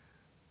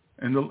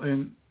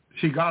 And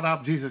she got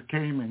up. Jesus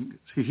came and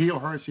he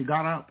healed her. She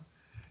got up.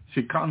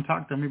 She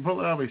contacted me.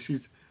 Brother Elvis,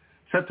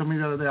 said to me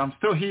the other day, I'm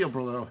still here,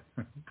 brother.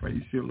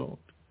 Praise you, Lord.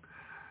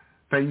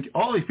 Thank you.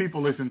 All these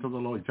people listen to the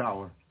Lord's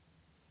Hour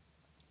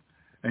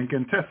and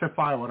can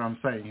testify what I'm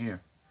saying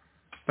here.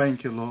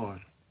 Thank you, Lord.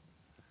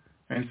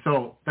 And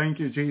so, thank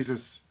you, Jesus.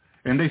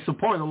 And they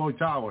support the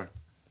Lord's Hour.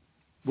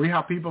 We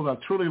have people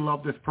that truly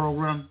love this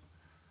program.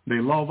 They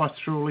love us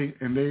truly,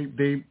 and they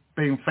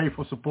being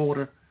faithful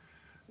supporter.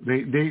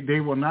 They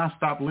will not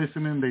stop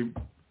listening.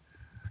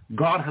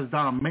 God has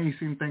done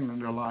amazing things in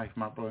their life,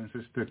 my brother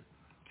and sister.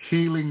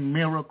 Healing,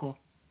 miracle,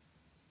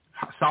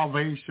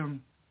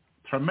 salvation,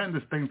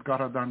 tremendous things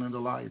God has done in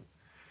their life.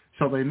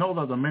 So they know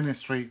that the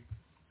ministry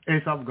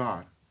is of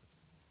God.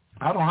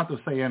 I don't have to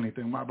say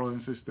anything, my brother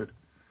and sister.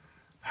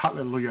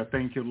 Hallelujah.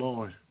 Thank you,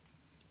 Lord.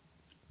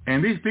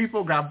 And these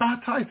people got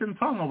baptized in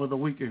tongues over the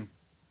weekend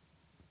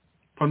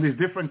from these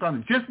different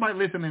countries just by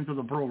listening to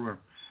the program.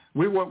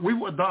 We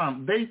were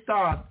done. They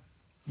thought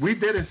we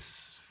did it.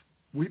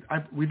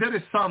 We did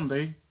it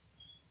Sunday.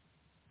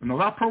 No,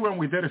 that program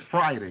we did it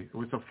Friday. It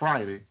was a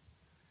Friday.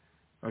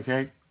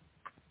 Okay.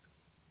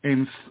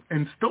 And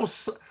still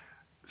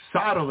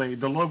Saturday,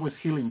 the Lord was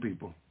healing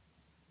people.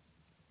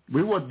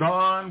 We were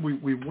done.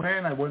 We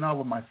went. I went out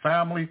with my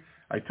family.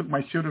 I took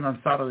my children on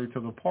Saturday to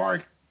the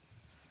park.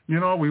 You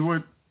know, we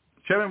were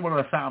sharing with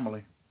our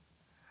family.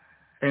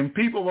 And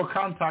people were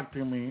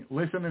contacting me,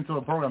 listening to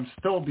the program,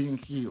 still being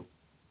healed.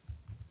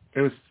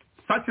 It was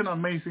such an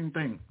amazing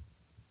thing.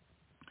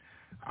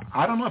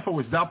 I don't know if it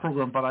was that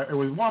program, but it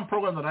was one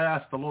program that I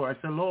asked the Lord.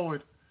 I said,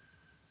 Lord,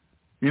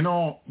 you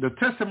know, the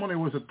testimony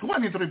was that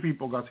 23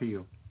 people got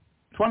healed.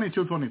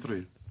 22,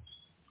 23.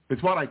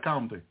 It's what I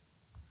counted.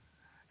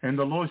 And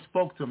the Lord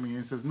spoke to me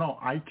and says, no,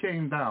 I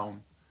came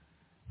down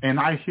and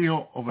I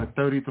healed over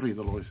 33,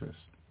 the Lord says.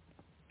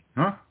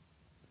 Huh?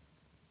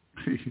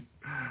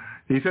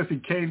 He says he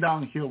came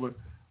down and healed.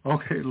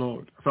 Okay,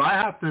 Lord. So I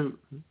have to,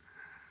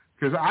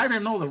 because I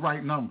didn't know the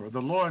right number. The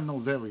Lord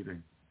knows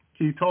everything.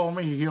 He told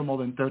me he healed more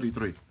than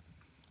 33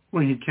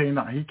 when he came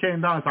down. He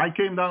came down. So I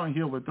came down and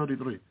healed with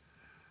 33.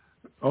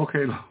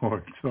 Okay,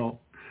 Lord. So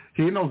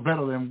he knows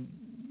better than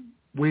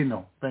we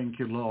know. Thank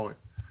you, Lord.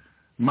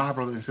 My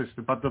brother and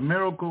sister. But the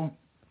miracle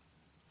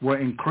were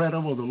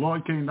incredible. The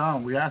Lord came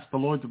down. We asked the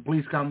Lord to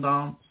please come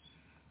down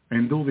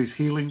and do this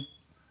healing.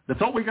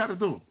 That's all we got to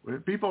do.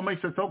 People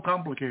make it so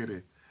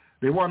complicated.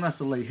 They want us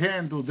to lay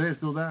hands, do this,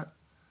 do that.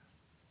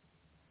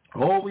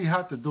 All we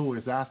have to do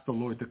is ask the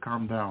Lord to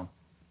come down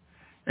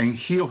and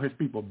heal his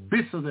people,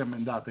 visit them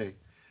in that day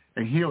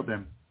and heal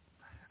them.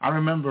 I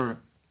remember,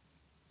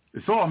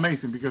 it's so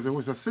amazing because there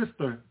was a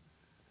sister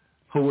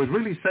who was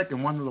really sick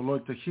and wanted the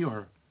Lord to heal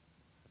her.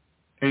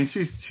 And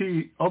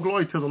she oh,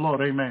 glory to the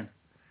Lord, amen.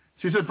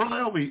 She said, Brother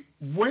Elby,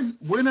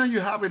 when are you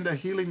having the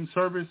healing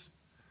service?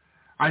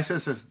 I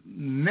said,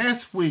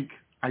 next week.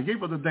 I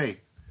gave her the day.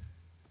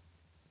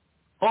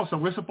 Also,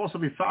 we're supposed to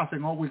be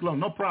fasting all week long.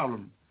 No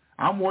problem.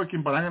 I'm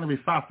working, but I'm going to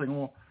be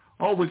fasting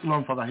all week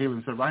long for the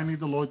healing service. I need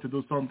the Lord to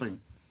do something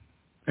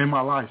in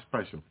my life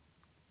special.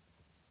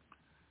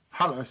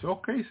 I said,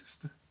 okay,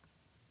 sister.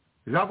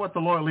 Is that what the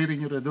Lord leading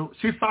you to do?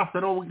 She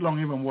fasted all week long,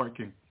 even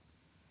working.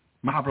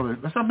 My brother,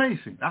 that's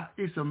amazing. That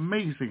is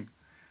amazing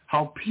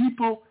how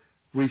people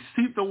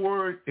receive the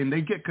word and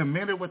they get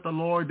committed with the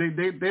Lord.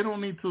 They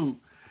don't need to,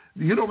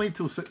 you don't need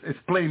to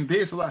explain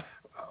this.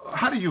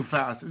 How do you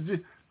fast?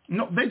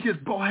 No, they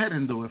just go ahead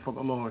and do it for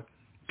the Lord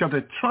because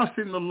they trust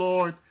in the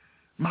Lord,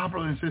 my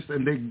brother and sister,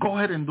 and they go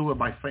ahead and do it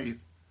by faith.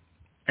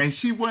 And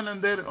she went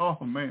and did it. Oh,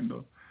 man,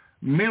 the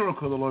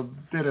miracle the Lord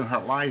did in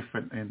her life.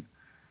 And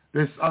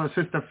this other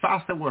sister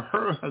fasted with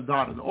her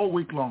daughter all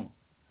week long.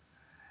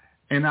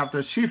 And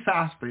after she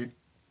fasted,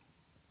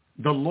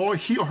 the Lord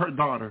healed her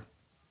daughter.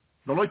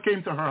 The Lord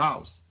came to her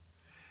house.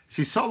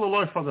 She saw the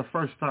Lord for the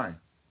first time.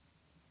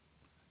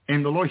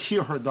 And the Lord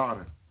healed her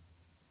daughter.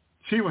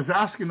 She was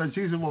asking that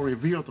Jesus will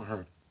reveal to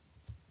her.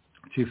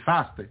 She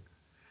fasted.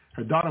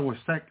 Her daughter was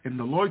sick, and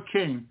the Lord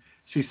came.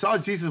 She saw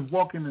Jesus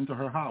walking into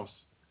her house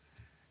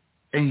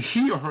and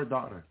healed her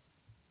daughter.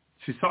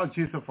 She saw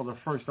Jesus for the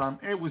first time.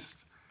 It was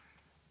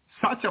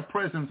such a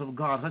presence of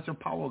God, such a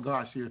power of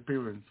God she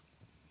experienced.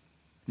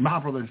 My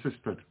brother and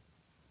sister,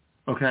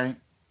 okay?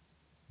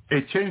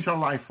 It changed her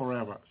life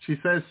forever. She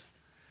says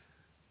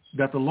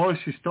that the Lord,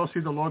 she still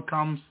sees the Lord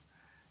comes.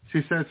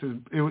 She says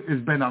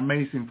it's been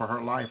amazing for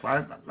her life.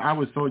 I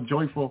was so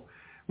joyful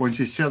when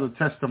she shared the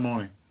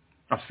testimony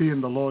of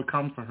seeing the Lord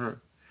come to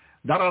her.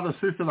 That other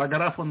sister that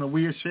got up on the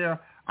wheelchair,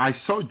 I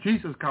saw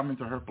Jesus come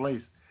into her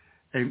place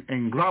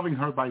and grabbing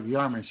her by the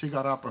arm, and she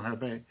got up on her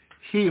bed,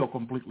 healed,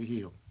 completely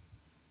healed.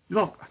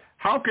 Look,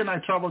 how can I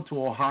travel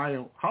to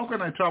Ohio? How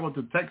can I travel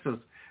to Texas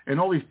and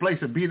all these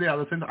places, be there at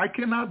the same time? I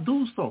cannot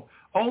do so.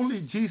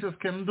 Only Jesus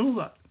can do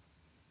that.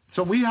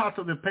 So we have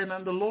to depend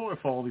on the Lord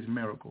for all these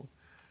miracles,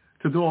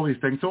 to do all these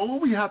things. So all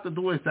we have to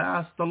do is to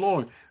ask the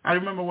Lord. I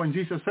remember when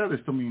Jesus said this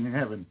to me in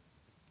heaven.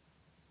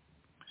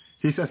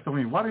 He says to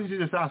me, why didn't you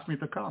just ask me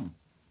to come?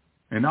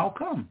 And I'll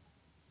come.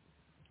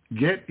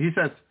 He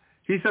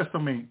says to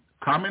me,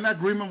 come in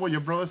agreement with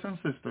your brothers and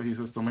sisters, he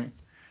says to me.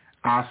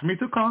 Ask me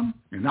to come,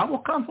 and I will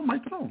come from my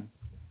throne.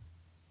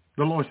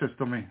 The Lord says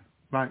to me,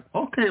 like,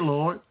 okay,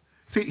 Lord.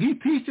 See, he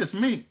teaches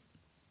me.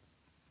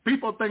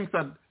 People think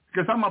that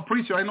because I'm a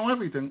preacher, I know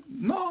everything.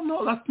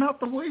 No, that's not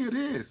the way it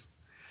is.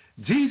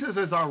 Jesus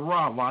is our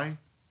rabbi,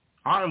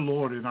 our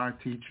Lord and our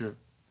teacher.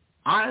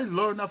 I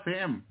learn of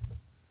him.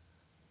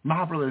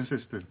 My brother and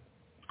sister,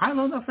 I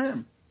learn of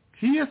him.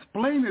 He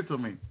explained it to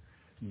me.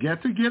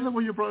 Get together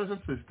with your brothers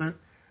and sisters.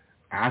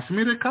 Ask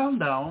me to calm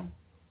down.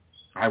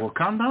 I will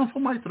come down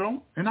from my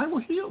throne, and I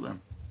will heal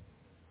them.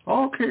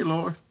 Okay,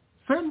 Lord.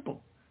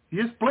 Simple. He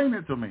explained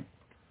it to me.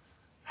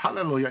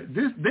 Hallelujah.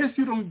 This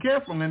you don't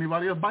get from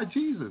anybody else but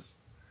Jesus.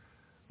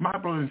 My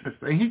brother and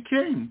sister. And he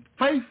came.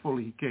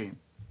 Faithfully he came.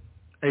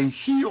 And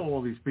healed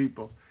all these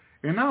people.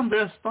 And I'm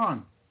their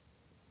son.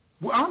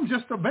 Well, I'm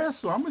just a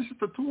vessel. I'm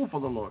just a tool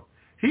for the Lord.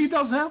 He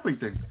does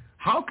everything.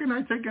 How can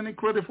I take any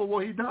credit for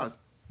what he does?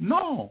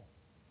 No.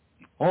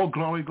 All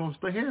glory goes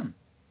to him.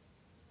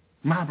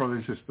 My brother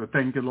and sister,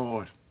 thank you,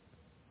 Lord.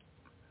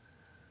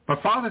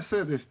 But Father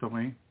said this to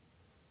me,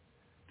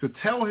 to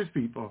tell his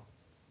people,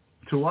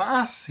 to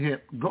ask him,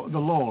 the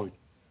Lord,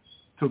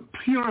 to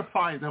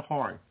purify the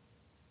heart,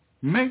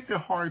 make the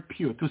heart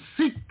pure, to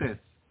seek this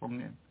from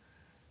him.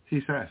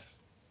 He says,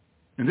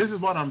 and this is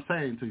what I'm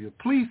saying to you,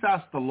 please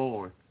ask the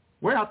Lord.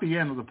 We're at the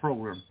end of the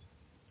program.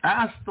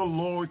 Ask the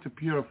Lord to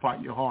purify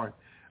your heart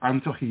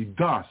until he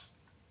does,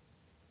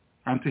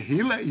 until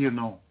he let you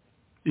know,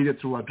 either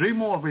through a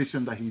dream or a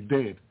vision that he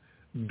did.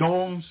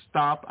 Don't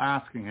stop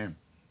asking him.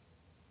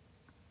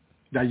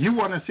 That you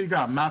want to see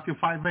God. Matthew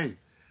 5:8.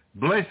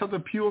 Blessed are the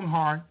pure in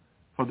heart,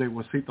 for they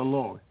will see the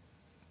Lord.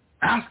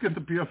 Ask him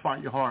to purify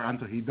your heart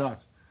until he does.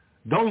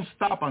 Don't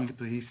stop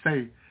until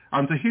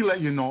he let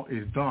you know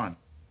it's done.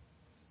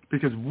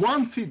 Because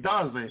once he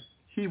does it,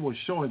 he will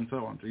show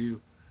himself unto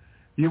you.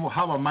 You will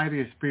have a mighty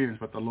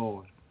experience with the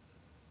Lord.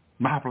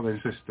 My brother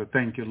and sister,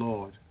 thank you,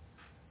 Lord.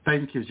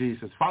 Thank you,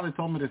 Jesus. Father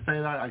told me to say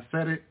that. I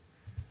said it.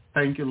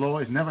 Thank you,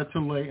 Lord. It's never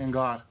too late in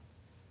God.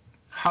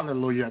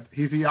 Hallelujah.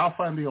 He's the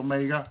Alpha and the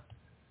Omega.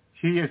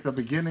 He is the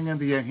beginning and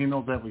the end. He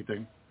knows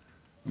everything.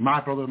 My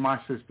brother and my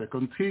sister,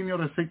 continue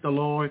to seek the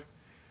Lord.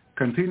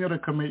 Continue to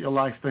commit your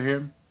life to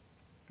him.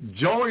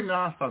 Join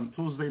us on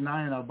Tuesday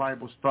night in our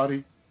Bible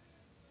study.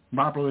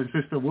 My brother and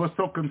sister, we'll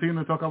still continue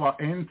to talk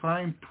about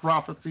end-time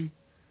prophecy.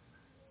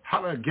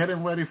 Hallelujah.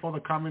 Getting ready for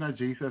the coming of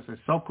Jesus.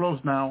 It's so close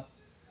now.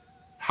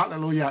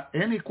 Hallelujah.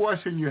 Any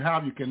question you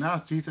have, you can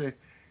ask Jesus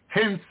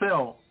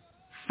himself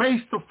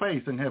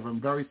face-to-face in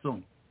heaven very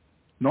soon.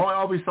 No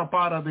Elvis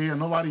Zapata there,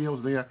 nobody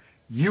else there.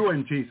 You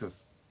and Jesus.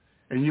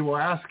 And you will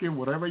ask him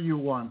whatever you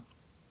want,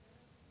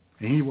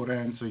 and he will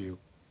answer you.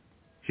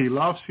 He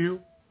loves you.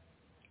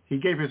 He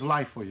gave his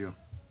life for you.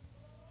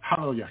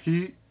 Hallelujah.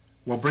 He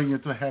will bring you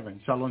to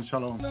heaven. Shalom,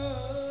 shalom.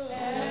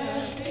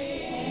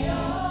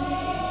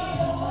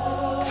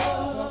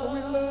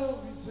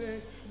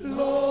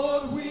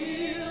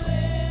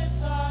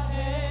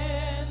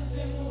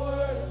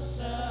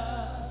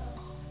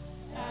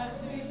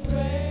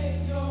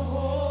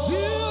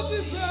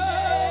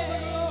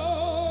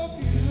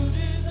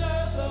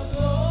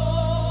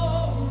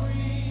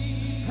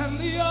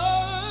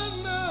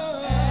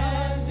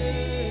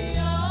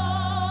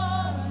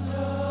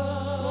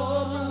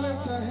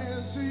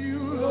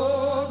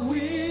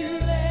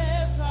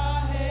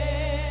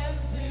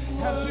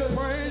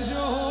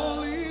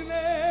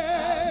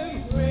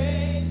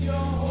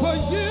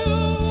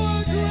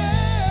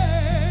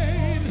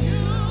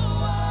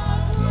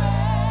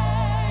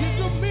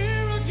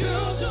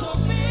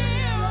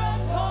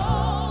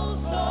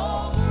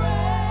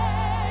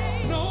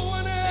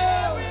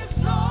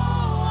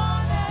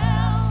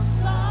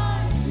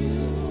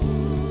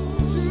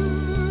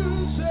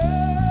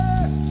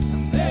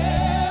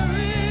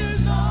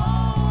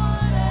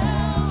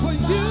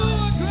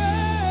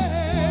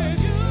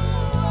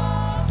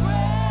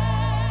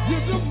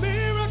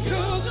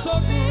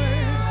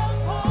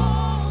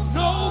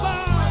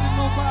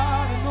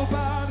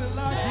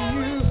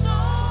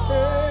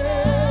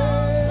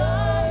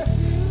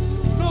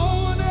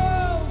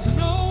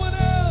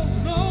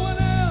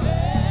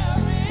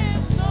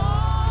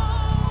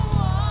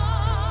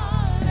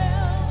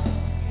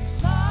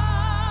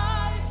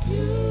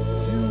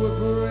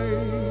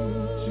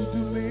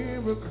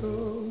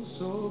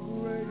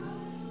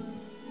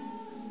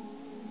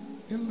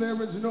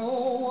 There is no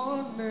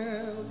one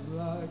else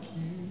like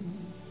you.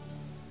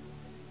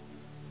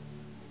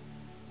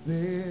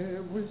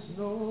 There is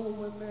no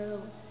one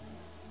else.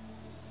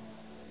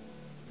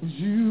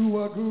 You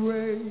are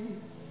great.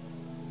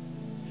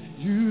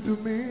 You do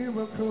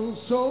miracles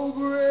so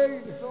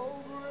great.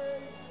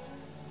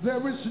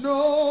 There is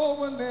no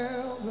one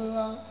else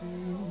like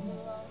you.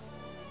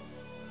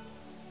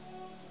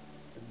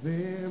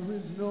 There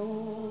is no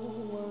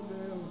one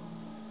else.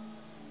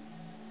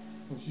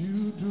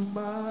 You do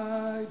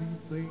mighty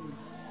things,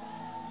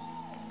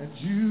 and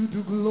you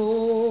do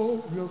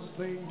glorious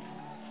things.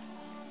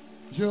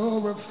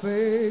 You're a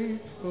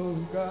faithful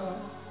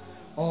God.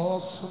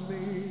 Awesome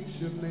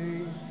is your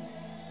name.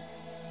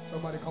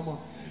 Somebody come on.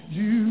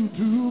 You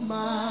do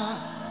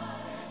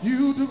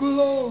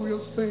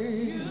glorious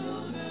things.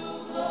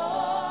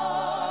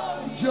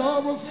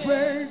 You're a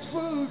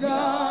faithful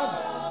God.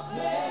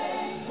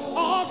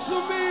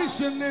 Awesome is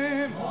your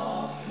name.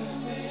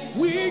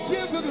 We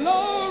give the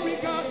glory,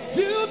 God.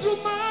 You do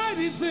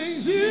mighty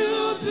things.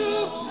 You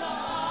do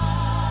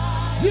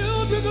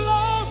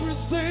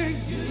glorious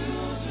things.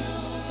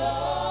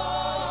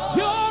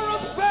 You're a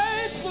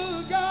faithful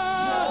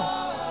God.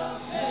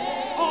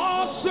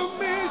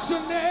 Awesome is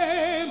your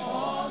name.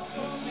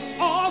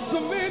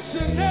 Awesome is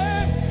your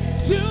name.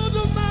 You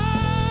do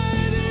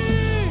mighty.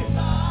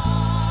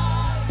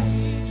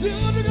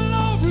 You do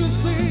glorious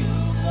things.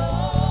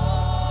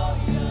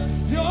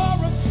 You're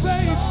a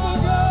faithful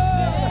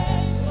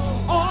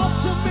God.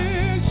 Awesome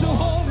is your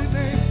holy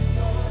name.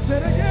 Say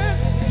it again.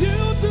 You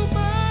do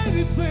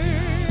mighty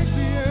things.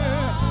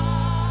 Yeah.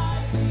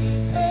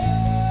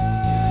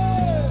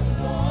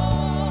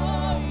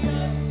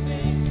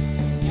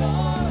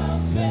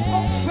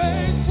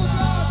 Faithful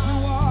God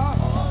you are.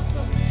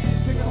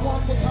 Sing it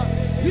one more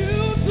time.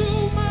 You do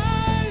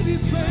mighty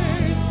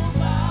things.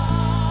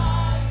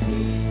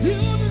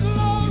 You do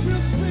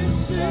glorious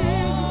things.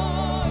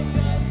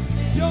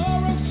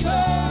 You're a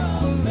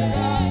faithful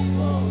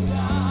God.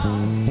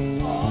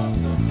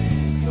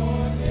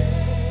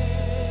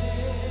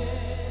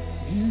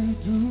 You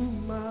do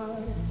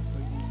mighty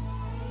things.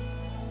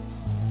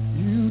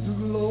 You do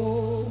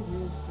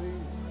glorious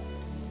things.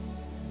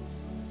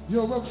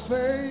 You're a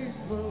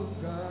faithful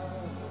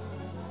God.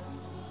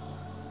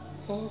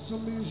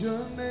 Awesome is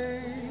your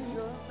name.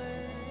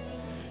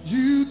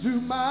 You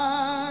do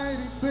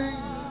mighty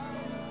things.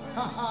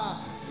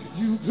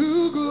 You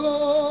do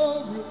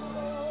glory.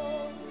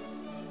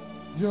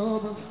 You're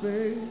a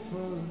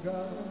faithful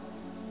God.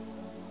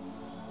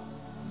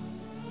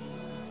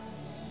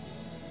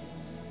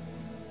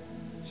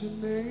 Your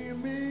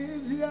name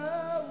is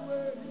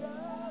Yahweh.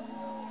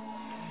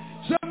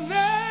 Your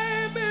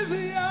name is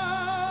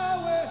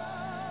Yahweh.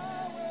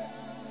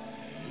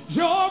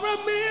 You're a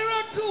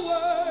miracle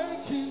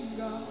working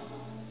God.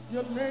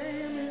 Your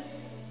name is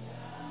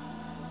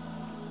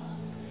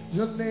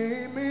Yahweh.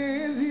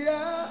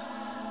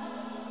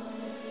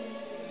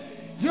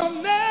 Your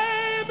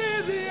name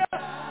is Yahweh.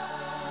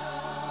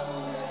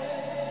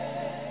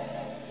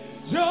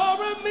 You're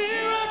a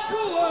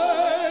miracle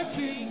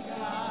working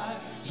God.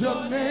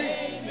 Your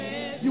name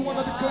is You want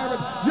to declare it.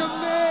 Your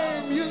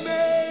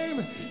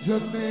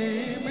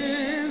name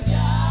is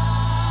Yahweh.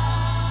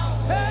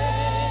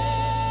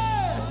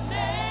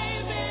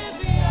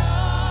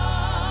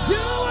 You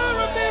are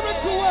a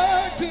miracle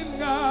working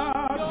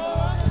God.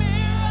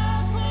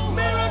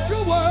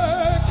 Miracle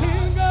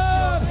working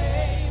God.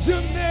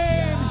 Your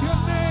name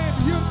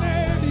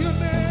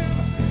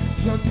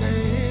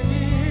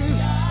is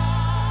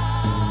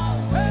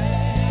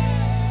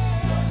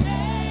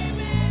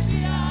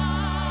Yahweh.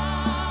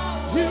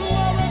 You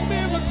are a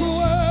miracle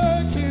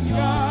working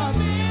God.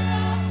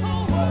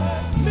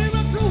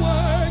 Miracle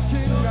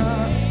working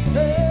God.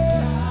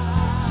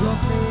 Your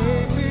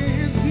name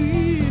is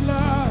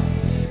healer.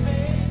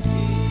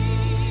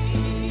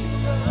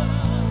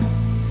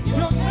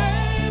 Your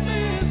name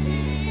is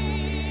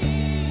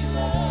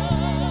healer.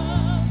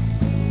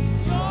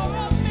 You're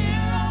a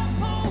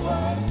miracle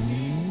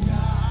working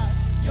God.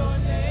 Your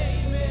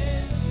name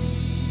is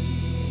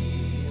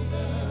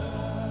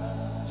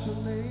healer. Your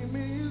name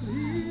is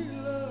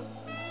healer.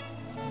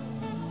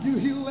 You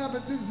heal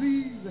every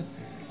disease.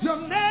 Your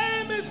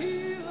name is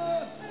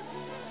healer.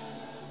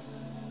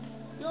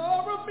 You're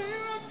a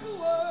miracle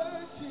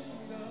working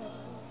God.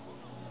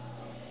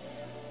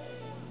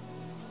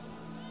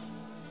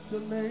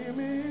 Your name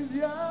is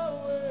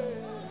Yahweh.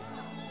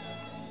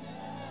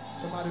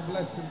 Somebody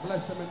bless him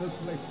in this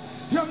place.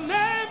 Your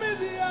name is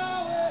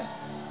Yahweh.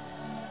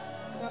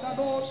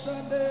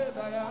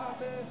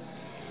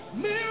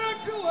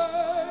 Miracle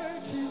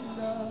working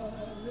God.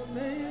 Your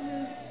name is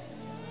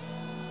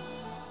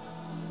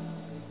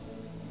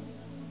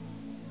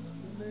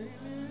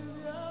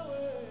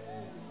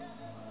Yahweh.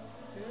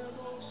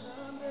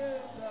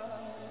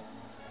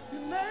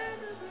 Your name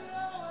is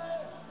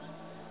Yahweh.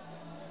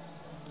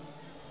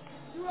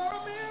 You are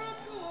a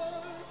miracle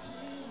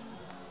working.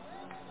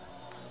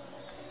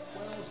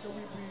 Where else can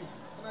we be?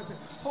 And I say,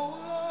 oh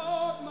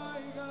Lord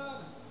my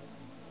God,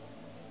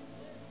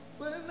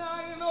 when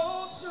I in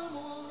awesome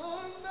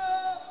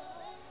wonder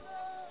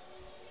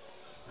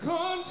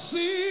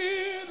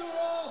consider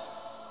all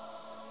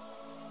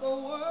the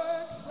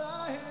works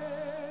thy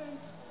hands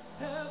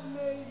have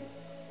made,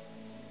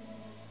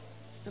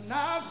 and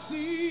I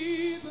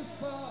see the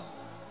sun,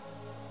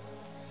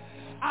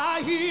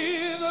 I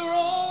hear the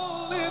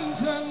rolling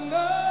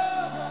thunder,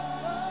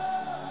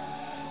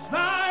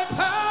 thy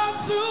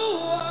power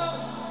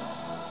throughout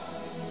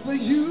the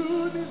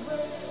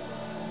universe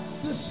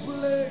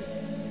display.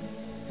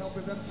 Help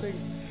me then sing.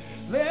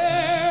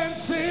 Then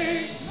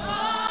sing.